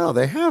bill. No,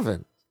 they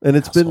haven't. And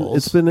it's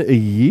been a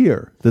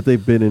year that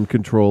they've been in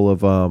control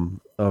of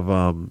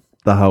the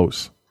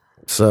House.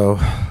 So,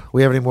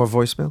 we have any more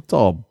voicemail? It's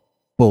all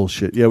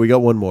bullshit. Yeah, we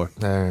got one more.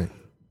 All right.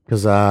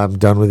 Because I'm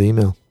done with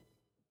email.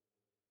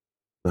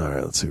 All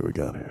right, let's see what we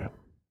got here.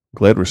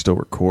 Glad we're still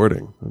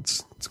recording.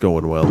 It's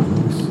going well.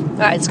 All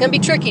right, it's going to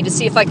be tricky to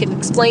see if I can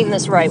explain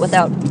this right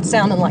without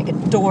sounding like a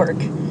dork.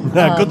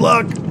 Good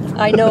luck.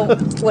 I know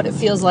what it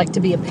feels like to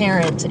be a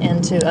parent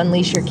and to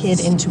unleash your kid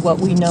into what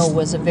we know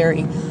was a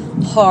very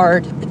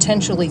hard,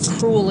 potentially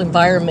cruel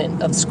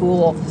environment of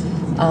school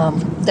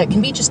that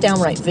can be just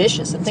downright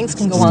vicious, and things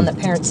can go on that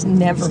parents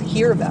never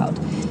hear about.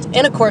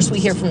 And of course, we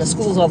hear from the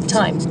schools all the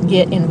time,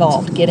 get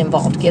involved, get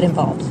involved, get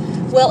involved.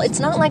 Well, it's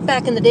not like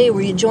back in the day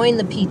where you join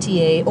the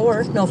PTA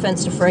or, no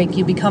offense to Frank,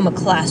 you become a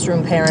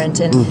classroom parent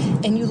and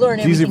you learn everything.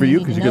 It's easy for you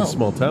because you get a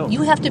small town.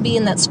 You have to be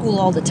in that school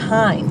all the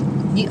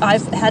time.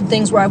 I've had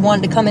things where I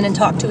wanted to come in and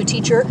talk to a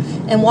teacher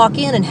and walk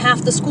in and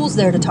half the school's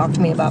there to talk to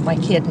me about my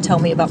kid and tell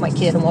me about my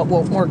kid and what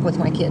won't work with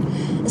my kid,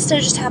 instead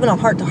of just having a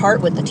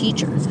heart-to-heart with the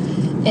teacher.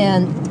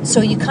 And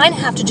so you kind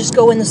of have to just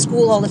go in the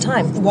school all the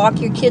time.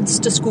 Walk your kids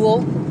to school.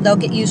 They'll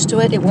get used to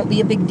it. It won't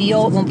be a big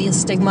deal. It won't be a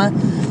stigma.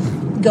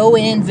 Go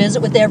in,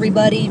 visit with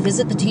everybody,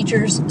 visit the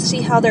teachers,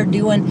 see how they're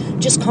doing.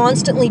 Just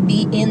constantly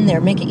be in there.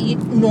 Make it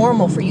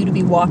normal for you to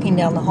be walking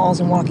down the halls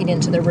and walking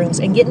into their rooms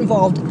and get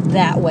involved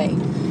that way.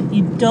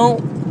 You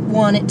don't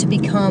want it to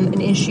become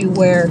an issue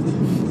where,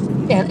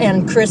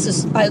 and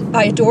Chris,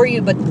 I adore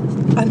you, but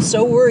I'm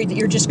so worried that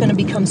you're just going to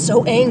become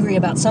so angry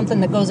about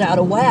something that goes out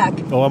of whack.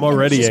 Oh, I'm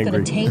already it's just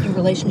angry. going to taint your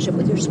relationship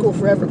with your school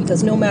forever,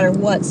 because no matter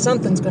what,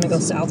 something's going to go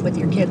south with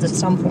your kids at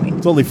some point.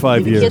 It's only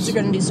 5 years. Your kids are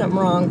going to do something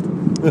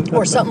wrong,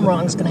 or something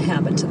wrong's going to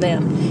happen to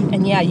them.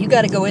 And yeah, you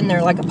got to go in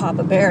there like a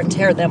Papa Bear and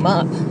tear them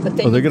up. But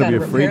then you've got to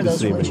repair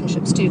those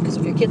relationships too, because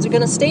if your kids are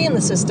going to stay in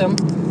the system,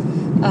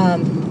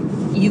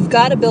 you've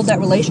got to build that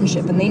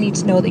relationship, and they need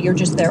to know that you're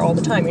just there all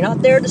the time. You're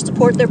not there to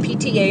support their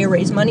PTA or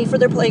raise money for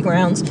their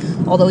playgrounds,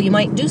 although you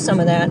might do some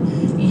of that.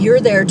 You're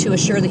there to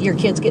assure that your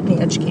kids get the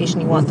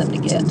education you want them to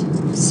get.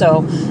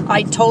 So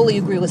I totally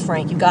agree with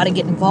Frank. You've got to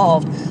get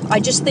involved. I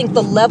just think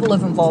the level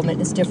of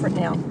involvement is different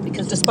now,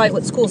 because despite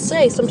what schools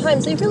say,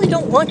 sometimes they really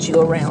don't want you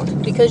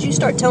around, because you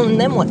start telling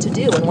them what to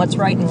do and what's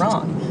right and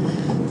wrong.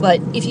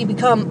 But if you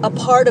become a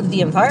part of the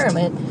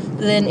environment,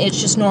 then it's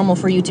just normal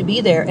for you to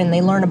be there, and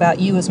they learn about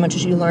you as much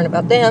as you learn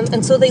about them,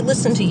 and so they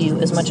listen to you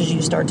as much as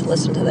you start to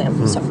listen to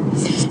them. So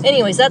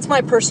anyways, that's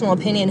my personal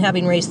opinion,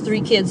 having raised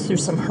 3 kids through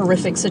some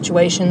horrific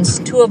situations.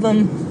 2 of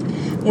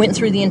them went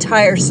through the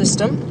entire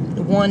system.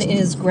 1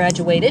 is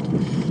graduated.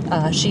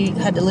 She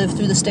had to live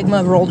through the stigma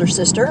of her older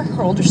sister.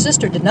 Her older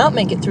sister did not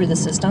make it through the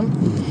system.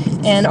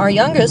 And our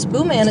youngest,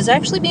 Boo Man, is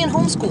actually being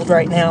homeschooled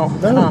right now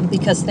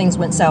because things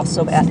went south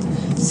so bad.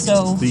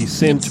 So the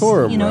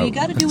Santorum. You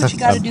got to do what you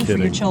got to do for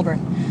your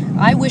children.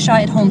 I wish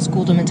I had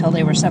homeschooled them until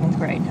they were 7th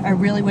grade. I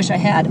really wish I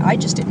had. I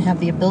just didn't have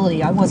the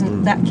ability. I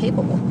wasn't that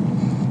capable.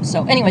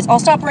 So anyways, I'll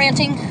stop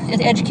ranting.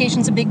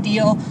 Education's a big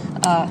deal.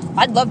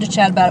 I'd love to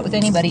chat about it with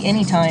anybody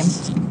anytime,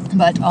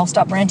 but I'll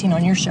stop ranting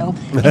on your show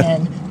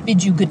and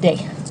bid you good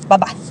day.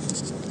 Bye-bye.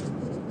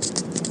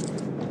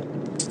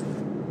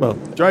 Well,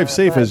 drive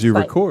safe as you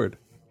record.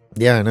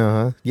 Yeah, I know,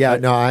 huh? Yeah,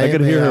 no, I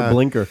could hear her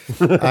blinker.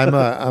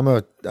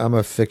 I'm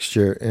a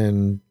fixture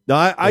in.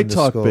 No, I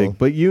talk school. big,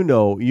 but you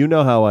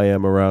know how I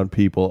am around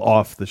people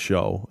off the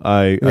show.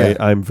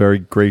 I'm very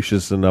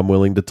gracious, and I'm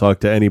willing to talk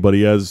to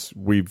anybody, as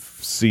we've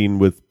seen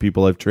with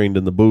people I've trained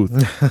in the booth.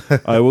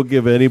 I will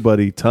give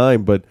anybody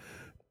time, but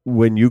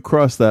when you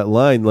cross that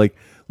line, like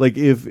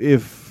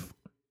if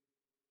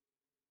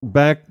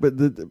back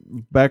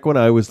when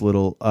I was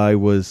little, I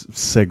was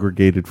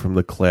segregated from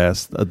the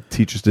class.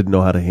 Teachers didn't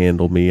know how to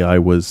handle me. I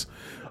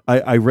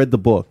read the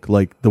book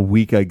like the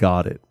week I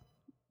got it.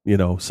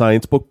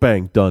 Science book,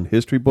 bang, done.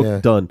 History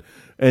book, done.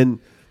 And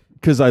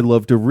because I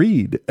love to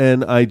read,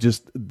 and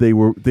they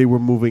were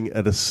moving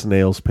at a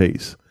snail's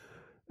pace,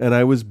 and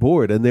I was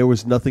bored, and there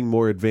was nothing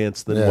more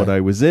advanced than what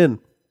I was in,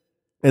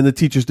 and the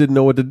teachers didn't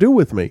know what to do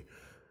with me.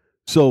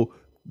 So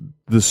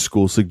the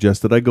school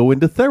suggested I go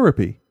into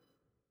therapy.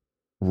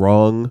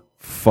 Wrong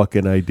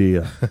fucking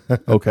idea.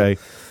 Okay.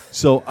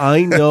 So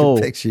I know. I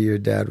can picture your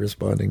dad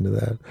responding to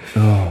that.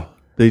 Oh,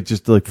 they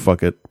just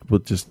fuck it.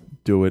 We'll just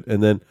do it.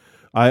 And then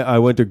I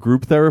went to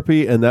group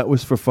therapy, and that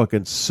was for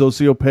fucking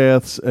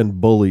sociopaths and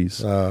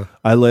bullies.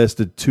 I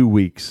lasted 2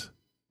 weeks.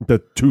 The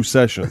 2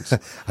 sessions.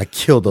 I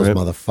killed those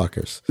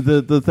motherfuckers.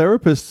 The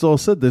therapists all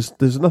said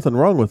there's nothing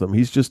wrong with him.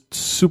 He's just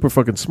super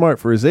fucking smart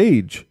for his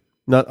age.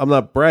 I'm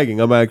not bragging.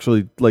 I'm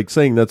actually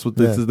saying that's what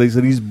they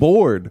said. He's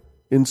bored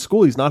in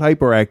school. He's not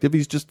hyperactive.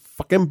 He's just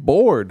fucking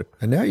bored.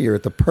 And now you're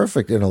at the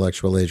perfect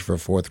intellectual age for a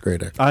 4th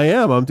grader. I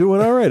am. I'm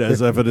doing all right,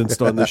 as evidenced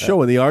on the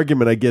show and the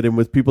argument I get in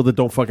with people that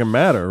don't fucking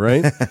matter,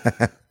 right?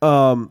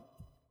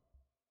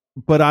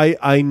 But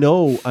I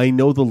know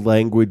the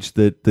language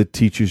that the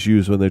teachers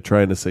use when they're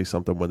trying to say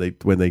something,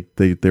 when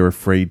they're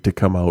afraid to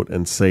come out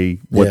and say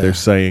what they're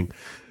saying.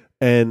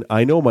 And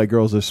I know my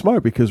girls are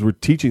smart because we're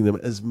teaching them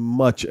as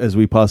much as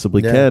we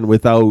possibly can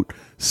without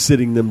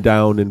sitting them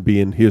down and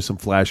being, here's some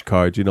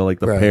flashcards, like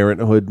the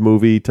Parenthood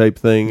movie type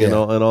thing and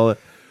all that.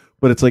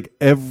 But it's like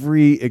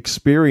every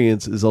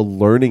experience is a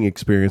learning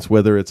experience,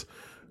 whether it's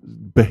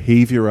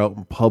behavior out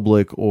in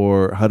public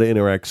or how to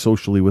interact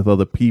socially with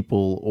other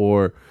people,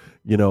 or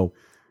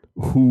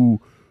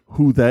who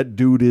that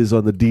dude is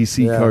on the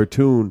DC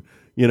cartoon.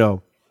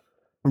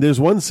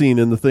 There's one scene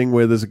in the thing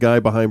where there's a guy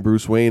behind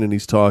Bruce Wayne, and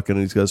he's talking,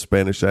 and he's got a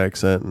Spanish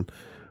accent,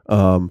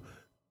 and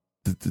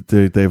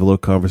they have a little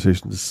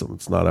conversation.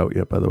 It's not out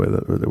yet, by the way,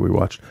 that we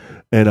watched.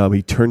 And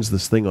he turns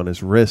this thing on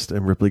his wrist,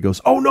 and Ripley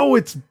goes, "Oh no,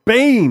 it's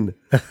Bane!"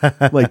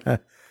 Like,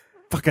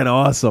 fucking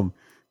awesome.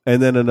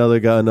 And then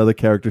another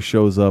character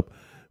shows up,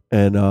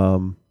 and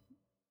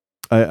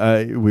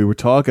we were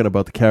talking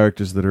about the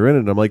characters that are in it.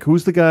 And I'm like,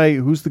 who's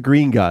the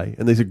green guy?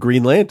 And they said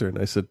Green Lantern.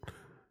 I said,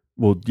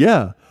 well,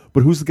 yeah.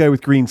 But who's the guy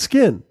with green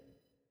skin?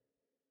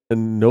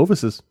 And Nova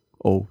says,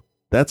 oh,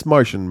 that's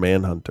Martian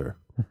Manhunter.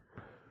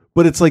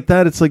 But it's like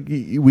that. It's like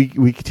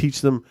we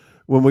teach them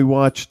when we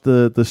watch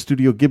the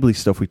Studio Ghibli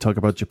stuff. We talk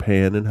about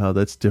Japan and how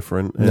that's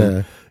different.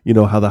 And,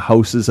 how the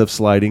houses have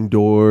sliding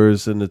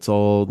doors and it's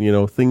all,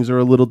 things are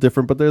a little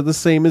different, but they're the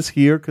same as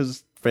here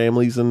because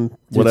families and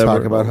whatever. Do you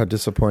talk about how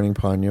disappointing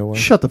Ponyo was?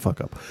 Shut the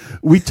fuck up.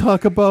 We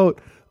talk about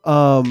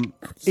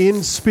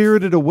in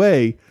Spirited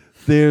Away,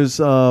 there's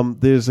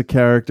a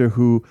character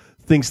who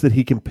thinks that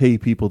he can pay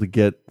people to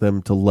get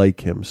them to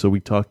like him. So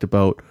we talked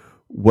about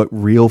what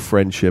real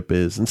friendship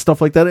is and stuff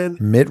like that. And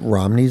Mitt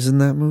Romney's in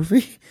that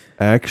movie?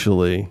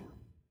 Actually,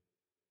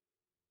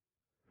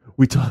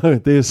 we talk.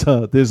 There's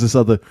this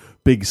other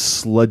big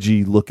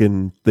sludgy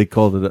looking. They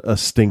called it a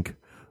stink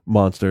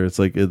monster. It's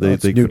like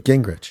it's Newt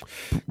Gingrich,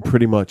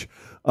 pretty much.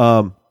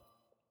 So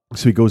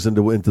he goes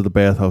into the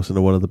bathhouse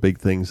into one of the big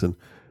things, and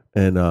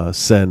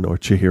Sen or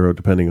Chihiro,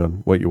 depending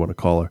on what you want to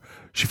call her,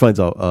 she finds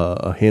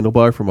a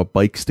handlebar from a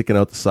bike sticking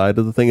out the side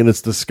of the thing, and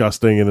it's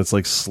disgusting, and it's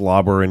like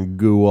slobber and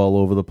goo all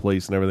over the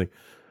place and everything.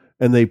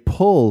 And they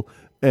pull,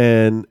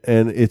 and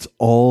it's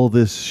all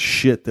this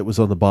shit that was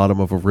on the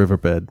bottom of a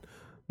riverbed,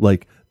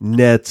 like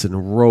nets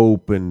and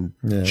rope and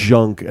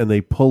junk, and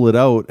they pull it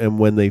out, and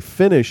when they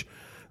finish,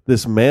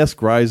 this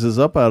mask rises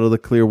up out of the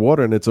clear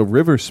water, and it's a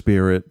river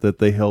spirit that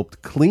they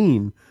helped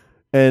clean.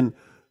 And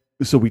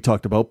so we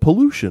talked about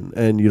pollution,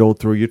 and you don't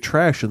throw your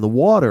trash in the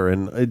water,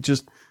 and it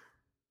just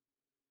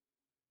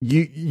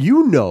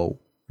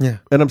yeah.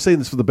 And I'm saying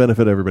this for the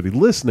benefit of everybody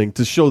listening,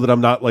 to show that I'm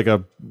not like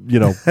a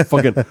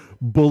fucking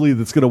bully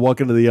that's going to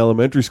walk into the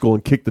elementary school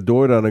and kick the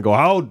door down and go,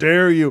 "How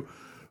dare you!"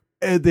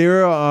 And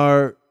there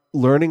are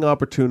learning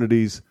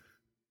opportunities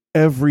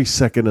every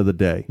second of the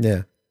day.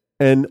 Yeah.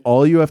 And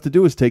all you have to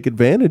do is take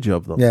advantage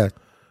of them. Yeah.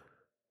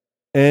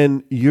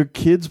 And your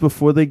kids,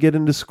 before they get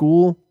into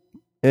school,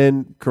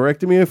 and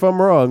correct me if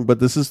I'm wrong, but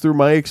this is through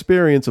my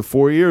experience of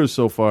 4 years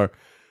so far,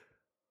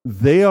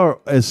 they are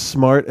as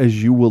smart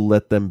as you will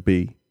let them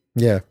be.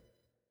 Yeah.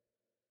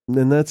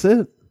 And that's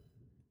it.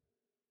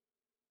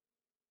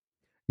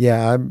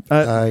 Yeah,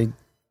 I'm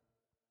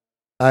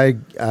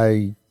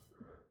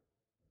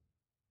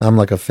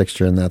like a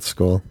fixture in that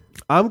school.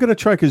 I'm going to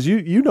try, because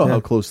you know how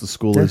close the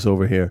school is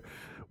over here.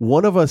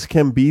 One of us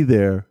can be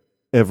there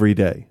every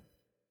day.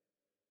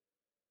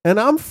 And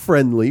I'm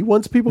friendly.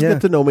 Once people get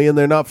to know me and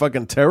they're not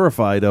fucking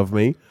terrified of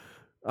me,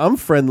 I'm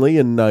friendly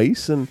and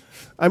nice. And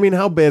I mean,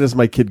 how bad is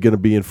my kid going to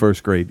be in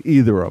first grade?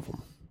 Either of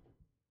them.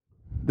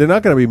 They're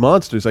not going to be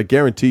monsters. I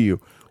guarantee you.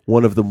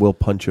 One of them will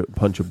punch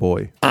a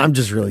boy. I'm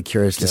just really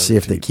curious to see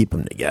if they keep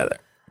them together.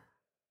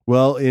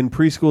 Well, in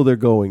preschool, they're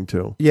going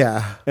to.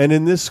 Yeah. And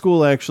in this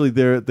school, actually,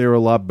 they're a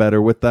lot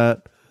better with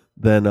that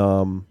than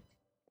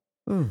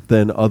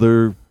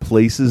other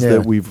places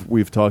that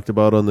we've talked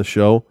about on the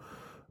show.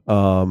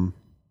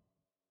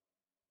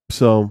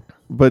 So,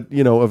 but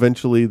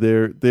eventually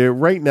they're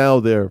right now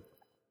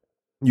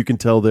you can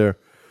tell they're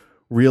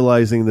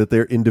realizing that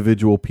they're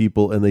individual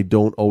people and they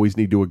don't always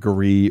need to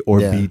agree or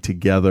be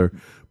together,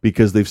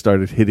 because they've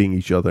started hitting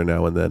each other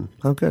now and then.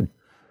 Oh, good.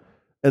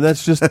 And I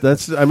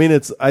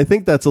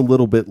think that's a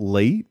little bit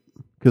late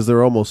because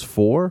they're almost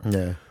 4.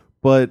 Yeah.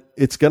 But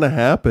it's going to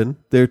happen.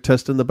 They're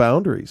testing the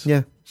boundaries.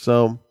 Yeah.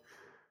 So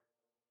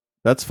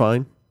that's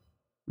fine.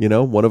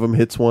 One of them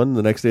hits one.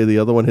 The next day, the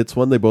other one hits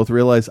one. They both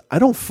realize, I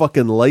don't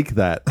fucking like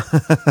that.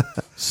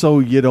 So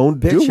you don't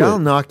do it. Bitch, I'll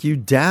knock you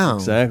down.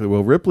 Exactly.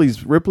 Well,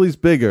 Ripley's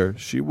bigger.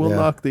 She will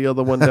knock the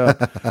other one down.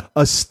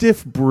 A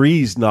stiff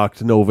breeze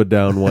knocked Nova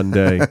down one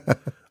day.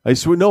 I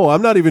swear, no,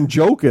 I'm not even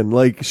joking.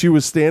 Like, she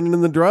was standing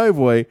in the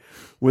driveway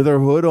with her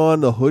hood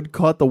on. The hood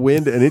caught the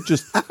wind, and it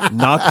just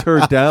knocked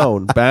her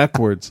down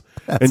backwards.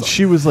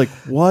 She was like,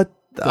 what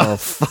the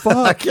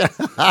fuck?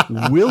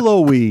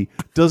 Willowy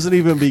doesn't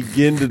even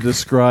begin to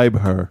describe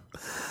her.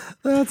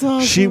 That's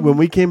awesome. When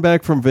we came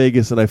back from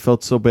Vegas, and I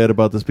felt so bad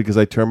about this because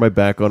I turned my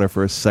back on her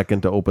for a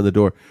second to open the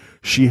door.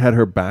 She had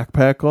her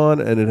backpack on,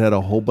 and it had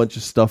a whole bunch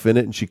of stuff in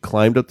it, and she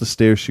climbed up the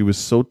stairs. She was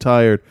so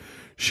tired.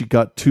 She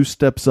got 2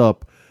 steps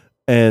up,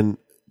 and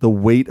the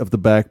weight of the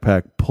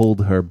backpack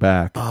pulled her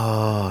back.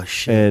 Oh,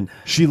 shit. And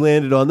she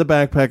landed on the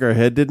backpack. Her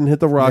head didn't hit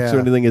the rocks or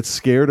anything. It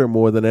scared her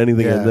more than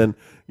anything. Yeah. And then,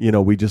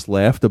 we just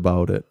laughed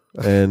about it.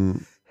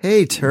 And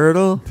hey,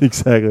 turtle.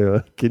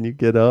 Exactly. Can you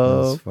get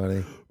up? That's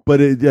funny.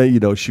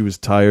 But she was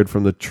tired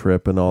from the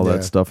trip and all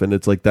that stuff. And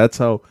it's like, that's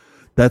how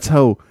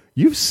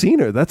you've seen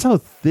her. That's how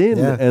thin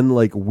and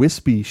like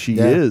wispy she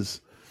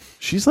is.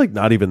 She's like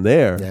not even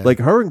there. Yeah. Like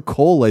her and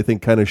Cole, I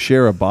think, kind of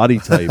share a body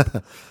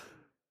type.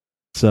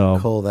 So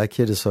Cole, that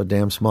kid is so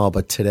damn small.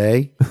 But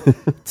today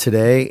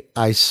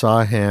I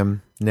saw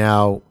him.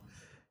 Now,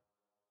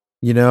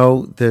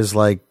 there's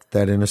like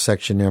that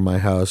intersection near my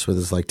house where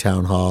there's like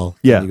town hall.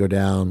 Yeah. You go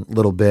down a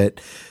little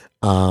bit,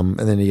 and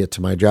then you get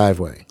to my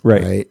driveway.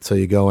 Right. So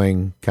you're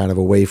going kind of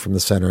away from the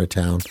center of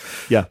town.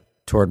 Yeah.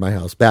 Toward my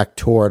house. Back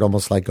toward,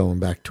 almost like going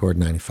back toward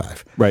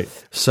 95. Right.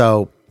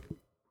 So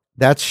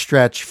that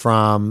stretch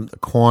from the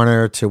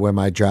corner to where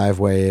my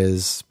driveway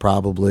is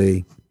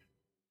probably,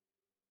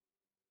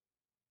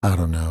 I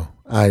don't know.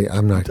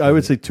 I'm not. I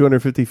would say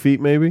 250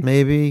 feet,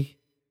 maybe,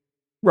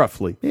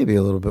 roughly, maybe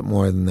a little bit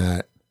more than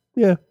that.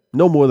 Yeah,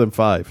 no more than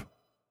 5.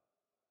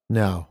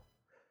 No.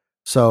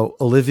 So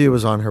Olivia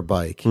was on her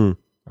bike. All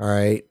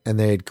right, and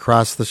they had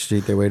crossed the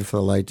street. They waited for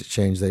the light to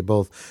change. I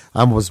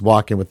was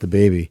walking with the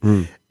baby,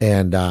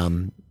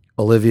 and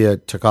Olivia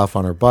took off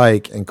on her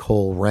bike, and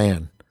Cole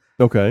ran.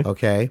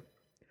 Okay.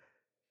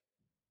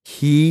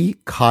 He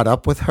caught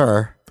up with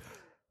her.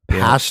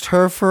 Passed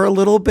her for a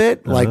little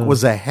bit, like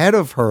was ahead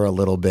of her a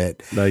little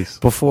bit. Nice.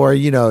 Before,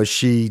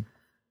 she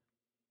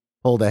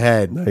pulled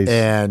ahead. Nice.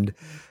 And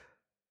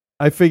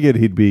I figured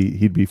he'd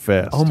be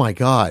fast. Oh my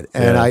God.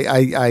 And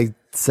I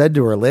said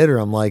to her later,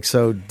 I'm like,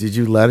 so did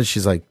you let it?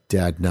 She's like,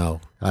 Dad, no.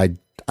 I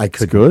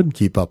couldn't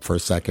keep up for a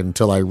second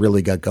until I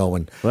really got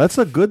going. Well, that's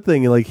a good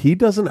thing. Like, he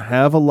doesn't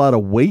have a lot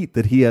of weight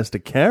that he has to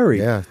carry.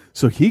 Yeah.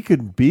 So he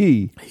could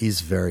be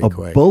He's very a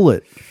quick.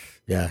 bullet.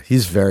 Yeah,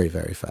 he's very,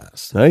 very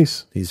fast.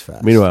 Nice. He's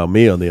fast. Meanwhile,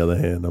 me, on the other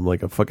hand, I'm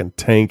like a fucking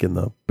tank in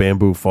the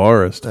bamboo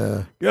forest.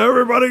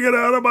 Everybody get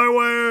out of my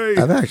way.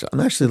 I'm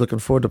actually looking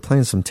forward to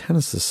playing some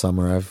tennis this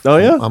summer.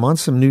 yeah? I'm on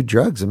some new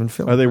drugs. I've been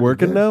feeling. Are they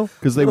working now?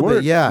 Because they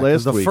weren't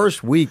last the week.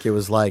 first week it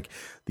was like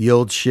the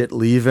old shit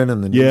leaving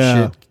and the new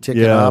shit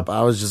ticking up.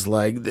 I was just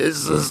like,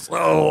 this is so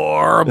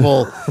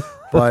horrible.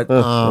 But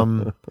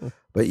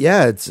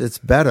yeah, it's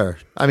better.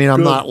 I mean,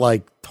 I'm not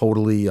like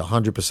totally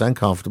 100%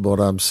 comfortable,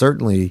 but I'm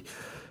certainly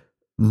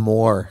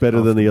more.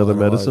 Better than the other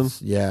medicine?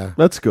 Yeah.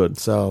 That's good.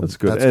 So that's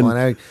good. That's and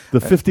the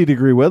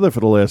 50-degree weather for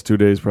the last 2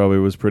 days probably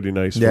was pretty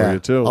nice for you,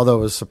 too. Although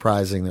it was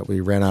surprising that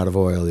we ran out of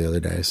oil the other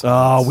day.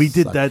 So we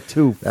did that,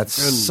 too. That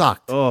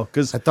sucked. Oh,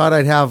 because I thought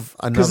I'd have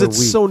another week. Because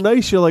it's so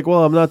nice. You're like,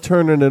 well, I'm not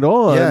turning it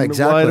on. Yeah,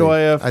 exactly. Why do I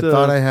have to? I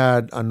thought I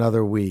had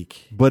another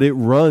week. But it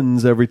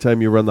runs every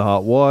time you run the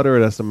hot water.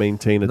 It has to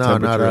maintain a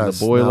temperature in the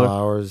boiler. No,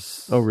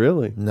 ours. Oh,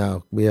 really?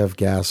 No, we have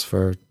gas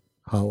for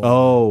hot water.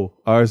 Oh,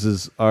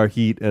 our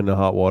heat and the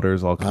hot water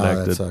is all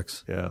connected. That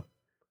sucks. Yeah.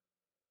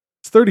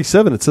 It's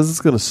 37. It says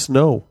it's going to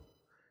snow.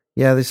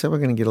 Yeah, they said we're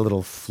going to get a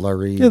little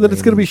flurry. Yeah, that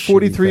it's going to be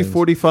 43,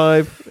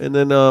 45, and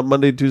then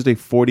Monday and Tuesday,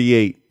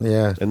 48.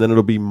 Yeah. And then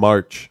it'll be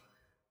March.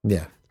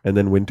 Yeah. And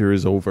then winter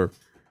is over.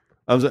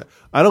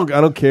 I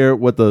don't care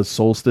what the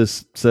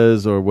solstice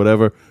says or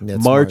whatever.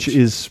 March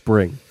is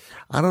spring.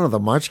 I don't know. The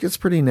March gets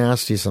pretty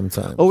nasty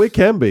sometimes. Oh, it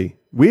can be.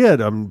 We had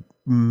a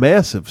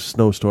massive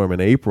snowstorm in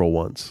April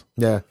once.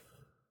 Yeah.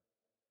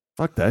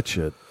 Fuck that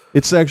shit.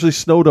 It's actually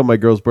snowed on my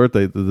girl's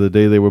birthday, the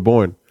day they were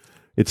born.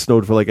 It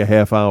snowed for like a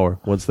half hour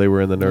once they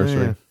were in the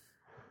nursery. Yeah.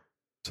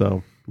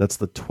 So that's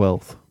the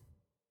 12th.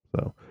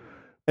 So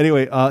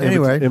anyway,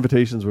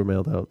 invitations were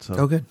mailed out. So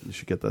okay, you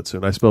should get that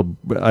soon. I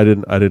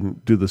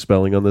didn't do the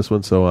spelling on this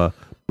one, so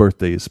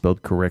birthday is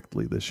spelled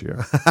correctly this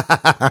year.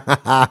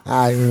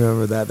 I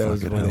remember that. That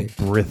was funny.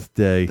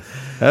 Birthday.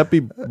 Happy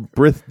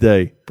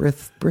birthday.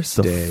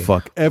 Birthday. The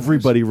fuck.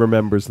 Everybody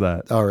remembers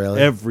that. Oh,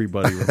 really?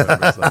 Everybody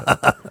remembers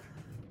that.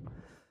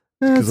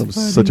 Because I'm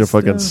such a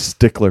fucking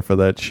stickler for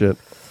that shit.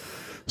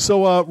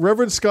 So,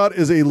 Reverend Scott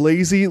is a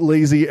lazy,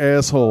 lazy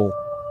asshole.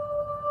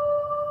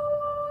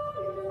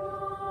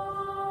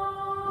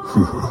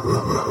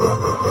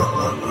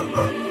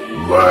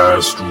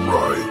 Last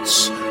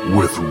Rites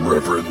with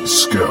Reverend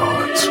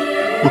Scott.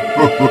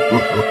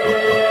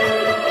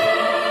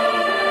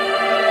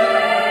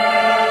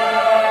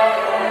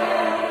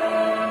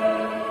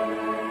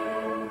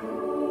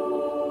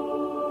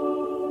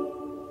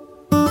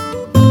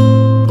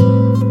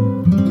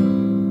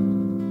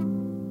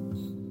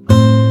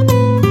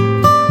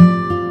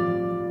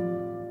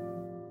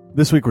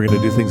 This week we're going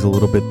to do things a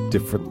little bit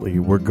differently.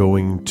 We're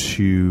going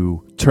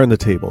to turn the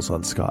tables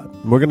on Scott.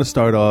 We're going to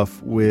start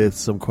off with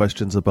some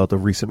questions about the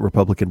recent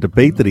Republican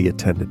debate that he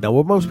attended. Now,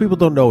 what most people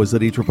don't know is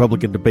that each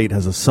Republican debate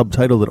has a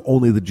subtitle that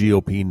only the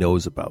GOP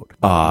knows about.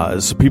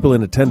 So people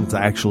in attendance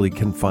actually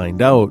can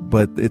find out,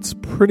 but it's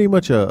pretty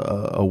much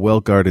a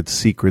well-guarded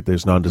secret.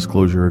 There's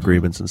non-disclosure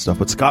agreements and stuff,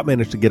 but Scott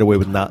managed to get away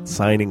with not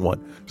signing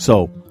one.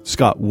 So,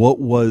 Scott, what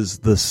was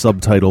the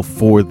subtitle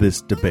for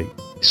this debate?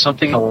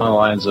 Something along the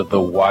lines of the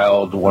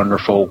wild,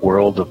 wonderful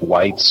world of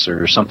whites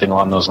or something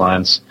along those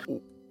lines.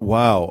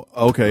 Wow.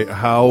 Okay.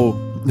 How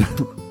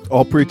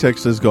all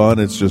pretext is gone.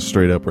 It's just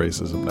straight up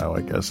racism now,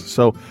 I guess.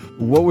 So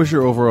what was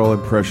your overall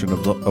impression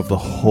of the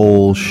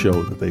whole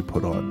show that they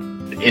put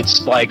on?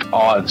 It's like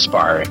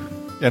awe-inspiring.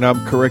 And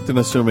I'm correct in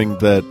assuming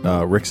that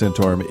Rick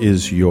Santorum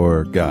is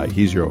your guy.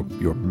 He's your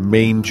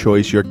main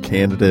choice, your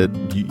candidate.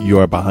 You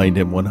are behind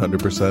him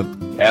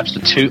 100%?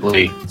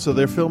 Absolutely. So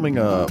they're filming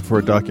for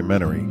a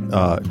documentary,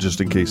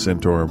 just in case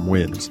Santorum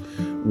wins.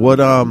 What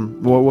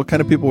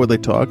kind of people were they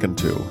talking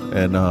to?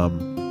 And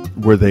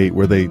were they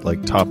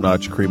like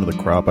top-notch cream of the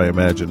crop? I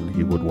imagine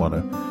he would want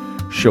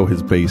to show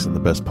his base in the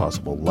best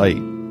possible light.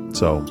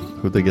 So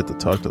who'd they get to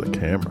talk to the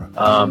camera?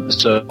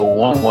 So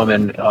one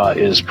woman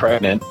is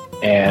pregnant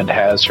and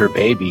has her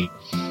baby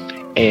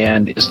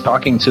and is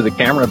talking to the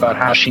camera about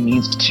how she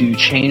needs to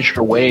change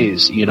her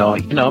ways.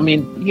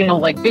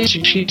 Like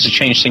basically she needs to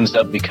change things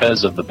up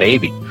because of the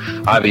baby,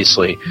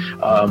 obviously.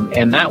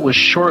 And that was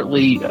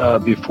shortly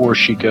before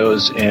she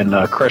goes and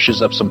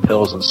crushes up some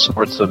pills and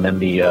snorts them in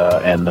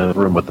the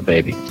room with the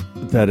baby.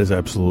 That is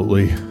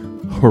absolutely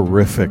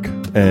horrific.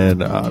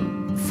 And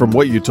from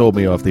what you told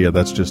me off the air,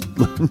 that's just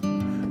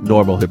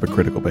normal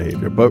hypocritical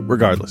behavior. But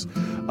regardless,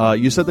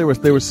 you said there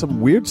was some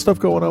weird stuff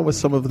going on with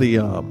some of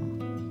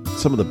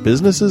the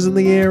businesses in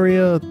the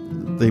area.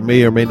 They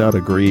may or may not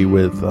agree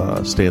with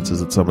stances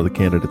that some of the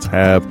candidates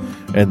have,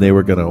 and they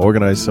were going to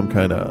organize some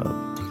kind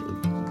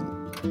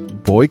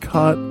of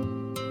boycott,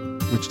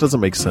 which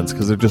doesn't make sense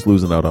because they're just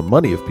losing out on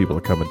money if people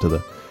are coming to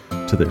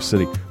their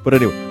city. But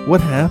anyway,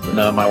 what happened?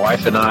 My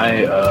wife and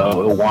I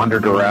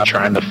wandered around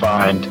trying to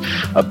find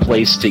a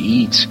place to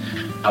eat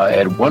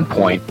at one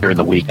point during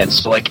the week, and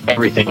so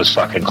everything was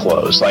fucking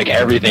closed.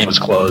 Everything was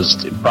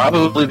closed,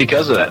 probably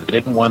because of that. They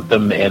didn't want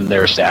them in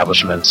their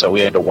establishment, so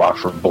we had to walk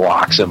for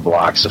blocks and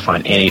blocks to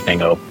find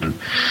anything open.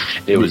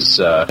 It was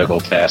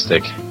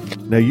fantastic.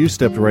 Now you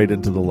stepped right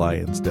into the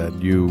lion's den.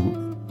 You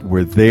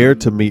were there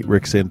to meet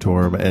Rick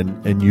Santorum,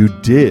 and you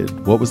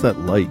did. What was that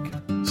like,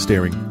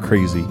 staring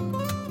crazy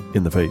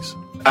in the face?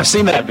 I've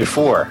seen that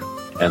before.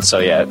 And so,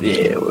 yeah,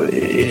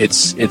 it's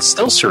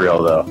still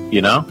surreal, though,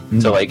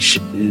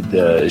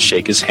 to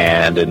shake his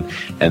hand and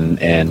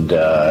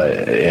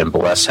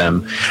bless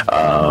him.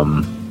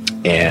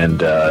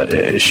 and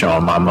show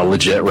him I'm a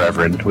legit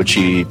reverend, which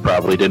he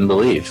probably didn't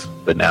believe,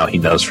 but now he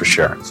knows for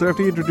sure. So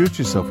after you introduced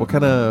yourself, what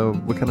kind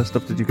of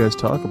stuff did you guys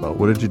talk about?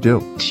 What did you do?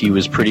 He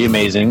was pretty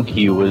amazing.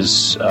 He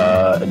was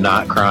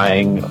not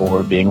crying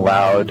or being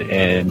loud,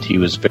 and he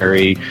was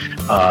very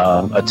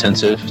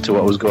attentive to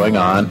what was going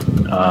on.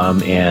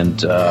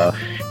 And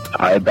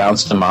I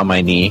bounced him on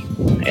my knee,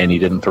 and he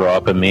didn't throw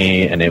up at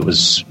me, and it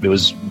was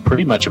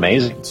pretty much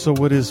amazing. So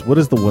what is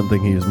the one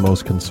thing he is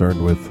most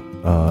concerned with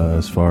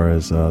as far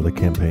as the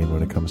campaign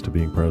when it comes to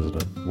being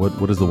president?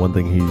 What is the one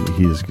thing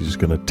he is just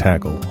going to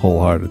tackle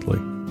wholeheartedly?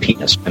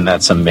 Penis, and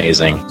that's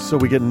amazing. So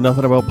we get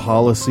nothing about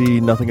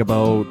policy, nothing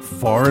about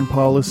foreign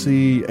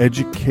policy,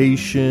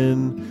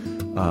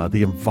 education,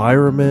 the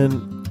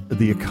environment,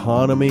 the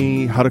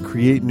economy, how to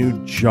create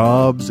new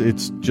jobs.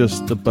 It's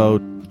just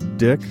about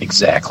dick.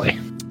 Exactly.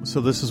 So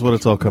this is what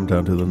it's all come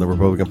down to. Then the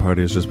Republican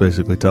Party is just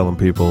basically telling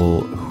people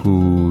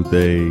who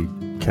they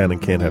can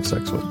and can't have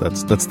sex with.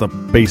 That's the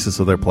basis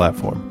of their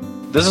platform.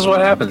 This is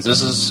what happens.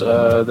 This is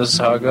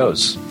how it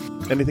goes.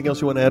 Anything else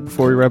you want to add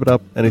before we wrap it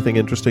up? Anything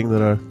interesting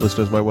that our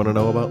listeners might want to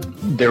know about?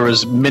 There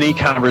was many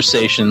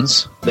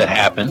conversations that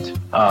happened.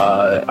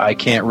 I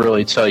can't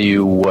really tell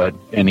you what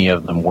any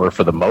of them were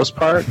for the most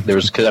part.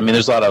 There's a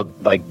lot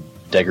of like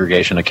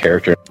degradation of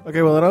character.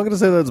 Okay, well, then I'm going to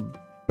say that's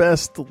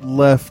best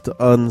left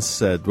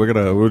unsaid.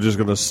 We're just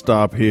gonna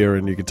stop here,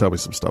 and you can tell me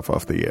some stuff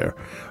off the air.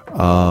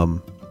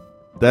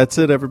 That's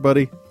it,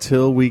 everybody.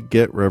 Till we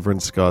get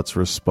Reverend Scott's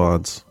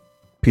response.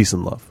 Peace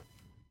and love.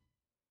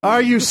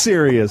 Are you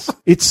serious?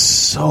 It's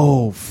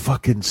so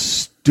fucking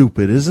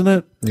stupid, isn't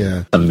it?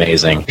 Yeah.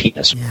 Amazing.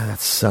 Penis. Yeah, that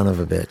son of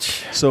a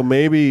bitch. So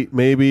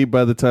maybe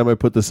by the time I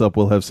put this up,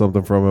 we'll have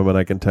something from him, and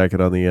I can tack it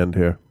on the end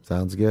here.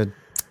 Sounds good.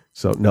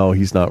 So no,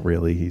 he's not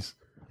really. He's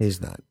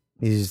not.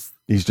 He's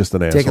just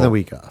an asshole. Taking the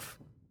week off.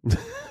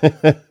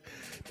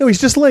 No, he's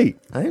just late.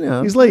 I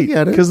know. He's late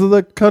because of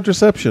the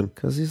contraception.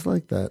 Because he's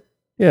like that.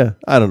 Yeah,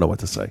 I don't know what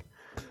to say.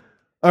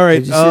 All right.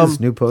 Did you see this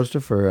new poster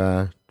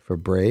for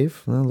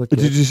Brave?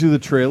 Did you see the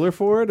trailer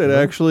for it? It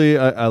actually,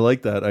 I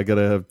like that. I got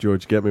to have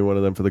George get me one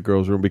of them for the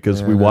girls' room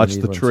because we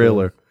watched the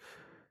trailer.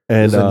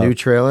 And there's a new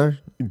trailer?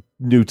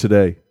 New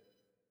today.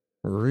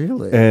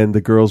 Really? And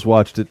the girls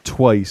watched it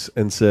twice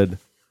and said,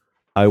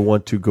 I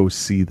want to go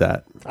see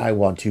that. I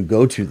want to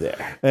go to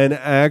there. And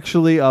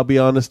actually, I'll be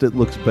honest, it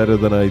looks better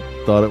than I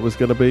thought it was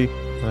going to be.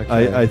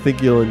 Okay. I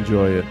think you'll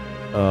enjoy it.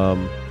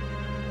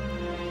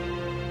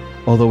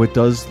 Although it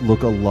does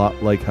look a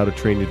lot like How to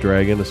Train Your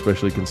Dragon,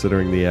 especially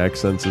considering the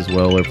accents as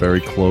well are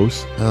very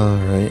close. All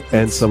right.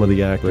 And some of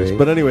the actors. Great.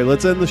 But anyway,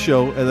 let's end the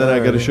show, and then I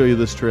got to show you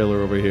this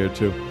trailer over here,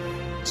 too.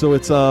 So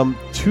it's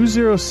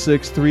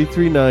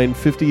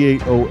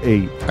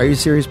 206-339-5808. Are You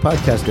Serious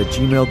Podcast at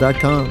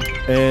gmail.com.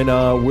 And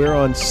we're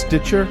on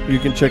Stitcher. You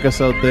can check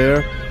us out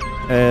there.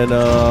 And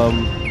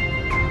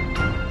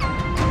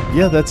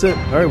yeah, that's it.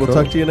 All right, we'll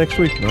talk to you next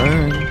week. All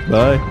right.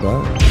 Bye.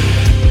 Bye.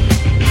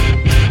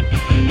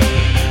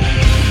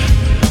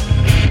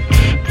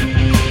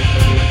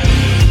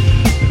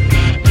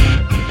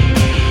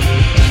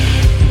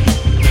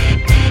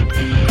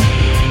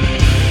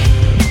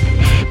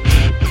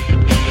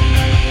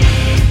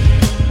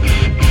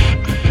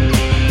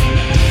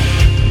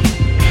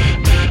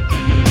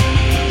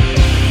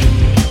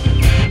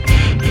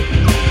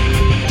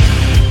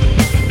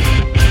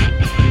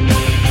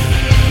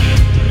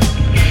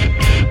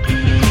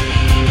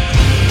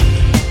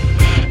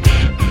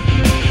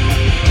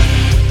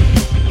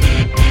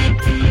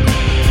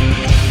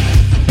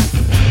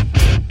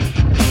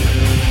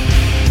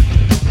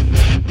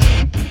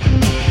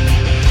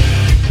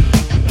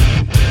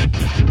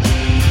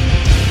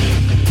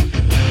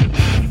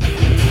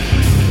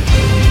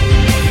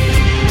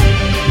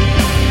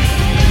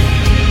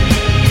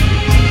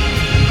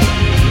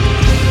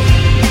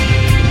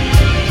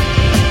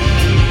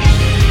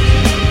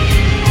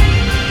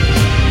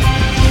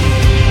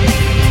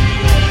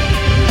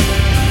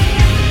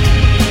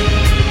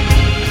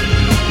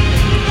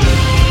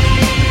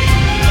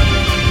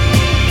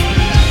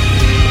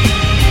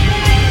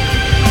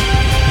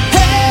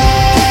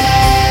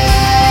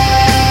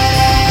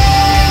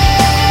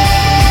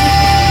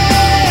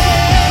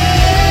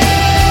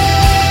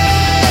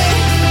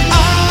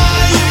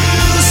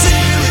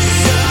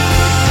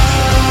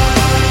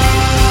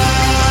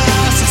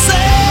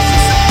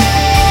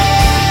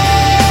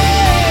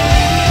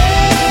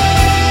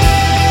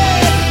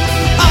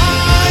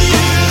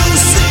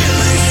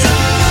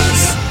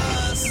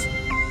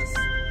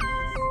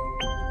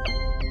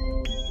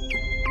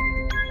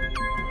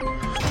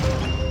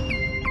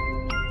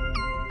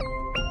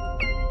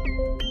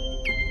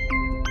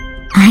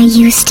 Are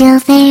you still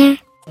there?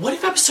 What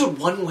if episode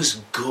 1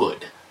 was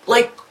good?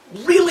 Like,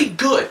 really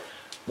good?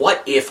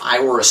 What if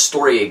I were a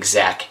story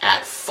exec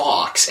at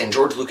Fox and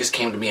George Lucas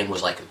came to me and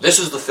was like, this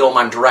is the film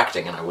I'm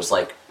directing, and I was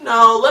like,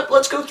 no,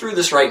 let's go through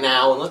this right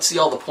now and let's see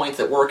all the points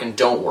that work and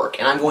don't work,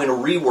 and I'm going to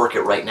rework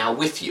it right now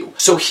with you.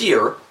 So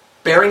here,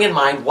 bearing in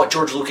mind what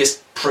George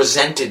Lucas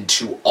presented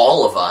to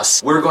all of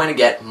us, we're going to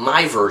get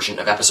my version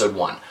of episode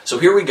 1. So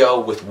here we go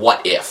with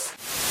What If.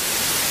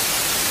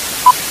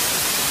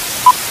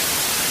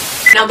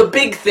 Now, the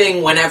big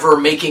thing whenever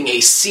making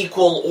a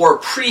sequel or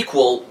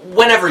prequel,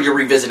 whenever you're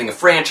revisiting a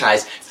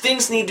franchise,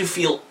 things need to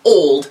feel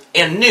old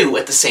and new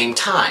at the same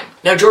time.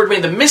 Now, George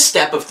made the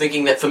misstep of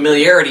thinking that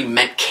familiarity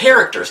meant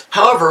characters.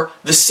 However,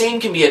 the same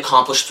can be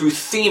accomplished through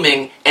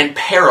theming and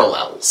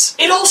parallels.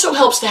 It also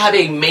helps to have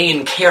a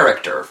main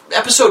character.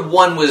 Episode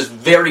 1 was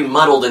very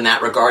muddled in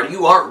that regard.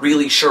 You aren't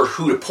really sure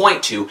who to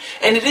point to,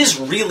 and it is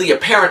really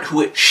apparent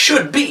who it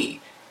should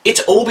be.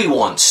 It's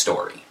Obi-Wan's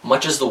story,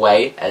 much as the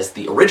way as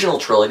the original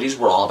trilogies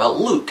were all about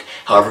Luke.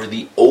 However,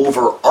 the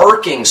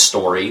overarching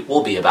story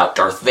will be about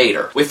Darth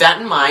Vader. With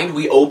that in mind,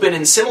 we open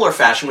in similar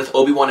fashion with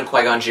Obi-Wan and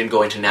Qui-Gon Jinn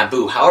going to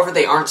Naboo. However,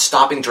 they aren't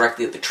stopping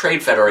directly at the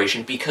Trade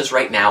Federation because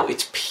right now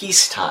it's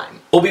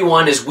peacetime.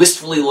 Obi-Wan is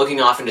wistfully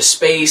looking off into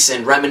space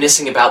and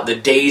reminiscing about the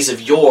days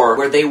of yore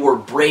where they were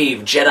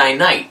brave Jedi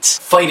Knights,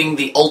 fighting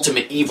the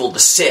ultimate evil, the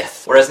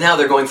Sith. Whereas now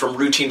they're going from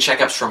routine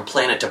checkups from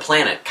planet to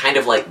planet, kind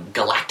of like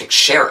galactic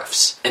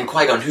sheriffs. And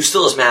Qui-Gon, who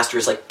still is master,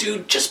 is like,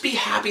 dude, just be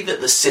happy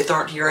that the Sith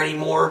aren't here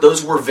anymore.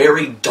 Those were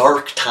very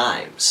dark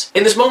times.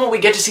 In this moment, we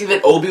get to see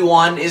that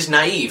Obi-Wan is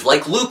naive,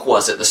 like Luke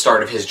was at the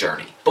start of his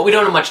journey. But we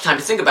don't have much time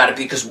to think about it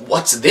because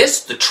what's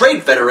this? The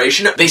Trade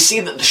Federation? They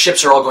see that the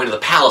ships are all going to the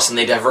palace and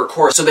they divert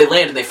course, so they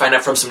land and they find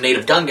out from some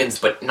native Gungans,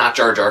 but not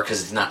Jar Jar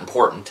because it's not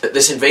important, that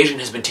this invasion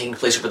has been taking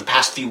place over the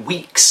past few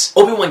weeks.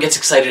 Obi-Wan gets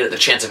excited at the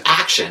chance of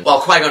action,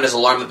 while Qui-Gon is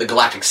alarmed that the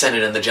Galactic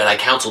Senate and the Jedi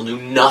Council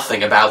knew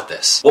nothing about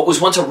this. What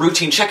was once a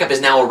routine checkup is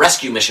now a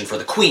rescue mission for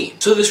the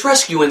Queen. So this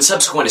rescue and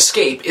subsequent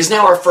escape is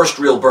now our first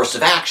real burst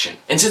of action.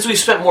 And since we've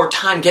spent more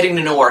time getting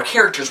to know our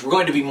characters, we're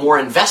going to be more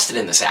invested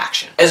in this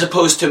action, as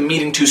opposed to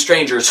meeting two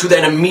strangers who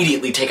then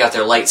immediately take out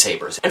their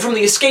lightsabers. And from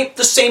the escape,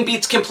 the same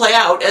beats can play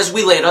out as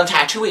we land on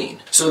Tatooine.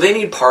 So they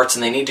need parts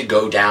and they need to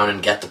go down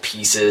and get the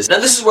pieces. Now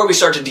this is where we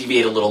start to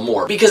deviate a little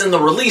more, because in the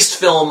released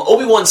film,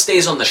 Obi-Wan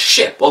stays on the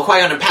ship, while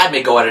Qui-Gon and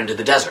Padme go out into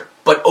the desert.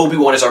 But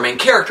Obi-Wan is our main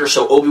character,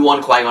 so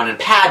Obi-Wan, Qui-Gon, and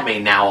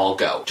Padme now all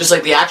go. Just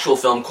like the actual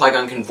film,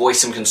 Qui-Gon can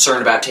voice some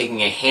concern about taking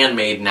a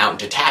handmaiden out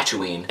into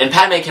Tatooine, and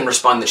Padme can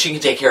respond that she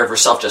can take care of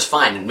herself just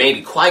fine, and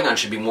maybe Qui-Gon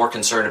should be more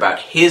concerned about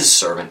his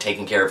servant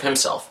taking care of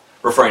himself,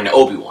 referring to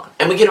Obi-Wan.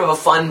 And we get a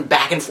fun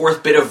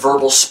back-and-forth bit of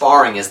verbal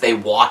sparring as they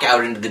walk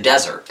out into the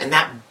desert. And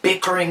that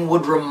bickering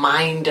would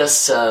remind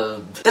us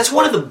of... That's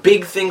one of the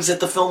big things that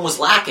the film was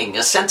lacking,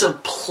 a sense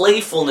of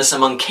playfulness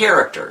among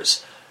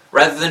characters,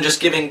 rather than just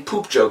giving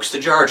poop jokes to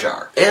Jar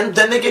Jar. And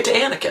then they get to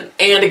Anakin.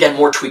 And again,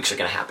 more tweaks are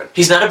going to happen.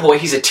 He's not a boy,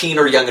 he's a teen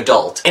or young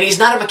adult. And he's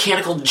not a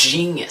mechanical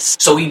genius,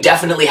 so he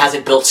definitely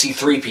hasn't built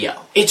C-3PO.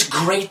 It's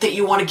great that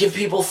you want to give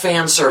people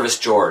fan service,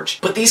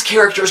 George, but these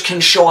characters can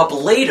show up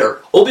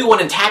later. Obi-Wan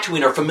and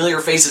Tatooine are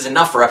familiar faces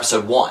enough for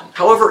Episode 1.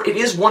 However, it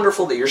is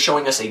wonderful that you're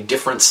showing us a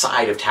different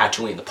side of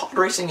Tatooine. The pod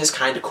racing is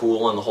kind of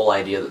cool, and the whole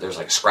idea that there's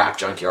like a scrap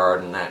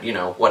junkyard and that, you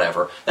know,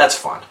 whatever. That's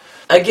fun.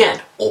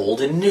 Again, old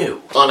and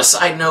new. On a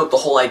side note, the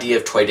whole idea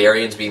of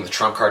Toydarians being the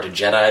trump card to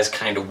Jedi is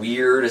kind of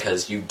weird,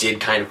 because you did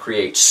kind of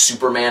create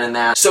Superman in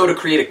that. So to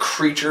create a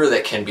creature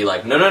that can be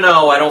like,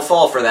 no, I don't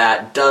fall for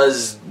that,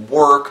 does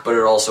work, but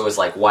it also is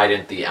like, why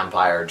didn't the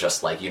Empire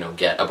just like,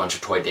 get a bunch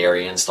of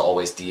Toydarians to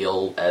always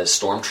deal as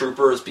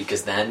stormtroopers,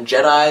 because then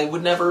Jedi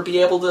would never be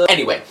able to...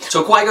 Anyway,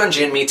 so Qui-Gon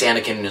Jinn meets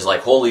Anakin and is like,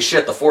 holy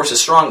shit, the Force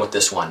is strong with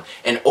this one.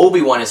 And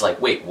Obi-Wan is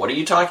like, wait, what are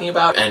you talking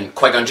about? And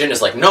Qui-Gon Jinn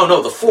is like,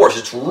 no, the Force,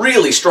 it's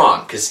really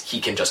strong, because he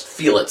can just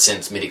feel it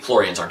since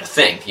midichlorians aren't a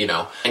thing,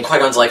 And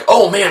Qui-Gon's like,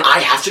 oh man, I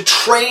have to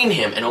train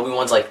him. And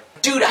Obi-Wan's like,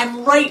 dude,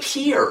 I'm right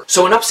here.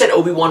 So an upset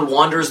Obi-Wan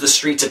wanders the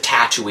streets of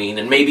Tatooine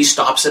and maybe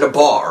stops at a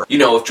bar,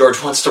 if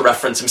George wants to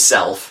reference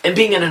himself. And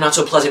being in a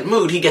not-so-pleasant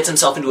mood, he gets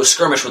himself into a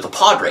skirmish with a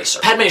pod racer.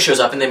 Padme shows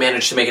up and they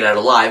manage to make it out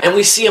alive, and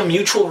we see a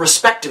mutual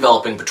respect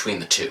developing between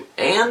the two,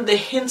 and the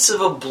hints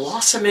of a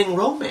blossoming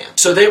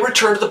romance. So they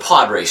return to the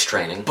pod race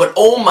training, but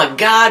oh my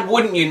god,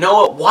 wouldn't you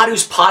know it,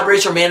 Wadu's pod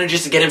racer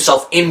manages to get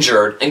himself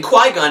injured, and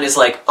Qui-Gon is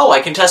like, oh,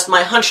 I can test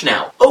my hunch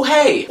now. Oh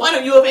hey, why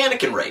don't you have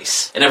Anakin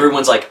race? And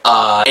everyone's like,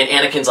 and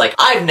Anakin's like,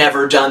 I've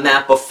never done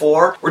that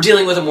before. We're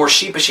dealing with a more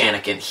sheepish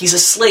Anakin. He's a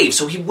slave,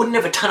 so he wouldn't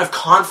have a ton of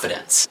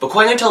confidence. But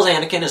Qui-Gon tells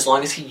Anakin as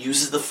long as he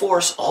uses the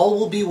Force, all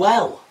will be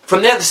well.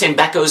 From there, the same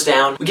bet goes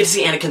down. We get to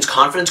see Anakin's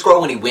confidence grow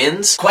when he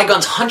wins.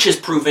 Qui-Gon's hunch is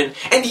proven,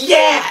 and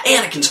yeah,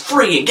 Anakin's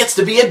free and gets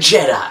to be a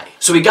Jedi.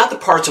 So we got the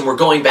parts and we're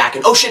going back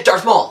and oh shit,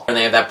 Darth Maul! And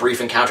they have that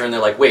brief encounter and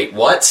they're like, wait,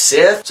 what?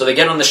 Sith? So they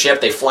get on the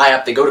ship, they fly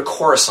up, they go to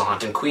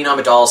Coruscant, and Queen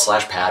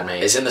Amidala / Padme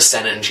is in the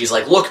Senate and she's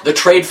like, look, the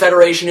Trade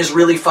Federation is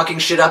really fucking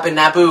shit up in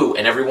Naboo.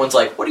 And everyone's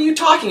like, what are you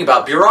talking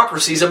about?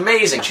 Bureaucracy's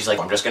amazing. She's like,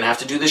 I'm just gonna have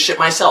to do this shit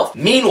myself.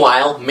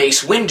 Meanwhile,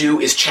 Mace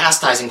Windu is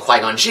chastising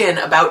Qui-Gon Jinn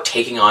about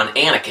taking on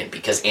Anakin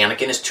because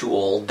Anakin is too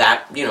old.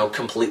 That,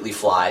 completely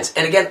flies.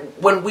 And again,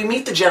 when we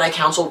meet the Jedi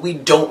Council, we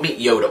don't meet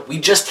Yoda.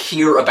 We just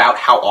hear about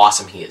how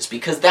awesome he is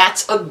because that's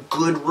that's a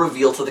good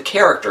reveal to the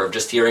character of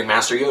just hearing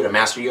Master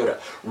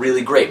Yoda,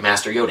 really great,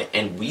 Master Yoda.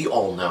 And we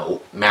all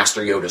know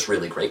Master Yoda's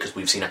really great because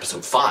we've seen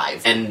episode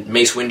 5. And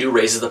Mace Windu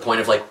raises the point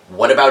of like,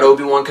 what about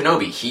Obi-Wan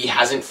Kenobi? He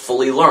hasn't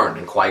fully learned.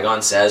 And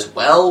Qui-Gon says,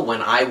 well,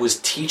 when I was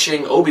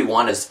teaching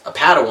Obi-Wan as a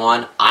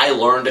Padawan, I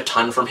learned a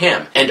ton from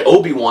him. And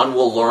Obi-Wan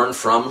will learn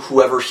from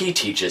whoever he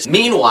teaches.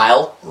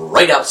 Meanwhile,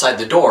 right outside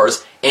the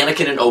doors,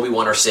 Anakin and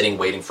Obi-Wan are sitting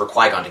waiting for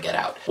Qui-Gon to get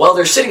out. While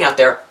they're sitting out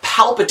there,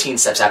 Palpatine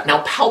steps out.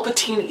 Now,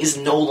 Palpatine is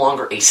no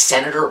longer a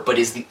senator, but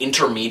is the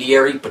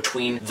intermediary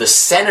between the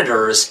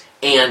senators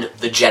and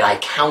the Jedi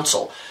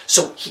Council.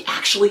 So he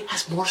actually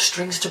has more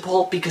strings to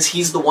pull because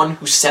he's the one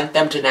who sent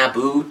them to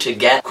Naboo to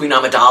get Queen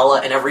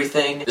Amidala and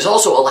everything. This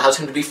also allows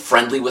him to be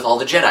friendly with all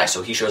the Jedi.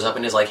 So he shows up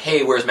and is like,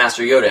 hey, where's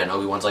Master Yoda? And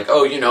Obi-Wan's like,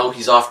 oh,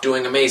 he's off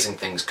doing amazing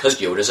things because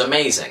Yoda's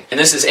amazing. And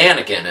this is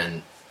Anakin,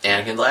 and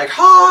Anakin's like,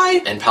 hi!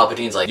 And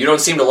Palpatine's like, you don't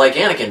seem to like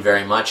Anakin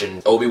very much.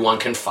 And Obi-Wan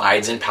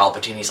confides in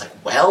Palpatine. He's like,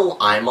 well,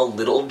 I'm a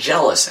little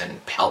jealous.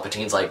 And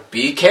Palpatine's like,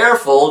 be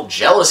careful.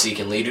 Jealousy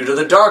can lead you to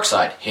the dark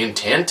side. Hint,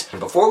 hint. And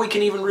before we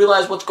can even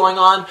realize what's going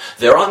on,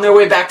 they're on their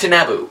way back to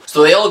Naboo.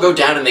 So they all go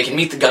down and they can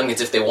meet the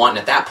Gungans if they want. And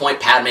at that point,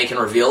 Padme can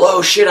reveal,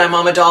 oh shit, I'm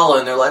Amidala.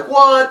 And they're like,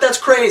 what? That's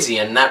crazy.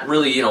 And that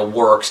really,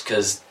 works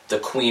because the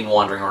Queen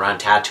wandering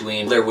around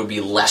Tatooine, there would be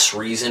less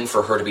reason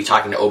for her to be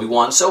talking to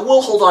Obi-Wan, so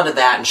we'll hold on to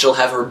that, and she'll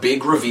have her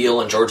big reveal,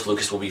 and George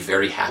Lucas will be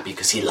very happy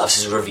because he loves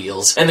his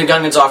reveals. And the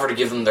Gungans offer to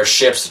give them their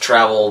ships to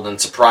travel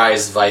and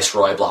surprise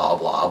Viceroy, blah,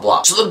 blah,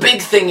 blah. So the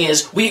big thing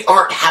is, we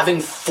aren't having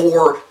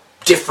 4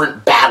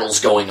 different battles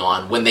going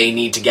on when they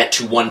need to get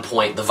to one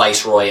point, the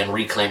Viceroy, and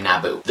reclaim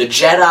Naboo. The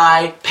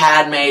Jedi,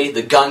 Padme,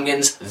 the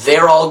Gungans,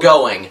 they're all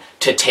going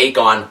to take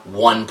on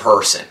one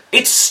person.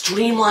 It's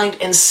streamlined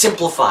and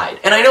simplified.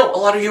 And I know a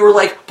lot of you are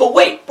like, but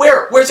wait,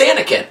 where's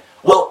Anakin?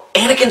 Well,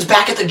 Anakin's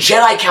back at the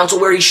Jedi Council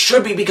where he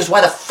should be, because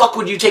why the fuck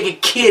would you take a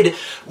kid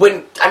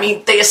when,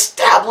 they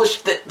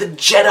established that the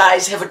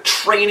Jedis have a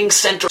training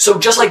center. So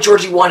just like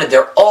Georgie wanted,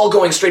 they're all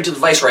going straight to the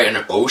Viceroy,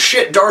 and oh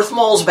shit, Darth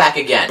Maul's back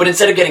again. But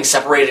instead of getting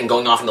separated and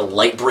going off in the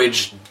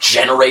Lightbridge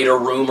generator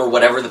room or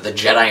whatever that the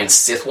Jedi and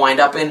Sith wind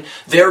up in,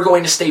 they're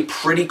going to stay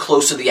pretty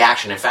close to the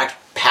action. In fact,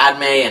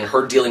 Padme and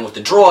her dealing with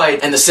the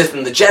droid, and the Sith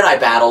and the Jedi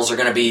battles are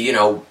going to be,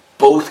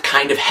 both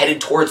kind of headed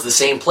towards the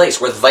same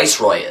place, where the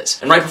Viceroy is.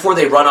 And right before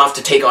they run off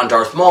to take on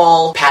Darth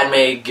Maul,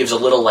 Padme gives a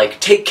little,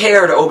 take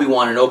care to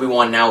Obi-Wan, and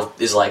Obi-Wan now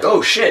is like,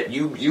 oh shit,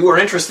 you are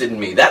interested in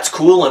me, that's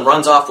cool, and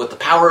runs off with the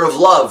power of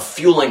love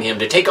fueling him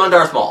to take on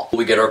Darth Maul.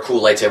 We get our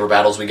cool lightsaber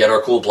battles, we get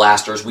our cool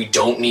blasters, we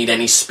don't need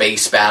any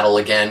space battle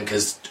again,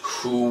 because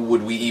who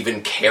would we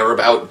even care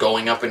about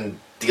going up and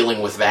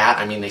dealing with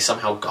that? They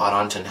somehow got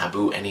onto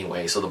Naboo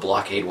anyway, so the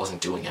blockade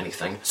wasn't doing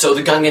anything. So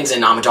the Gungans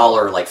and Amidala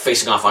are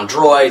facing off on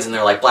droids, and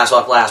they're like, blast,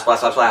 blast, blast,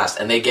 blast, blast, blast,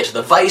 and they get to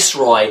the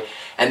Viceroy,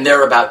 and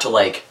they're about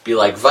to be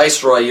like,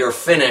 Viceroy, you're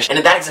finished. And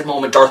at that exact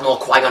moment, Darth Maul,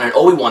 Qui-Gon, and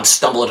Obi-Wan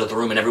stumble into the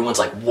room, and everyone's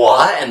like,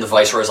 what? And the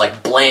Viceroy's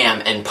like,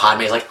 blam, and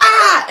Padme's like,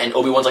 ah! And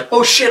Obi-Wan's like,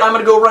 oh shit, I'm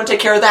gonna go run take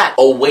care of that.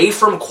 Away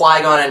from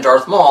Qui-Gon and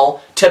Darth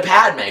Maul to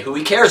Padme, who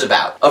he cares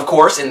about. Of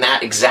course, in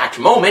that exact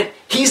moment,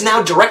 he's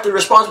now directly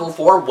responsible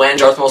for when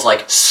Darth Maul's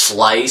like,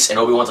 slice, and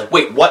Obi-Wan's like,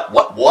 wait,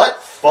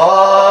 what?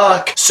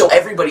 Fuck! So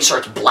everybody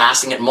starts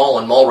blasting at Maul,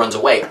 and Maul runs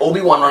away.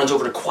 Obi-Wan runs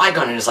over to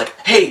Qui-Gon and is like,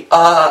 hey,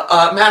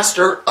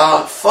 Master,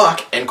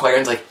 fuck. And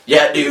Qui-Gon's like,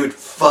 yeah, dude,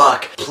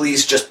 fuck.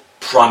 Please just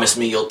promise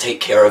me you'll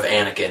take care of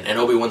Anakin. And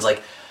Obi-Wan's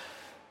like,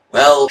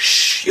 well,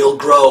 you'll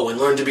grow and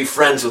learn to be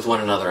friends with one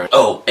another.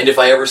 Oh, and if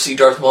I ever see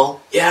Darth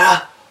Maul,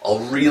 yeah, I'll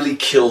really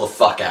kill the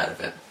fuck out of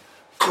him.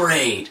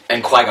 Great.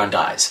 And Qui-Gon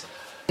dies.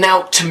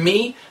 Now, to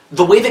me,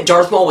 the way that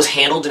Darth Maul was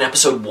handled in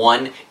Episode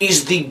 1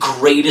 is the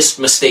greatest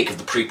mistake of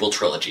the prequel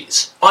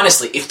trilogies.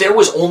 Honestly, if there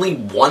was only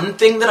one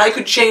thing that I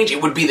could change,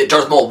 it would be that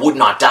Darth Maul would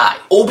not die.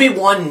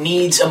 Obi-Wan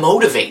needs a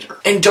motivator,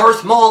 and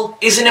Darth Maul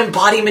is an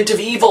embodiment of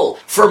evil.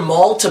 For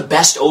Maul to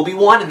best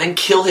Obi-Wan and then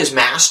kill his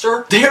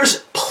master, there's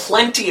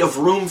plenty of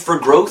room for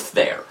growth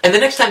there. And the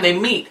next time they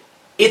meet,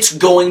 it's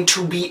going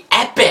to be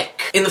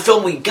epic. In the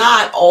film we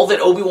got, all that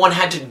Obi-Wan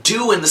had to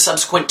do in the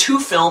subsequent 2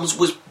 films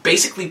was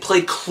basically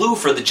play Clue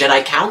for the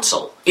Jedi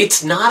Council.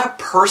 It's not a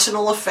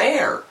personal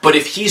affair. But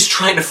if he's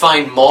trying to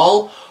find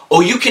Maul, oh,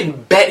 you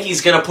can bet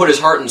he's going to put his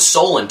heart and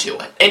soul into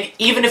it. And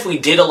even if we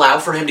did allow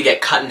for him to get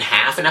cut in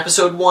half in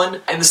Episode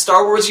 1, in the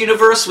Star Wars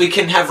universe, we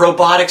can have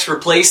robotics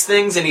replace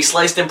things, and he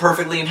sliced him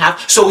perfectly in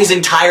half, so his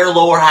entire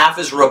lower half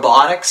is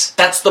robotics.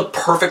 That's the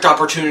perfect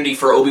opportunity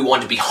for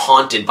Obi-Wan to be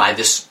haunted by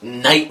this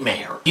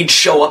nightmare. He'd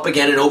show up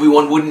again, and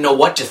Obi-Wan wouldn't know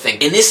what to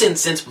think. In this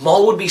instance,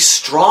 Maul would be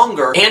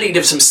stronger, and he'd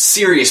have some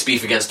serious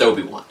beef against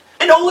Obi-Wan.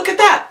 And oh, look at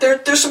that!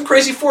 There's some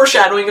crazy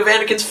foreshadowing of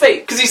Anakin's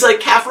fate, because he's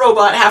like half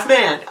robot, half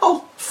man.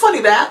 Oh,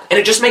 funny that. And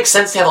it just makes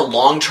sense to have a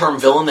long-term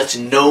villain that's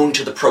known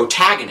to the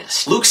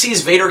protagonist. Luke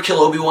sees Vader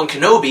kill Obi-Wan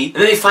Kenobi, and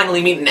then they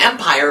finally meet in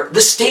Empire.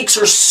 The stakes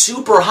are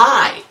super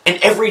high. And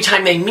every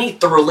time they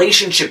meet, the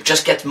relationship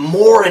just gets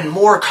more and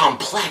more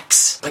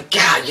complex. But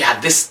God, yeah,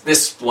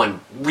 this one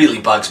really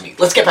bugs me.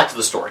 Let's get back to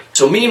the story.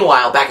 So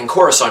meanwhile, back in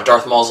Coruscant,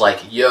 Darth Maul's like,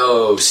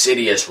 yo,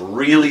 Sidious,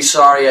 really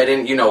sorry I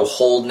didn't,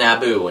 hold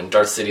Naboo. And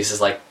Darth Sidious is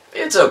like,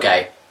 it's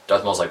okay.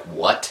 Darth Maul's like,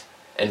 what?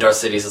 And Darth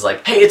Sidious is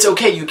like, hey, it's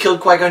okay, you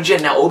killed Qui-Gon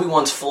Jinn, now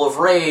Obi-Wan's full of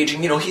rage,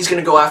 and, he's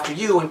gonna go after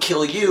you and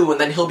kill you, and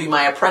then he'll be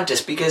my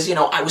apprentice, because,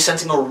 I was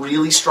sensing a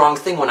really strong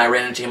thing when I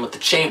ran into him with the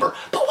chamber.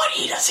 But what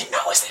he doesn't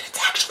know is that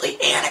it's actually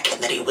Anakin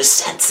that he was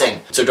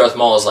sensing. So Darth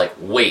Maul is like,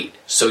 wait,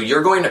 so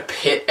you're going to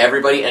pit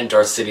everybody? And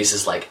Darth Sidious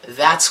is like,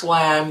 that's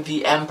why I'm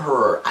the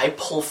Emperor. I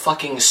pull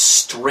fucking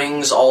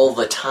strings all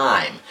the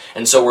time.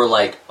 And so we're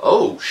like,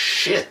 oh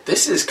shit,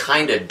 this is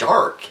kinda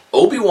dark.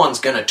 Obi-Wan's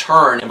gonna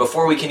turn, and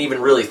before we can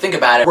even really think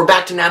about it, we're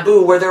back to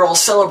Naboo where they're all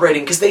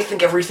celebrating because they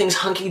think everything's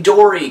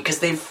hunky-dory because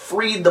they've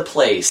freed the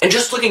place. And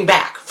just looking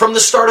back, from the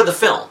start of the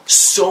film,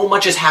 so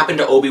much has happened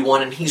to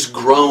Obi-Wan and he's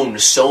grown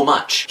so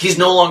much. He's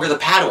no longer the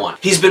Padawan.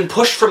 He's been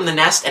pushed from the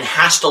nest and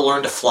has to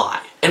learn to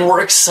fly. And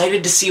we're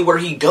excited to see where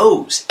he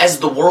goes, as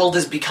the world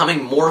is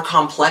becoming more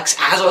complex,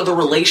 as are the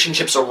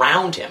relationships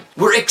around him.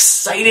 We're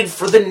excited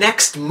for the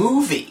next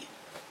movie.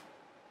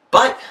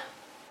 But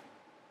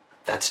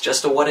that's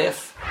just a what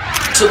if.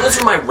 So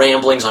those are my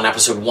ramblings on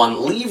episode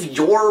 1. Leave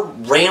your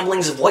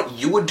ramblings of what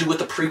you would do with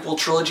the prequel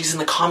trilogies in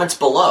the comments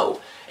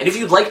below. And if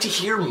you'd like to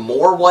hear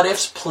more what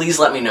ifs, please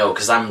let me know,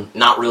 because I'm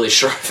not really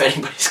sure if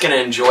anybody's going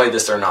to enjoy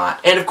this or not.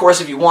 And of course,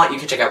 if you want, you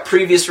can check out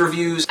previous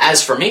reviews.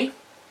 As for me,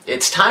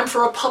 it's time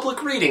for a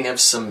public reading of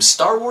some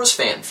Star Wars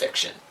fan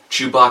fiction.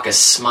 Chewbacca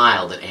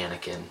smiled at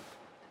Anakin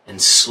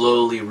and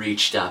slowly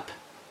reached up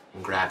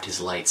and grabbed his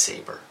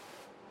lightsaber.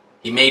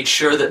 He made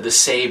sure that the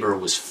saber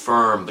was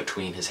firm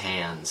between his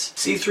hands.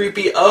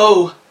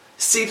 C-3PO!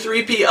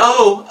 C-3PO!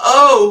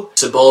 Oh!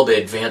 Sebulba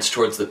advanced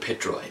towards the pit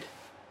droid.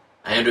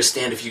 I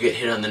understand if you get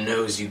hit on the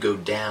nose, you go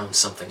down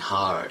something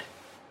hard.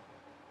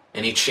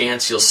 Any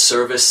chance you'll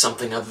service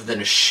something other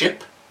than a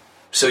ship?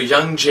 So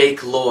young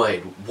Jake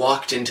Lloyd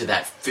walked into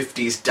that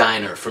 50s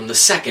diner from the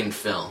second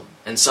film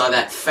and saw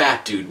that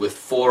fat dude with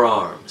 4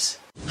 arms.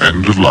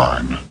 End of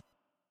line.